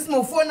kuenda voice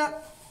mofona.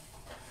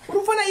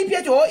 Urikufona ipi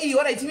yacho ho iyi.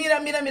 Alright, mira.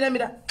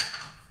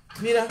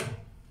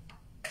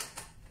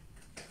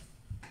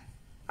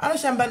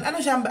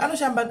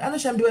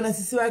 Anoshambiwa na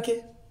sisi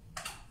wake.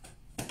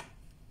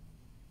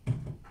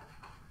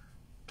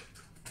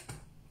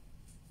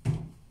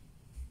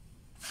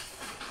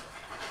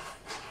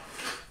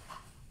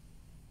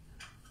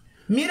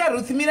 Mira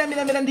Ruth,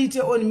 mira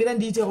ndiite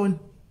on.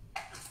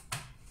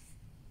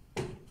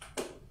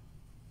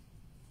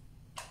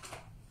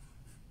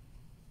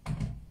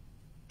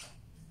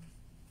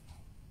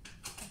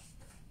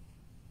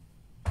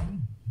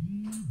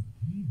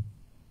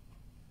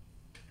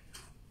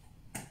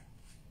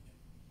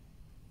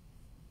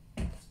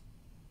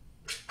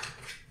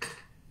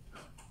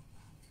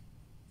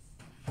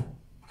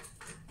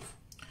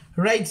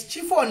 Right,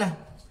 chifona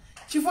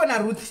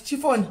Ruth,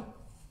 chifona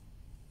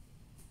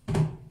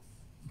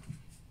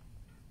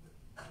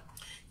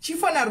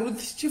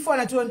Ruth,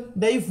 chifona tuone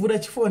ndaivhura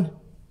chifona.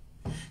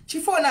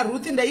 Chifona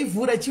Ruth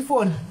ndaivhura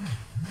chifona.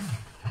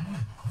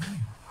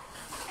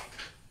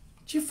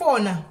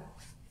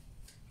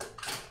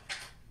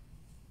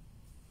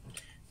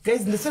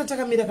 Guys, ndasora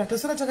takamira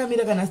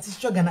kana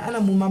tichitsvagana ana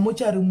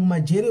mumamochari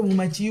mumajere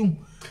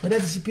mumachiyumu vada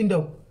tichipinda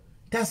uko.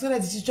 Tasora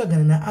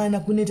tichitsvagana na ana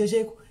kuneta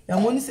chaiko.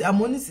 Amoni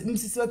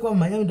msisi wake wa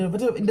manya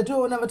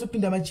ndatoona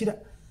vatopinda machira.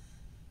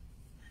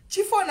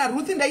 Chifona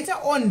Ruth ndaita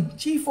on.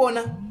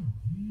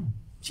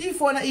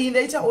 Chifona iyi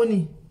ndaita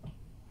on.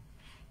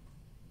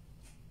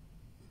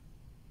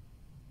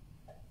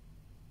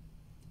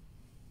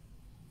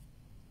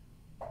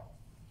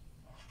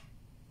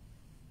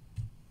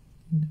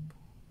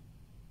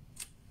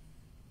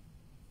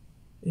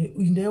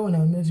 Ndaona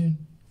imagine.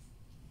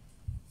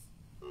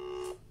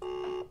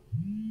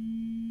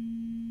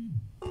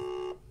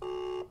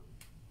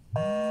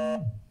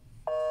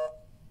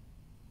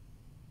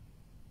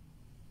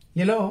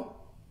 Hello?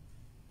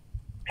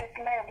 Sis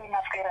Melly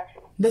nafikira.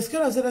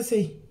 Ndasikira zera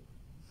sei?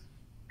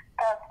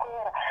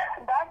 Tasikira.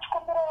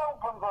 Ndachikumbira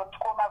ubvunzo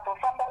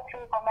komazofamba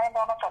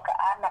kwamaenda unotsvaka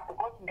ana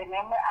because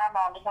ndinemwe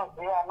ana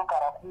andinoziva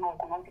anogara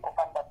kunonzi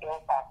kufamba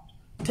Belfast.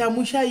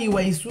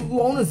 Tamushayiwa isu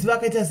waunoziva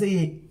akaita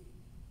sei?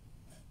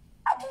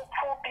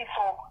 Amupfupi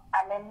so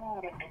ane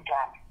miri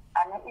bijana.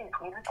 Ane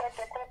izwi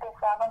ritetetete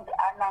sanonzi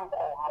ana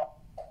Nkomo.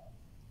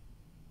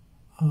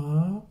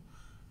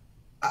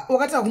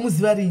 Wakati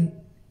akumuziva rini?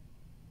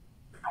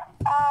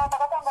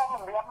 Ndakatanga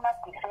kumuziva muna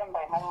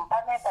December imomo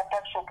panoita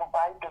takshop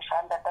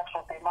paaidoshanda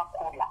takshop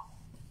yemakula.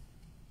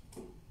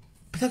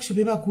 Takshop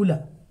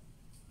yemakula?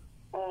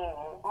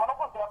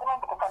 Munokuziva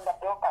kunonzi kufamba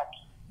Belfast.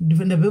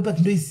 Ndifunda Belfast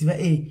ndoiziva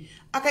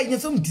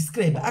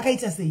akainyatsomudescribe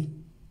akaita sei?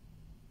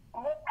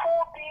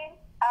 Mupfupi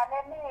ane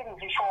miri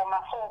zvishoma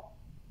so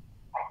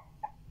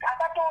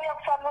akatouya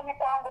kusaloni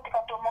kwangu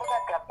tikatomuka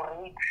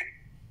Gabriel.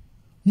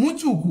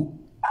 Mutsvuku?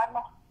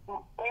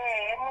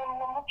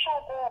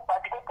 mutsvuku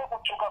but kwete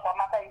kutsvuka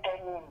kwamakaita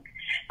nyingi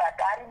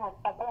but ari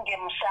mukunge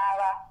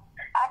mushava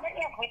ane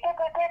ibvi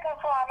teketeke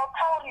so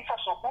anotaurisa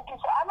zvokuti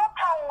so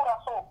anotaura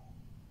so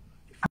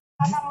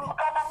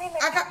kana mine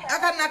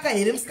akanaka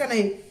here musikana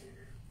iye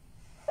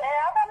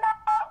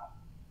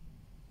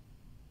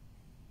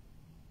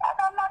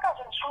akanaka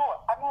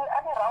zveshuwa ane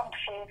round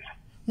face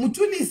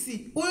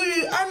mutunisi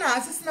uyu ana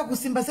asisina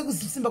kusimba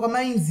sekusimba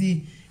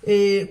kwamainzi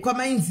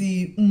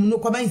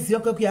kwamainzi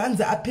yake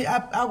hanzi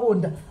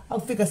akonda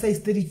akupfeka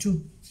size 32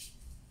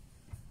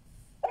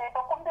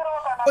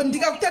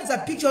 ndikakutaridza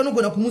picture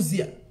unogona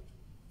kumuziya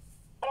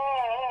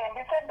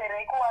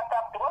ndisenderei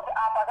kuwhatsapp because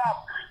apa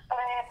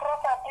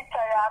profile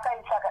picture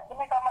yaakaisaka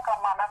ine kama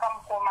kamwana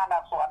kamukomana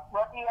so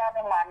noti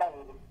ane mwana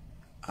here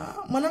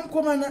mwana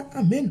mukomana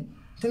amen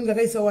tange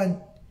akaisa wani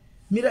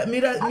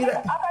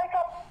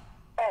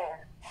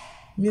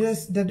mira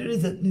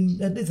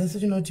ndadedza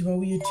sachinoti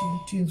vauye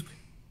tinzwe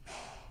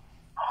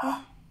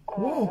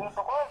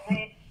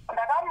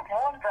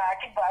ndakamubvunza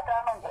achibva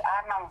anonzi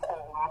ana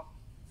ngomo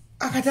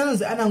akati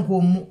anonzi ana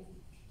ngomo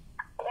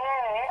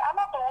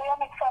anotouya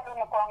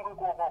nekufambeni kwangu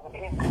ikoko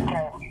every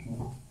time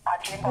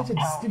achienda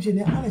description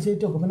yaana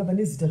chaitogwa pana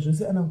pane zita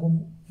zvose ana ngomo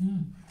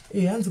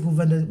hanzi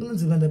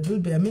unonzi vanda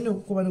bilbe amene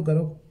kuva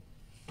nogarako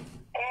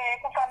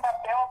kufanda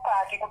bell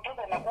park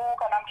kudhuze neku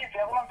kana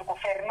muchiziva kunonzi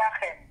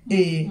kuferinachen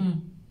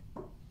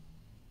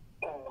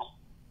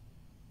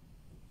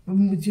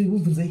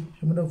ubvunzei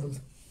zvamuda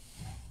kubvunza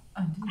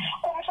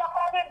kumusha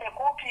kwake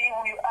ndekupi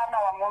uyu ana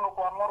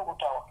wamuri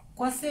kutaura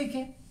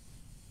kwaseke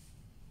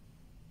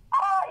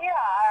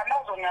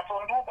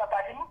anozonyatsonduka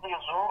but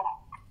mubvezuru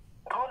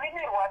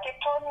rurimi rwake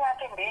toni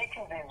yake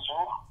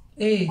ndeyechimvezuru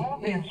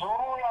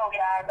mubvezuru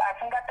uya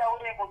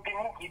asingataure kuti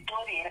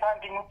mubvitori here kana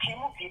ndi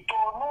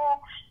mubvitonu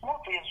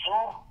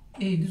mubvezuru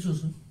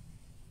ndizvozvo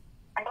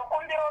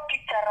ndokumbirawo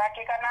picture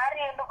rake kana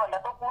ariendo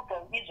pandatokuudza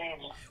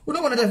izvezvi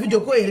unogona ta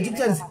video call here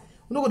titarisa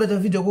unogona ta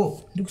video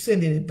call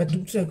ndikusendere but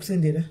ndikutira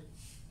kusendera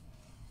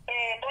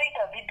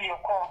ndoita video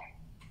call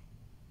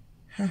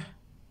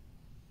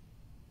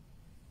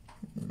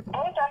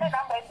ndoita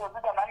nenhamba idzodzo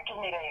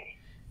dzamanitumira here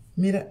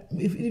mira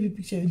iripi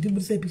picture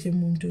ndibudisai picture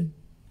mumutoni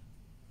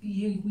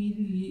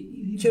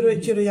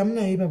chero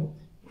yamunayo ipapo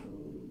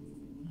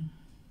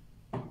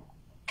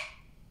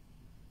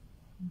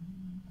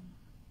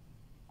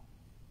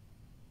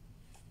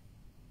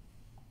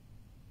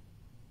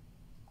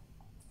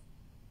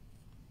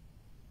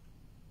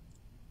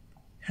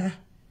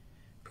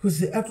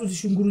because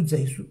atotishungurudza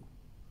isu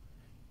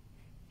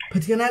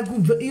but kana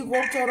akubva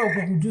ikokutaura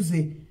uko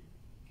kudhuze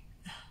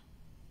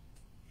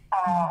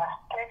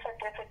tese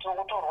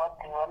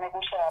tikutorwadziwa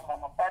nekushaya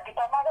munhu but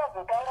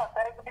pamakazotaura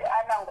sare kuti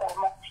ana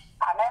ngomo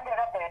anaende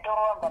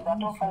kabaitorowamba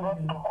ndatofunga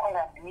kuti ndokuona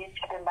ndiye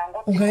chete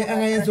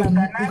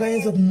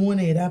unganyatsa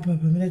kumuona here apa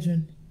pamira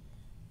toni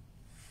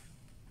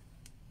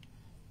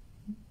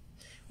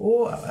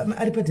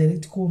ari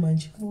padirect call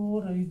manje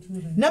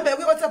namba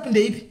yako whatsapp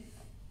ndeipi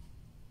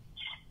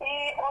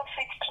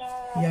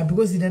yeah,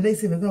 because in another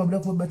save, I'm going to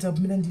block but up.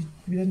 We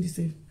don't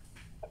save.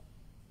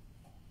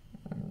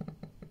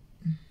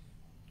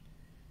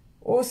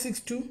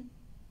 062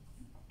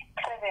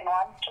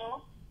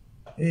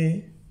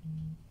 712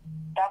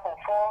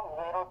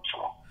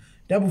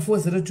 4402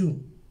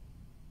 4402.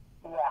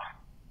 Yeah.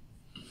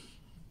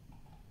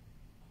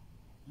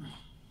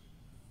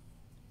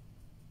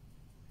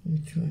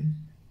 Which one?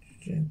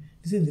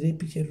 This is the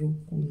picture real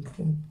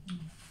cool.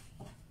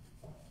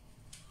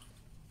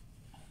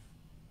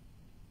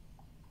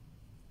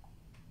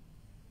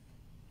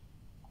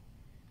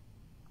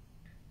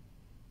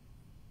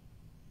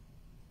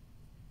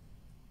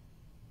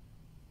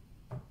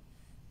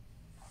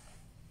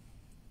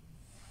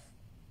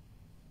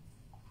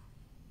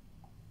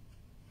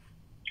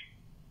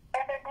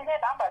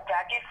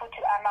 futhi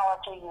ana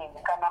wacho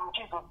yini kana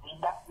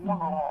muchizodzida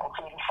munhu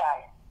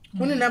verify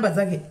une namba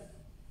dzake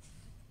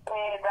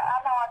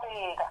ana wacho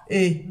yega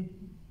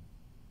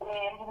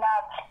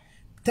ndinadzo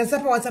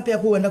tasapa WhatsApp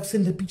yako wenda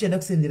kusendera picture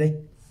ndakusenderai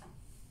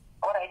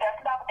alright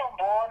asida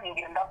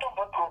kutomboni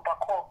ndakutombodropa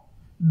call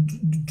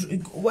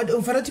what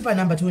ufana tipa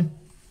namba toni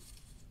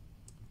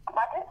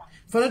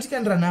fana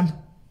tikandira namba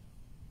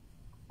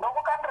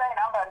ndokukandira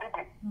namba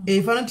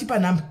ndidi fana tipa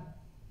namba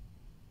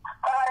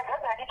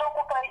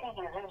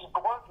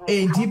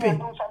ndipe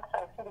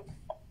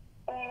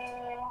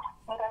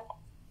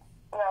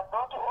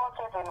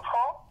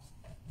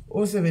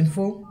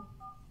 074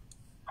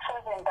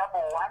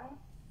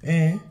 711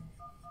 24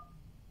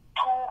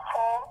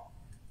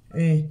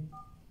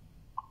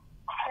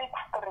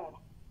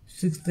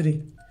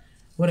 63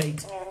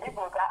 alright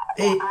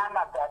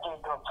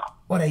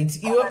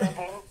alright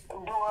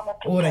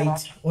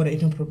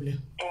alright no problem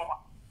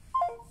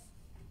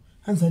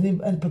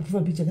hanzani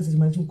alipapifa picha kasa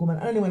chimana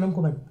chimkomana ana ni mwana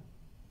mkomana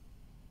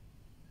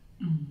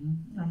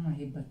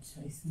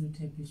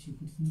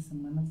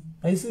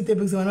aisi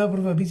tepe kusana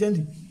profile picture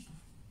ndi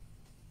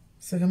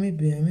saka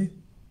maybe ame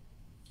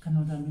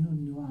kana utamino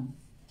ni wangu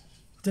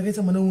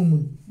takaita mwana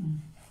munhu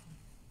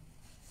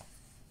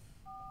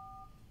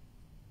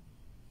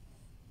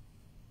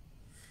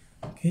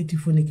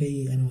Ketifonika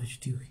iye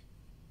anowachitiwe.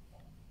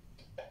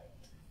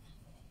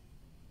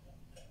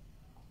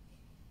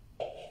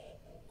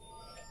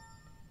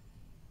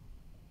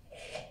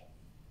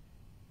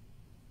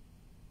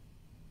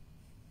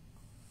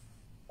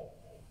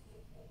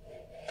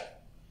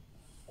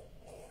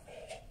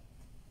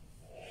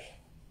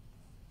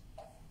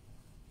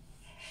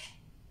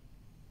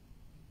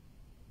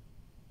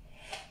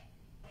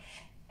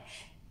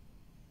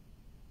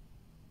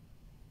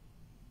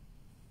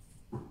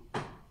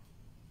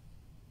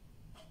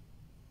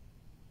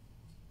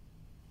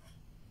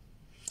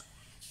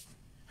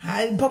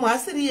 Pamwe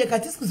asiri iye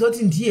katisi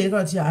kuzoti ndiye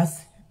kana kuti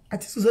hasi.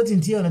 Atisi kuzoti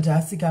ndiye kana kuti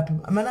hasi kapi.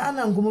 Mana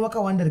ana ngumo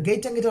vakawanda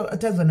gaitangeta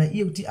atanzwa na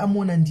iye kuti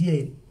amona ndiye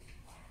ere.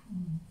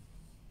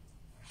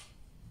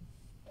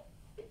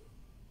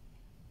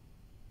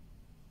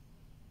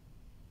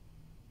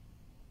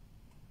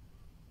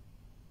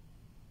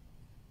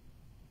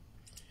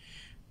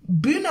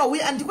 Buna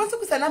we andikwanisa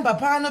kuisa namba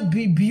pano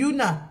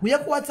Buna uya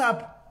ku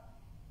WhatsApp.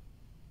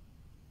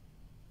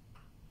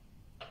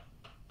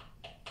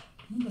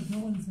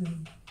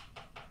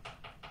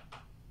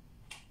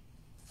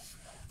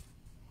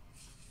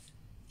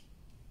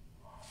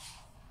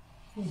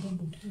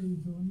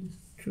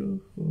 True.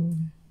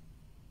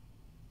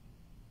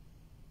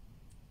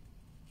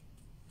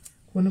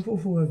 Kuna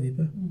fufu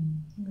vipi?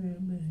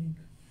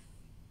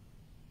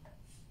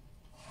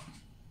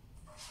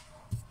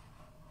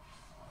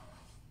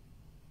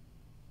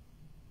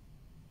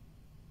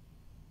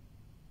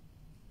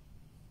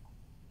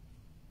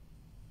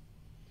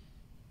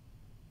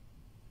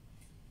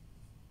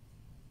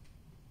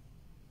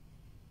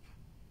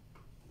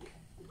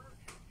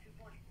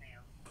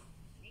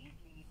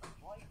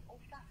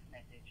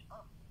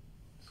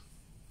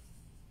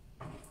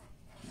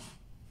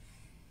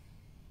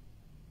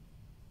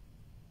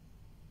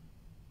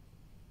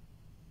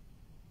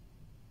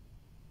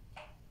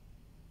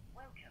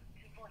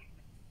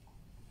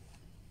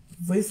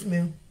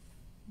 Voicemail.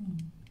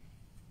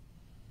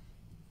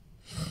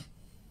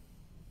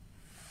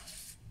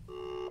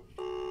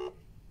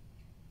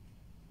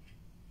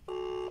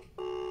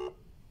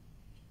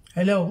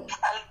 Hello.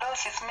 Hello,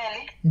 Sis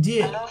Melly.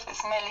 Dear. Hello,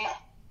 Sis Melly.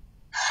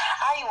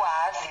 I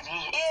was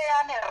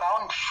a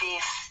round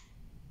face.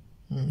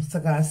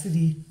 Saka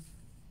asiri.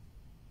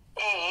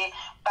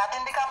 But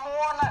in the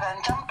Kamuana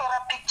and jump to a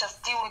picture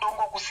still don't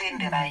go send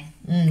the right.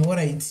 All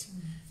right.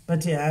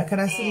 But yeah, can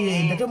I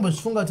see the tombo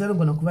funga utaro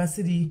gonna kuba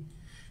asiri.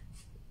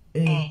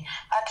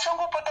 At some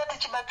potato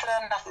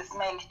chibatran as is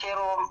Melly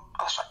Kero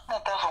or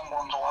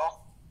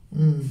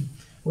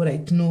All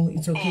right, no,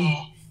 it's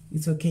okay.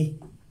 It's okay.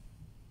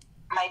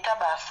 My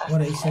tabas. All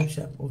right,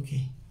 sharp.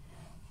 Okay.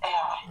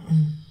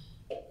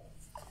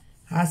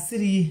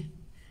 Asiri.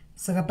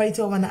 Saka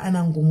paita wana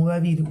anangumu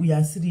vaviri uya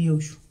asiri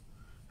yoshu.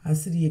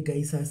 Asiri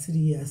guys,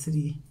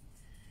 asiri.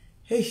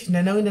 Hey,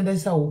 nana wenda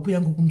ndasa upu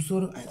yangu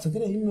kumsoro.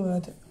 Sokera ino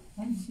wata.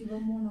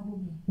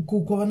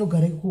 Kuko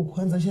vanogara ikoko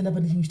hanza shanda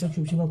pane chimwe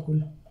chitakusho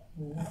chevakula.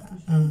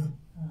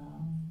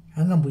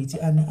 Hangamboiti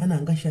ana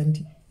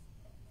hangashandi.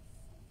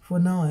 For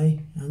now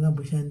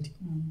hangamboshandi.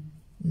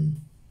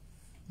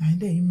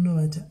 Haenda imno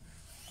vata.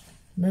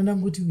 Nanda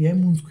nguti uyai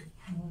munzwe.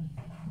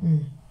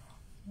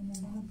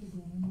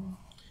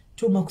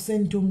 Toma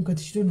kuseni tomu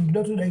kati chitoni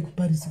ndoda toda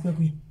kuparisi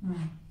kwakwe.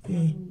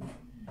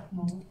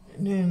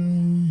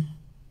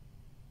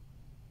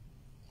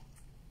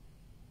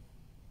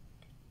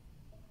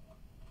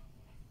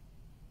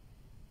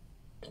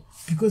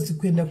 Because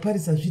kuenda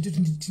Paris azvito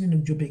tine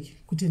nekujobeki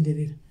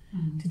kutenderera.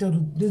 Tita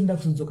ndinda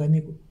kuzodzoka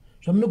neko.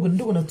 Zvamunogona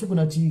ndogona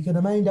tsogona kuti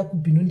kana maenda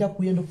kubhino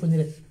ndakuya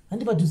ndokufonera.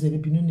 Handi padhuze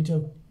rebhino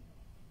netawo.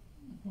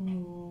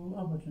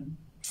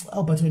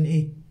 Alberton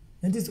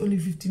and it's only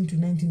 15 to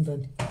 19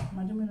 rand.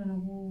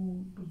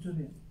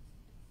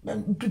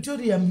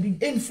 Pretoria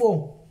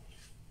N4.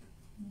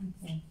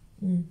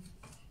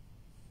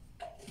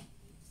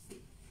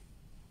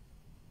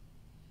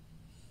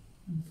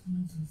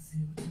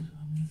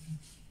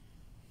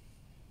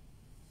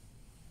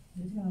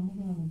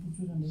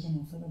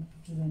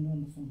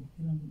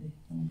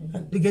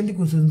 Again,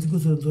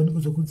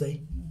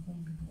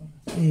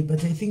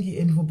 but I think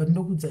N4 but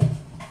no good.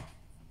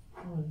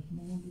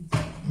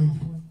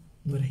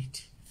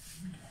 Right.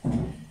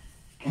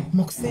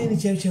 Moxeni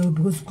chao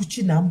because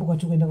kuchina ambo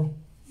kwatokwenda kwa.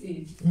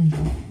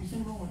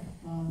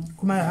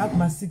 Kuma up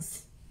ma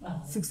 6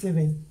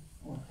 7.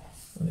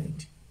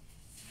 Right.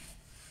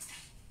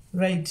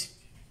 Right.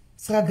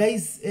 So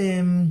guys,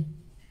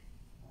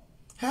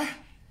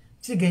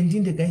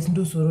 chigandinde guys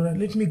ndo sorora.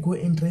 Let me go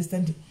and rest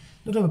and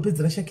ndoto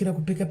mapedza rashakira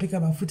kupeka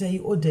mafuta hii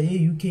order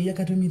ye UK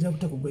yakatomira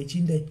kuti kugwa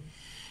ichinda.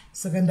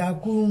 Saka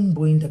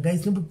ndakumboinda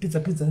guys ndopedza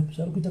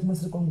zvaro kuita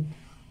kumasere kwangu.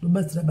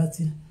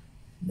 Batsira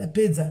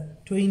ndapedza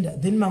toinda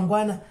then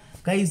mangwana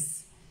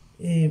guys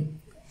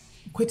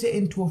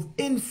kwete N12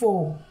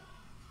 N4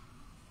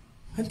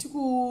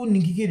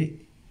 antikuningikire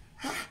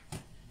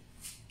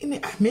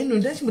ine menu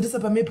ndachimutesa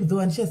pa map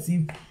though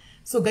andichazivi.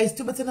 So guys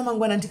tobatsana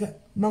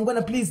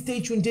mangwana please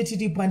stay tuned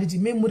tiripo anditi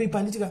memory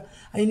panditika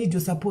I need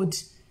your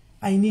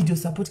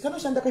support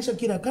kanoshanda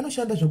kashakira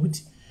kanoshanda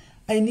zvokuti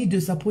I need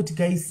your support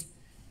guys,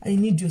 I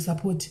need your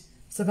support.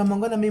 Saka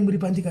mangwana mei muri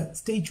pandika,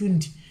 stay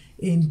tuned.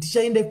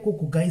 Ndichaenda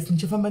ikoko guys,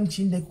 ndichafamba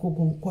ndichienda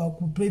ikoko kwa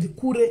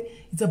kure.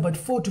 It's about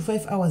 4 to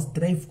 5 hours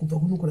drive kubva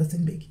kuno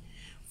kuRustenburg.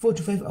 4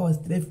 to 5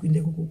 hours drive kuenda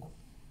ikoko.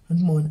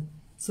 Handimona.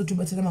 So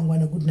tubatira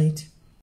mangwana, good night.